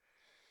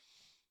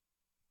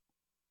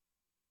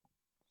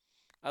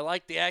 I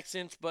like the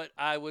accents, but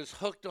I was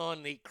hooked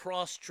on the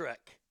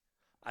Crosstrek.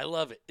 I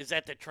love it. Is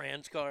that the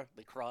trans car?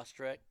 The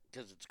Crosstrek?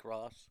 Because it's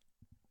cross.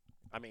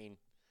 I mean,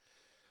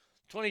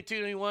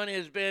 2021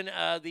 has been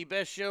the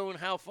best show in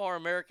how far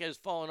America has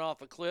fallen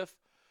off a cliff.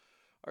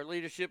 Our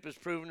leadership has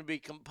proven to be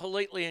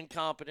completely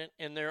incompetent,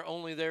 and they're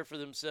only there for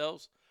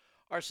themselves.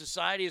 Our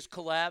society has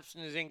collapsed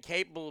and is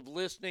incapable of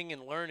listening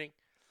and learning.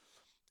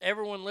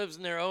 Everyone lives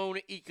in their own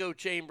echo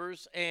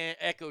chambers, and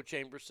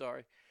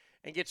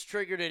gets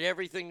triggered at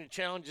everything that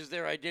challenges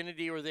their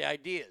identity or the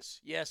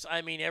ideas. Yes,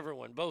 I mean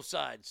everyone, both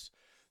sides.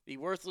 The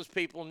worthless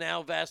people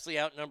now vastly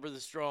outnumber the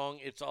strong.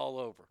 It's all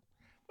over.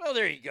 Well,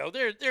 there you go.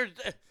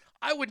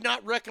 I would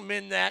not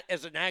recommend that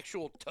as an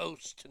actual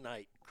toast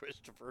tonight,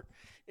 Christopher.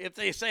 If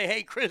they say,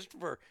 hey,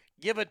 Christopher,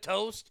 give a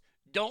toast,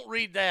 don't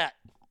read that.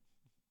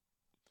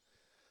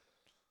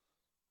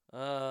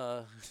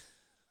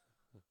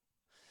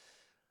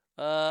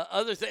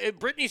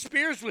 Britney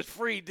Spears was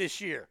freed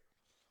this year.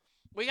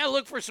 We got to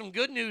look for some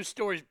good news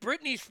stories.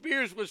 Britney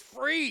Spears was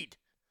freed.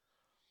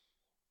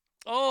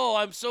 Oh,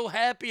 I'm so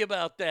happy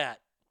about that.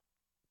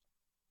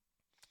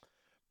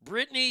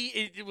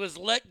 Britney was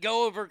let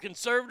go of her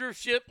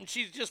conservatorship, and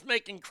she's just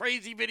making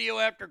crazy video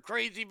after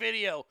crazy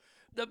video.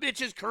 The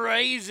bitch is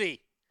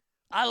crazy.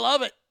 I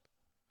love it.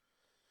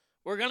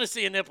 We're going to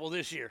see a nipple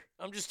this year.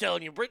 I'm just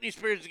telling you, Britney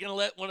Spears is going to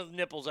let one of the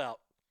nipples out.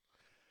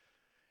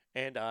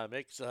 And I'm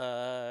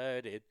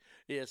excited.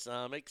 Yes,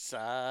 I'm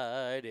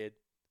excited.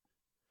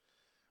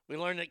 We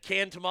learned that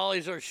canned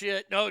tamales are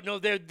shit. No,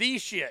 they're the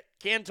shit.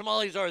 Canned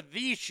tamales are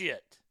the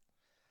shit.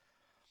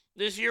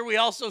 This year we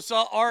also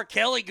saw R.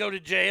 Kelly go to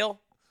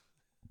jail.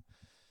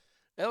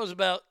 That was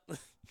about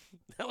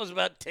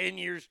 10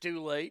 years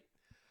too late.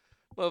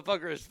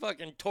 Motherfucker is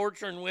fucking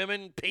torturing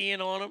women,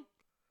 peeing on them.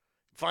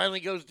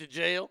 Finally goes to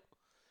jail.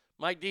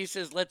 Mike D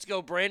says, let's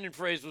go. Brandon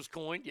phrase was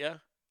coined. Yeah.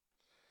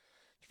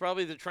 It's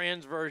probably the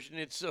trans version.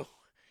 It's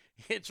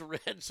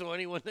red, so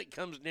anyone that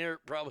comes near it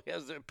probably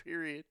has their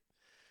period.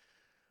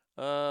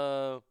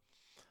 All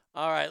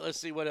right, let's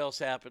see what else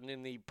happened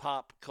in the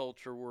pop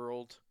culture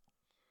world.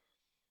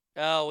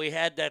 Oh, we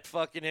had that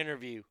fucking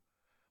interview.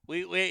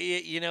 We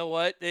you know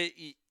what?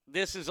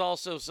 This is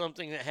also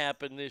something that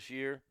happened this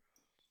year.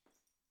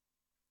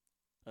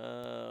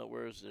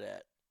 Where is it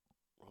at?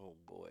 Oh,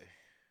 boy.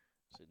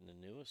 Is it in the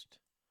newest?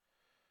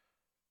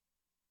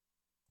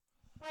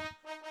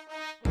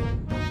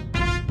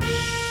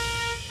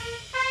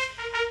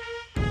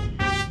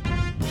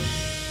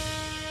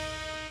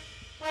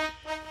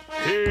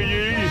 Hear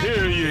ye,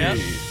 hear ye. Yep.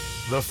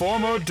 The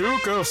former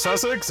Duke of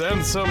Sussex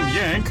and some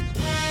Yank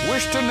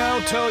wish to now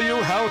tell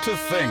you how to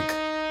think.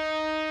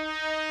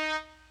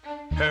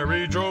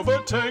 Harry drove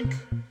a tank,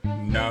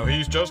 now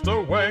he's just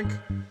a wank.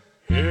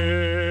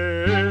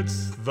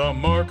 It's the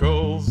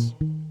Markles.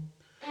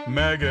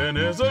 Meghan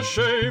is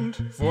ashamed,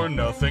 for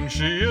nothing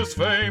she is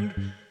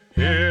famed.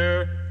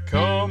 Here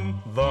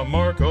come the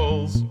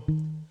Markles.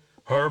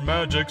 Her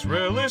magic's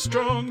really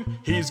strong,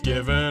 he's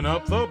given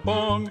up the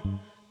bong.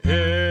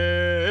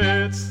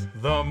 It's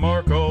the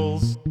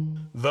Markles.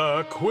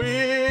 The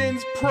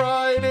Queen's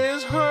pride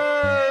is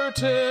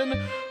hurting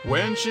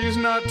when she's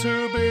not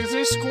too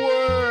busy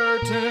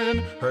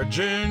squirting. Her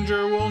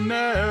ginger will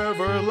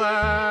never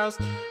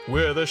last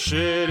with a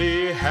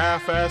shitty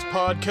half-ass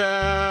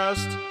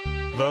podcast.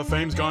 The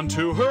fame's gone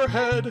to her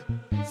head.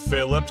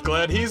 Philip's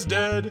glad he's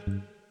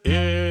dead.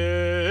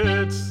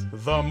 It's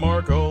the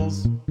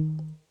Markles.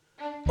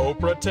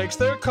 Oprah takes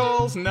their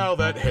calls now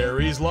that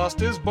Harry's lost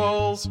his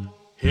balls.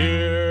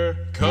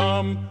 Here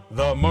come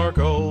the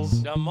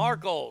Markles. The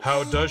Markles.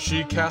 How does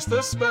she cast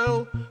the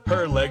spell?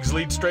 Her legs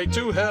lead straight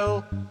to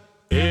hell.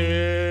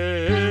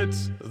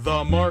 It's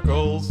the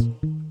Markles.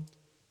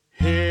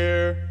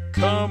 Here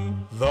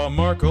come the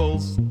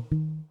Markles.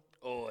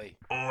 Oi.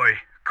 Oi,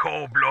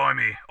 cold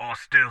blimey, I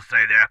still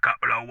say they're a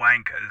couple of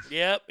wankers.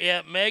 Yep.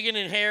 Meghan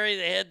and Harry,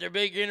 they had their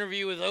big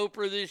interview with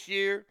Oprah this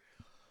year.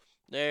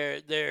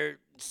 They're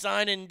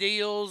signing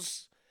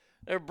deals.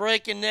 They're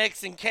breaking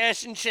necks and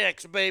cashing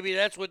checks, baby.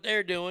 That's what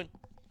they're doing.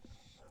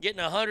 Getting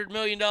 $100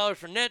 million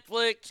from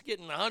Netflix,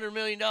 getting $100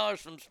 million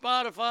from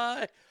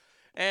Spotify,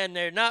 and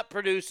they're not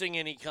producing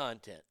any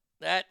content.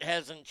 That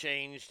hasn't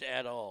changed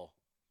at all.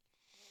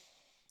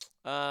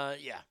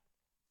 Yeah.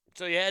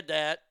 So you had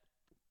that.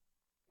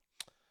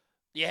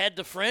 You had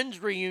the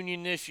Friends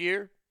reunion this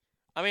year.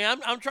 I mean,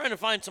 I'm trying to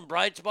find some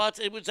bright spots.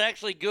 It was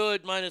actually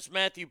good, minus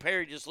Matthew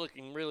Perry just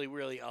looking really,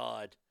 really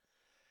odd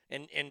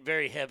and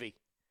very heavy.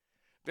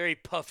 Very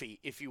puffy,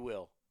 if you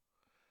will.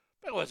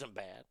 But it wasn't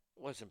bad.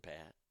 It wasn't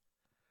bad.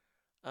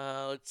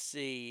 Let's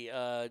see.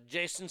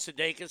 Jason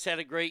Sudeikis had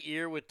a great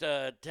year with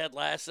Ted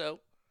Lasso.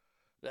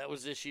 That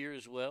was this year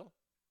as well.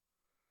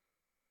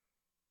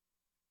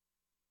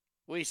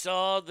 We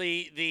saw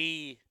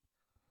the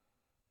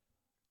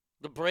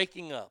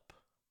breaking up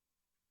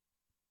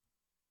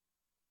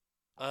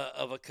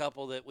of a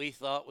couple that we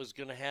thought was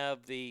going to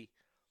have the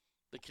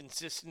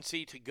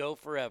consistency to go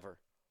forever,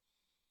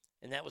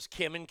 and that was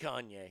Kim and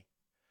Kanye.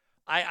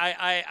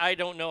 I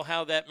don't know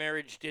how that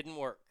marriage didn't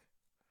work.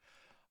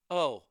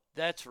 Oh,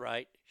 that's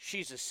right.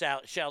 She's a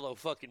shallow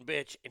fucking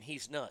bitch, and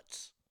he's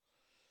nuts.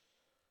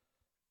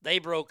 They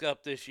broke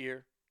up this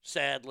year,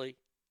 sadly.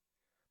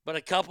 But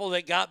a couple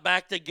that got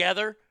back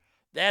together,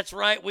 that's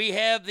right. We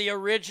have the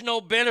original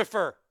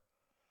Bennifer.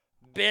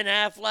 Ben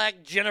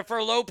Affleck,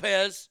 Jennifer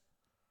Lopez.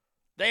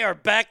 They are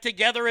back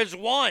together as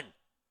one.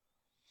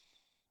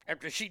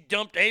 After she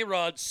dumped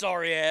A-Rod's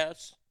sorry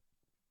ass.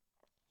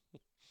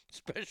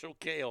 Special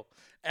Kale.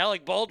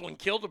 Alec Baldwin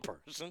killed a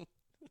person.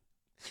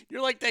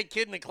 You're like that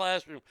kid in the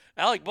classroom.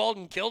 Alec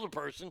Baldwin killed a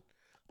person.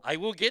 I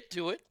will get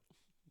to it.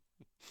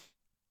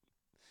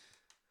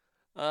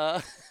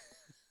 The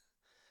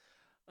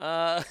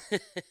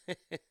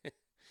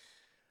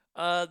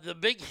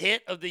big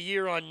hit of the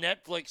year on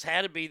Netflix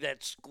had to be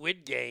that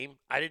Squid Game.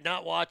 I did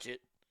not watch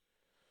it.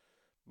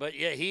 But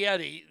yeah, he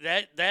had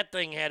that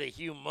thing had a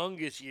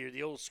humongous year,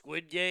 the old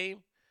Squid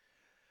Game.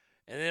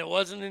 And then it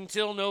wasn't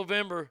until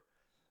November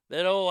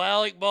that old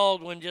Alec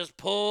Baldwin just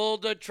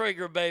pulled the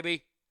trigger,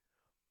 baby.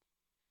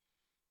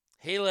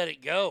 He let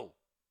it go.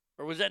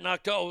 Or was that in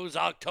October? It was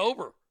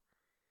October.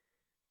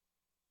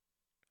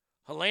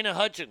 Helena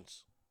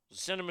Hutchins, the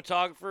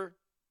cinematographer,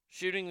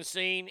 shooting the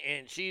scene,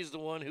 and she's the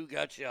one who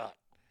got shot.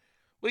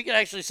 We could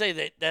actually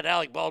say that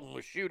Alec Baldwin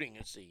was shooting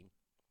a scene.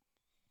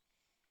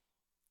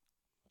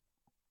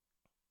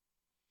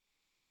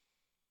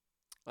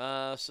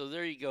 So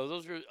there you go.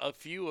 Those are a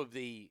few of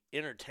the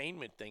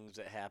entertainment things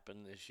that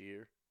happened this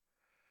year.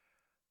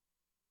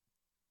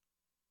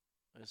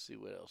 Let's see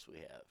what else we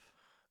have.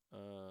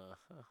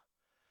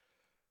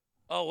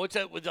 Oh, what's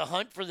that with the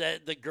hunt for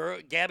the girl,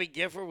 Gabby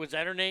Gifford? Was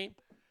that her name?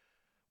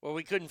 Where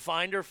we couldn't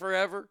find her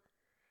forever.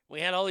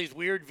 We had all these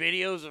weird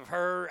videos of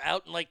her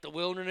out in like the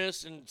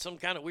wilderness in some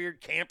kind of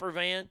weird camper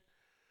van.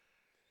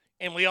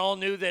 And we all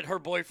knew that her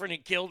boyfriend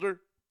had killed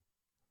her.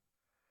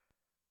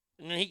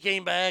 And then he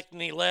came back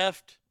and he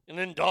left. And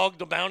then Dog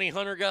the Bounty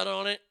Hunter got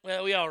on it.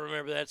 Well, we all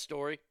remember that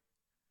story.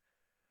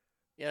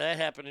 Yeah, that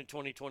happened in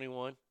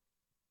 2021.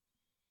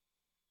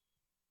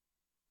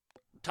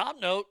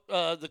 Top note,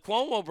 the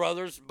Cuomo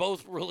brothers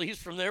both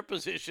released from their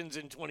positions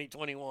in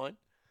 2021.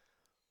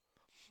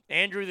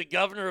 Andrew, the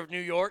governor of New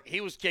York,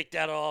 he was kicked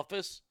out of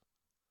office.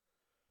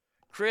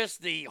 Chris,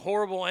 the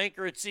horrible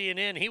anchor at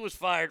CNN, he was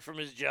fired from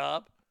his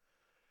job.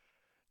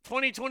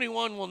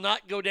 2021 will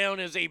not go down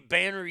as a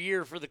banner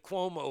year for the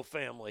Cuomo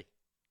family.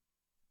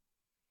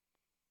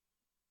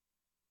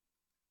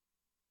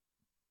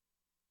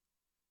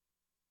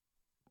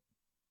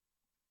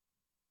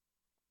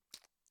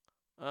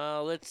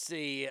 Let's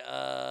see.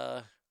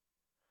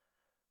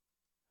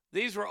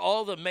 These were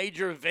all the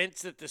major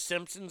events that The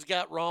Simpsons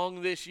got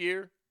wrong this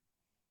year.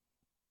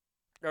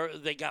 Or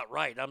they got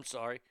right, I'm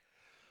sorry.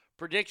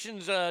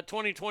 Predictions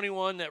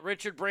 2021 that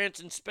Richard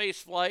Branson's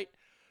space flight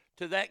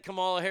to that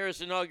Kamala Harris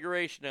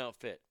inauguration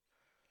outfit.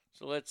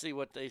 So let's see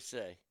what they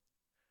say.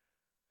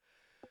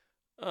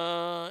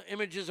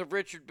 Images of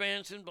Richard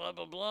Branson, blah,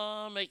 blah,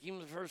 blah, making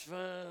the first...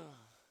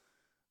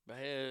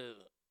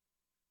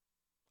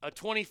 a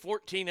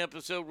 2014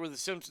 episode where The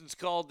Simpsons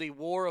called The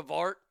War of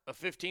Art, of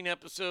 15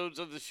 episodes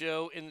of the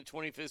show in the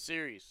 25th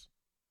series.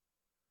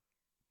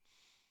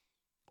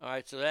 All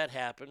right, so that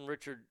happened.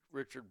 Richard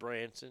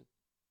Branson.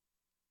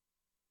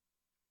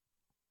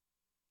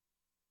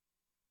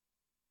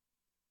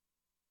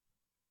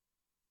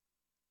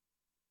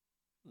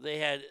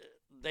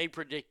 They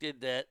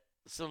predicted that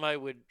somebody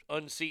would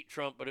unseat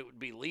Trump, but it would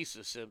be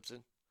Lisa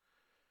Simpson.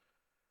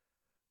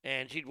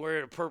 And she'd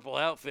wear a purple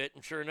outfit,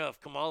 and sure enough,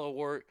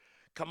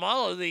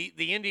 Kamala, the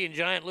Indian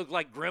giant, looked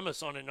like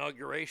Grimace on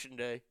Inauguration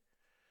Day.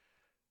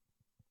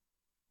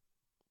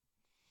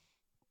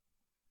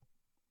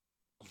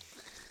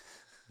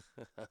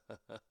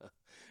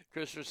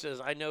 Christopher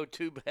says, I know,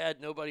 too bad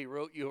nobody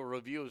wrote you a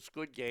review of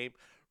Squid Game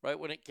right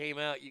when it came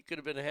out. You could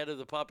have been ahead of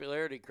the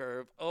popularity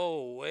curve.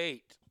 Oh,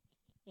 wait.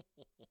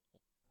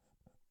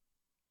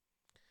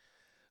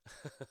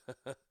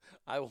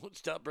 I won't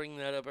stop bringing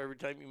that up every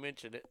time you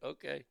mention it.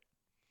 Okay.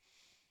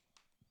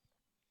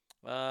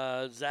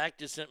 Zach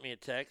just sent me a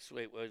text.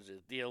 Wait, what was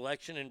it? The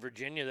election in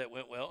Virginia that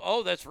went well.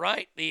 Oh, that's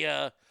right.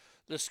 The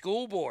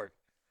school board.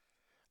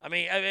 I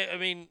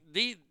mean,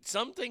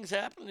 some things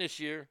happened this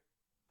year.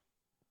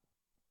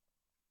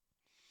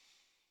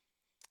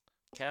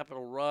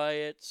 Capitol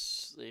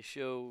riots. They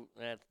show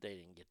that they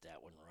didn't get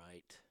that one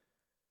right.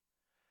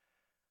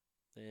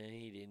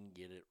 He didn't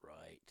get it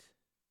right.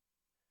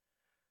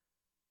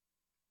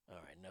 All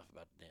right, enough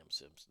about the damn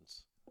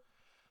Simpsons.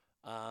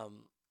 I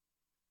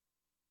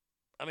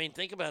mean,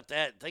 think about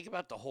that. Think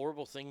about the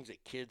horrible things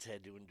that kids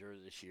had to endure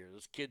this year.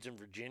 Those kids in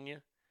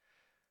Virginia.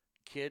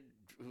 Kid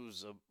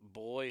who's a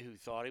boy who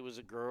thought he was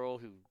a girl,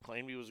 who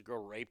claimed he was a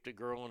girl, raped a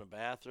girl in a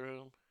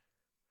bathroom.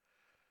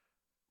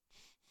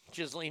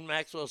 Ghislaine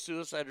Maxwell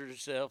suicided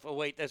herself. Oh,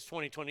 wait, that's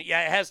 2020.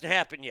 Yeah, it hasn't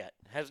happened yet.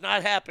 Has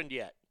not happened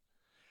yet.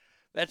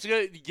 That's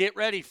good. Get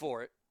ready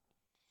for it.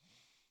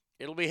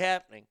 It'll be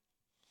happening.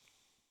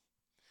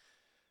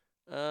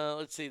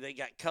 Let's see. They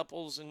got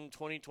couples in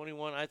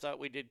 2021. I thought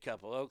we did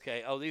couple.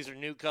 Okay. Oh, these are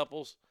new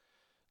couples.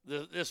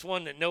 This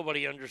one that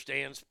nobody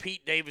understands,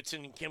 Pete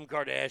Davidson and Kim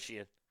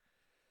Kardashian.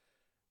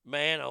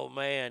 Man, oh,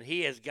 man.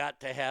 He has got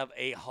to have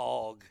a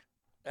hog.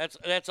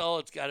 That's all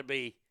it's got to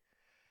be.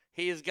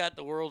 He has got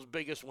the world's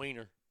biggest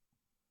wiener.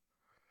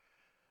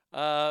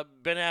 Ben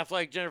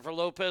Affleck, Jennifer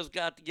Lopez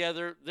got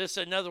together. This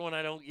is another one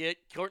I don't get.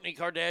 Kourtney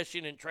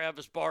Kardashian and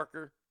Travis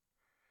Barker.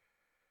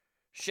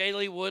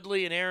 Shailene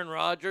Woodley and Aaron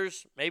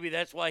Rodgers. Maybe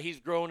that's why he's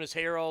growing his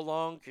hair all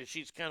long, because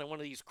she's kind of one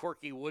of these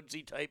quirky,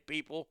 woodsy type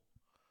people.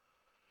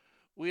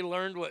 We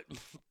learned what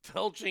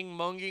felching,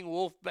 munging,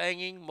 wolf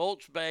banging,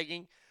 mulch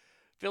bagging,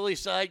 Philly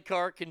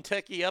sidecar,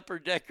 Kentucky upper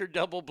decker,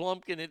 double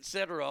blumpkin,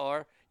 etc.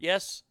 are.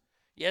 Yes,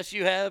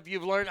 you have.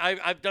 You've learned.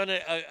 I've done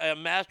a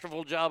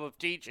masterful job of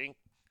teaching.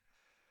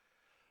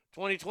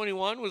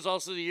 2021 was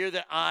also the year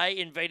that I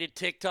invaded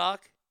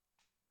TikTok.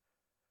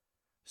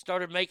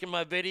 Started making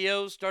my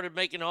videos. Started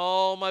making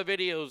all my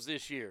videos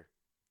this year.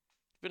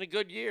 It's been a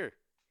good year.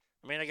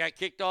 I mean, I got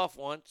kicked off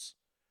once.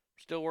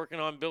 Still working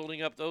on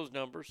building up those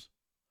numbers.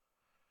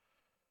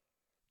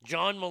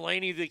 John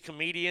Mulaney, the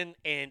comedian,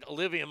 and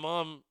Olivia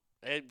Munn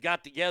had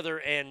got together,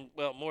 and,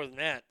 well, more than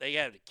that, they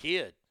had a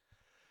kid.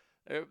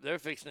 They're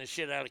fixing the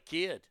shit out of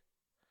kid.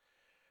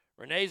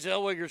 Renee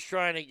Zellweger's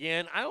trying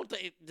again. I don't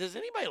think, does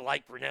anybody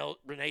like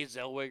Renee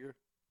Zellweger?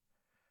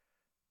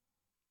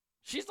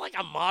 She's like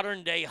a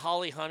modern-day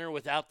Holly Hunter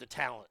without the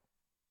talent.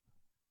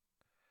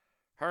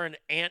 Her and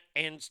Aunt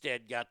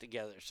Anstead got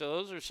together. So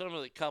those are some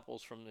of the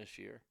couples from this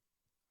year.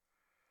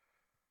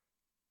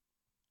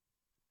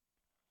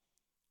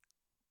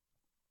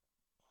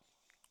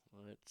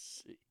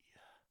 Let's see.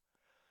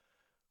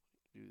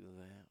 Do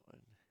that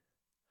one.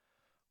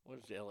 What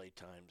does the LA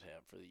Times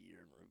have for the year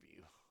in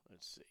review?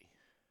 Let's see.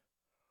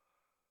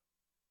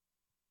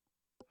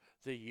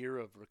 The year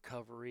of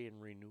recovery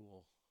and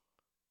renewal.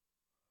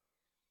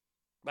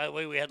 By the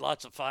way, we had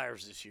lots of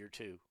fires this year,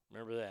 too.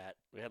 Remember that.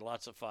 We had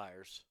lots of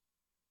fires.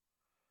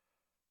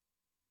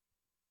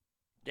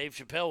 Dave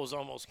Chappelle was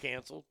almost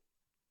canceled.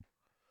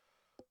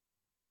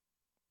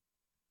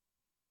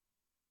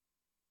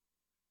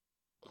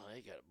 Oh,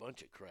 they got a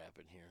bunch of crap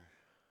in here.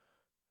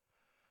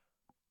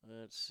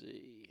 Let's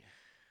see.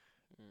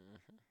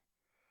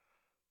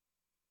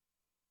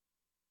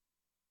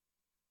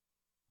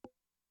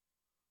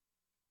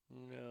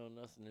 No,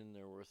 nothing in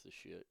there worth a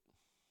shit.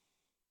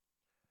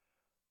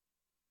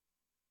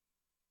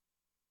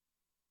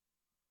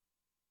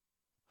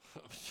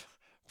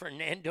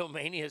 Fernando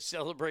Mania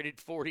celebrated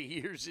 40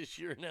 years this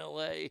year in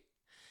L.A.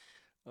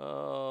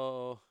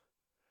 Oh.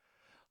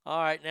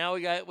 All right, now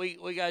we got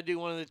to do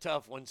one of the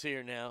tough ones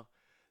here now.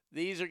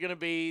 These are going to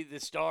be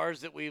the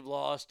stars that we've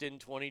lost in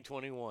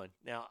 2021.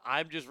 Now,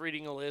 I'm just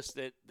reading a list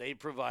that they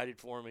provided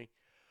for me.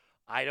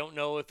 I don't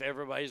know if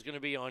everybody's going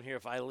to be on here.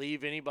 If I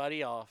leave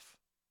anybody off,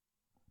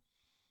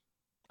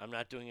 I'm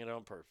not doing it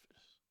on purpose.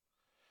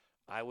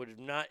 I would have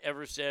not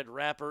ever said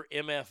rapper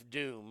MF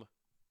Doom.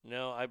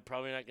 No, I'm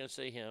probably not going to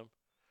say him.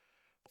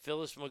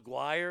 Phyllis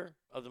McGuire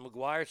of the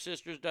McGuire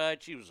sisters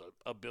died. She was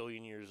a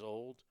billion years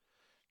old.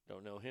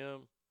 Don't know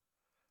him.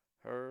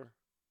 Her.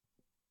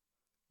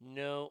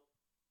 No.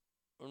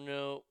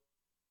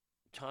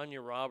 Tanya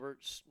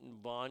Roberts,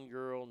 Bond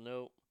girl.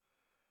 Nope.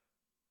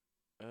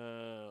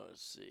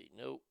 Let's see.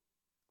 Nope.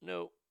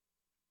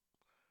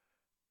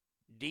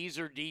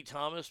 Deezer D.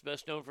 Thomas,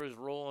 best known for his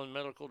role in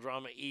medical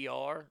drama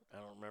ER. I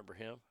don't remember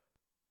him.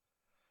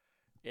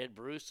 Ed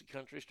Bruce, the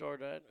country star,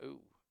 died.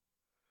 Ooh.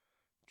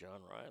 John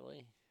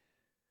Riley.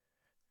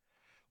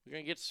 We're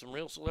going to get to some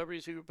real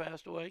celebrities who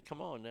passed away.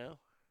 Come on now.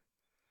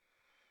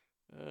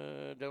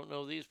 Don't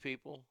know these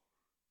people.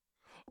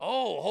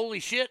 Oh, holy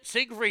shit.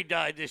 Siegfried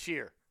died this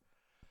year.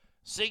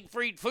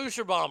 Siegfried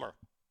Fuscherbaum.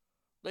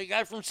 The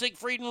guy from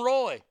Siegfried and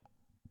Roy.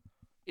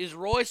 Is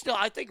Roy still?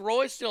 I think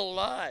Roy's still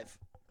alive.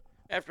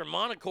 After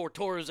Monaco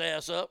tore his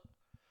ass up.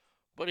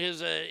 But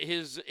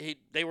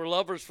they were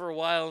lovers for a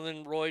while, and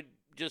then Roy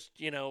just,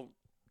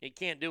 he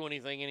can't do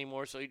anything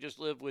anymore, so he just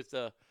lived with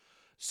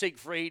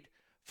Siegfried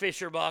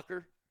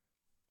Fischerbacher.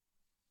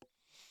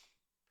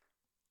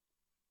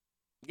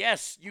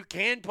 Yes, you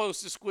can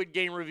post a Squid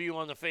Game review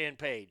on the fan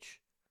page.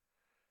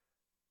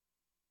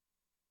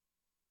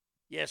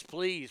 Yes,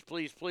 please,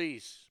 please,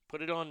 please.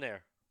 Put it on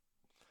there.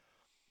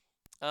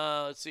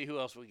 Let's see who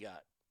else we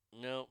got.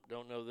 Nope,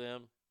 don't know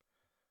them.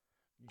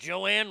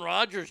 Joanne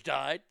Rogers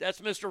died. That's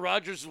Mr.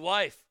 Rogers'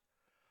 wife.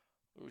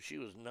 Ooh, she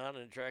was not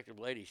an attractive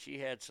lady. She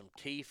had some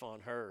teeth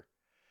on her.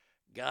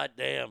 God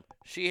damn.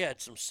 She had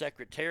some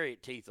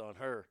secretariat teeth on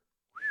her.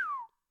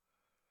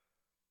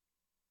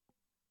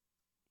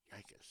 Whew.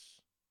 Yikes.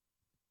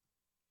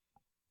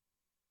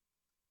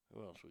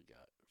 Who else we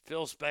got?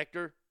 Phil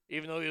Spector.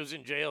 Even though he was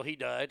in jail, he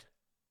died.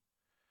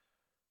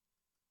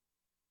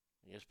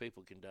 I guess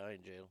people can die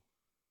in jail.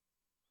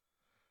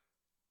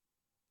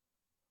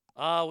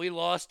 We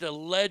lost a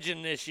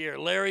legend this year,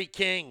 Larry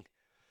King.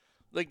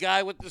 The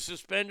guy with the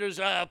suspenders.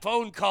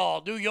 Phone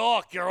call, New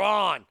York, you're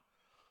on.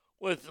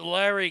 With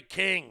Larry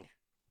King.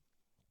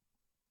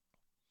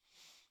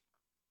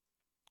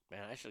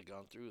 Man, I should have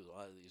gone through a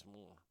lot of these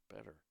more.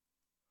 Better.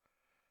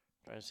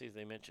 Trying to see if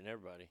they mention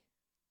everybody.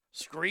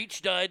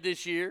 Screech died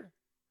this year.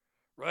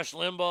 Rush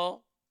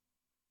Limbaugh.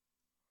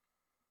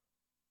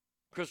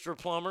 Christopher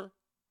Plummer.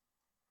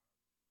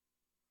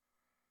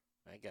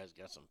 That guy's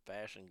got some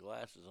fashion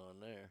glasses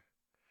on there.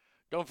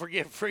 Don't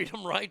forget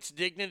freedom, rights,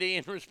 dignity,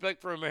 and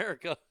respect for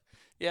America.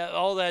 Yeah,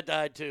 all that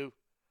died too.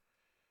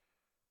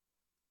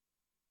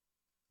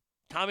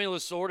 Tommy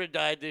Lasorda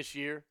died this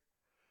year.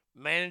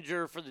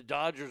 Manager for the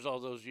Dodgers all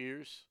those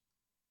years.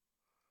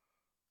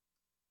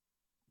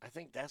 I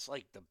think that's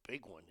like the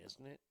big one,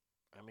 isn't it?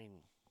 I mean,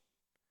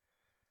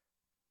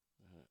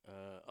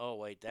 oh,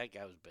 wait, that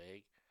guy was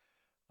big.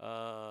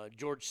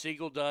 George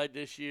Siegel died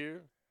this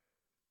year.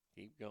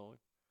 Keep going.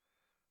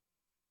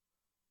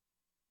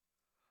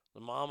 The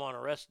mom on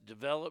Arrested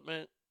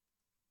Development.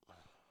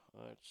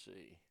 Let's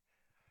see.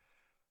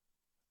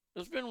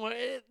 It's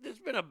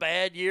been a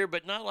bad year,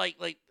 but not like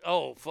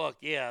oh fuck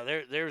yeah,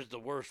 there's the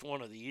worst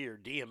one of the year.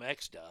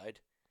 DMX died.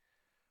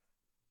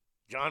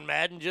 John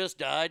Madden just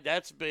died.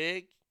 That's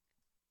big.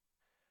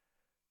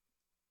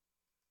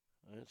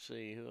 Let's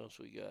see who else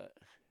we got.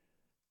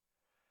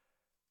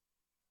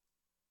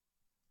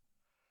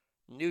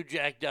 New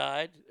Jack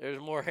died.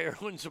 There's more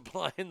heroin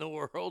supply in the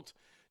world.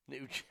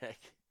 New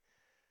Jack.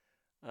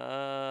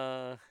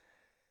 Tawny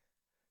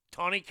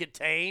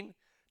Katane,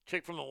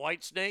 chick from the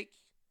White Snake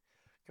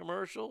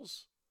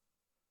commercials.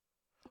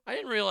 I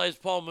didn't realize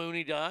Paul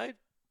Mooney died.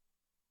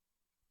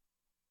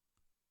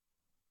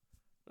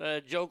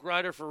 Joke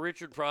writer for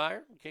Richard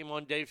Pryor came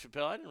on Dave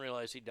Chappelle. I didn't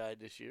realize he died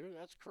this year.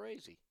 That's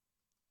crazy.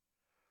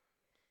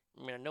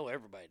 I mean, I know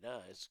everybody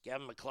dies.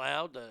 Gavin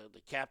McLeod,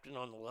 the captain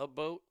on the Love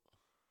Boat.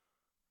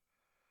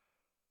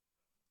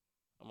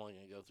 I'm only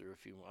going to go through a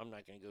few more. I'm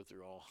not going to go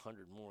through all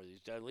 100 more of these.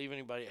 Did I leave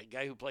anybody? A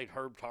guy who played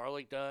Herb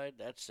Tarlick died.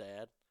 That's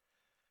sad.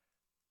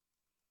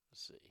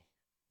 Let's see.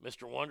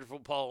 Mr. Wonderful,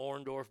 Paul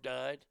Orndorff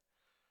died.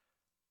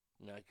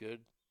 Not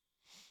good.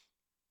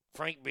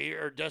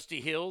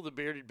 Dusty Hill, the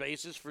bearded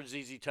bassist for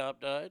ZZ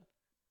Top, died.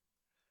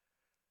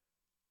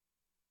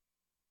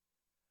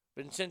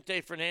 Vicente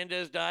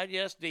Fernandez died,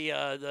 yes,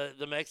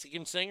 the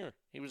Mexican singer.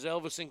 He was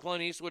Elvis and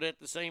Clint Eastwood at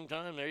the same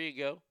time. There you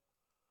go.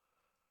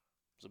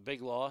 It's a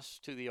big loss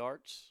to the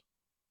arts.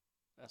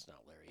 That's not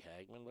Larry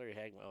Hagman. Larry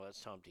Hagman, oh,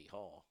 that's Tom T.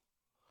 Hall.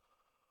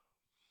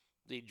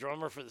 The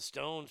drummer for the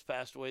Stones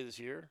passed away this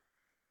year.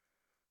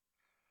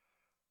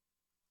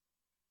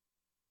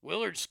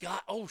 Willard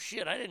Scott. Oh,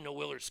 shit, I didn't know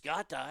Willard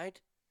Scott died.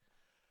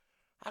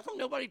 How come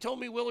nobody told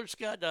me Willard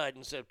Scott died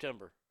in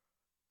September?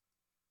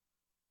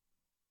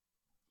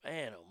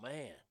 Man, oh,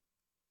 man.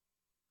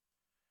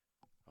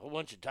 A whole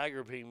bunch of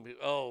Tiger people.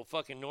 Oh,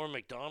 fucking Norm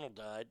Macdonald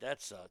died.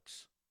 That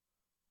sucks.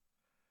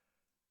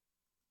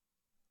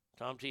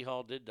 Tom T.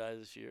 Hall did die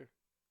this year.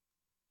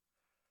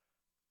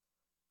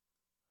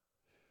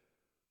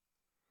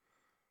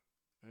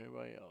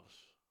 Anybody else?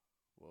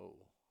 Whoa,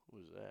 who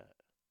was that?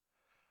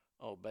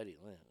 Oh, Betty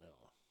Lynn.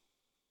 No.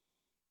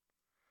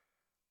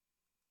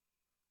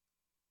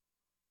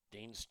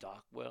 Dean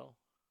Stockwell.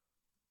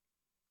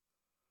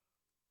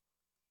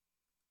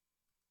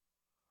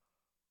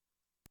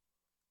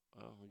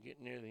 Well, we're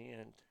getting near the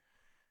end.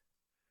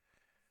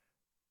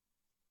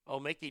 Oh,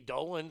 Mickey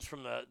Dolenz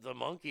from the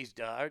Monkees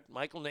died.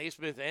 Michael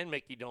Naismith and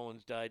Mickey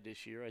Dolenz died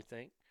this year, I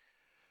think.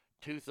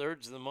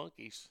 2/3 of the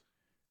Monkees.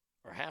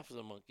 Or half of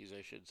the Monkees,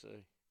 I should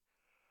say.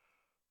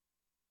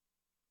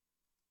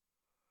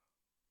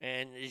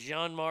 And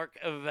Jean-Marc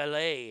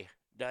Vallée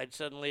died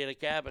suddenly at a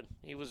cabin.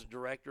 He was a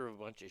director of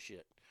a bunch of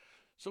shit.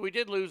 So we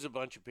did lose a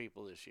bunch of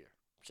people this year.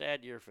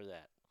 Sad year for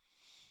that.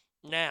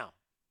 Now,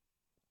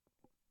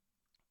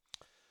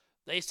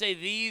 they say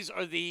these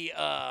are the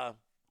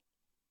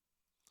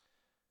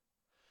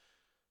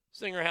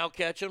singer Hal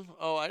Ketchum.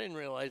 Oh, I didn't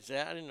realize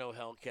that. I didn't know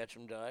Hal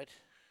Ketchum died.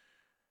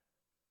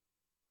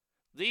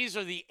 These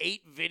are the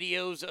 8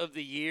 videos of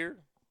the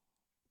year.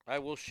 I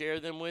will share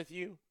them with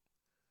you.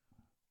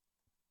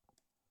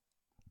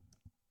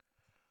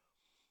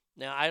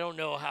 Now, I don't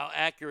know how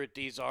accurate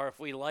these are, if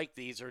we like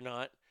these or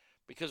not,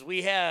 because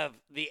we have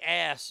the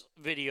ass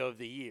video of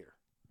the year.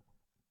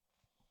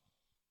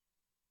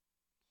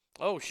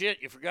 Oh,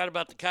 shit, you forgot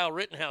about the Kyle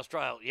Rittenhouse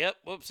trial. Yep,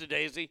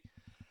 whoopsie-daisy.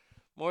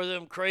 More of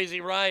them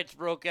crazy riots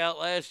broke out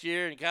last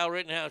year, and Kyle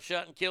Rittenhouse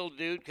shot and killed a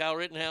dude. Kyle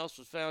Rittenhouse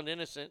was found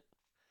innocent.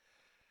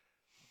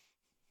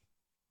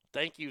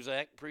 Thank you,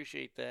 Zach.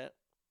 Appreciate that.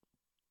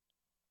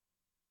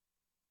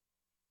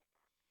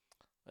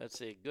 Let's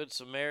see. Good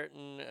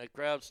Samaritan. A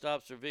crowd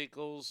stops their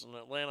vehicles on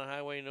Atlanta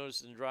highway,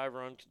 noticing the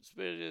driver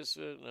unconspicuous.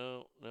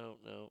 No.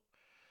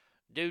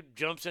 Dude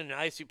jumps in an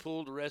icy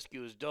pool to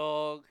rescue his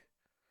dog.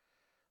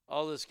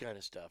 All this kind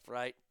of stuff,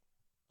 right?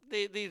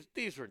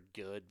 These were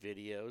good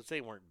videos. They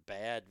weren't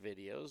bad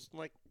videos.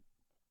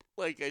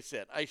 Like I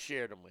said, I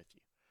shared them with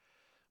you.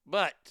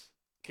 But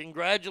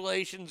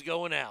congratulations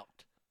going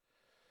out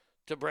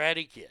to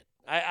Bratty Kid.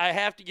 I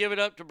have to give it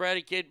up to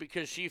Bratty Kid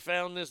because she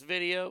found this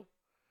video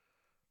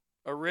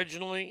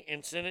originally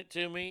and sent it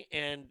to me,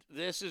 and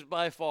this is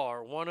by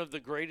far one of the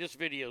greatest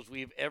videos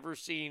we've ever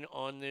seen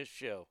on this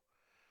show.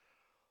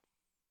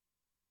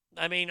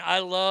 I mean, I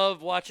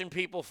love watching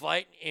people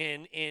fight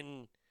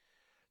in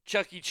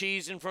Chuck E.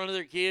 Cheese in front of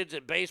their kids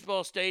at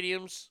baseball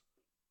stadiums.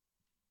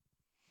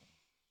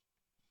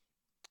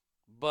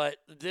 But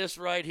this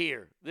right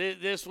here,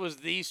 this was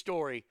the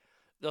story.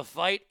 The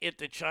fight at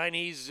the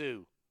Chinese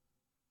zoo.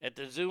 At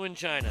the zoo in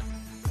China.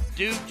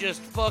 Dude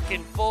just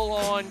fucking full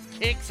on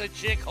kicks a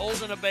chick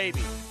holding a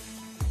baby.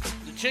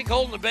 The chick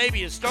holding the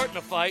baby is starting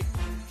to fight.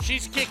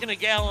 She's kicking a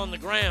gal on the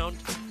ground.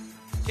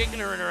 Kicking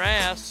her in her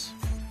ass.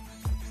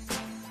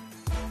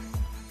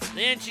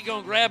 Then she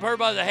gonna grab her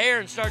by the hair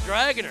and start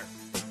dragging her.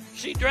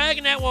 She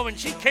dragging that woman.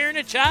 She carrying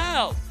a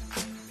child.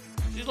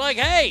 She's like,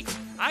 hey,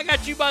 I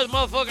got you by the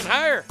motherfucking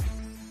hair.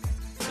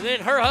 And then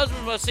her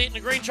husband must sit in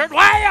the green shirt.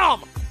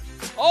 Wham!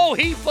 Oh,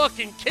 he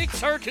fucking kicks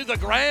her to the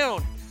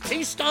ground.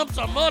 He stumps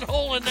a mud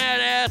hole in that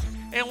ass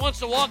and wants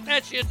to walk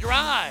that shit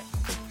dry.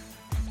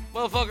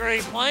 Motherfucker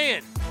ain't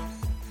playing.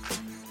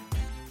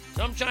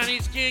 Some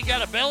Chinese kid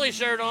got a belly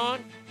shirt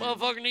on.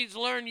 Motherfucker needs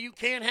to learn you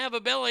can't have a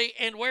belly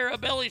and wear a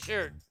belly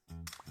shirt.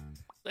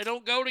 They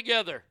don't go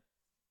together.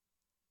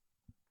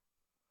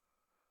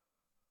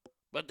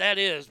 But that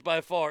is, by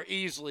far,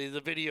 easily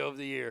the video of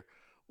the year.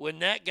 When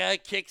that guy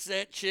kicks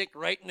that chick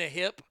right in the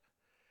hip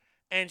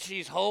and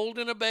she's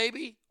holding a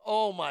baby,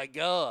 oh my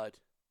God.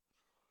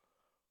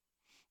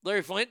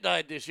 Larry Flint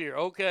died this year.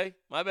 Okay,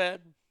 my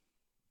bad.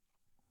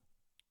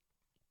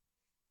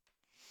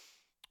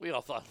 We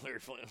all thought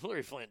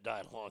Larry Flint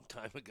died a long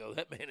time ago.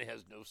 That man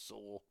has no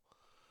soul.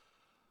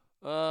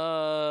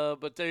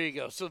 But there you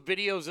go. So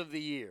videos of the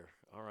year.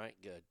 All right,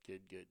 good.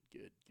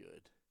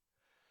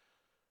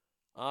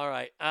 All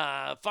right,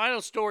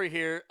 final story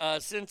here.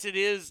 Since it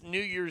is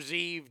New Year's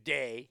Eve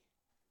day,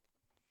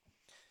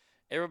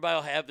 everybody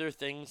will have their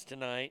things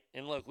tonight.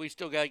 And look, we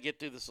still got to get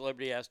through the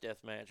Celebrity Ass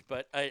Death Match.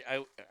 But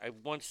I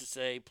want to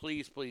say,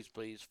 please,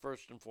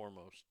 first and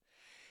foremost,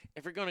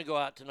 if you're going to go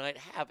out tonight,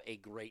 have a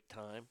great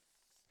time.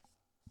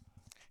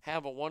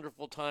 Have a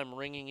wonderful time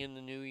ringing in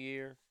the new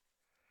year.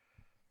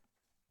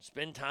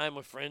 Spend time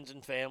with friends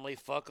and family.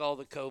 Fuck all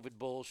the COVID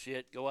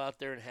bullshit. Go out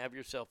there and have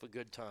yourself a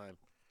good time.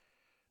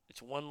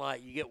 It's one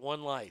life. You get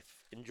one life.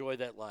 Enjoy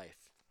that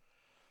life.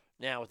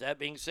 Now, with that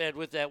being said,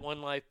 with that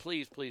one life,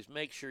 please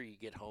make sure you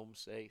get home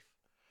safe.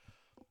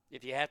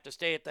 If you have to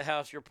stay at the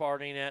house you're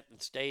partying at,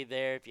 then stay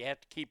there. If you have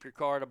to keep your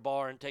car at a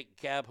bar and take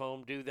a cab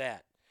home, do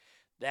that.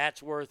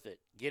 That's worth it.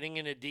 Getting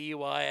in a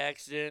DUI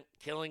accident,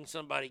 killing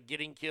somebody,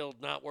 getting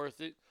killed, not worth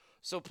it.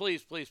 So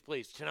please.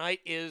 Tonight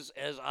is,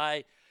 as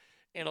I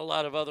and a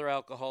lot of other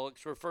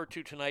alcoholics refer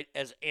to tonight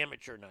as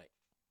amateur night.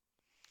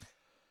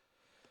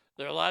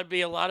 There'll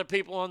be a lot of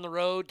people on the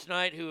road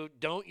tonight who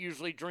don't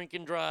usually drink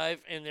and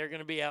drive, and they're going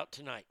to be out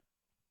tonight.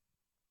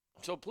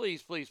 So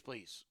please,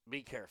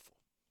 be careful.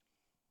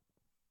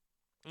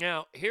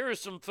 Now, here are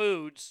some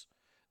foods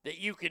that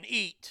you can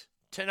eat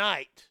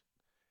tonight,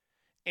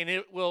 and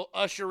it will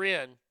usher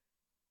in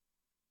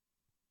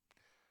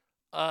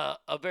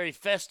a very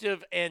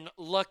festive and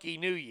lucky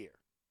new year.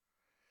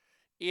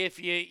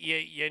 If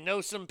you know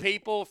some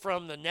people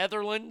from the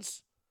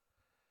Netherlands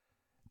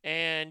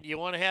and you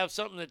want to have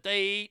something that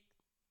they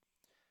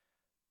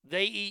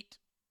eat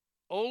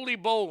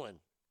oliebollen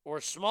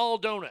or small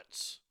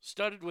donuts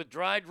studded with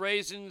dried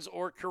raisins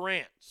or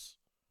currants.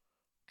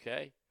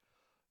 Okay?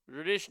 The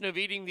tradition of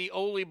eating the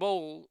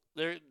oliebollen,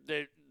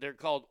 they're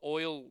called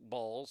oil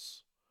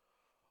balls.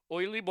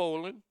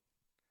 Oliebollen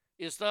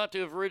is thought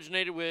to have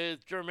originated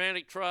with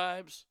Germanic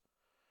tribes.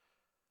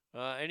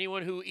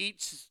 Anyone who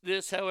eats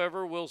this,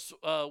 however, was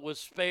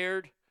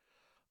spared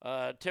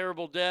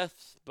terrible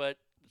death, but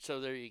so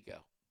there you go.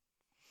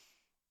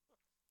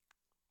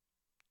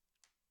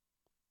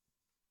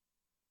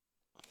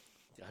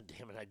 God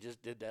damn it, I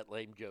just did that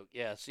lame joke.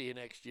 Yeah, see you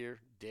next year,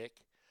 dick.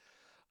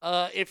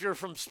 If you're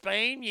from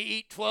Spain, you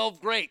eat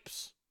 12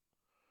 grapes.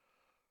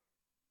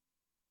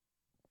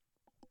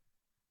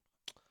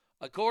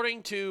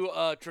 According to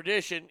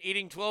tradition,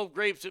 eating 12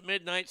 grapes at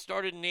midnight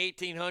started in the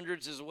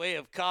 1800s as a way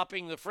of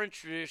copying the French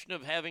tradition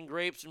of having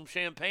grapes and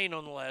champagne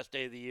on the last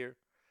day of the year.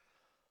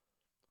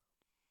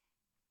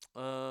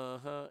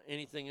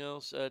 Anything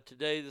else?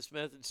 Today, this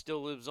method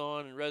still lives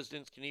on, and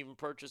residents can even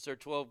purchase their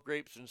 12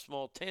 grapes in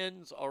small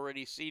tins,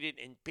 already seeded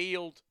and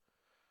peeled.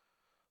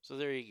 So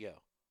there you go.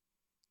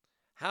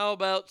 How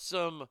about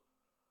some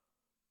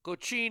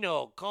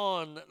coccino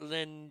con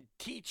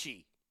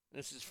lenticchie?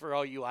 This is for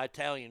all you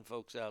Italian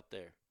folks out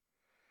there.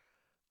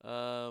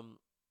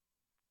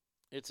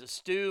 It's a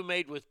stew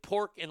made with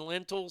pork and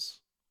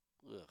lentils.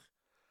 Ugh.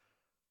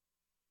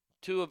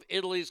 Two of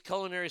Italy's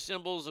culinary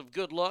symbols of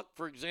good luck.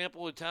 For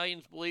example,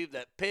 Italians believe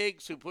that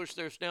pigs who push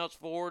their snouts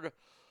forward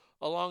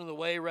along the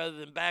way rather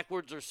than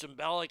backwards are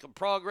symbolic of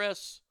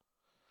progress.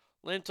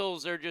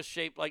 Lentils, they're just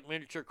shaped like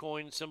miniature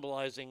coins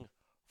symbolizing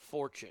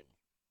fortune.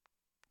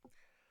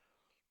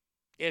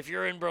 If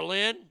you're in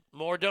Berlin,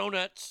 more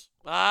donuts.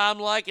 I'm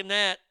liking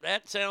that.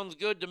 That sounds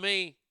good to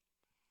me.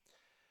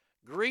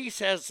 Greece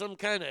has some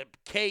kind of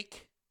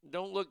cake.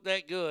 Don't look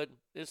that good.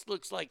 This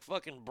looks like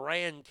fucking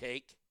bran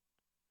cake.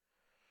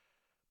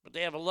 But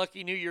they have a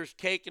Lucky New Year's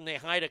cake and they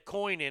hide a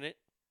coin in it.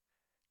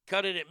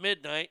 Cut it at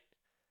midnight.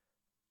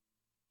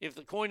 If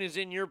the coin is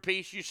in your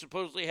piece, you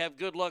supposedly have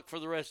good luck for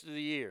the rest of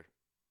the year.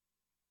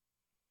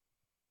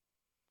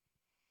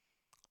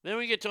 Then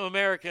we get to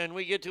America and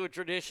we get to a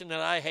tradition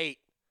that I hate.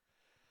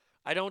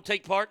 I don't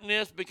take part in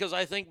this because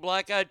I think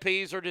black-eyed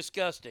peas are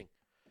disgusting.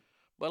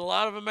 But a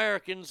lot of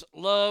Americans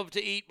love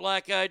to eat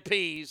black-eyed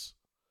peas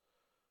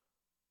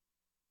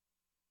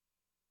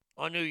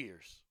on New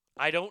Year's.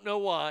 I don't know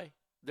why.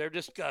 They're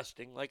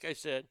disgusting, like I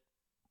said.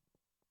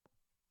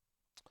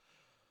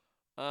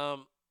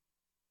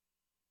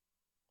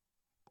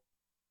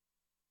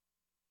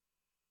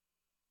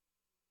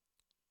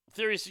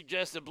 Theory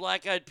suggests that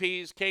black-eyed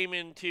peas came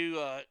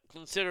into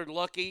considered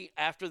lucky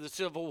after the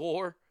Civil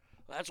War.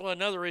 That's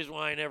another reason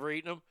why I never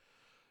eaten them.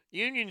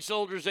 Union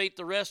soldiers ate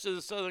the rest of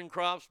the southern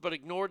crops but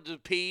ignored the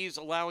peas,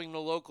 allowing the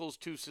locals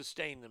to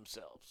sustain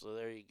themselves. So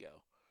there you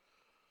go.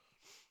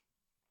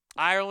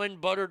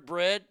 Ireland, buttered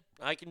bread.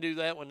 I can do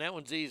that one. That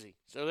one's easy.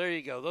 So there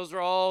you go. Those are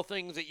all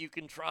things that you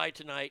can try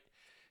tonight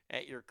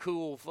at your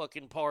cool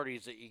fucking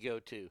parties that you go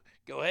to.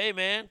 Go, hey,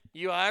 man,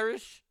 you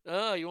Irish?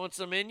 Oh, you want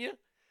some in you?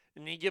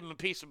 And you give them a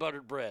piece of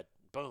buttered bread.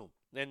 Boom.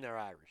 Then they're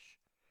Irish.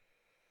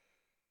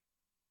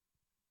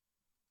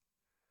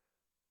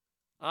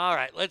 All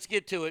right, let's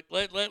get to it.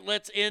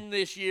 Let's end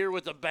this year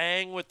with a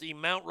bang with the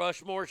Mount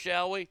Rushmore,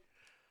 shall we?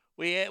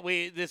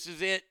 This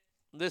is it.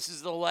 This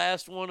is the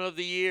last one of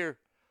the year.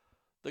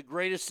 The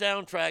greatest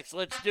soundtracks.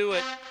 Let's do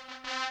it.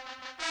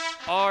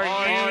 Are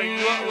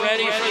you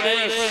ready for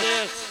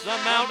this? The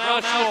Mount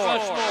Rushmore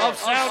of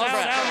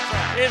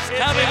soundtracks is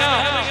coming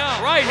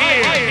up right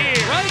here,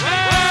 right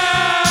now.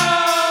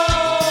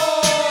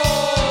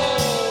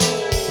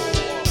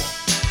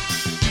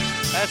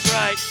 That's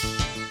right.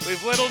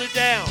 We've whittled it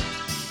down.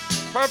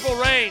 Purple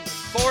Rain,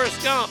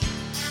 Forrest Gump,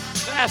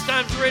 Fast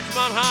Times at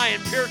Ridgemont High,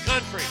 and Pure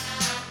Country.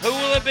 Who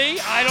will it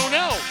be? I don't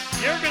know.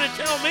 You're going to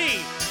tell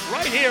me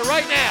right here,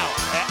 right now,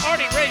 at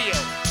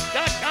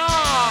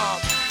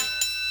ArnieRadio.com.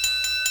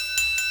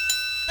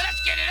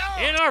 Let's get it on.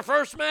 In our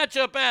first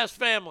matchup, Ass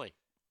Family.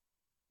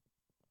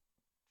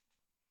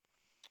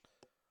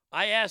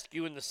 I ask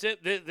you in the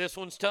sit, this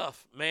one's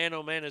tough. Man,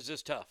 oh man, is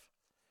this tough.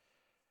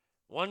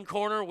 One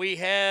corner, we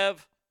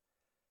have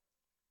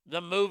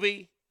the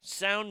movie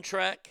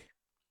soundtrack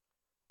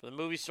for the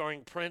movie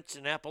starring Prince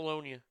and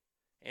Apollonia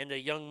and a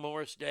young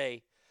Morris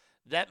Day.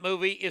 That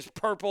movie is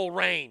Purple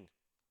Rain.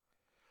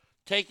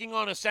 Taking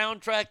on a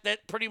soundtrack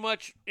that pretty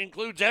much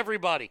includes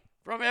everybody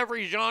from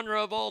every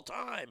genre of all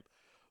time.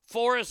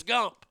 Forrest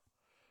Gump.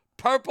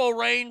 Purple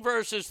Rain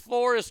versus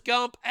Forrest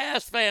Gump.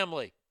 Ass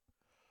Family.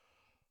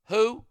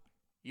 Who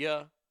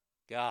ya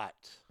got?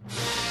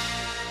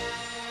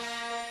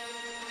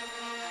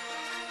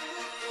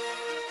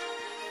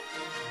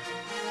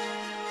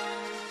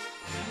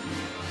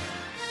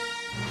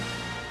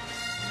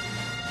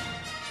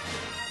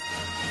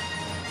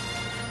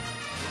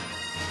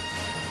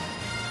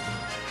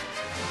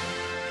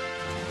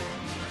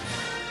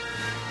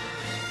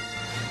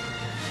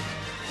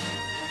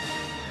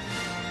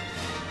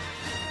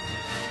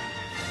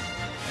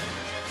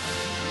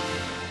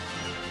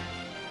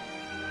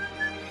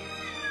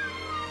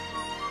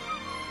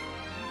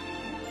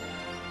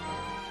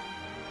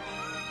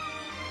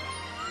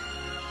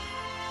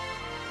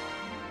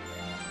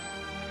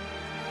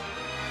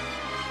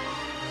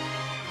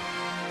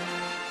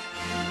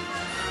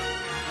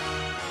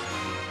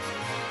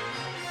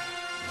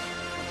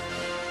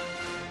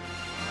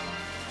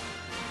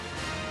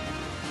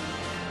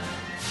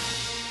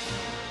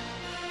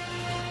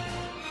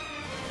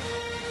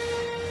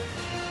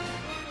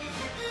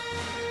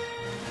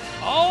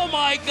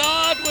 My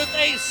God, with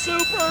a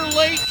super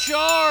late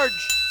charge.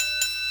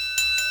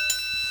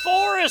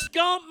 Forrest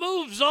Gump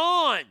moves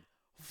on.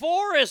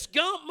 Forrest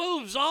Gump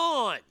moves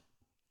on.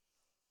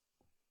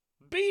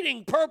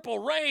 Beating Purple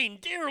Rain.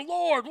 Dear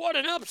Lord, what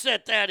an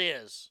upset that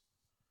is.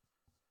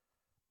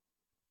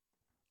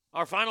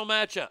 Our final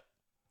matchup.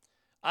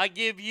 I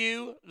give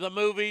you the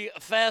movie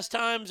Fast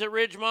Times at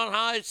Ridgemont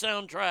High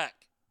soundtrack.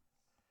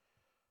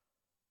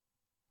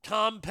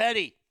 Tom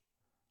Petty,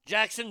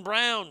 Jackson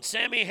Browne,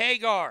 Sammy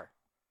Hagar,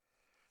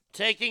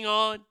 taking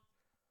on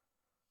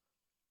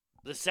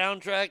the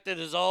soundtrack that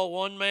is all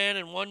one man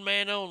and one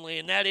man only,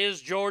 and that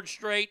is George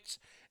Strait's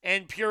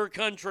and Pure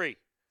Country.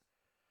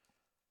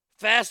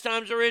 Fast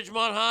Times at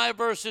Ridgemont High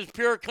versus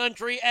Pure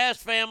Country. Ask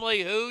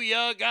family, who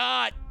ya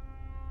got?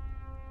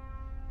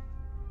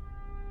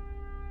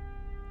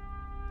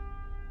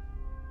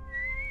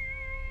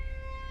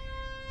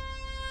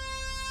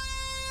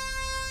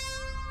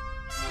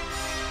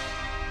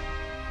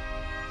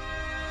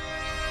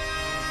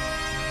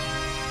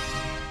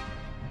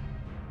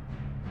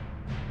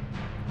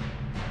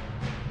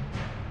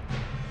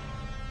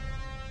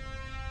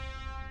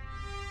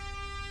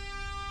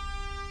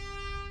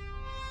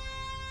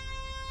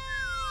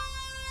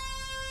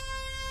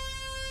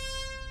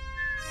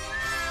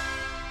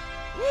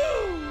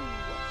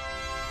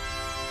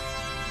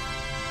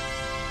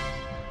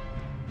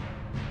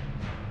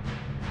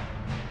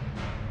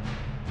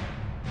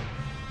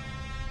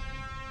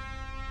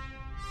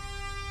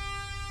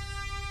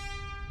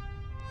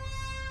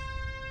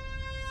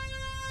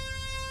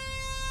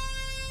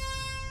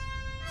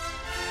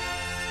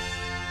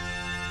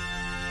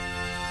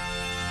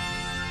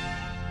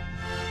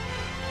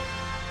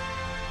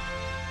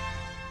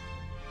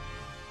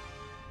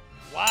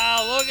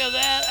 Look at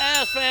that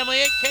ass family.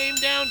 It came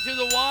down to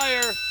the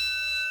wire.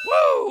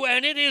 Woo!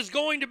 And it is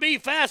going to be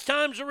Fast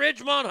Times at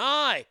Ridgemont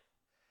High.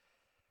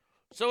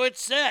 So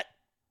it's set.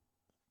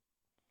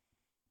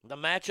 The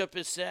matchup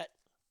is set.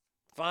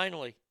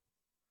 Finally.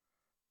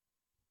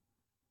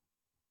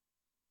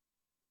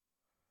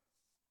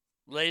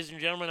 Ladies and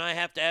gentlemen, I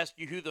have to ask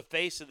you who the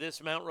face of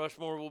this Mount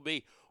Rushmore will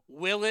be.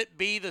 Will it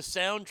be the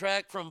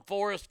soundtrack from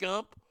Forrest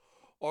Gump?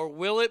 Or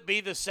will it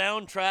be the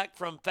soundtrack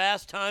from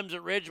Fast Times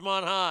at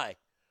Ridgemont High?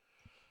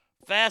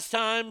 Fast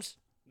Times,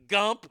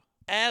 Gump,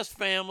 Ass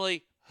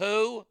Family,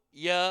 who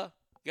ya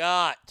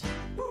got?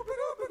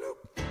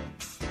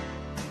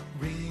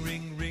 Ring,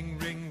 ring, ring,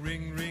 ring,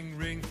 ring, ring,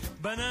 ring,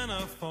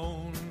 banana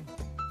phone.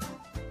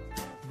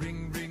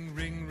 Ring, ring,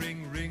 ring,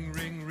 ring, ring,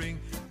 ring,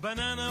 ring,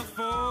 banana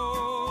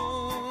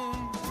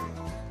phone.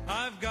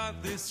 I've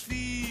got this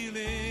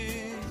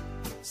feeling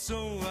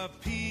so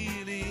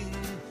appealing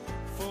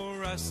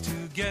for us to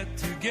get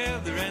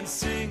together and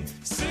sing,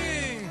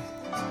 sing.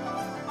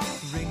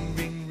 Ring,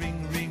 ring,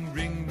 ring, ring,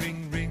 ring,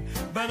 ring, ring,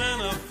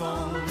 banana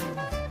phone.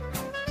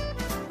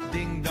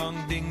 Ding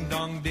dong, ding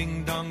dong,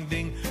 ding dong,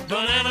 ding,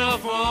 banana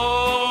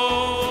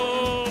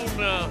phone.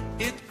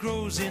 It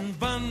grows in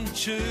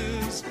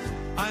bunches.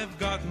 I've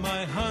got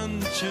my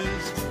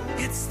hunches.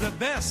 It's the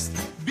best,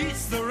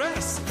 beats the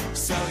rest.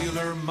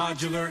 Cellular,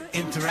 modular,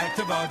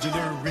 interactive,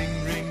 modular.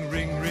 Ring, ring,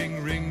 ring,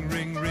 ring, ring,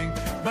 ring, ring,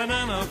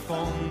 banana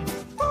phone.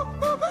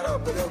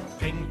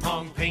 Ping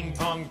pong, ping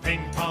pong,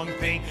 ping pong,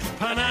 ping,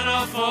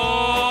 banana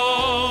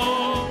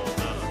phone.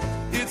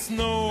 It's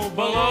no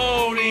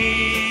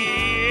baloney,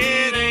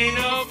 it ain't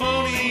no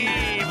phony.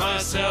 My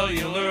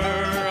cellular,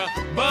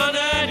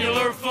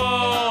 bananular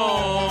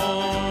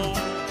phone.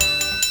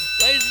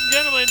 Ladies and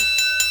gentlemen,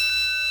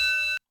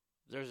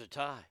 there's a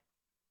tie.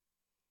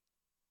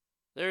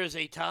 There is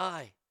a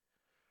tie.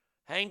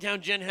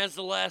 Hangtown Jen has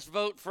the last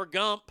vote for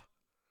Gump,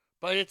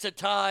 but it's a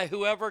tie.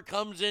 Whoever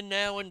comes in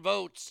now and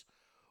votes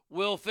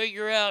will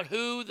figure out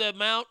who the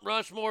Mount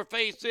Rushmore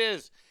face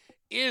is.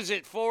 Is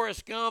it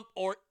Forrest Gump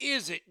or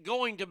is it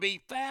going to be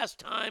Fast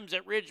Times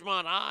at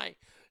Ridgemont High?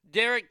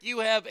 Derek, you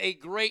have a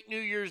great New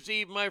Year's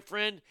Eve, my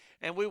friend,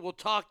 and we will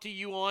talk to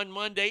you on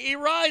Monday.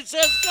 Erise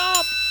says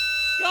Gump!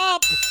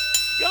 Gump!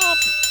 Gump!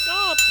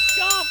 Gump!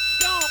 Gump!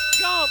 Gump!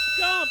 Gump!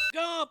 Gump!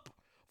 Gump!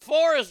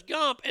 Forrest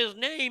Gump is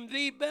named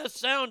the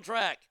best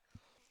soundtrack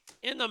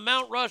in the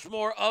Mount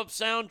Rushmore of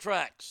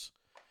soundtracks.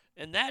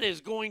 And that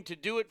is going to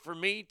do it for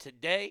me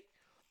today.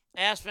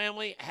 Ass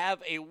family,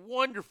 have a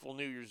wonderful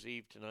New Year's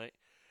Eve tonight.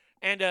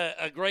 And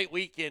a great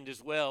weekend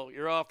as well.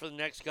 You're off for the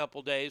next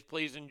couple days.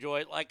 Please enjoy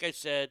it. Like I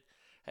said,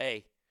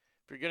 hey,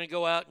 if you're going to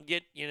go out and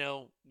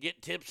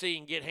get tipsy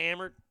and get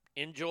hammered,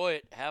 enjoy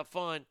it. Have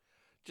fun.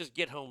 Just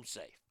get home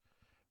safe.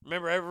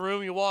 Remember, every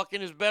room you walk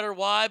in is better.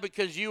 Why?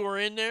 Because you were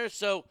in there.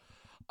 So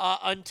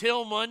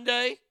until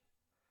Monday,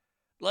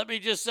 let me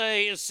just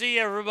say, see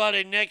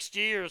everybody next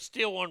year.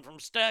 Steal one from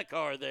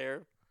Stackar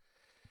there.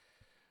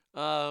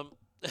 And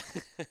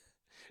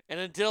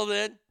until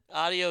then,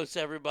 adios,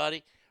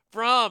 everybody.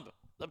 From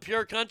the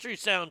Pure Country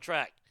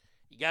soundtrack,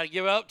 you got to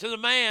give it up to the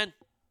man.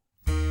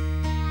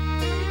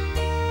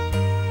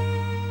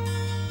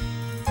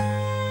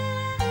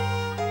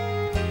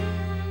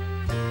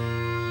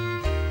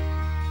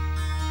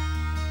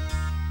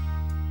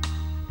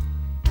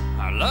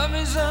 Our love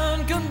is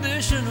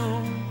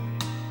unconditional.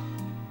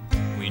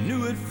 We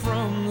knew it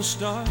from the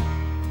start.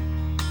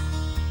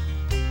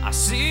 I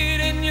see it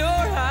in your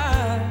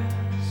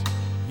eyes.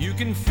 You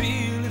can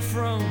feel it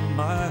from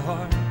my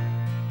heart.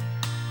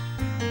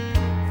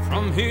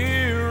 From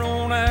here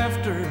on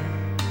after,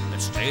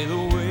 let's stay the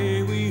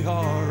way we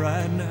are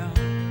right now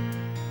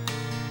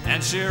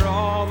and share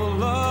all the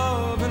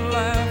love and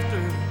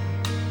laughter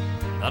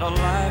that a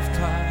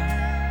lifetime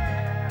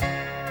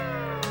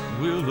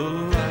will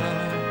allow.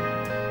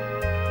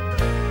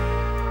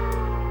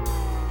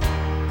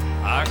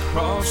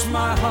 cross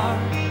my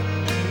heart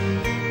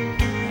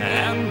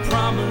and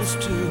promise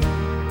to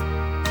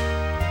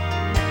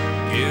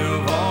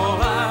give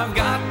all I've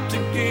got to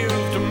give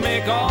to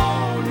make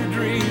all your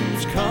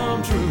dreams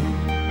come true.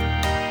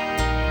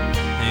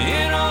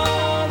 In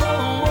all the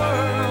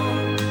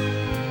world,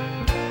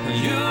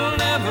 you'll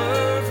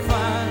never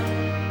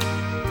find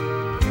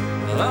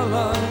a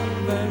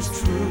love as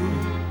true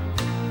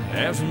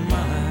as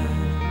mine.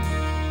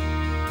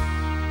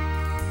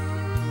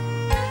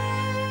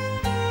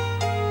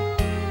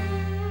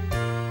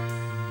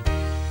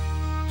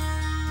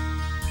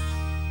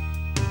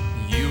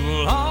 You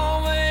will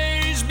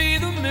always be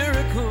the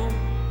miracle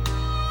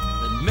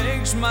that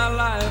makes my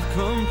life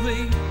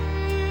complete.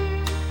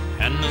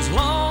 And as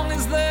long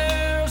as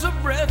there's a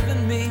breath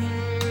in me,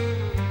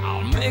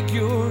 I'll make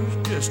yours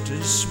just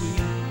as sweet.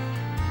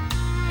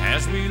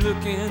 As we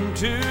look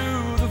into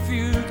the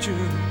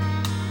future,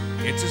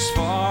 it's as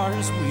far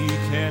as we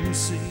can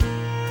see.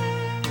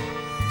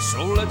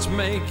 So let's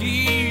make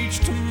each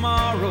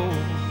tomorrow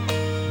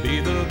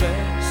be the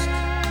best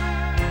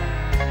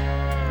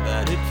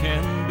that it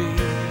can be.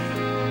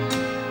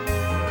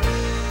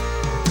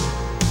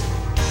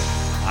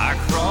 I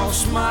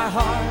cross my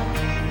heart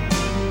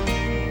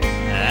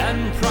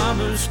and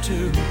promise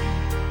to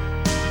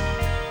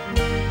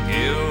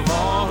give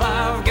all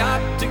I've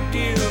got to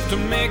give to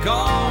make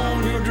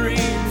all your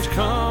dreams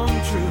come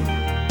true.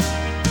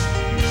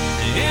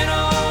 In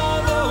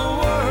all the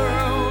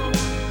world,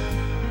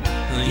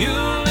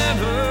 you'll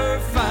never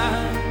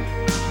find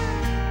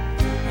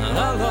a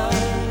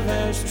love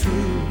as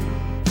true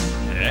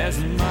as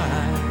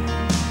mine.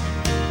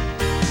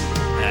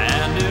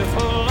 And if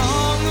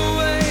along the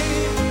way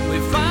we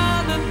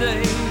find a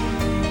day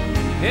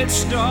it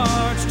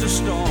starts to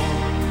storm,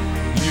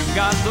 you've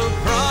got the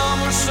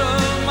promise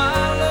of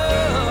my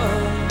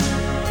love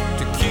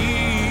to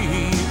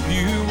keep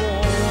you warm.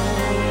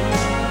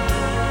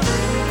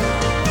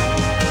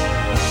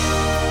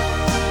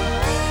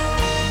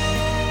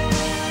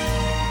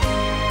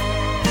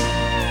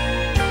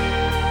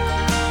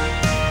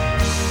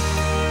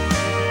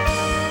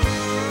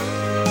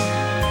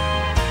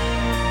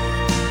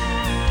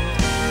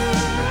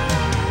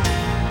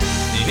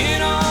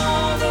 In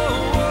all the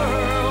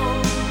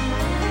world,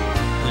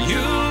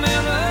 you'll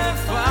never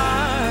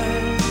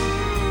find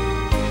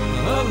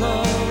a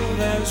love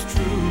as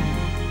true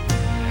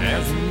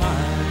as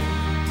mine.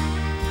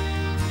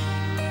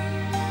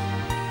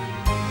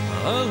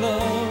 A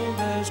love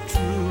as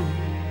true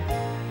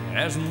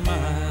as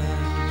mine.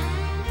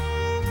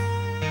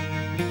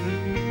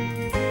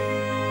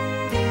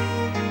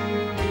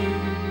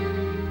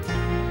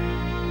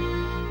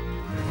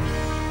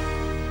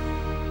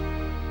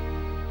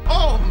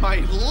 Oh, my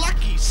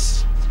lucky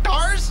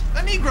stars!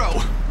 A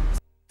Negro!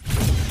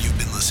 You've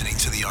been listening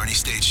to The Arnie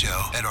State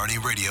Show at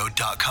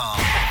ArnieRadio.com.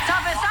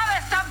 Stop it, stop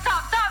it, stop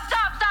talking!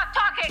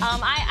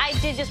 I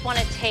did just want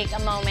to take a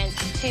moment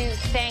to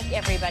thank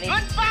everybody.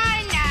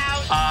 Goodbye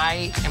now!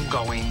 I am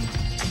going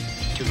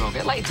to go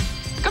get laid.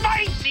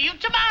 Goodbye! See you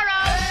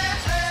tomorrow!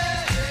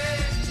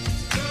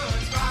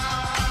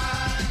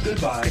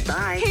 Goodbye.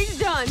 Bye. He's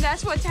done.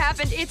 That's what's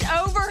happened. It's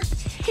over.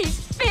 He's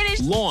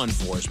finished. Law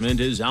enforcement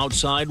is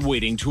outside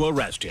waiting to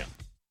arrest him.